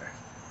you are.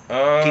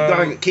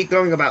 Keep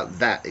going about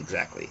that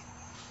exactly.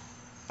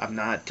 I'm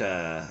not.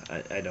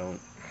 I don't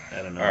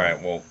know. All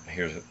right. Well,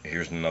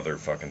 here's another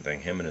fucking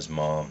thing. Him and his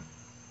mom.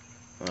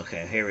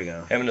 Okay, here we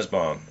go. Him and his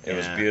mom. It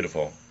was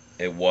beautiful.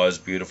 It was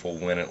beautiful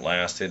when it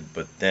lasted,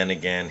 but then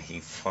again, he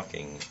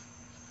fucking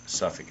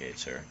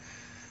suffocates her.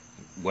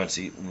 When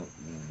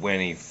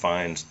he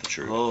finds the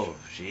truth. Oh,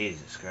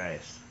 Jesus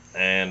Christ.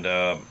 And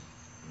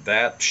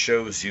that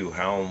shows you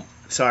how...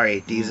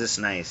 Sorry, Jesus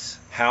nice.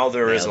 How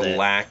there is Nailed a it.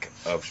 lack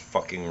of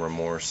fucking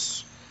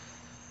remorse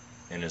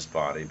in his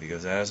body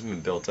because it hasn't been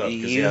built up.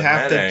 You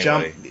have to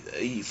jump...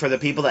 For the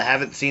people that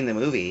haven't seen the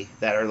movie,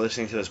 that are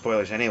listening to the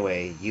spoilers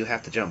anyway, you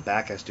have to jump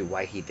back as to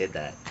why he did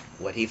that.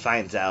 What he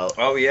finds out...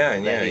 Oh, yeah,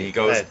 and yeah, he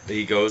goes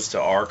to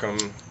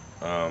Arkham...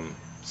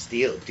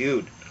 Steel,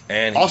 dude.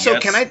 And also,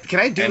 can I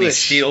do and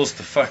this? He steals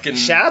the fucking...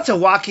 Shout out to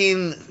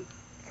Joaquin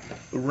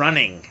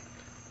running.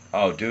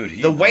 Oh,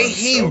 dude, the way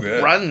he so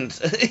good. runs,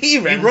 he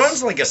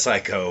runs like a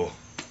psycho.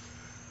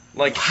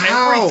 Like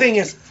How? Everything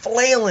is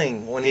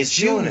flailing when he's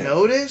doing it. Did you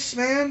notice,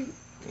 man?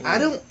 I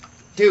don't,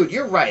 dude.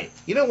 You're right.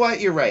 You know what?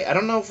 You're right. I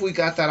don't know if we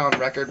got that on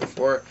record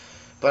before,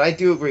 but I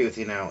do agree with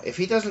you now. If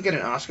he doesn't get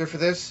an Oscar for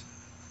this,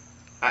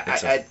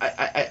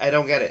 I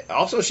don't get it.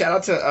 Also, shout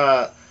out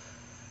to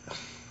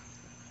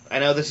I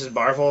know this is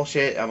Marvel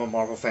shit. I'm a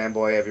Marvel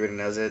fanboy. Everybody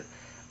knows it.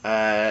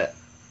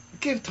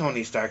 Give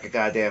Tony Stark a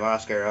goddamn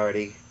Oscar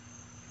already.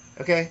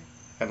 Okay?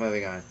 I'm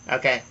moving on.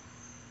 Okay.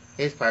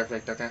 He's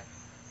perfect, okay?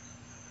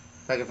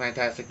 Fucking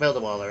fantastic. Build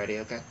a wall already,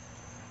 okay?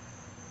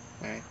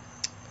 Alright.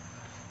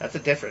 That's a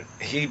different.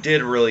 He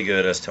did really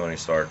good as Tony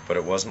Stark, but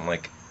it wasn't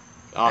like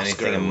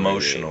Oscar anything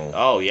emotional.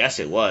 Oh, yes,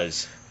 it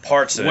was.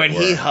 Parts of when it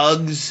were. he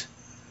hugs,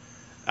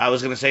 I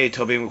was going to say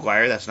Tobey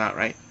Maguire. That's not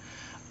right.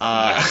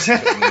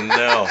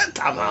 No.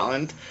 Tom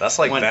Holland. That's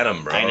like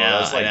Venom, bro. I know.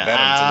 That's like I know.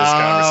 Venom to this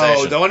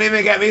conversation. Don't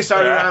even get me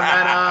started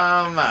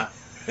on Venom.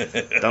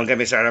 Don't get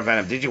me started on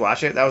Venom. Did you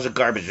watch it? That was a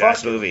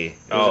garbage-ass movie.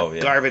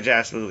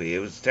 Garbage-ass movie. It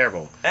was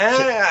terrible.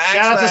 Shout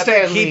out to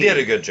Stan Lee. He did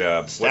a good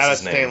job. What's Shout out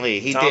his to name? Stan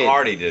Lee. Tom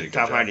Hardy did a good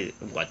Tom job. Hardy.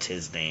 What's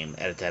his name?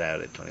 Edit that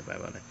out at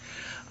 2500.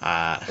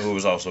 Who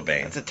was also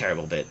Bane. That's a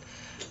terrible bit.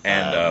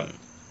 And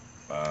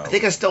I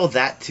think I stole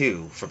that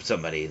too from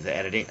somebody. The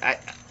editing.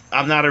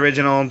 I'm not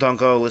original. Don't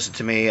go listen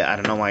to me. I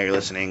don't know why you're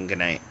listening. Good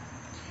night.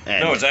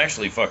 And no, it's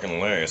actually fucking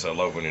hilarious. I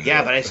love when you do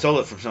yeah, it. but I stole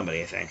it from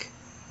somebody. I think.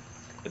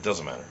 It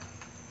doesn't matter.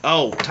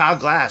 Oh, Todd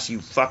Glass, you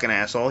fucking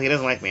asshole. He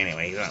doesn't like me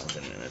anyway. He's not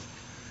listening to this.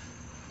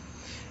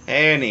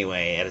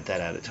 Anyway, edit that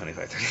out at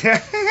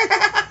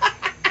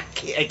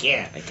 25:30. I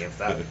can't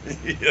stop it.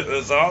 Yeah,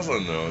 that's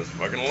awesome though. It's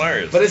fucking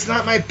hilarious. But it's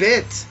not my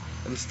bit.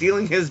 I'm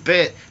stealing his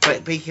bit,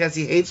 but because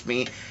he hates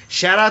me.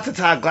 Shout out to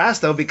Todd Glass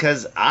though,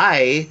 because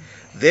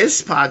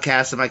this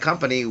podcast of my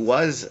company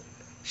was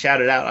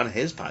shouted out on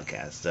his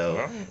podcast,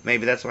 so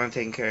maybe that's why I'm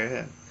taking care of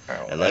him.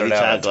 I love you,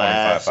 Todd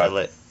Glass.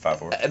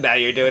 Now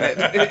you're doing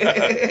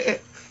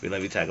it. We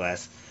love you, Todd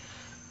Glass.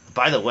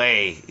 By the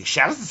way,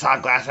 shout out to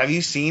Todd Glass. Have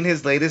you seen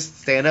his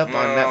latest stand-up on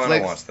Netflix? I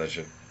don't watch that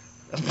shit.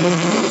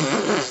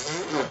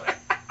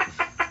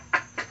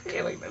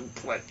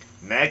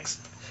 Next.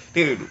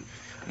 Dude.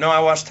 No, I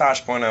watched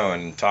Tosh.0,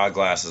 and Todd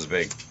Glass is a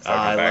big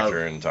fucking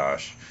factor in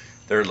Tosh.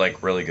 They're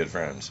like really good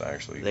friends,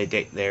 actually.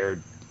 They're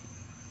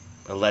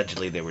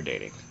allegedly they were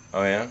dating.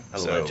 Oh yeah,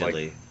 allegedly. So,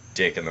 like,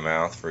 dick in the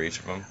mouth for each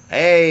of them.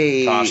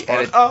 Hey, Tosh.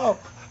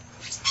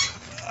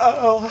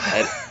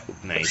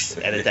 Nice.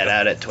 Edit that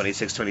out at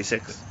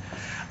 26:26.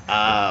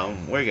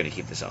 We're gonna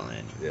keep this all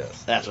in.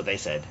 Yes. That's what they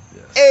said.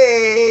 Yes.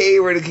 Hey,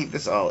 we're gonna keep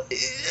this all in.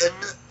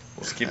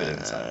 Let's keep it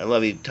inside. I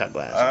love you, Todd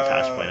Glass.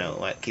 Tosh point out.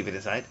 What? Keep it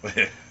inside?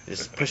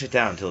 Just push it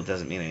down until it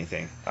doesn't mean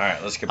anything. All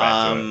right, let's get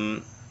back to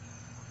it.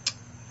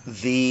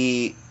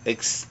 The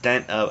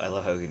extent of... I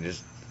love how we can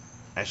just...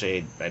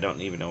 Actually, I don't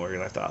even know where we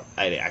left off.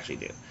 I actually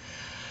do.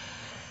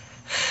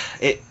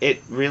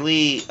 It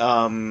really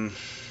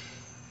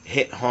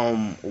hit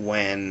home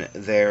when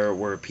there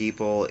were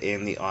people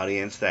in the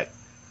audience that,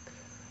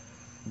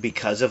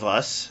 because of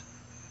us,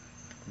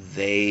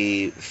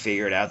 they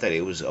figured out that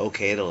it was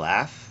okay to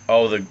laugh.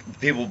 Oh, the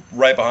people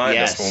right behind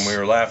Yes. us when we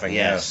were laughing.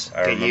 Yes,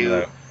 I Can remember you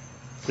that.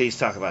 please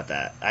talk about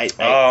that?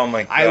 Oh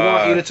my god! I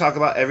want you to talk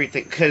about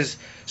everything because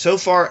so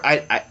far,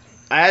 I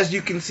as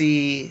you can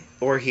see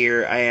or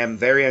hear, I am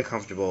very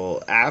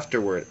uncomfortable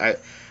afterward.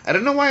 I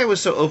don't know why I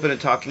was so open to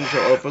talking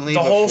so openly. The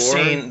before.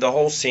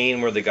 whole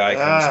scene where the guy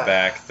comes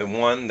back, the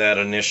one that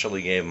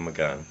initially gave him a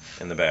gun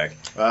in the back,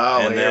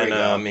 Oh, and here we go.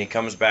 then he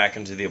comes back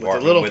into the the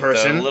apartment little with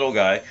person. the little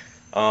guy,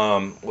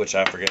 which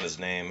I forget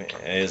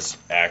his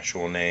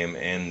actual name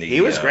in the. He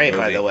was great, by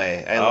movie. the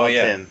way. I Oh, loved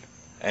yeah. him.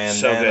 And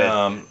So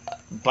then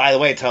good. By the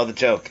way, tell the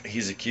joke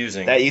he's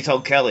accusing. that you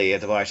told Kelly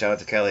at the bar. Shout out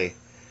to Kelly.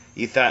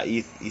 You thought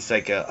he's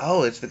like,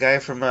 oh, it's the guy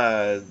from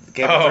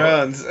Game of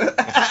Thrones.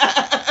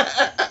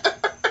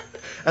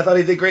 I thought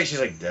he did great. She's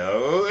like,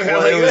 no.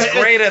 Well, it was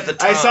great at the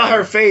time. I saw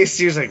her face.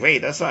 She was like, wait,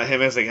 that's not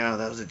him. I was like, oh,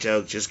 that was a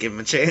joke. Just give him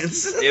a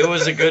chance. It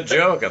was a good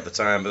joke at the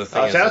time, but the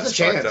thing is, shout out to it's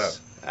fucked Chance.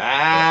 up.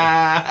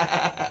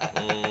 Ah.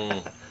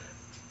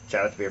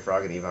 Shout out to Beer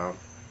Frog and Evon.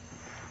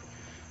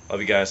 Love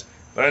you guys.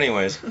 But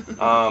anyways,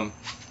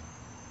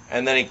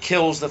 and then he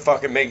kills the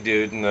fucking big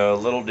dude, and the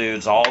little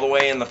dude's all the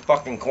way in the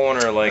fucking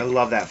corner, like I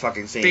love that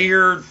fucking scene.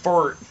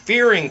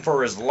 fearing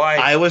for his life.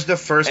 I was the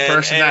first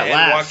person that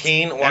laughed,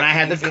 Joaquin and I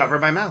had to Phoenix- cover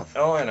my mouth.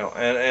 Oh, I know.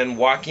 And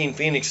Joaquin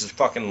Phoenix is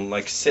fucking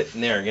like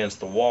sitting there against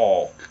the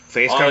wall,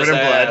 Face on covered his in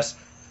blood. ass,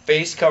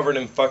 face covered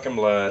in fucking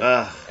blood,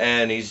 Ugh.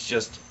 and he's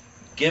just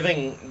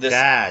giving this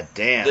God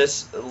damn.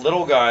 this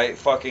little guy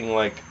fucking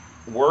like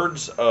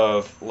words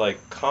of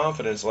like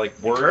confidence, like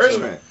words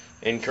Encouragement.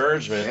 of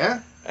encouragement.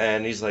 Yeah.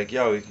 And he's like,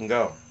 yo, you can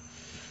go.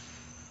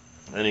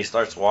 And he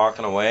starts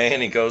walking away,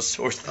 and he goes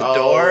towards the Oh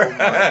door. my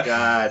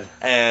god.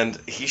 And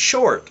he's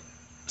short.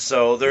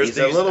 So there's He's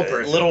a these little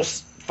person. little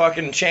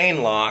fucking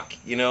chain lock,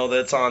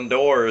 that's on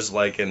doors,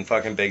 like in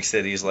fucking big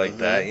cities like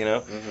that,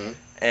 Mm-hmm.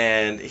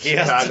 And he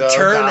Chicago, has to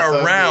turn Gotham,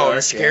 New around,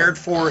 York, scared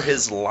for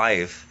his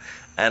life,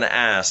 and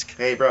ask,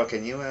 Hey, bro,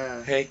 can you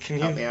hey, can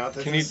help me you out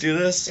with can you this? do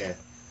this? Yeah.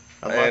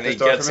 And Unlock he this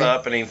door gets for me?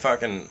 up and he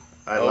fucking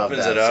I love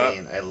opens that it up.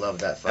 scene. I love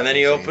that fucking And then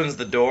he scene. opens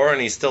the door, and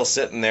he's still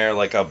sitting there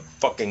like a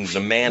fucking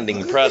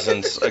demanding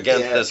presence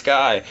against Yeah. this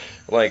guy.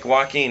 Like,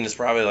 Joaquin is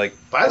probably like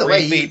By the 3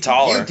 way, feet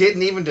taller. you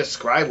didn't even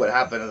describe what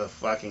happened to the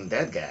fucking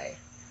dead guy.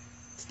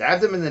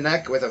 Stabbed him in the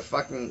neck with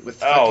fucking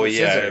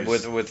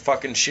scissors. with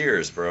fucking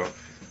shears, bro.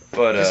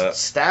 But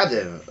just stabbed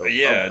him.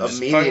 just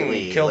immediately.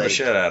 fucking killed the like,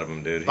 shit out of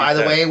him, dude. By He's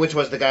the dead. way, which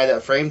was the guy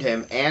that framed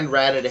him and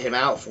ratted him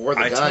out for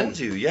the I gun. told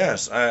you,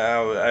 yes.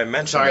 I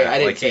mentioned Sorry, that. I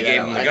didn't like, say he that.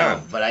 gave him the I gun.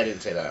 know, but I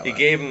didn't say that. Out He loud.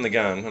 gave him the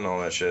gun and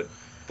all that shit.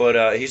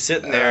 But he's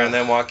sitting there, and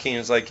then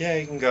Joaquin's like, yeah,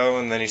 you can go.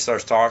 And then he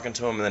starts talking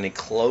to him, and then he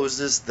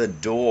closes the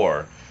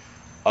door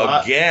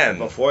again.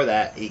 Before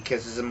that, he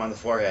kisses him on the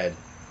forehead.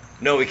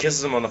 No, he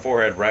kisses him on the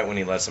forehead right when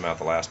he lets him out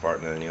the last part,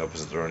 and then he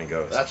opens the door and he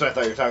goes. That's what I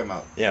thought you were talking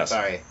about. Yes.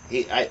 Sorry.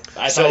 I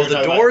thought you So were the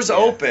talking door's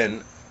about,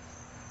 open,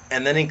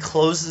 and then he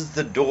closes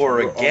the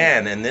door Door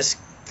again, and this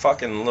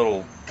fucking little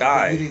You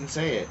guy. didn't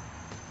say it.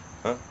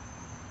 Huh?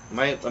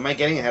 Am I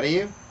getting ahead of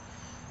you?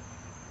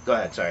 Go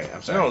ahead. Sorry.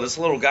 I'm sorry. No, this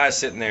little guy's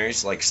sitting there.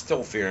 He's like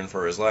still fearing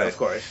for his life. Of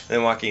course.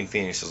 Then Joaquin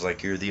Phoenix is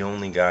like, "You're the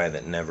only guy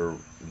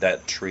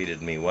that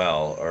treated me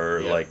well,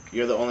 or Yeah. like,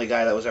 You're the only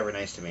guy that was ever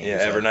nice to me. yeah,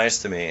 he ever said.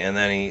 nice to me." And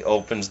then he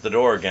opens the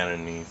door again,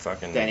 and he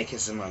fucking Danny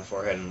kisses him on the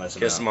forehead and lets him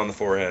kisses out. him on the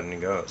forehead, and he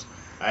goes.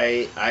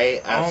 I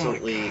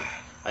Oh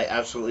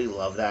absolutely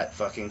love that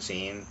fucking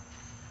scene.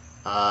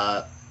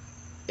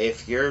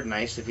 If you're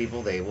nice to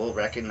people, they will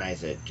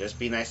recognize it. Just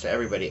be nice to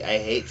everybody. I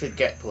hate to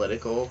get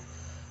political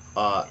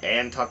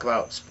and talk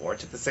about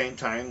sports at the same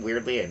time.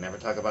 Weirdly, I never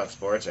talk about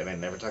sports and I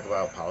never talk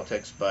about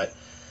politics, but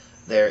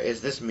there is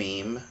this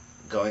meme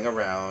going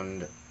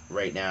around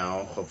right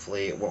now.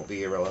 Hopefully it won't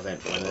be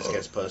irrelevant when this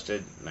gets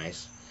posted.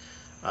 Nice.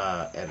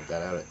 Edit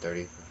that out at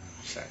 30.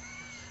 Sorry.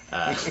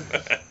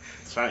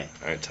 It's funny.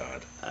 All right,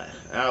 Todd.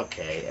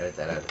 Okay, edit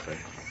that out.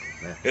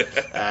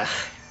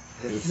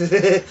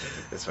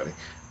 It's funny.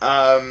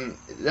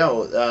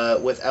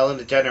 With Ellen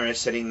DeGeneres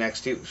sitting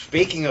next to.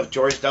 Speaking of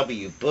George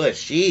W.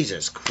 Bush,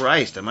 Jesus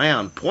Christ, am I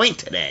on point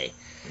today?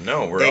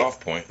 No, we're off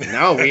point.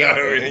 No, we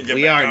are. We didn't get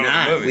we back are on the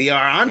not. movie. We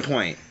are on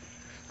point.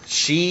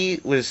 She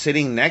was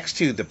sitting next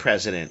to the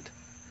president.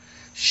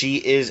 She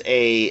is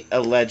a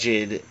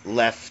alleged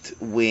left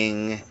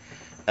wing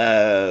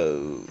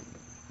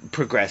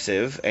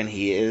progressive, and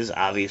he is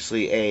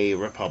obviously a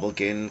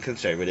Republican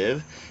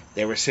conservative.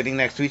 They were sitting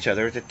next to each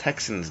other at the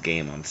Texans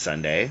game on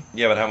Sunday.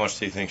 Yeah, but how much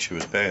do you think she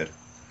was paid?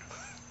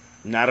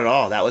 Not at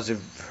all. That was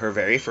her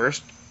very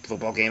first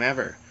football game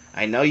ever.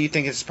 I know you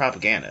think it's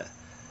propaganda.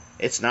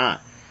 It's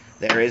not.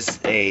 There is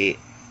a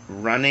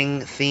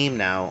running theme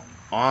now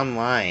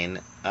online.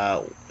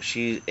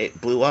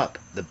 It blew up.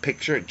 The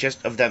picture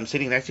just of them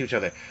sitting next to each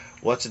other.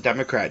 What's a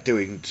Democrat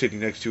doing sitting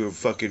next to a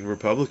fucking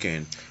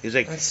Republican? He's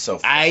like, That's so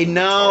I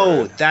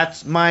know. retarded.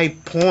 That's my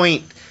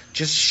point.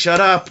 Just shut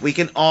up. We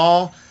can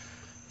all.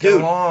 Get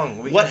Dude, along.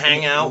 We can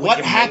hang out. What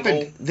we can happened?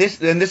 mingle.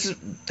 This is.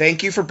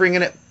 Thank you for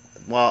bringing it.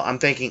 Well, I'm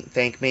thanking.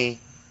 Thank me.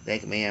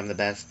 I'm the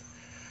best.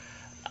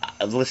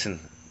 Listen,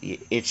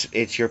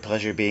 it's your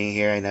pleasure being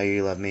here. I know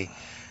you love me.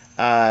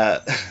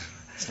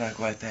 It's not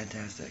quite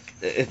fantastic.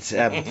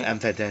 I'm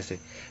fantastic.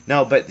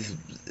 No, but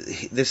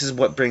this is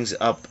what brings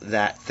up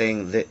that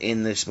thing that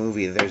in this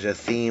movie there's a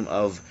theme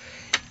of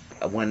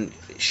when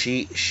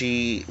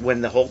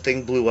when the whole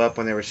thing blew up,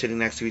 when they were sitting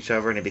next to each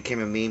other and it became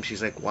a meme.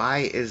 She's like, "Why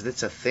is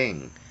this a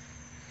thing?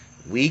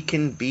 We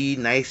can be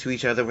nice to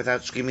each other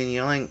without screaming and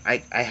yelling."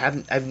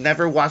 I've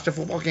never watched a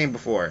football game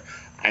before.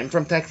 I'm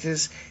from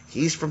Texas.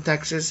 He's from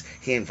Texas.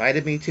 He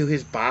invited me to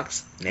his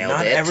box. Nailed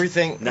Not it.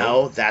 everything.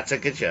 No, that's a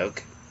good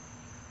joke.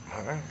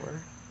 All right, word.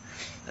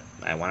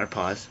 I want to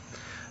pause.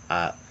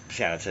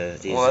 Shout out to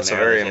Jesus. Well, that's a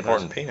Mary, very J.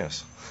 important Pause.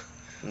 penis.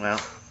 Well,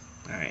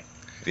 all right.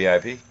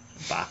 VIP.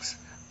 Box.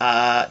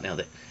 Nailed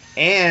it.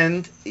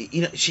 And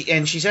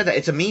she said that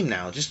it's a meme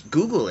now. Just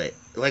Google it.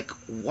 Like,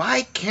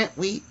 why can't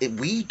we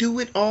do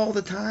it all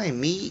the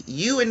time? Me,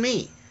 you, and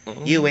me.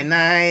 Mm-hmm. You and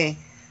I.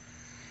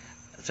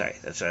 Sorry,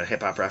 that's a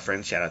hip hop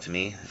reference. Shout out to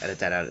me. Edit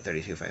that out at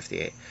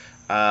 3258.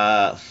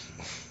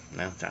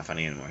 No, it's not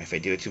funny anymore. If I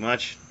do it too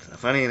much, it's not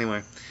funny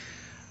anymore.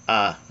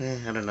 I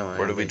don't know.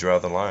 Where do we draw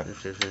the line?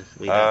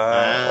 We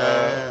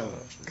don't.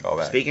 Call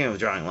back. Speaking of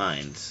drawing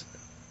lines,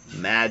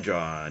 mad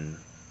drawn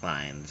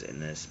lines in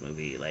this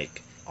movie,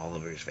 like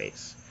Oliver's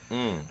face.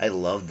 I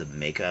love the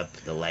makeup,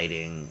 the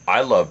lighting.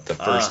 I love the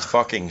first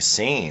fucking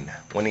scene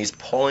when he's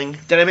pulling.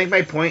 Did I make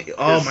my point?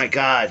 Oh my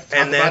god!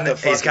 And then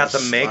he's got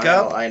the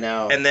makeup. Smile. I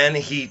know. And then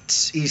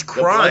he's the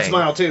crying. blood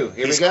smile too.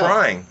 Here He's we go.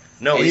 crying.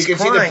 No, And he's you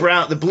can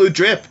crying. see the blue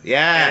drip.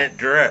 Yeah, And it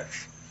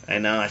drips. I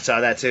know. I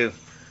saw that too.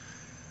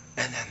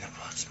 And then the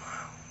blood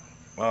smile.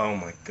 Oh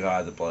my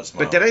god, the blood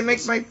smile. But did I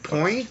make my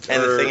point?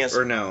 And or, the thing is,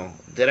 or no?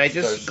 Did I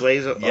just there's-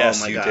 glaze? Yes,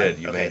 oh my you god. did.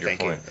 You okay, made your thank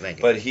point. You. Thank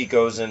you. But he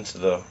goes into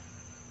the.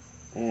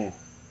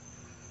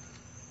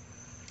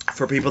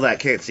 For people that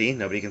can't see,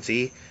 nobody can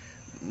see.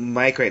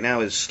 Mike right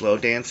now is slow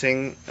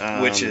dancing,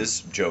 Which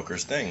is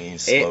Joker's thing.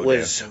 He's it slow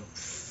was dancing.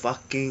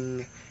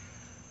 fucking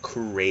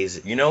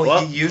crazy. You know,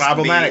 well, he used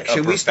problematic. to be a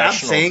Should we stop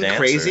professional saying dancer.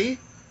 crazy?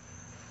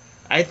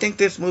 I think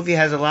this movie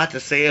has a lot to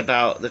say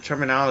about the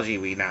terminology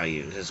we now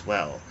use as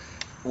well.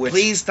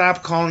 Please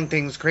stop calling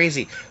things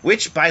crazy.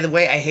 Which, by the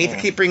way, I hate to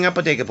keep bringing up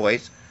Bodega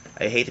Boys.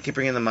 I hate to keep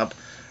bringing them up.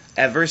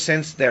 Ever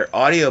since their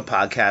audio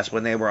podcast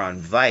when they were on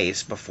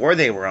Vice, before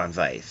they were on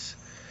Vice,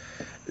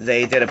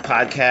 they did a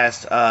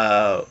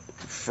podcast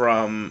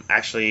from,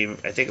 actually,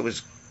 I think it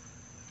was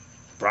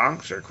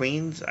Bronx or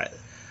Queens.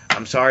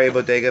 I'm sorry,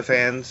 Bodega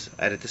fans.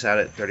 I edit this out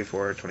at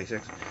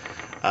 34:26.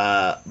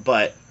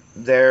 But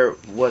there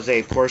was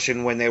a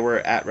portion when they were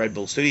at Red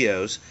Bull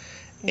Studios,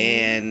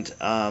 and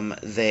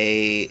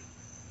they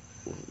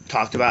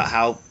talked about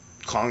how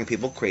calling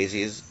people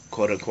crazy is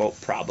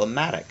quote-unquote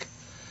problematic.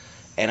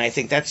 And I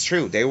think that's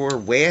true. They were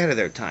way ahead of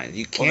their time.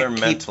 You can't Well, they're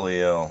keep... mentally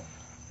ill.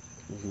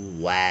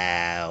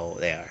 Wow,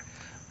 they are.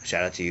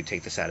 Shout out to you.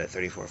 Take this out at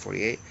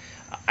 34:48.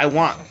 I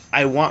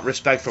want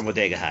respect from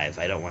Bodega Hive.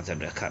 I don't want them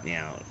to cut me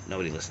out.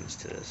 Nobody listens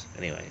to this.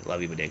 Anyway,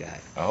 love you, Bodega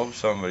Hive. I hope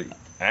somebody.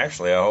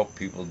 Actually, I hope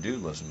people do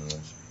listen to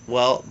this.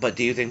 Well, but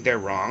do you think they're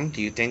wrong?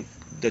 Do you think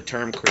the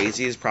term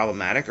crazy is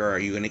problematic, or are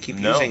you going to keep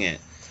No. using it?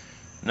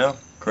 No,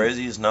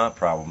 crazy is not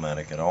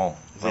problematic at all.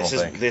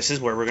 This is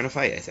where we're going to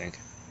fight, I think.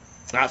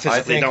 Not I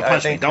physically. think, Don't punch I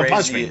me. think Don't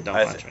punch crazy, me. Don't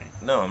I punch me.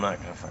 No, I'm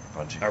not gonna fucking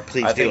punch you. Or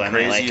please I do. think I might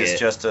crazy like is it.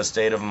 just a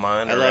state of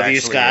mind. I or love you,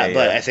 actually Scott, a,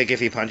 but I think if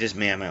he punches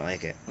me, I might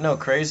like it. No,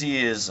 crazy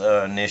is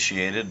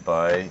initiated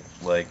by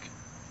like.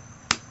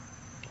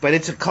 But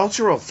it's a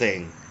cultural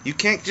thing. You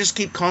can't just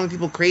keep calling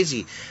people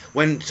crazy.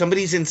 When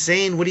somebody's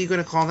insane, what are you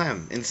going to call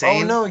them?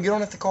 Insane? Oh no, you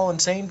don't have to call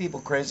insane people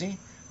crazy.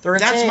 They're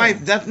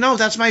insane.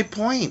 That's my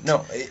point.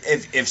 No,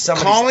 if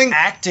somebody's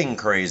acting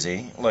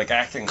crazy, like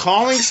acting.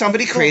 Calling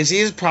somebody crazy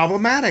is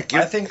problematic.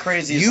 I think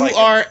crazy is you like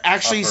are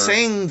actually upper-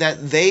 saying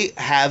that they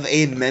have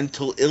a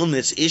mental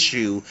illness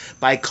issue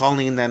by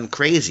calling them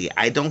crazy.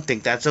 I don't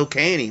think that's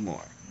okay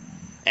anymore.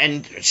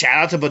 And shout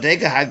out to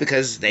Bodega Hive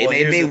because they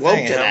made me woke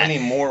to How that. many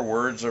more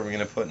words are we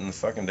gonna put in the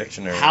fucking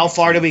dictionary? How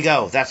far do we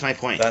go? That's my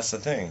point. That's the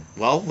thing.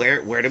 Well,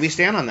 where do we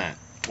stand on that?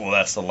 Well,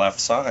 that's the left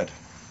side.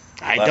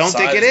 I Left don't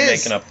think side it is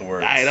is. making up the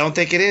words. I don't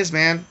think it is,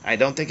 man. I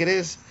don't think it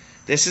is.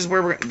 This is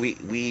where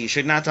we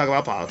should not talk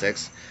about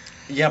politics.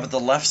 Yeah, but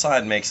the left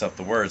side makes up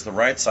the words. The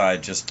right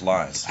side just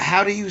lies.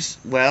 How do you...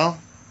 Well,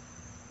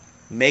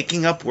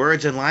 making up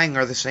words and lying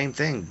are the same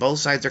thing. Both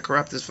sides are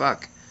corrupt as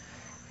fuck.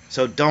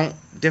 So don't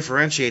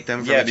differentiate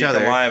them from Yeah, each you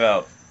other. can lie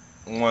about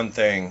one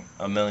thing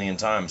a million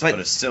times, but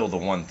it's still the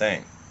one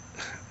thing.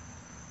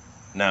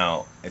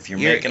 Now, if you're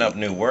making up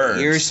new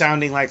words, you're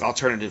sounding like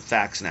alternative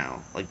facts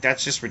now. Like,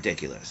 that's just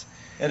ridiculous.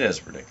 It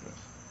is ridiculous,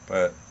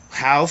 but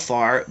how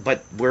far?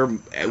 But we're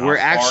how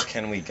actually far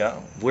can we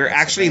go? We're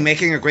actually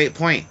making a great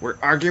point. We're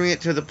arguing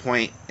it to the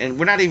point, and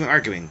we're not even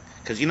arguing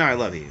because you know I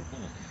love you.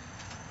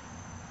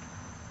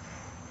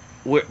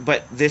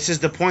 But this is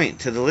the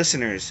point to the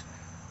listeners.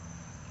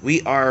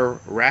 We are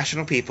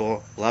rational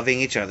people,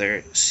 loving each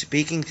other,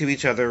 speaking to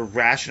each other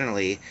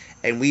rationally,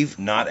 and we've...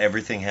 Not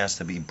everything has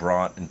to be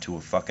brought into a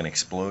fucking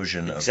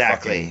explosion of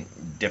fucking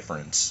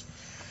difference.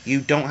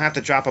 You don't have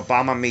to drop a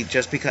bomb on me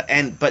just because...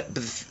 But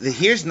this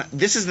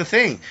is the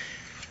thing.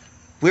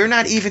 We're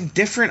not even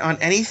different on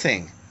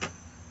anything.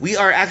 We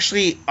are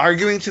actually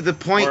arguing to the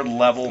point... We're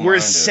level-minded. We're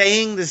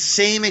saying the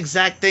same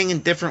exact thing in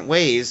different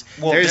ways.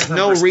 Well, there's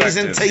no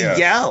reason to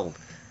yell.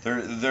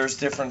 There's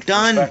different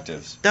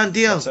perspectives. Done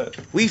deal. That's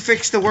it. We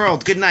fixed the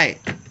world. Good night.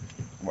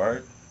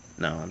 Word?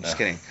 No, I'm just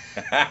kidding.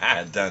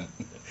 Done.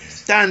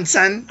 Done,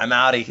 son. I'm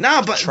outie.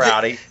 No, but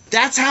Trouty.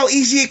 That's how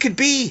easy it could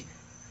be.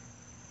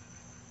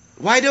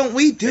 Why don't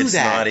we do it's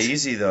that? It's not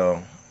easy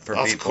though. For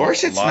of people.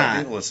 Course it's a lot not.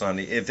 Of people, it's not.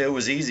 If it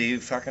was easy,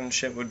 fucking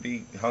shit would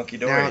be hunky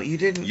dory. Now you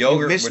didn't.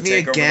 Yogurt you missed would me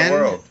take again. over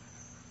the world.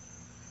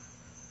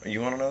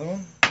 You want another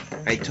one?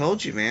 I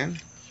told you, man.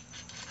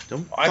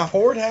 Don't. I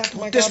poured half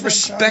my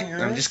disrespect.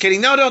 I'm just kidding.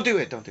 No, don't do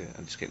it. Don't do it.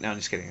 I'm just kidding. No, I'm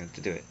just kidding. I have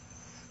to do it.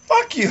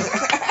 Fuck you.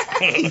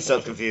 He's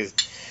so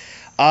confused.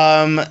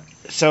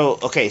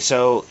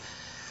 So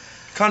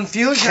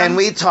confusion. Can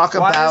we talk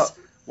about?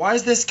 Why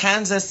is this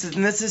Kansas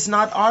and this is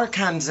not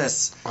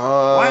Arkansas?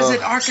 Why is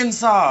it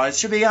Arkansas? It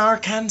should be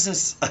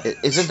Arkansas.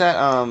 Isn't that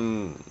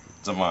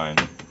It's a mine.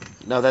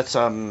 No, that's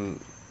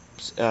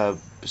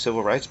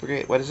Civil Rights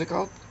Brigade. What is it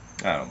called?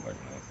 I don't know.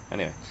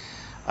 Anyway.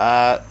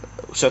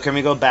 So can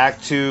we go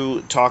back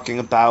to talking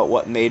about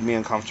what made me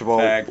uncomfortable?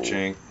 Fact,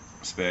 chink,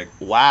 spick.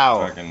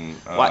 Wow. Fucking,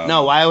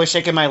 why I was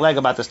shaking my leg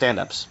about the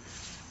stand-ups?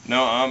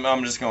 No,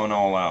 I'm just going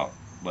all out.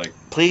 Like,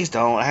 please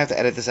don't. I have to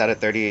edit this out at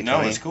 38.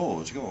 No, it's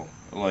cool. It's cool.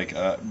 Like,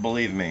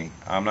 believe me,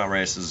 I'm not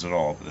racist at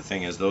all. But the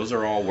thing is, those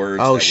are all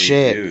words that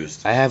we've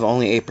used. I have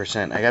only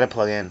 8%. I gotta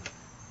plug in.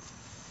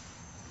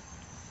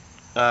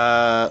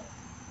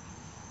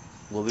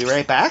 We'll be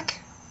right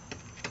back.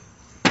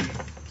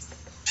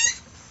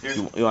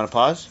 You want to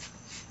pause?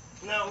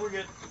 No, we're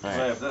good. Right.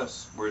 I have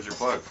this. Where's your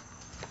plug?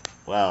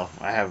 Well,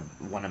 I have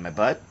one in my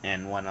butt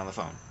and one on the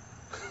phone.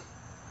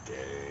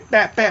 Okay.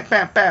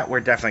 Bat. We're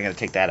definitely going to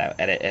take that out.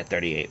 Edit at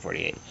 38,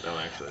 48. No,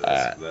 actually,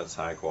 that's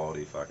high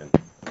quality fucking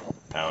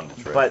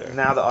poundage right but there.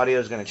 Now the audio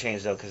is going to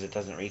change, though, because it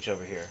doesn't reach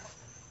over here.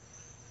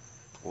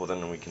 Well,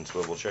 then we can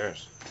swivel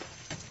chairs.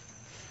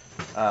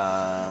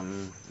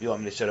 You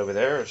want me to sit over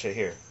there or sit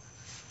here?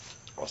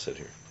 I'll sit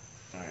here.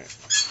 All right.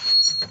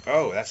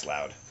 Oh, that's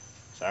loud.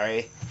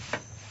 Sorry.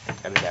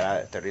 Edit that out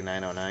at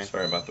 3909.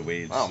 Sorry about the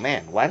weeds. Oh,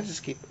 man. Why does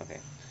this keep... Okay.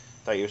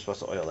 Thought you were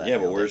supposed to oil that. Yeah,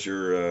 but where's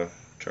your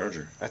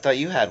charger? I thought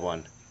you had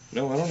one.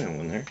 No, I don't have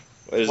one there.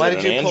 Why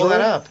did you pull that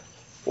up?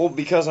 Well,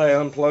 because I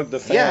unplugged the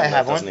fan. Yeah, I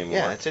have one. Even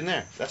Yeah, work. it's in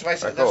there. That's why I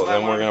said. Right, cool.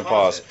 Then we're gonna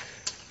pause.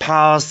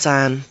 Pause,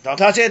 son. Don't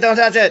touch it. Don't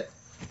touch it.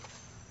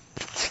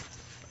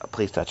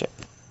 Please touch it.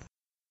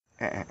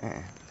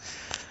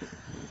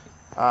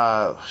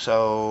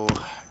 So,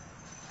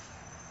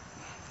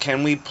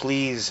 can we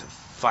please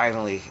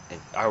finally?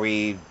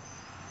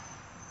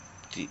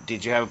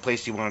 Did you have a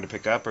place you wanted to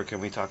pick up, or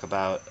can we talk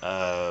about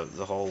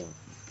the whole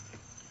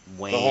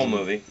Wayne? The whole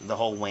movie. The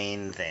whole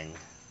Wayne thing.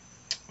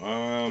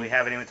 We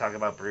haven't even talked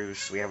about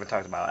Bruce. We haven't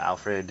talked about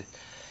Alfred.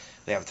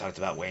 We haven't talked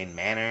about Wayne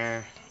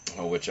Manor.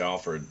 Oh, which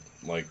Alfred?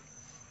 Like,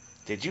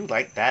 did you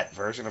like that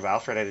version of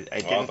Alfred? I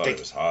didn't think it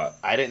was hot.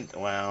 I didn't.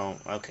 Well,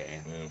 okay.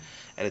 Yeah.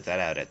 Edit that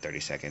out at 30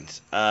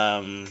 seconds.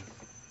 The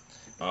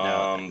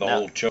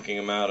whole choking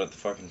him out at the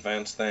fucking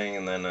fence thing,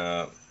 and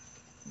then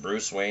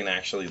Bruce Wayne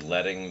actually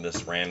letting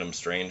this random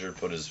stranger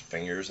put his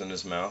fingers in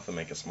his mouth and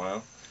make a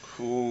smile.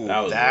 Ooh,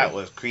 that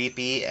was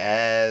creepy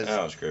as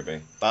that was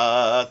creepy.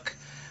 Fuck.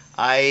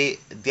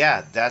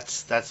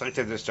 That's like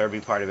the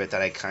disturbing part of it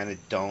that I kind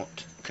of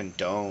don't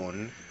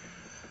condone,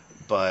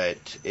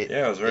 but it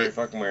was very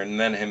fucking weird. And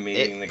then him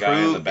meeting the guy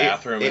in the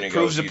bathroom and he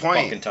goes, "You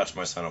fucking touch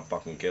my son, I'll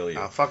fucking kill you."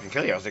 I'll fucking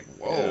kill you. I was like,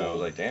 whoa. Yeah, I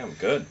was like, damn,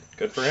 good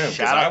for him.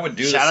 Shout out, I would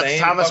do shout the out same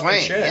to Thomas fucking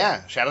Wayne. shit.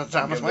 Yeah, shout out to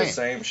Thomas Wayne. The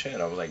same shit.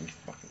 I was like, you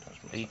fucking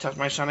touch my son. You touch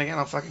my son again,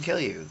 I'll fucking kill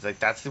you. It's like,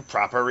 that's the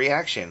proper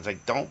reaction. It's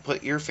like, don't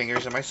put your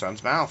fingers in my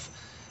son's mouth.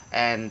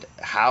 And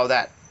how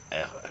that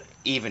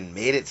even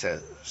made it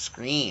to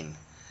screen.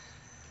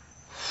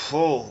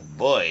 Oh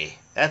boy,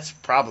 that's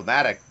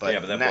problematic. But yeah,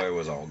 but that boy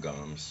was all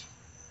gums.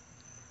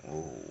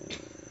 Oh.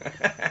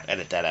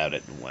 Edit that out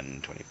at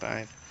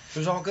 125. It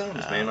was all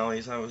gums, man. All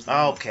he said was.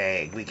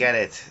 Okay, we get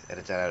it.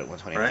 Edit that out at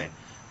 129. Right?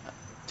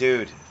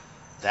 Dude,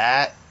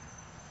 that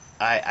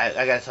I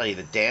gotta tell you,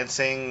 the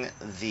dancing,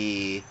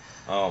 the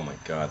oh my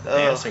god, the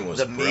dancing was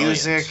the brilliant.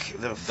 music,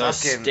 the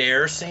fucking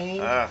stair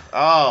scene.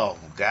 Oh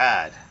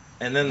god.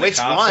 And then the Which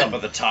cops one? up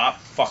at the top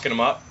fucking him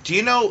up. Do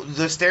you know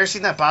the stair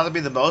scene that bothered me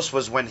the most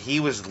was when he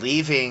was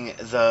leaving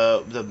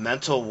the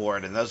mental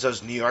ward, and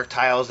those New York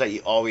tiles that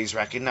you always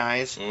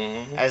recognize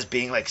Mm-hmm. as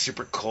being like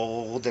super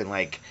cold and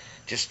like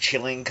just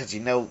chilling, because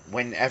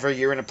whenever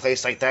you're in a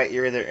place like that,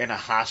 you're either in a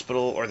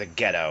hospital or the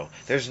ghetto.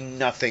 There's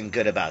nothing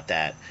good about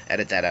that.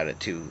 Edit that out at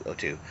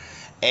 2:02.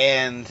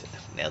 And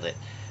nailed it.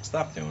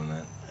 Stop doing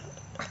that.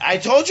 I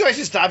told you I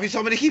should stop. You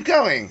told me to keep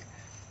going.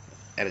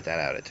 Edit that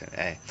out at 2.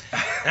 Hey.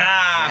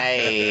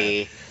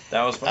 Hey.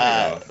 That was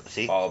funny though.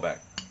 See? Follow back.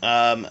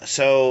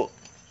 So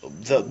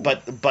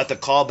but the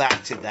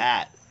callback to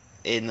that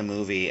in the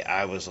movie,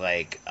 I was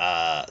like,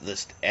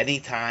 this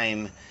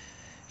anytime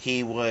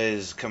he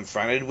was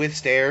confronted with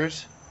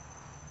stairs,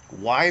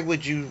 why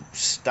would you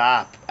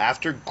stop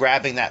after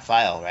grabbing that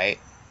file, right?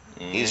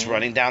 He's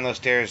running down those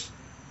stairs.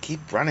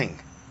 Keep running.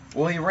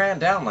 Well, he ran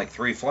down like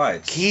 3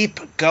 flights.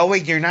 Keep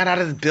going. You're not out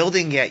of the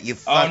building yet, you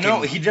fucking... Oh,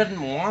 no, he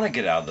didn't want to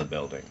get out of the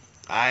building.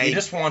 He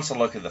just wants to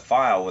look at the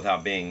file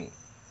without being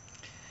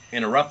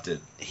interrupted.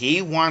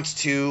 He wants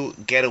to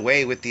get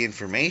away with the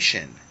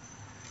information.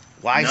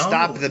 Why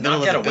stop in the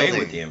middle of the building? Not get away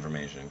with the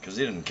information, because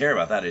he didn't care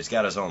about that. He's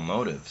got his own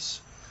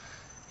motives.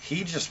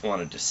 He just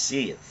wanted to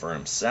see it for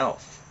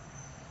himself.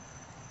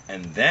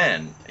 And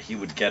then he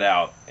would get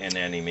out in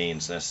any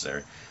means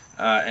necessary.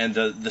 And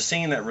the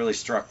scene that really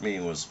struck me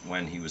was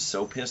when he was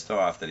so pissed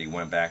off that he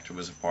went back to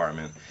his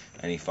apartment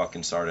and he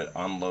fucking started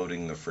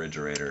unloading the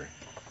refrigerator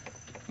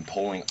and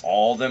pulling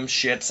all them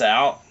shits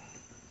out,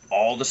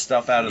 all the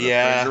stuff out of the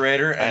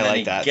refrigerator, and then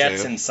he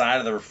gets inside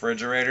of the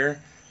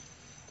refrigerator.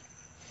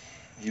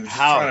 He was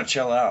just trying to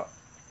chill out.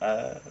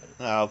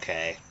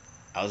 Okay.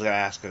 I was gonna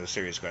ask a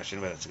serious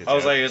question, but it's a good joke. I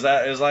was like, is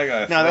that a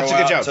no? That's a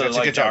good joke. That's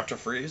a good joke. Dr.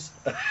 Freeze.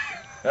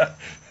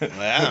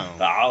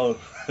 Wow.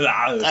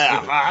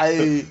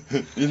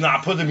 You're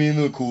not putting me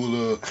in the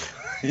cooler.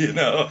 You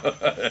know.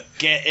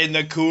 Get in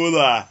the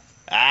cooler.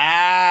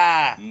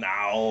 Ah.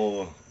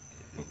 No.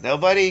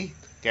 Nobody.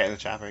 Get in the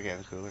chopper. Get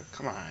in the cooler.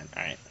 Come on.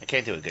 All right. I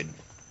can't do a good.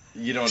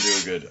 You don't do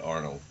a good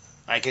Arnold.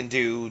 I can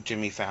do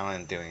Jimmy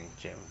Fallon doing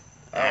Jim.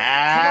 Come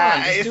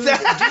on, just do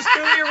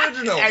the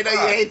original. I know you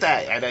hate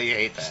that.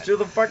 Just do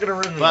the fucking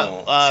original.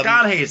 Well,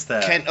 Scott hates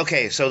that.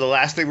 Okay, so the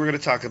last thing we're going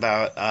to talk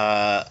about,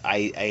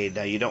 I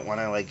know you don't want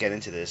to get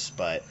into this,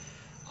 but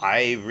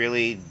I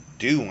really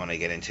do want to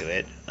get into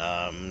it.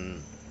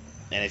 And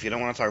if you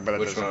don't want to talk about it,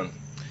 which one?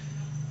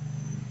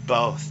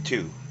 Both,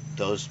 two,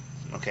 those.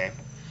 Okay,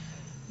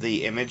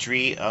 the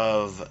imagery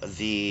of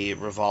the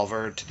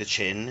revolver to the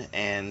chin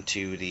and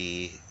to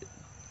the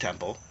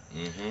temple.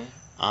 Mm-hmm.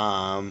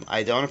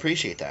 I don't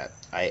appreciate that.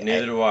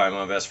 Neither do I.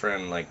 My best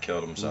friend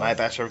killed himself. My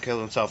best friend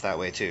killed himself that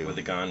way too. With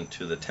a gun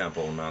to the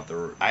temple, not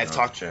the. I've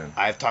talked.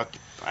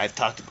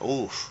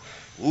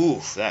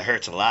 Oof, that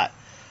hurts a lot.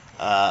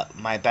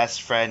 My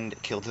best friend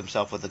killed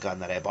himself with a gun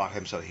that I bought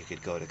him so he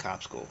could go to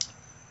cop school.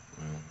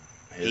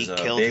 His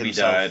baby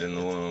died in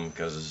the womb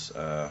because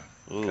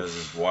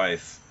his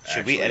wife.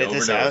 Should we edit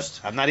overdosed. This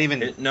out? I'm not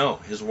even. No,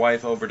 his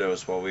wife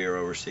overdosed while we were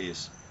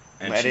overseas.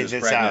 And edit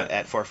this out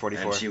at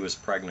 4:44. And she was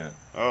pregnant.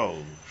 Oh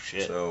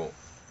shit! So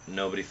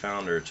nobody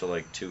found her till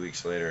 2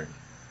 weeks later.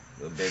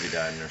 The baby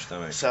died in her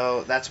stomach.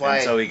 So that's why.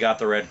 And so he got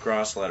the Red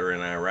Cross letter in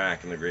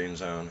Iraq in the green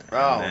zone,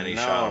 and then he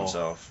shot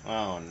himself.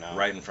 Oh no!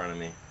 Right in front of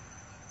me.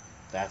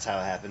 That's how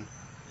it happened.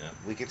 Yeah.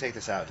 We can take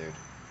this out, dude.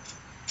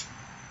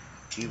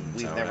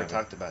 We've never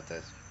talked about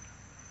this.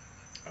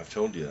 I've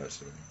told you that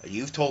story.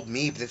 You've told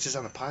me, but this is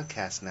on the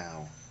podcast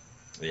now.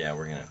 Yeah,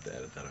 we're gonna have to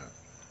edit that out.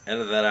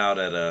 Edit that out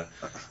at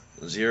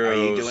 004. Are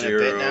you doing a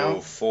bit now?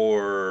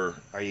 4.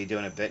 Are you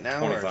doing a bit now,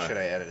 25. or should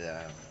I edit it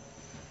out?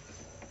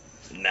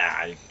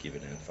 Nah, you can keep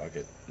it in. Fuck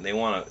it. They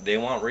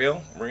want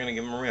real. We're gonna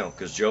give them real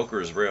because Joker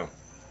is real.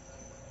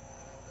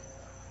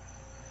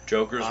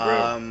 Joker's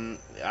real.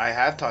 I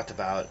have talked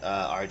about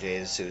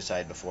RJ's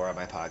suicide before on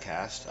my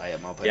podcast. I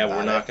am open. Yeah, about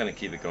we're not it. gonna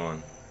keep it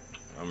going.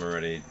 I'm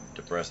already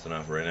depressed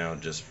enough right now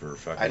just for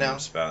fucking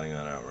spouting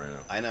that out right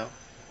now. I know.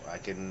 I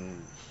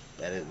can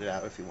edit it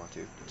out if you want to.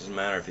 It doesn't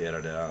matter if you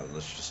edit it out.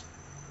 Let's just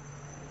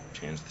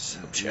change the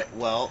subject.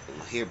 Well,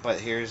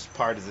 here's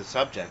part of the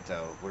subject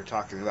though. We're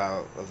talking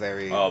about a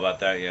very. Oh,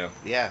 about that, yeah.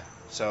 Yeah.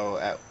 So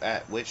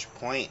at which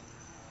point?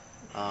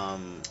 I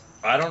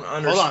don't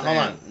understand.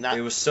 Hold on.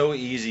 It was so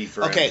easy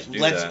for him to do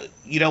that.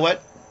 You know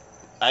what?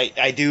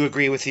 I do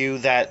agree with you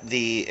that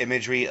the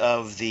imagery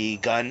of the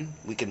gun,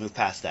 we can move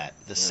past that.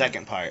 The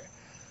second part,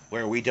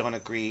 where we don't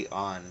agree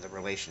on the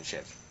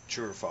relationship,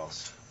 true or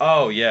false.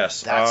 Oh,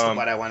 yes. That's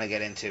what I want to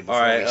get into before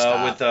all right, we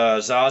stop. with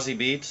Zazie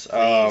Beetz.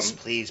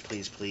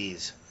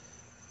 Please.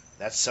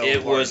 That's so it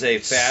important. was a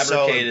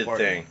fabricated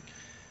thing.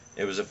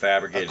 It was a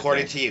fabricated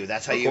According thing. to you,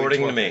 that's how you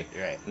According to me.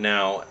 Right.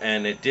 Now,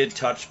 and it did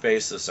touch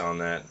basis on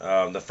that.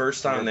 The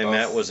first time they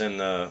met was in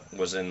the.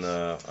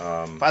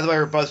 By the way,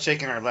 we're both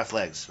shaking our left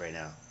legs right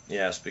now.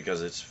 Yes,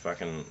 because it's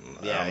fucking.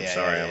 Yeah, I'm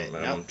sorry.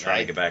 I'm trying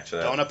to get back to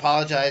that. Don't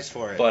apologize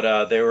for it.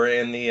 But they were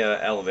in the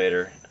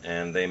elevator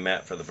and they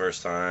met for the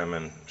first time,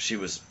 and she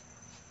was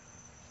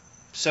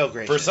so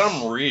gracious. for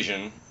some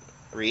reason.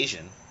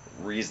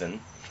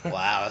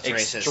 Wow, that's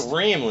racist.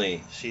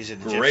 Extremely She's an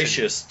Egyptian.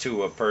 gracious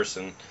to a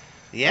person.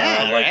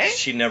 Yeah, like right?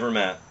 she never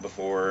met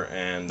before,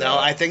 and No,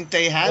 I think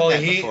they had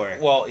met before.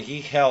 Well,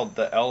 he held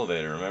the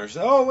elevator. Remember? She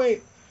said, "Oh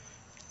wait."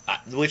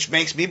 Which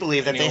makes me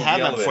believe that And they he have opened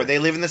the met before. elevator. They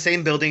live in the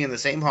same building in the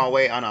same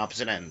hallway on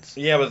opposite ends.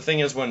 Yeah, but the thing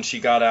is, when she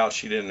got out,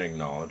 she didn't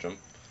acknowledge him.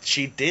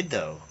 She did,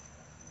 though.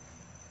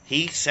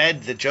 He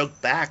said the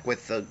joke back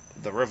with the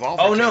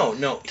revolver. Oh, to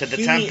no. the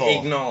he temple.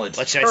 acknowledged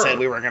Which her. I said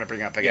we were going to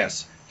bring up again.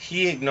 Yes,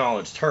 he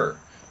acknowledged her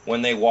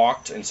when they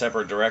walked in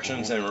separate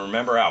directions, and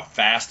remember how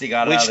fast he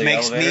got out Which of the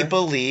makes elevator? me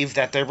believe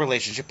that their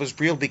relationship was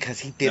real because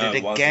he did No,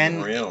 it wasn't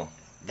again. real.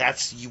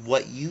 That's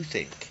what you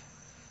think.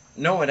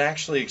 No, it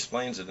actually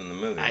explains it in the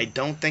movie. I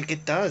don't think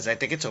it does. I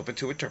think it's open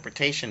to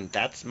interpretation.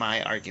 That's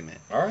my argument.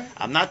 All right.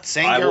 I'm not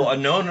saying I you're. will,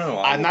 no.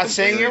 I'm not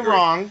saying you're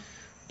wrong.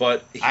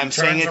 But he I'm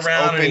saying turns it's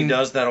around and he open-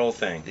 does that whole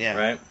thing. Yeah.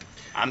 Right.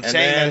 I'm And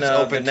saying then that it's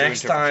open the to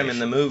next time in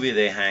the interpretation. movie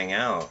they hang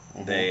out,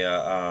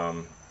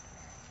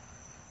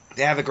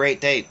 They have a great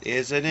date,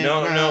 isn't it?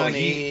 No,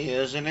 honey?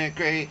 Isn't it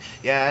great?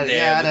 Yada they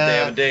have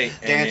yada. a date.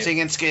 And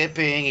Dancing and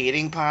skipping,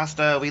 eating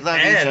pasta. We love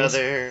each And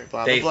other.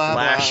 Blah they blah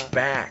blah. flash blah.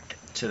 back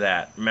to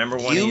that. Remember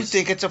when You he's...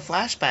 think it's a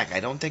flashback? I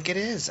don't think it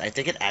is. I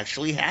think it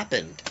actually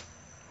happened.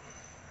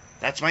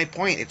 That's my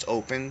point. It's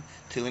open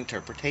to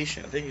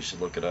interpretation. I think you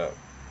should look it up.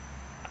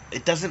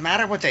 It doesn't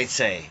matter what they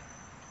say.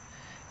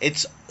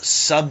 It's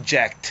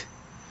subject.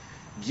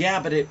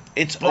 Yeah, but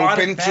It's brought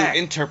it open to back.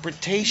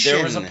 interpretation.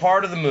 There was a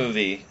part of the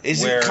movie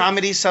Isn't where...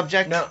 comedy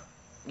subject? No.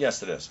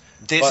 Yes, it is.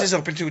 This but- is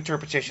open to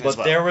interpretation But as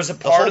well. there was a the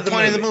part whole of the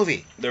point movie. of the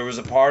movie. There was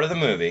a part of the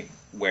movie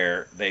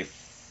where they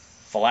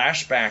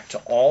flash back to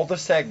all the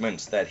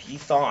segments that he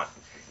thought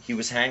he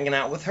was hanging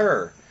out with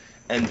her,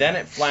 and then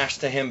it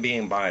flashed to him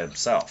being by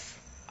himself.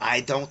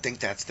 I don't think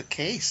that's the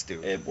case,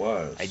 dude. It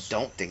was. I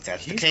don't think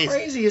that's He's the case.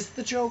 crazy. It's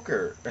the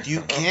Joker.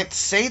 You can't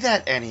say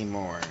that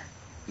anymore.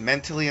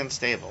 Mentally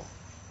unstable.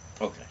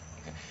 Okay.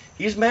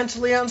 He's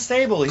mentally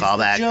unstable. He's Call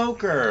the back.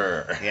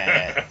 Joker.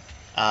 Yeah.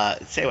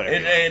 Say whatever.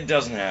 you want. It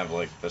doesn't have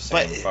like the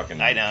same But,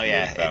 fucking I know,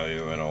 yeah,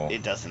 value at all.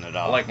 It doesn't at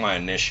I all. like my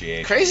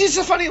initiation. Crazy is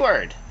a funny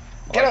word.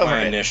 I Get like over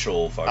my it.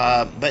 initial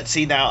fucking. But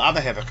see, now I'm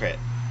a hypocrite.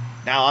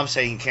 Now I'm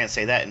saying you can't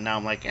say that, and now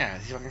I'm like, yeah,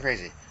 he's fucking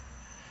crazy.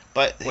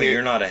 But Wait, here-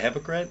 you're not a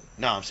hypocrite?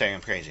 No, I'm saying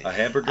I'm crazy. A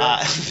hypocrite? I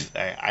That's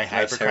Harry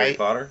hypocrite.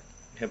 Potter?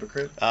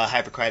 Hypocrite?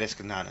 Hypocritus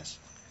condanus.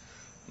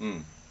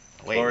 Mm.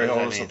 Wait, Glory what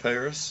hole does that of mean?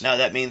 Paris? No,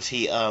 that means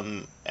he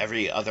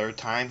every other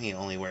time he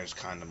only wears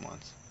condom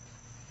once.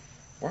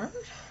 What?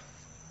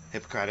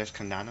 Hypocritus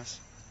condanus.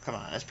 Come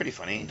on, that's pretty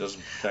funny. It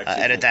doesn't protect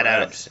you edit from that out.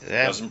 crabs.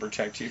 Yeah. It doesn't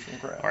protect you from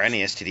crabs. Or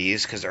any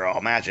STDs because they're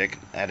all magic.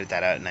 Edit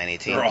that out at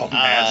 918. They're all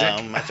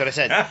magic? That's what I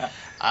said.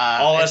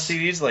 All it's,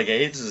 STDs like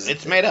AIDS is...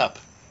 It's made up.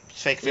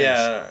 It's fake things.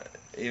 Yeah,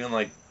 even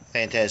like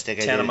Fantastic.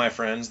 10 of my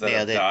friends that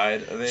have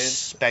died of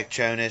AIDS.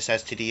 Spectronus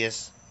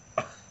STDs.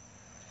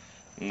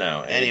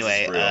 No, AIDS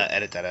Anyway, is real.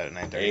 Edit that out at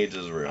 9:30. AIDS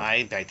is real.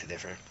 I beg to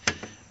differ.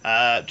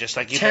 Just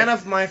like you. 10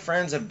 of my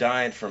friends have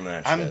died from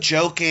that I'm shit.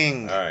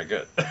 joking. All right,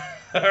 good. All right,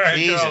 good. I was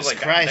Jesus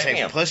like, Christ!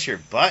 damn. I push your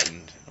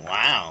button.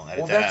 Wow. Edit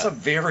Well, that that's a out.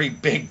 very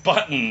big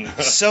button.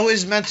 So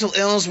is mental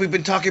illness. We've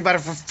been talking about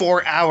it for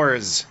 4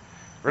 hours.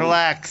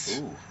 Relax.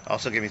 Ooh.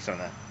 Also, give me some of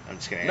that. I'm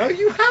just kidding. No,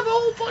 you have a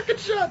whole fucking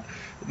shot.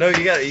 No,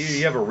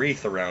 you have a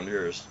wreath around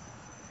yours.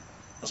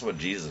 That's what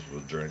Jesus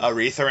would drink. A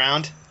wreath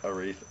around. A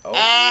wreath. Oh.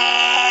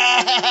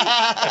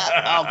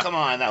 Ah! Oh, come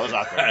on. That was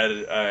awkward.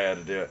 I had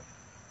to do it.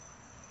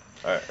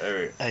 All right, there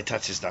we go. I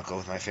touched his knuckle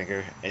with my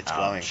finger. It's Ouch.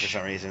 glowing for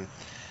some reason.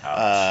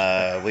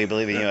 Ouch. We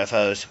believe in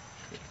UFOs.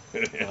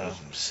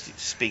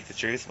 Speak the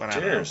truth. Well,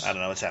 Cheers. I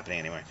don't know what's happening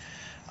anymore.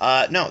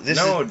 No, this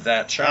no, is.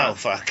 that shot. Oh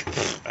fuck!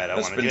 I don't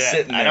That's want to been do that.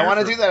 sitting I don't there want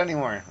to for- do that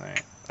anymore. All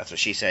right. That's what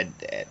she said.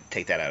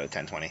 Take that out of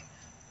 1020.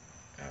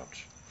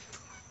 Ouch.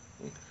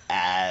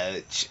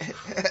 Ouch.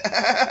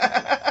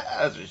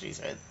 That's what she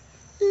said.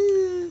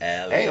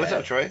 Hey, what's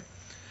up, Troy?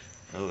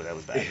 Oh, that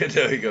was bad.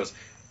 No, he goes,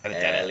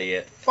 Edit that out.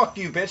 Elliot. Fuck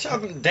you, bitch.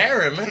 I'm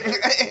Darren,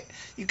 man.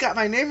 You got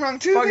my name wrong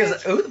too. Who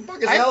bitch. the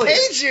fuck is I Elliot?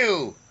 paid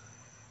you.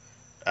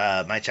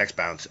 My check's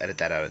bounced. Edit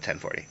that out of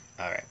 1040.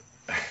 All right.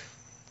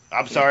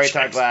 I'm sorry,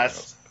 Todd Check's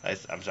Glass.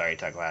 I'm sorry,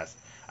 Todd Glass.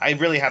 I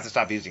really have to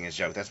stop using his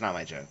joke. That's not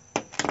my joke.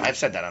 I've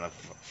said that on the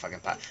fucking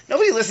pod.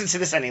 Nobody listens to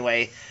this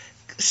anyway.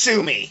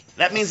 Sue me.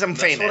 That means I'm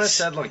That's what I famous.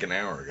 said like an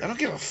hour I ago. don't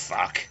give a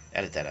fuck.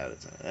 Edit that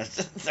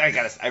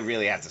out. I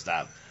really have to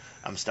stop.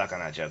 I'm stuck on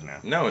that joke now.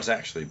 No, it's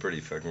actually pretty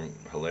fucking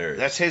hilarious.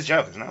 That's his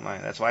joke. It's not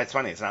mine. That's why it's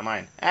funny. It's not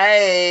mine.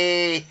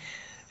 Hey!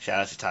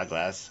 Shout out to Todd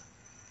Glass.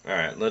 All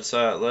right, let's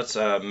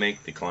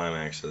make the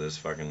climax of this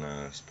fucking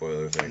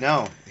spoiler thing.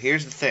 No,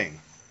 here's the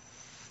thing.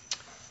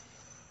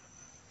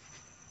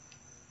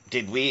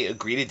 Did we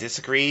agree to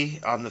disagree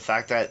on the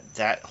fact that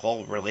that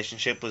whole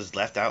relationship was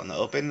left out in the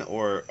open,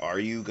 or are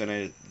you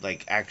gonna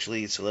like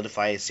actually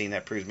solidify a scene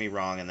that proves me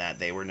wrong and that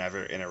they were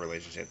never in a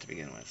relationship to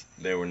begin with?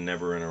 They were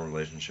never in a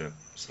relationship.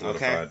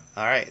 Solidified. Okay.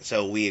 All right.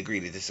 So we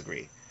agree to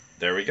disagree.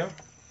 There we go.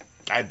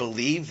 I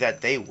believe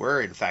that they were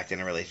in fact in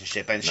a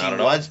relationship, and Not at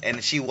all.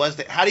 she was.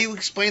 How do you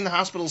explain the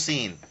hospital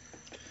scene?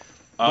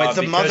 with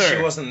the because mother.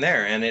 she wasn't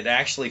there, and it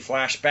actually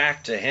flashed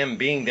back to him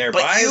being there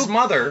But by you- his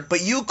mother.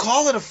 But you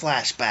call it a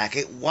flashback.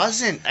 It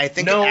wasn't. I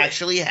think No. it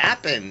actually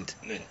happened.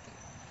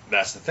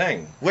 That's the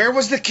thing. Where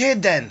was the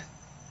kid then?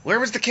 Where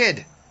was the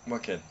kid?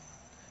 What kid?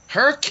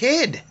 Her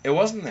kid. It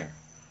wasn't there.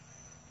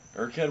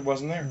 Her kid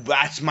wasn't there.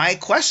 That's my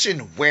question.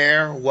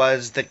 Where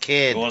was the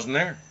kid? It wasn't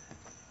there.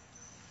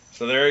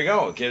 So there you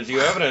go. It gives you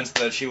evidence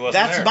that she wasn't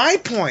That's there. my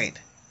point.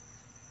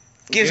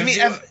 gives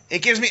you-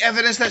 It gives me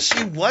evidence that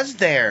she was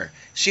there.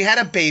 She had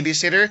a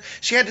babysitter.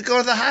 She had to go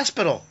to the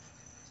hospital.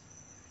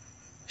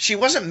 She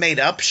wasn't made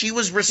up. She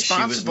was She was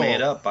responsible.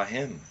 made up by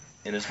him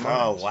in his mind.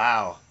 Oh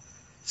wow.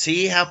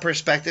 See how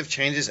perspective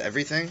changes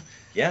everything?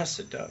 Yes,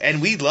 it does.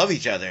 And we love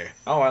each other.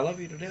 Oh, I love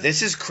you to death.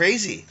 This is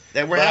crazy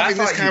that we're But I having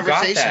this thought you got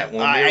conversation. that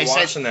when we were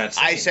watching that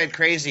I scene. said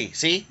crazy.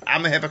 See,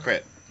 I'm a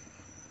hypocrite.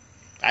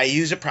 I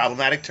use a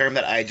problematic term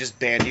that I just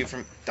banned you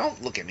from.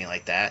 Don't look at me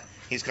like that.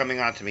 He's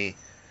coming on to me,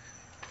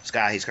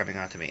 Scott. He's coming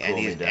on to me, Cool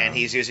me down. and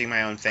he's using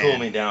my own fan. Cool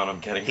me down.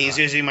 I'm kidding. He's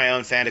using my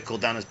own fan to cool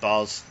down his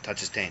balls, touch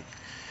his taint.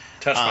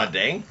 Touch my uh,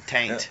 ding.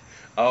 Taint.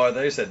 Oh, I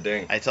thought you said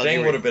ding. I told ding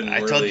you would have been I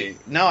really. told you,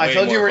 no, I way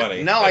told you more were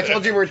funny. no, I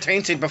told you were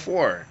tainted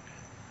before.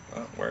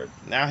 Oh, word.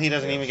 Now he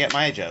doesn't even get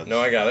my jokes. No,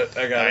 I got it.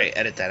 I got All it. right,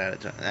 edit that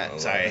out. Oh,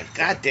 Sorry. well.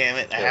 God damn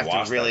it! I Gotta have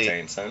wash to really. That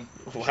taint, son.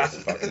 What? That's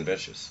fucking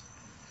vicious.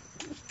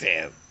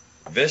 Damn.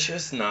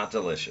 Vicious, not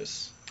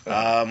delicious.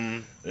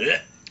 Um, Ugh.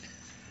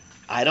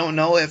 I don't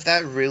know if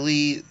that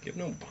really Give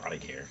no body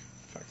hair.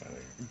 Fuck that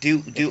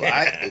hair. do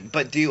I.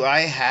 But do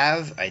I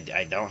have?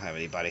 I don't have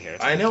any body hair.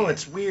 I know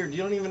it's weird.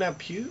 You don't even have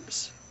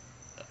pubes.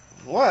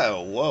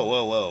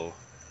 Whoa.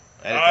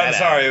 Edit I'm that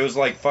sorry. out. It was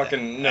like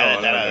fucking no.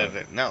 Edit that no, out no. of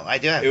it. No, I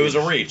do have. It was a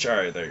pubes. reach. All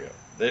right, there you go.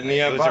 Didn't he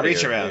have It was a body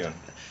reach hair? around. There you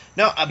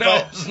No, go. No,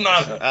 but it's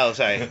not. oh,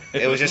 sorry.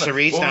 It was just a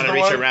reach, What was not a the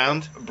reach one?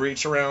 around.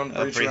 Breach around.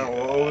 Oh, Breach breach- around.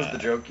 What was the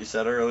joke you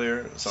said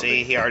earlier?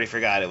 See, he already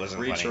forgot it wasn't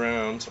Reach funny.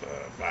 around.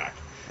 Fuck.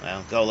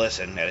 Well, go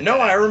listen. Edit No,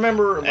 that I out.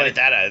 remember. Edit Like,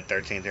 that out of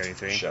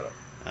 1333. shut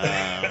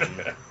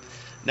up.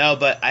 No,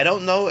 but I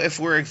don't know if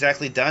we're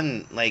exactly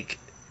done like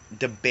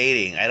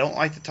debating. I don't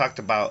like to talk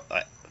about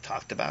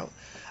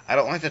I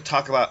don't like to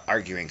talk about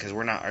arguing because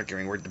we're not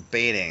arguing. We're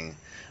debating.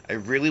 I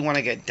really want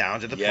to get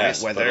down to the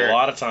Yes, point but whether. a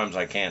lot of times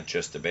I can't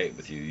just debate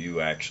with you.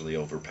 You actually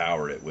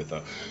overpowered it with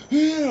a.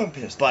 Yeah, I'm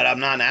pissed. But I'm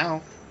not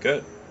now.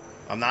 Good.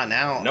 I'm not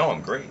now. No,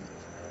 I'm great.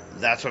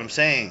 That's what I'm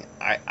saying.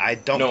 I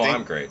don't. No, think...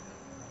 I'm great.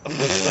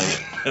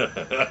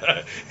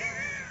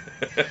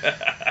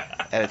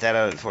 Edit that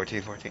out at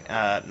 1414.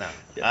 No.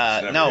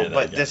 Yeah, just never No, hear that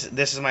but again.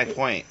 this is my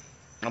point.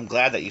 I'm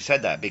glad that you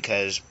said that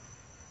because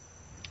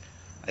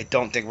I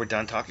don't think we're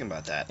done talking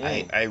about that.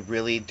 Mm. I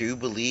really do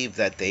believe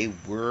that they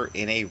were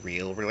in a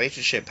real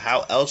relationship.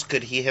 How else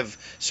could he have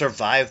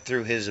survived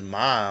through his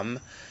mom?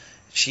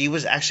 She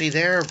was actually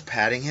there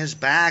patting his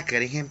back,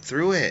 getting him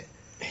through it.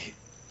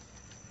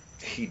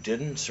 He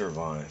didn't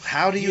survive.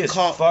 How do He you is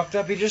call... fucked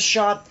up? He just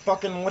shot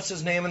fucking what's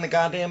his name in the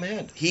goddamn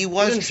head. He He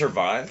was... didn't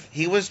survive.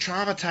 He was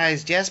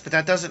traumatized, yes, but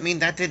that doesn't mean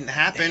that didn't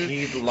happen.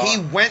 He He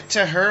went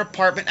to her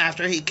apartment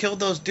after he killed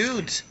those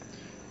dudes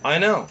I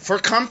know. for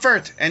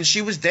comfort, and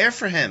she was there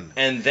for him.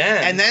 And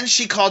then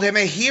She called him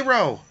a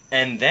hero,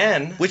 and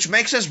then which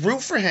makes us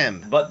root for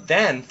him. but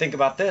then think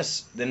about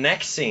this. The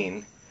next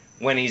scene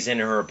when he's in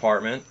her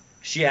apartment,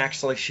 she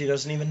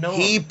doesn't even know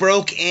He him.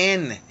 broke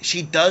in.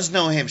 She does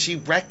know him. She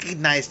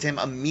recognized him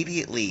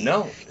immediately.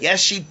 No. Yes,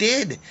 she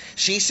did.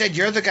 She said,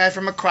 "You're the guy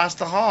from across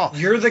the hall."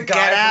 You're the guy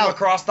Get out. from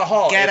across the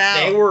hall. Get if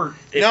out. They were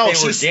No, if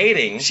they were she's-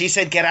 dating. She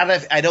said, "Get out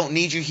of. I don't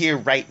need you here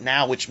right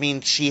now," which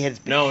means she had.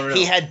 No.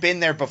 He had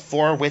been there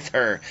before with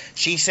her.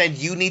 She said,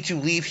 "You need to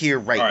leave here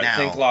right All right, now."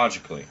 think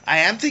logically. I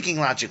am thinking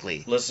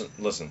logically.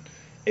 Listen.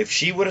 If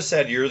she would have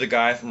said you're the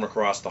guy from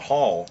across the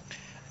hall,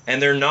 and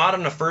they're not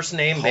on a first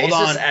name Hold basis,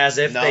 on. as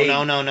if No. If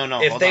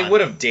Hold they on. would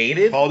have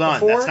dated, Hold on.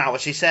 before, That's not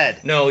what she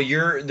said. No,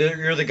 you're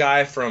the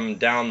guy from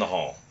down the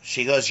hall.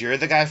 She goes, "You're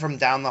the guy from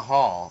down the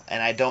hall,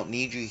 and I don't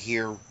need you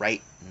here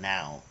right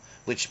now,"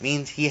 which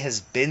means he has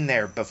been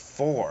there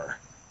before.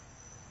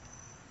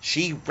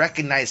 She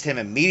recognized him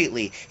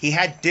immediately. He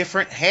had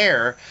different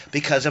hair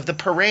because of the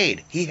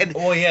parade. He had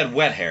Well, he had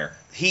wet hair.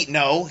 he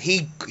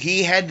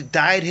had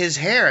dyed his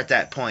hair at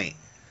that point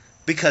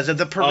because of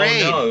the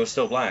parade. Oh no, it was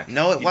still black.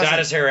 No, it he wasn't. dyed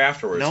his hair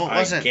afterwards. No, it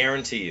wasn't. I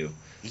guarantee you.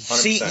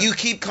 See, 100%. you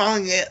keep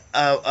calling it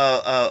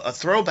a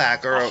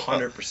throwback or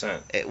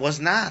 100%. It was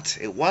not.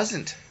 It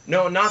wasn't.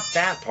 No, not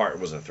that part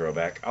was a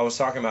throwback. I was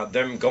talking about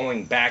them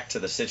going back to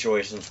the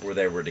situations where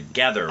they were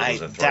together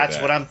was a throwback.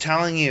 That's what I'm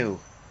telling you.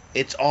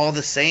 It's all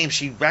the same.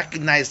 She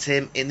recognized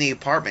him in the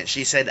apartment.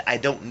 She said, "I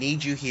don't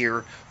need you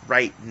here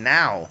right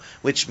now,"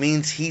 which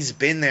means he's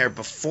been there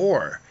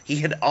before. He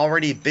had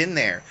already been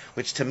there,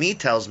 which to me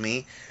tells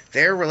me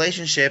their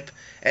relationship,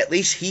 at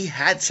least he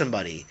had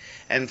somebody.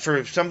 And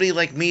for somebody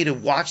like me to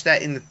watch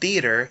that in the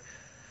theater,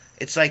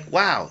 it's like,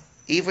 wow,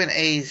 even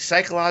a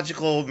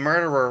psychological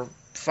murderer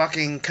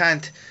fucking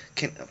cunt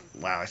can...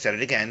 Wow, I said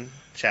it again.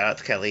 Shout out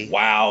to Kelly.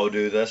 Wow,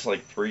 dude, that's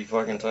like 3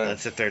 fucking times.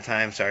 That's the third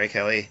time. Sorry,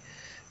 Kelly.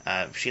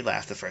 She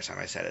laughed the first time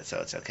I said it, so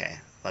it's okay.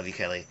 Love you,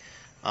 Kelly.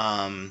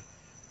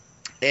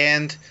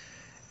 And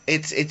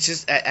it's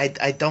just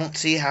I don't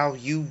see how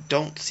you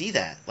don't see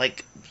that.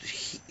 Like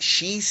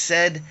she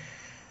said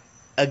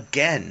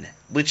again,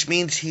 which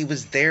means he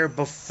was there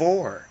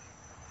before.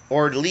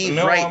 Or leave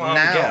No,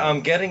 now.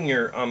 I'm getting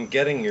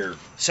your.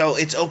 So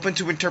it's open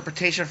to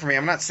interpretation for me.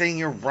 I'm not saying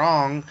you're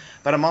wrong,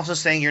 but I'm also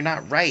saying you're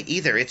not right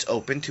either. It's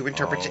open to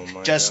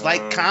interpretation, just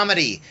like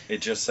comedy.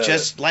 It just said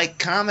just like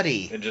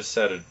comedy. It just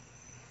said it.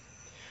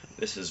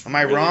 This is. Am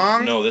I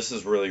wrong? No, this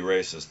is really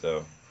racist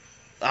though.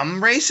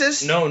 I'm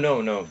racist?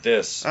 No.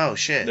 This. Oh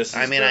shit. This is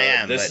I mean, I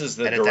am. This is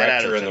the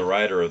director and the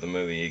writer of the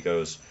movie. He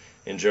goes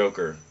in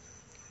Joker,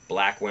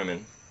 black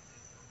women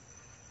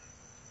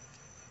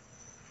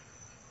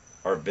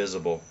are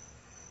visible,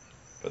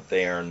 but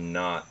they are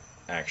not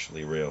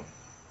actually real.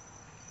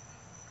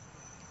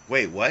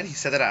 Wait, what? He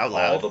said that out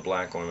loud? All the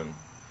black women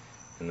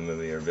in the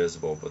movie are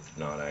visible, but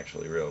they're not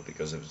actually real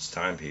because of its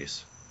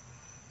timepiece.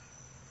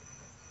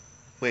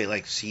 Wait,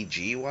 like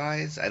CG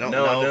wise? I don't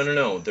know.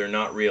 No. They're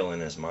not real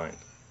in his mind.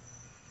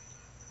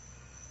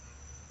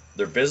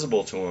 They're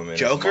visible to him in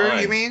Joker, his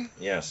mind. you mean?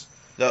 Yes.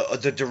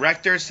 The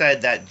director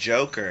said that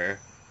Joker,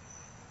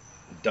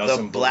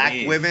 Doesn't the black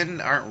believe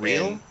women aren't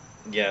real?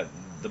 Yeah,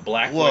 the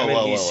black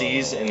women he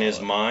sees in his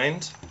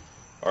mind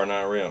are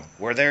not real.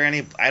 Were there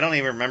any? I don't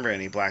even remember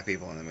any black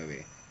people in the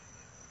movie,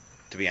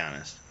 to be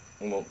honest.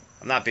 Well,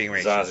 I'm not being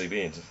racist. Zazie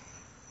Beetz.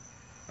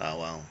 Oh,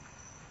 well.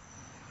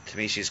 To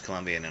me, she's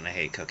Colombian, and I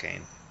hate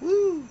cocaine.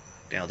 Woo!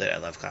 Nailed it. I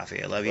love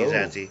coffee. I love you,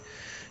 Zazie.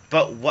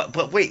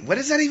 But wait, what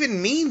does that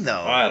even mean,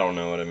 though? I don't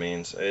know what it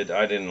means. I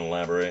didn't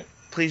elaborate.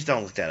 Please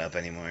don't look that up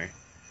anymore.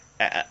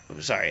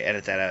 Sorry,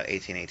 edit that out,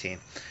 1818.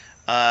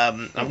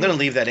 I'm going to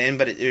leave that in,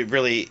 but it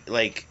really,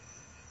 like,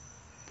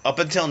 up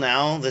until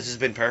now, this has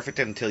been perfect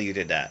until you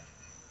did that.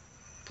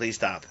 Please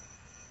stop.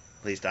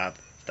 Please stop.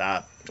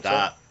 Stop.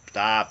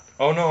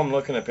 Oh, no, I'm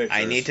looking at pictures.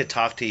 I need to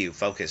talk to you.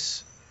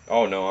 Focus.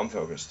 Oh, no, I'm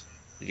focused.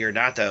 You're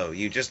not, though.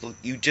 You just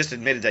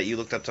admitted that you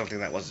looked up something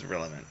that wasn't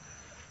relevant.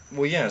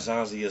 Well, yeah,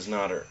 Zazie is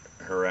not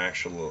her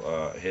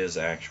actual, his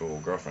actual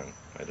girlfriend.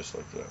 I just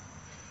looked it up.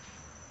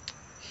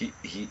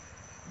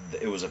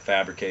 It was a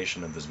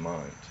fabrication of his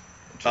mind.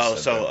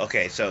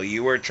 So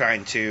you were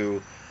trying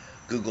to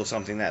Google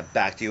something that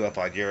backed you up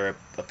on your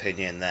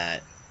opinion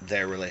that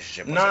their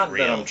relationship wasn't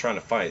real. Not that I'm trying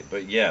to fight,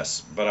 but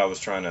yes, I was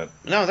trying to.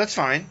 No, that's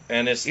fine.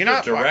 And it's you're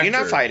not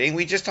fighting.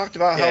 We just talked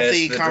about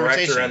healthy it's the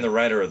conversation. Director and the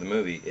writer of the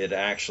movie. It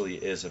actually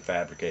is a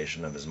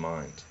fabrication of his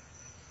mind.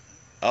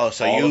 Oh,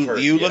 so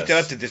you looked it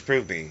up to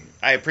disprove me.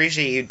 I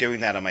appreciate you doing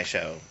that on my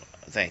show.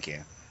 Thank you.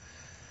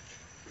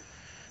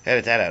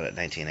 Edit that out at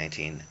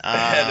 1919.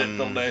 Edit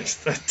the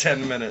next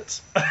 10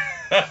 minutes.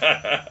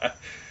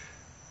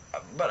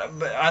 But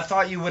I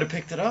thought you would have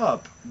picked it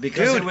up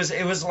because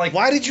it was like.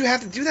 Why did you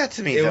have to do that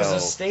to me? It was a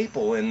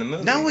staple in the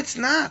movie. No, it's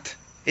not.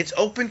 It's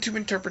open to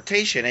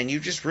interpretation, and you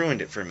just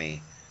ruined it for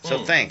me.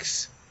 So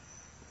thanks.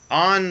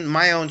 On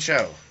my own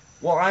show.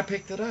 Well, I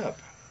picked it up.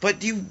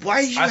 But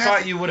I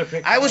thought you would have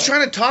picked it up. I was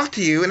trying to talk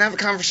to you and have a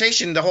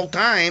conversation the whole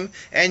time,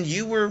 and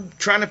you were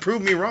trying to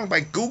prove me wrong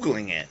by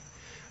Googling it.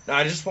 No,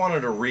 I just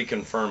wanted to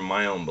reconfirm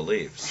my own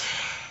beliefs.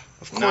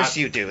 Of course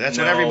you do. That's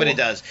what everybody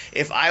does.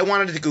 If I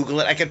wanted to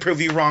Google it, I could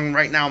prove you wrong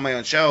right now on my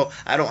own show.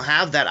 I don't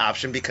have that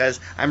option because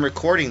I'm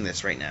recording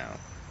this right now.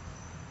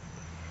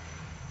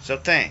 So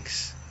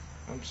thanks.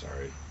 I'm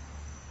sorry.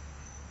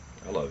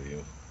 I love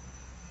you.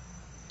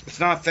 It's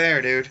not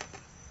fair, dude.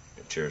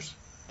 Cheers.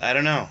 I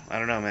don't know,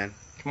 man.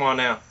 Come on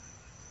now.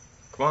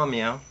 Come on,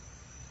 meow.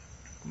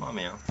 Come on,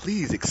 meow.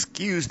 Please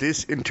excuse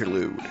this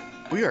interlude.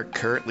 We are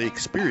currently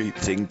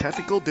experiencing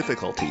technical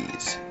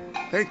difficulties.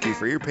 Thank you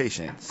for your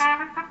patience.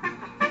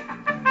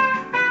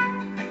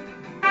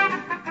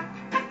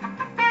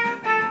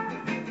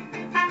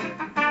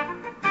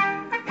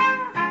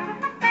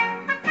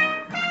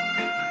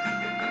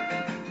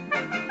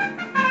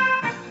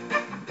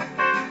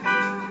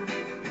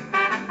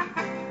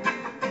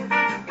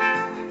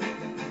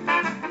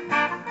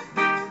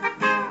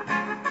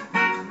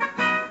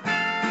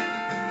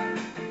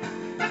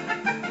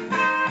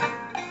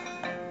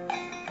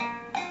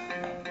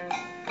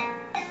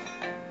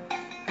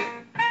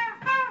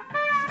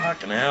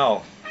 Fucking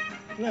hell.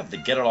 I'm gonna have to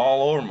get it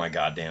all over my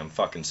goddamn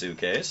fucking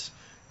suitcase.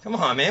 Come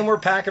on, man. We're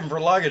packing for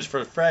luggage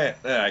for Friday.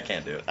 I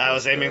can't do it. I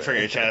was aiming for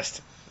your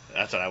chest.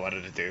 That's what I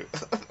wanted to do.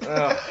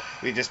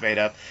 We just made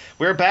up.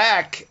 We're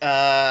back.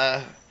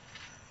 Can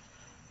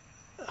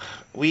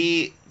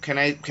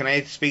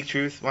I speak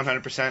truth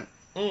 100%?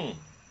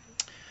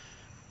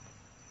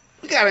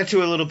 We got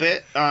into it a little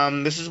bit.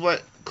 This is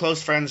what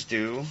close friends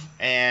do,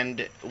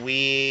 and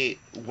we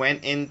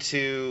went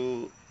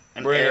into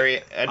an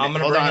area. I'm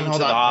gonna bring him to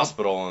the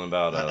hospital in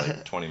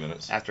about 20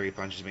 minutes. After he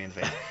punches me in the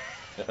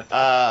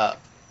face.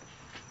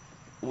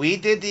 We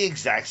did the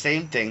exact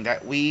same thing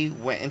that we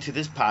went into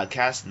this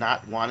podcast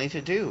not wanting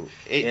to do.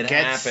 It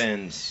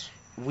happens.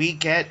 We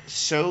get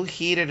so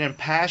heated and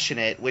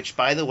passionate, which,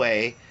 by the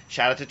way,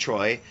 shout out to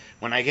Troy.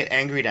 When I get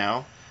angry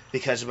now,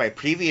 because of my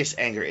previous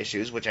anger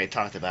issues, which I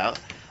talked about,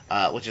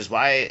 which is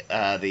why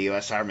the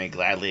U.S. Army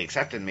gladly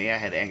accepted me. I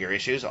had anger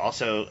issues,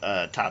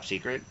 also top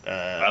secret.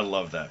 I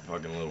love that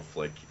fucking little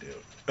flick you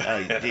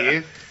do. Do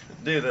you?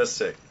 Dude, that's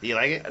sick. Do you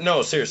like it?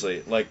 No,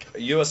 seriously. Like,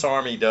 U.S.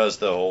 Army does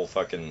the whole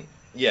fucking...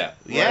 Yeah,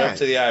 Yeah. right up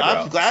to the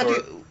eyebrow. I'm glad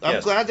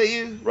yes. glad that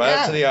you. Right yeah.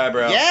 up to the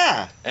eyebrow.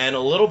 Yeah. And a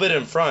little bit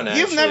in front,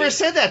 actually. You've never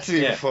said that to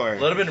me Yeah, before. a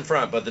little bit in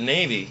front, but the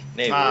Navy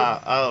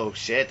Oh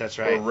shit, that's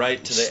right. we're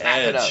right to the Snap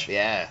edge. it up,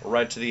 yeah.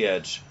 Right to the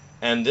edge.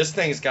 And this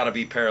thing's got to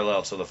be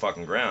parallel to the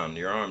fucking ground.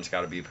 Your arm's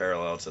got to be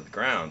parallel to the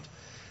ground.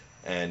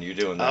 And you're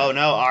doing that. Oh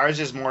no,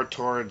 ours is more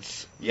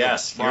towards.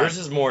 Yes, the front. yours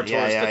is more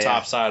towards the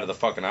top side of the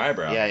fucking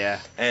eyebrow. Yeah, yeah.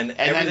 And then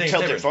everything's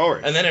tilt it different.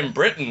 forward. And then in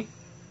Britain,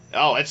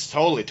 Oh, it's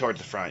totally towards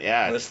the front.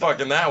 Yeah. it's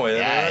fucking that way.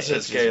 Yeah, That's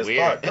it's just gay as weird.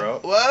 fuck, bro.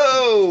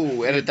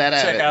 Whoa! Edit that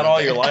out. Check out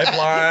all your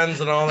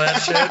lifelines and all that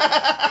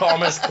shit. Call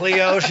Miss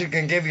Cleo. She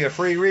can give you a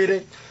free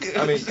reading.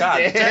 I mean, god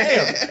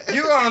damn.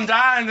 You gonna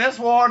die in this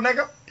war,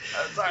 nigga.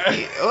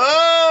 Sorry.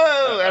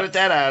 Whoa! Edit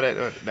that out.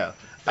 No.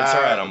 It's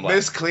alright, I'm black.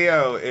 Miss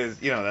Cleo is,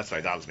 that's my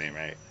dog's name,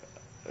 right?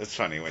 It's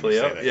funny when you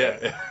Cleo? say that.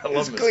 Yeah. I love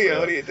Miss Miss Cleo,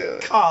 what are you doing?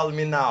 Call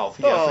me now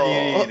for your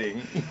Oh. free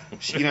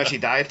reading. She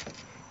died?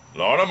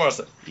 Lord of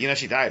mercy.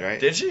 She died, right?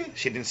 Did she?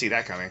 She didn't see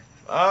that coming.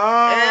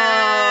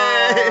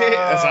 Oh.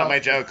 That's not my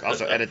joke.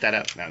 Also, edit that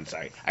out. No, I'm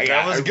sorry.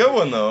 That was a good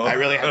one, though. I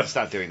really have to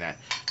stop doing that.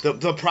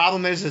 The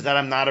problem is that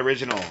I'm not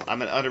original.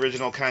 I'm an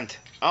unoriginal cunt.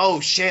 Oh,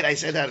 shit. I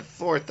said that a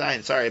fourth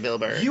time. Sorry, Bill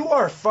Burr. You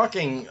are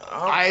fucking...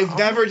 I've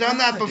never done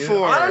that dude.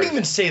 before. I don't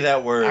even say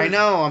that word. I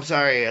know. I'm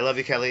sorry. I love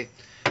you, Kelly.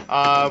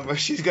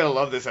 She's going to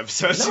love this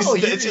episode. No,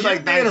 she's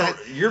like,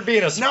 you're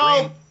being a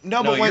supreme...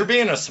 No, but you're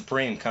being a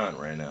supreme cunt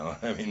right now.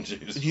 I mean,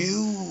 Jesus.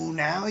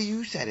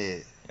 You said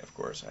it. Yeah, of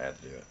course, I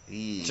had to do it.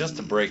 Eee. Just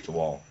to break the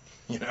wall,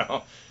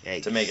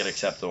 Yikes. to make it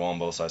acceptable on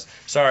both sides.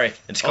 Sorry,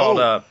 it's called,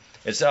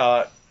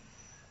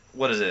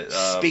 what is it?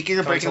 Speaking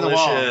of breaking the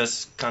wall.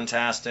 Cuntalicious,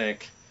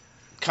 Cuntastic.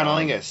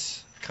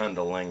 Cunnilingus.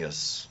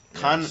 Cundalingus.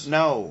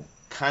 No.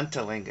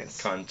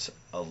 Cuntalingus.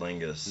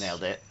 Cuntalingus.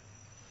 Nailed it.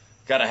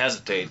 Gotta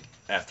hesitate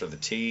after the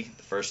T,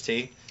 the first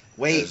T.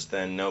 Wait. 'Cause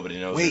then nobody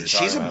knows what Wait, you're she's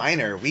talking a about.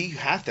 minor. We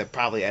have to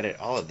probably edit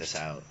all of this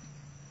out.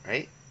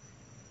 Right?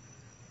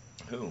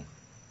 Who?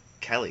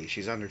 Kelly,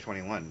 she's under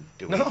 21.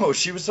 Do we? No,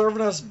 she was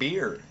serving us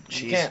beer.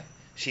 She can't.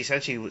 She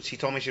said she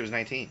told me she was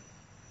 19.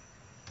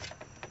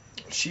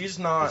 She's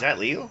not. Is that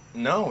legal?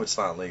 No, it's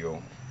not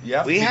legal. You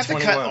have We to be have to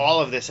 21. cut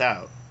all of this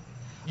out.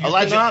 You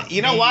Allegedly, cannot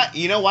you know be- what?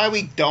 You know why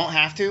we don't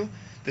have to?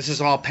 This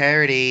is all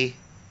parody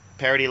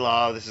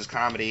law. This is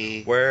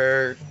comedy.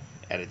 Where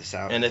Edit this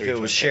out. and if it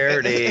was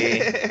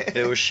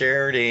 320.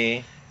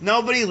 charity,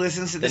 Nobody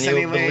listens to then this you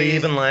anyway.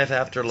 believe in life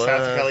after Shout out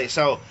to love. Kelly.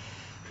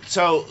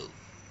 So,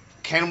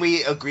 can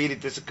we agree to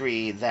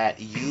disagree that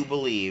you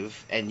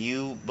believe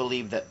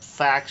that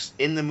facts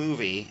in the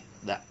movie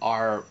that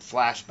are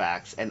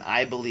flashbacks, and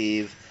I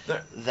believe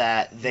They're-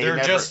 that They're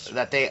just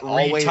they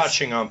always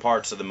retouching on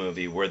parts of the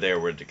movie where they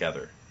were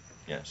together.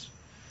 Yes,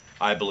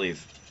 I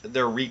believe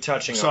they're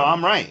retouching. So on...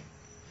 I'm right.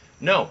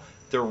 No,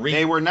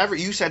 They were never.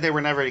 You said they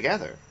were never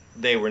together,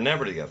 They were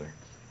never together.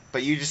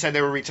 but you just said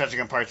they were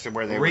retouching on parts of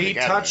where they were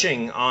together.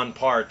 Retouching on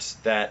parts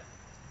that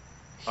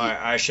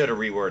I should have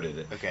reworded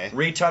it. Okay.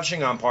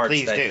 Retouching on parts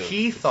Please that do.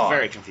 he It's thought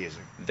very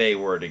confusing. they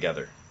were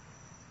together.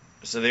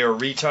 So they were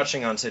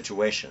retouching on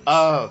situations.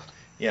 Oh.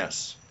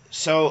 Yes.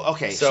 So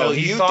okay. So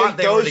he you thought think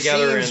they were those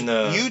together scenes, in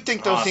the you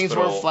think those scenes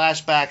were hospital.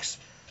 flashbacks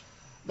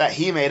that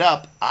he made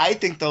up? I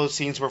think those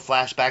scenes were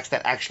flashbacks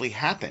that actually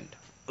happened.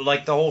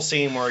 Like the whole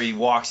scene where he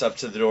walks up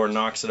to the door,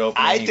 knocks it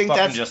open, I and he think fucking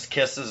that's- just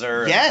kisses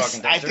her. Yes,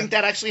 and I fucking think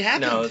that actually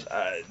happened. No,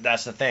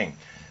 that's the thing.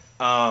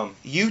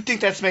 You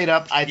think that's made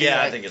up? I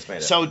think it's made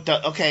up. So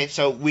okay,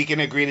 so we can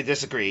agree to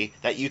disagree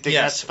that you think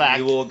yes, that's fact.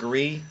 we will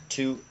agree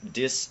to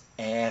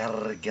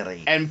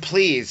disagree. And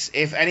please,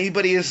 if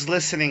anybody is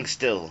listening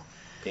still,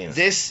 Penis.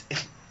 this.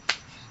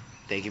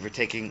 Thank you for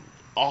taking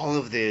all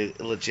of the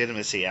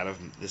legitimacy out of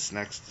this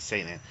next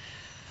statement.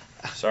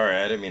 Sorry,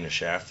 I didn't mean to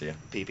shaft you.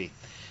 Pee-pee.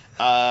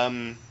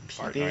 Fart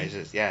Pee-pee?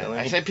 noises. Yeah, Really?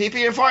 I said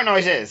pee-pee and fart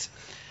noises.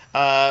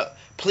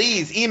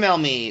 Please email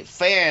me,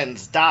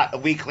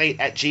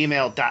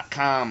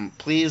 fans.aweeklate@gmail.com.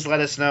 Please let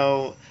us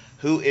know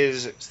who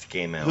It's the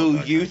game out. who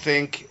you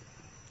think,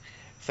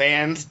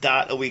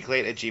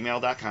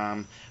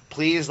 fans.aweeklate@gmail.com.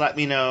 Please let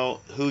me know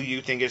who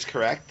you think is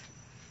correct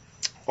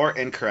or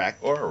incorrect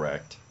Or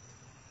erect.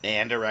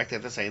 and erect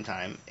at the same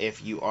time.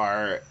 If you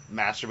are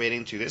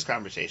masturbating to this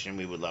conversation,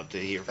 we would love to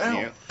hear from Ow.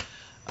 you.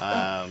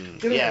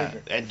 Get it Yeah, over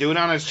here. and do it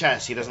on his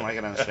chest. He doesn't like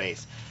it on his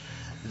face.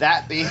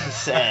 That being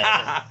said,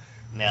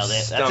 nailed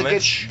it.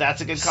 Stomach.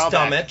 That's a good callback.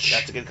 Stomach.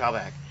 That's a good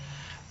callback.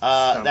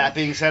 Stomach. That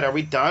being said, are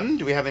we done?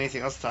 Do we have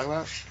anything else to talk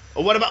about?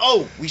 Oh, what about?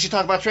 Oh, we should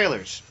talk about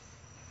trailers.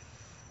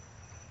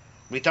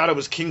 We thought it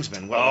was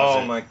Kingsman. What was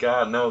Oh it? my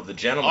God, no! The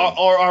gentleman.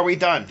 Or are we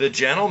done? The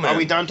gentleman. Are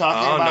we done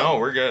talking oh, about- no,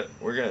 we're good.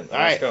 We're good. All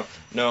Let's right. go.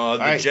 No,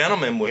 the right.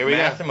 gentleman with Here we go.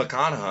 Matthew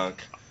McConaughey.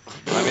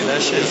 I mean,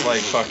 that shit's like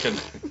fucking.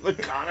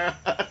 McConaughey.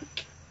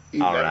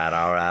 all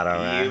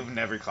right. You've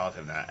never called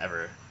him that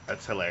ever.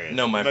 That's hilarious.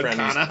 No, my friend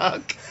used-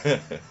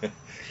 McConaughey.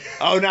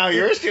 Oh, now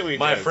you're stealing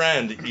My jokes.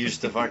 friend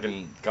used to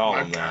fucking call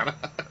him that.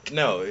 McConaughey.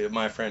 No,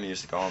 my friend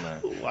used to call him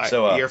that. Why?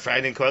 So, Your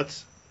friend in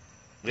quotes?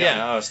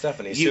 yeah,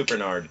 Stephanie, You super c-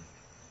 nerd.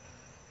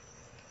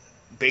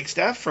 Big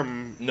stuff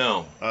from.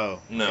 No, Oh.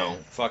 no, okay.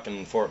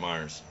 fucking Fort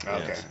Myers.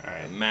 Okay, Yes.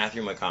 alright.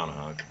 Matthew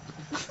McConaughey.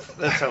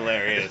 That's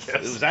hilarious. Yes.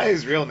 Was that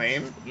his real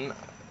name?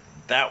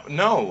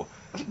 No,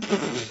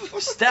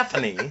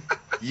 Stephanie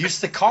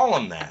used to call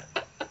him that.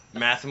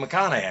 Matthew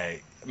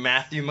McConaughey.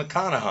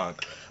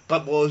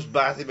 But was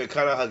Matthew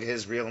McConaughey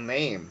his real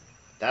name?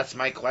 That's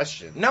my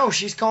question. No,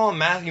 she's calling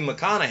Matthew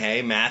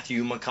McConaughey.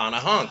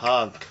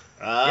 Hunk.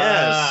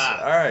 Yes,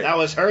 all right. That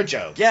was her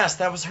joke. Yes,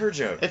 that was her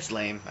joke. It's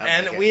lame. I don't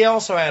And like it. we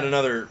also had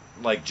another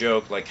like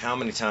joke, like how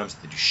many times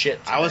did you shit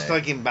today? I was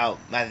thinking about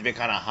Matthew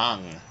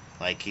McConaughey,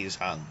 like he's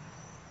hung.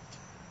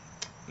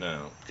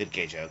 No, Good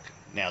gay joke.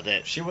 Nailed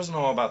it. she wasn't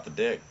all about the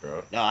dick,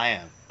 bro. No, I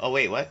am. Oh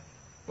wait, what?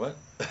 What?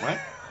 What?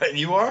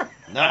 You are?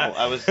 No,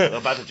 I was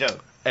about the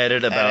joke.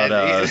 Edit about,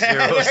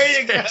 there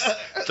you go.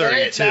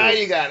 32. Now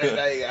you got it.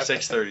 Now you got it.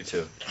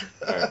 6:32.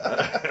 All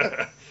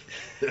right.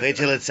 Wait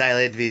till it's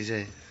silent,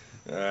 VJ.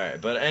 All right,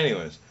 but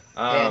anyways,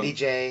 Andy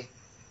J.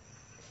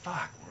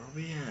 fuck, where are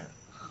we at?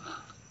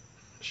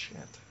 Shit.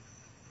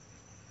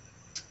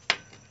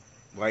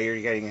 Why you're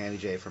getting Andy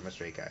J from a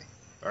straight guy?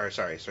 Or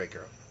sorry, straight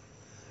girl.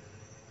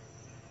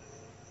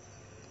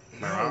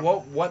 Am I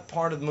wrong? What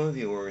part of the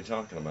movie were we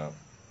talking about?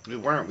 We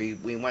weren't.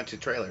 We went to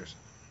trailers.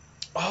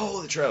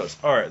 Oh, the trailers.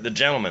 All right, The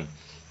Gentleman.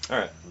 All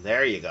right,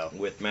 There you go.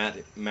 with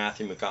Matthew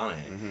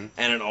McConaughey, Mhm.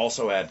 and it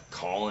also had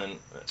Colin.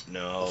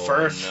 No,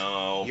 Firth.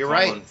 No, You're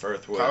Colin right.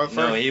 Firth. Colin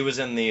No, Firth. he was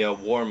in the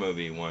war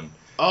movie one,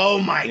 Oh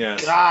my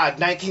Yes. God!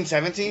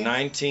 1917.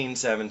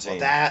 1917. Well,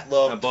 that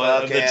looked.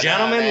 But The fucking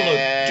Gentleman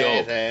looked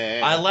dope.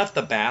 amazing. I left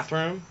the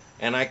bathroom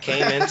and I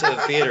came into the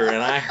theater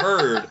and I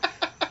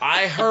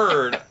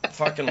heard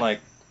fucking like,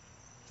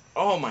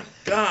 oh my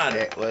God,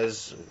 It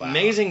was wow.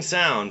 amazing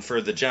sound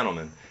for The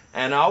Gentleman.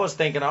 And I was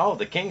thinking, oh,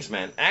 The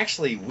Kingsman.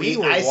 Actually, we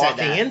were I said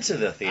walking that. into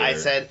the theater. I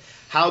said,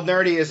 "How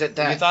nerdy is it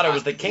that you thought it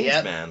was The Yep.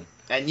 Kingsman.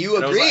 And you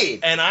And I was like- agreed.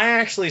 and I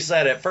actually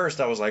said at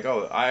first, I was like,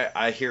 oh,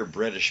 I hear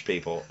British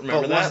people.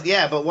 Remember that?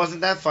 Yeah, but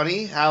wasn't that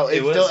funny? How it,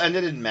 It was. still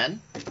ended in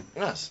men?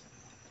 Yes.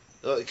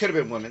 It could have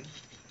been women.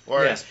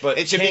 Or Yes, but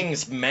it should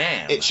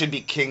Kingsman. It should be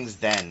kings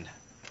then.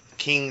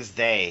 Kings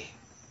they,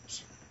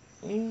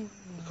 Mm.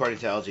 according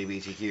to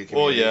LGBTQ community.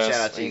 Well, yes,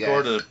 Shout out to you guys.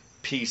 according to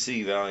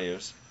PC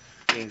values.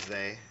 Kings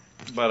they.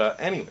 But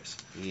anyways,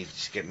 You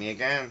skip me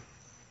again.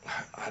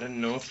 I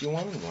didn't know if you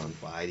wanted one.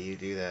 Why do you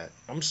do that?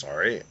 I'm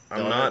sorry. I'm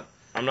Don't- not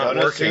Don't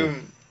working.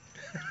 assume.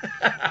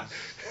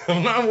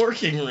 I'm not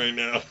working right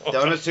now.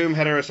 Don't assume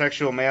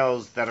heterosexual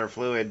males that are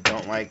fluid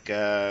don't like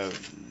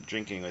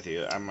drinking with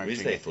you. I'm We actually.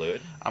 stay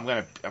fluid. I'm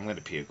gonna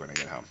puke when I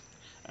get home.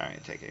 All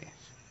right, take it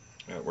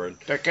easy. Word.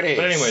 Take it easy.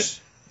 But anyways,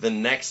 the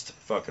next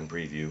fucking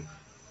preview,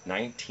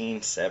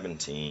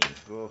 1917.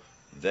 Oof.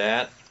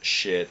 That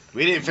shit.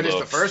 We didn't finish the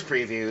looks first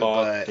preview,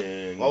 but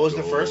fucking what was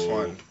the first dope.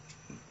 one?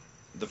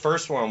 The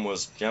first one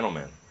was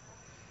Gentleman.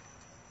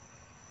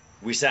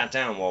 We sat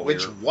down while we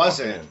Which were walking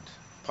wasn't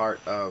part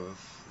of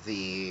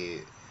the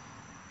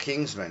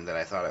Kingsman that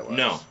I thought it was. in.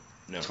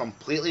 No.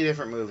 Completely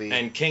different movie.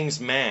 And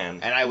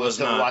Kingsman. And I will was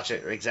still not, watch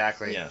it.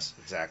 Exactly. Yes.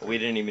 Exactly. We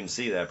didn't even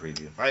see that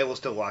preview. I will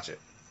still watch it.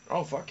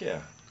 Oh fuck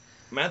yeah.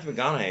 Matthew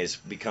McConaughey's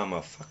become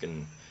a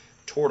fucking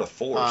tour de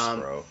force,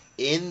 bro.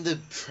 In the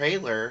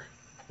trailer,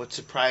 what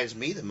surprised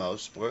me the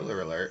most,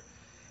 spoiler alert,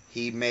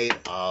 he made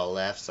all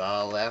lefts,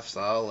 all lefts,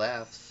 all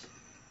lefts.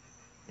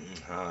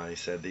 He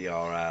said the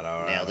all right.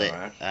 Nailed it. All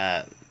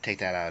right. Take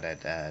that out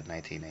at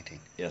 1918.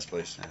 Yes,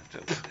 please.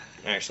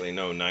 Actually,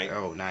 no, 9.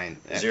 Oh, 9.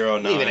 0,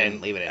 9. Leave it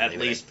in. Leave it in. At leave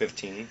it least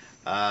 15. in.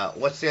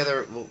 What's the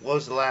other? What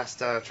was the last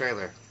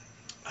trailer?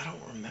 I don't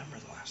remember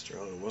the last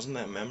trailer. It wasn't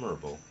that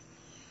memorable.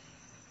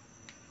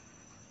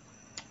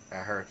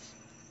 That hurts.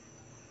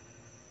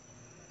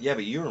 Yeah,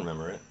 but you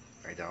remember it.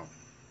 I don't.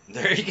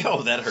 There you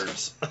go. That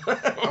hurts. I'm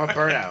a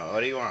burnout.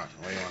 What do you want?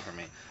 What do you want from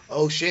me?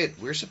 Oh shit!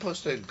 We're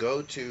supposed to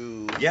go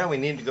to Yeah, we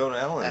need to go to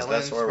Ellen's.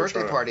 Ellen's That's why we're birthday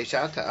trying to... party.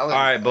 Shout out to Ellen. All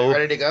right, Are boo. you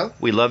ready to go?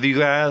 We love you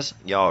guys.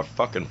 Y'all are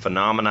fucking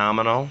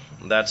phenomenal.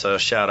 That's a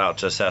shout out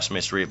to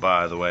Sesame Street,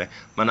 by the way.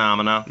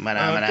 Phenomena.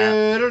 Phenomena.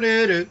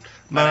 Phenomena.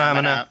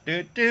 Phenomena.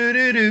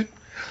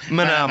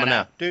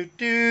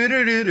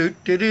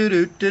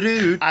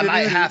 I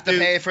might have to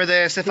pay for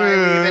this if I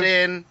leave it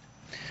in.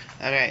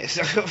 Okay,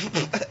 so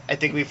I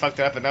think we fucked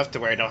it up enough to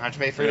where I don't have to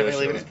pay for it if I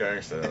leave it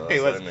in.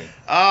 Hey, what's-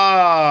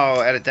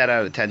 Oh, edit that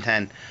out of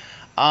 1010.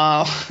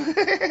 Are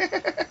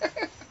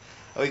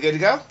we good to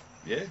go?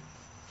 Yeah.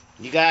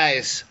 You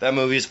guys, That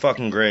movie is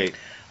fucking great.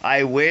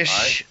 I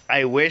wish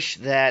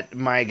that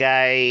my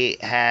guy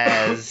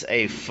has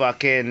a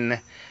fucking.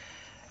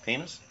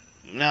 Penis?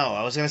 No,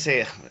 I was gonna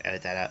say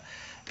edit that out.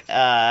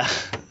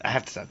 I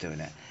have to stop doing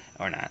that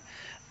or not.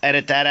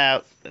 Edit that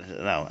out.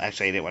 No,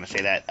 actually, I didn't want to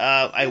say that.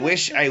 I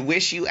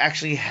wish you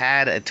actually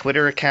had a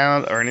Twitter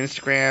account or an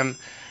Instagram.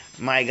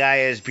 My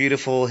guy is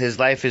beautiful. His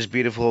life is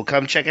beautiful.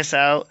 Come check us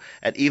out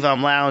at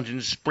Evom Lounge in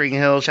Spring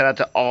Hill. Shout out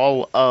to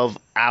all of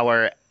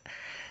our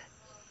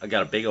I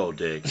got a big old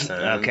dick,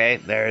 son. Okay,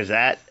 there's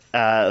that.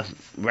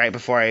 Right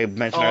before I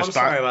mentioned Oh, our I'm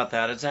sorry about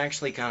that. It's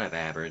actually kind of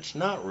average.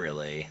 Not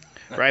really.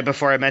 Right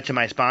before I mention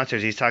my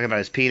sponsors, he's talking about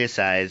his penis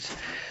size.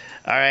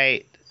 All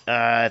right.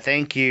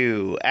 Thank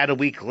you.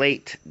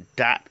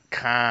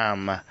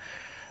 AtAweekLate.com.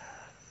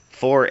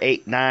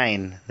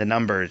 489, the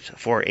numbers,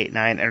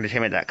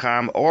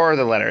 489entertainment.com, or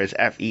the letters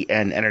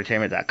FEN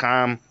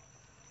entertainment.com.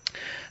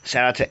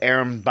 Shout out to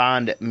Aaron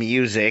Bond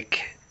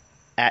Music,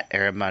 at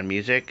Aaron Bond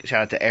Music.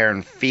 Shout out to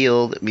Aaron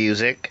Field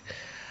Music.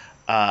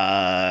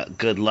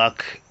 Good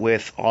luck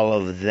with all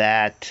of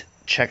that.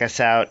 Check us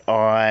out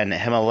on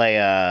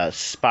Himalaya,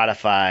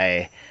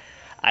 Spotify,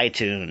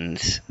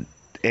 iTunes,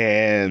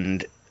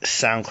 and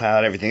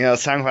SoundCloud, everything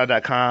else.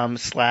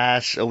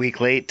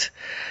 SoundCloud.com/aweeklate.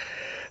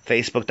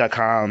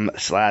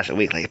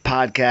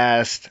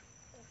 Facebook.com/aweeklatepodcast.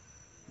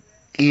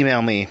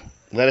 Email me.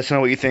 Let us know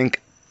what you think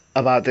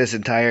about this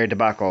entire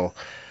debacle.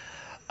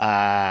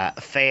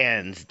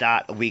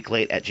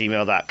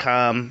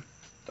 Fans.aweeklate@gmail.com.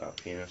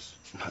 Penis.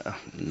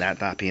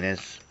 Not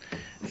penis.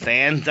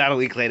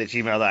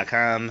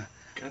 Fans.aweeklate@gmail.com.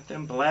 Got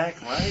them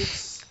black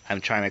lights. I'm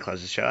trying to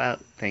close the show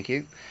out. Thank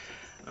you.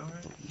 All right.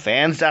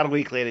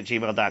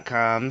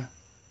 Fans.aweeklate@gmail.com.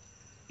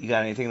 You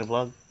got anything to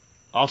plug?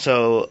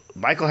 Also,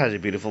 Michael has a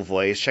beautiful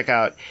voice. Check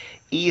out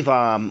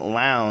Evom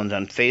Lounge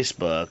on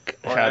Facebook.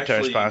 Or Shout out to our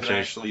actually,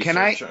 sponsors. you can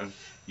actually search on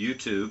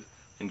YouTube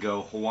and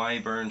go Hawaii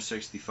Burn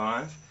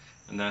 65,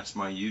 and that's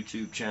my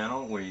YouTube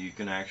channel where you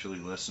can actually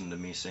listen to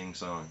me sing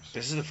songs.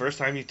 This is the first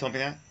time you told me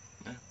that?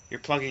 Yeah. You're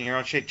plugging your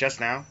own shit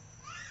just now?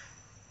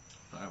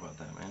 Sorry about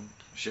that, man.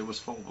 Shit was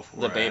full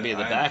before. The baby in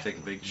the back.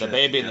 The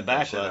baby in the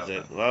back loves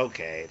it.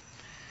 Okay.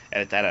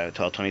 Edit that out of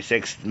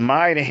 1226.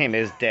 My name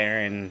is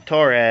Darren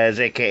Torres,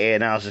 aka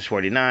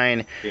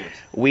Analysis49. Yes.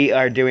 We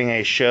are doing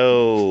a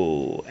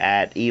show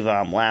at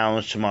Evom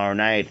Lounge tomorrow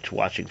night,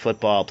 watching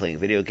football, playing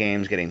video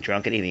games, getting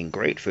drunk, and eating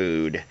great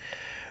food.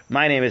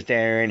 My name is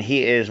Darren.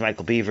 He is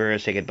Michael Beaver.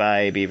 Say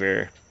goodbye,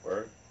 Beaver.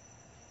 Word.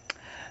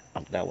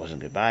 Oh, that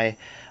wasn't goodbye.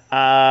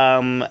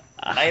 Later,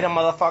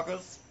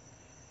 motherfuckers.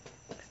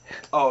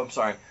 Oh, I'm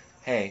sorry.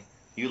 Hey,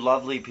 you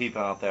lovely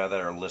people out there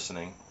that are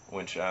listening,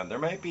 which there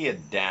might be a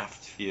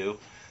daft few,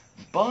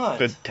 but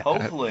The daft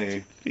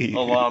hopefully few. a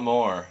lot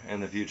more in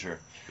the future.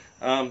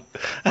 A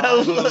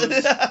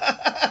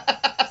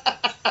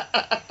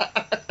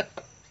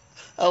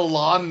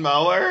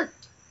lawnmower?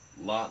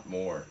 Lot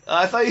more.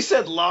 I thought you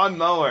said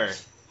lawnmower.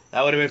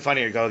 That would have been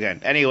funnier. Go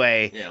again.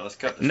 Anyway, Yeah, let's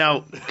cut this.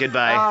 no,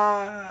 goodbye.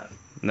 Ah.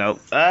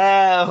 Nope.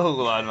 Oh,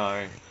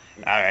 lawnmower.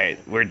 All right,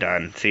 we're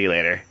done. See you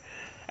later.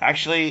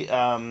 Actually,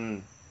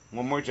 one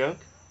more joke?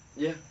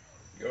 Yeah.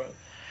 Go ahead.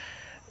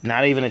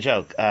 Not even a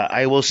joke.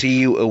 I will see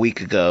you a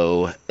week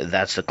ago.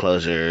 That's the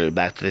closer.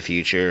 Back to the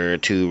Future.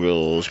 2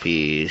 rules.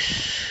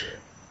 Peace.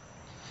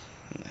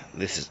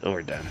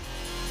 We're done.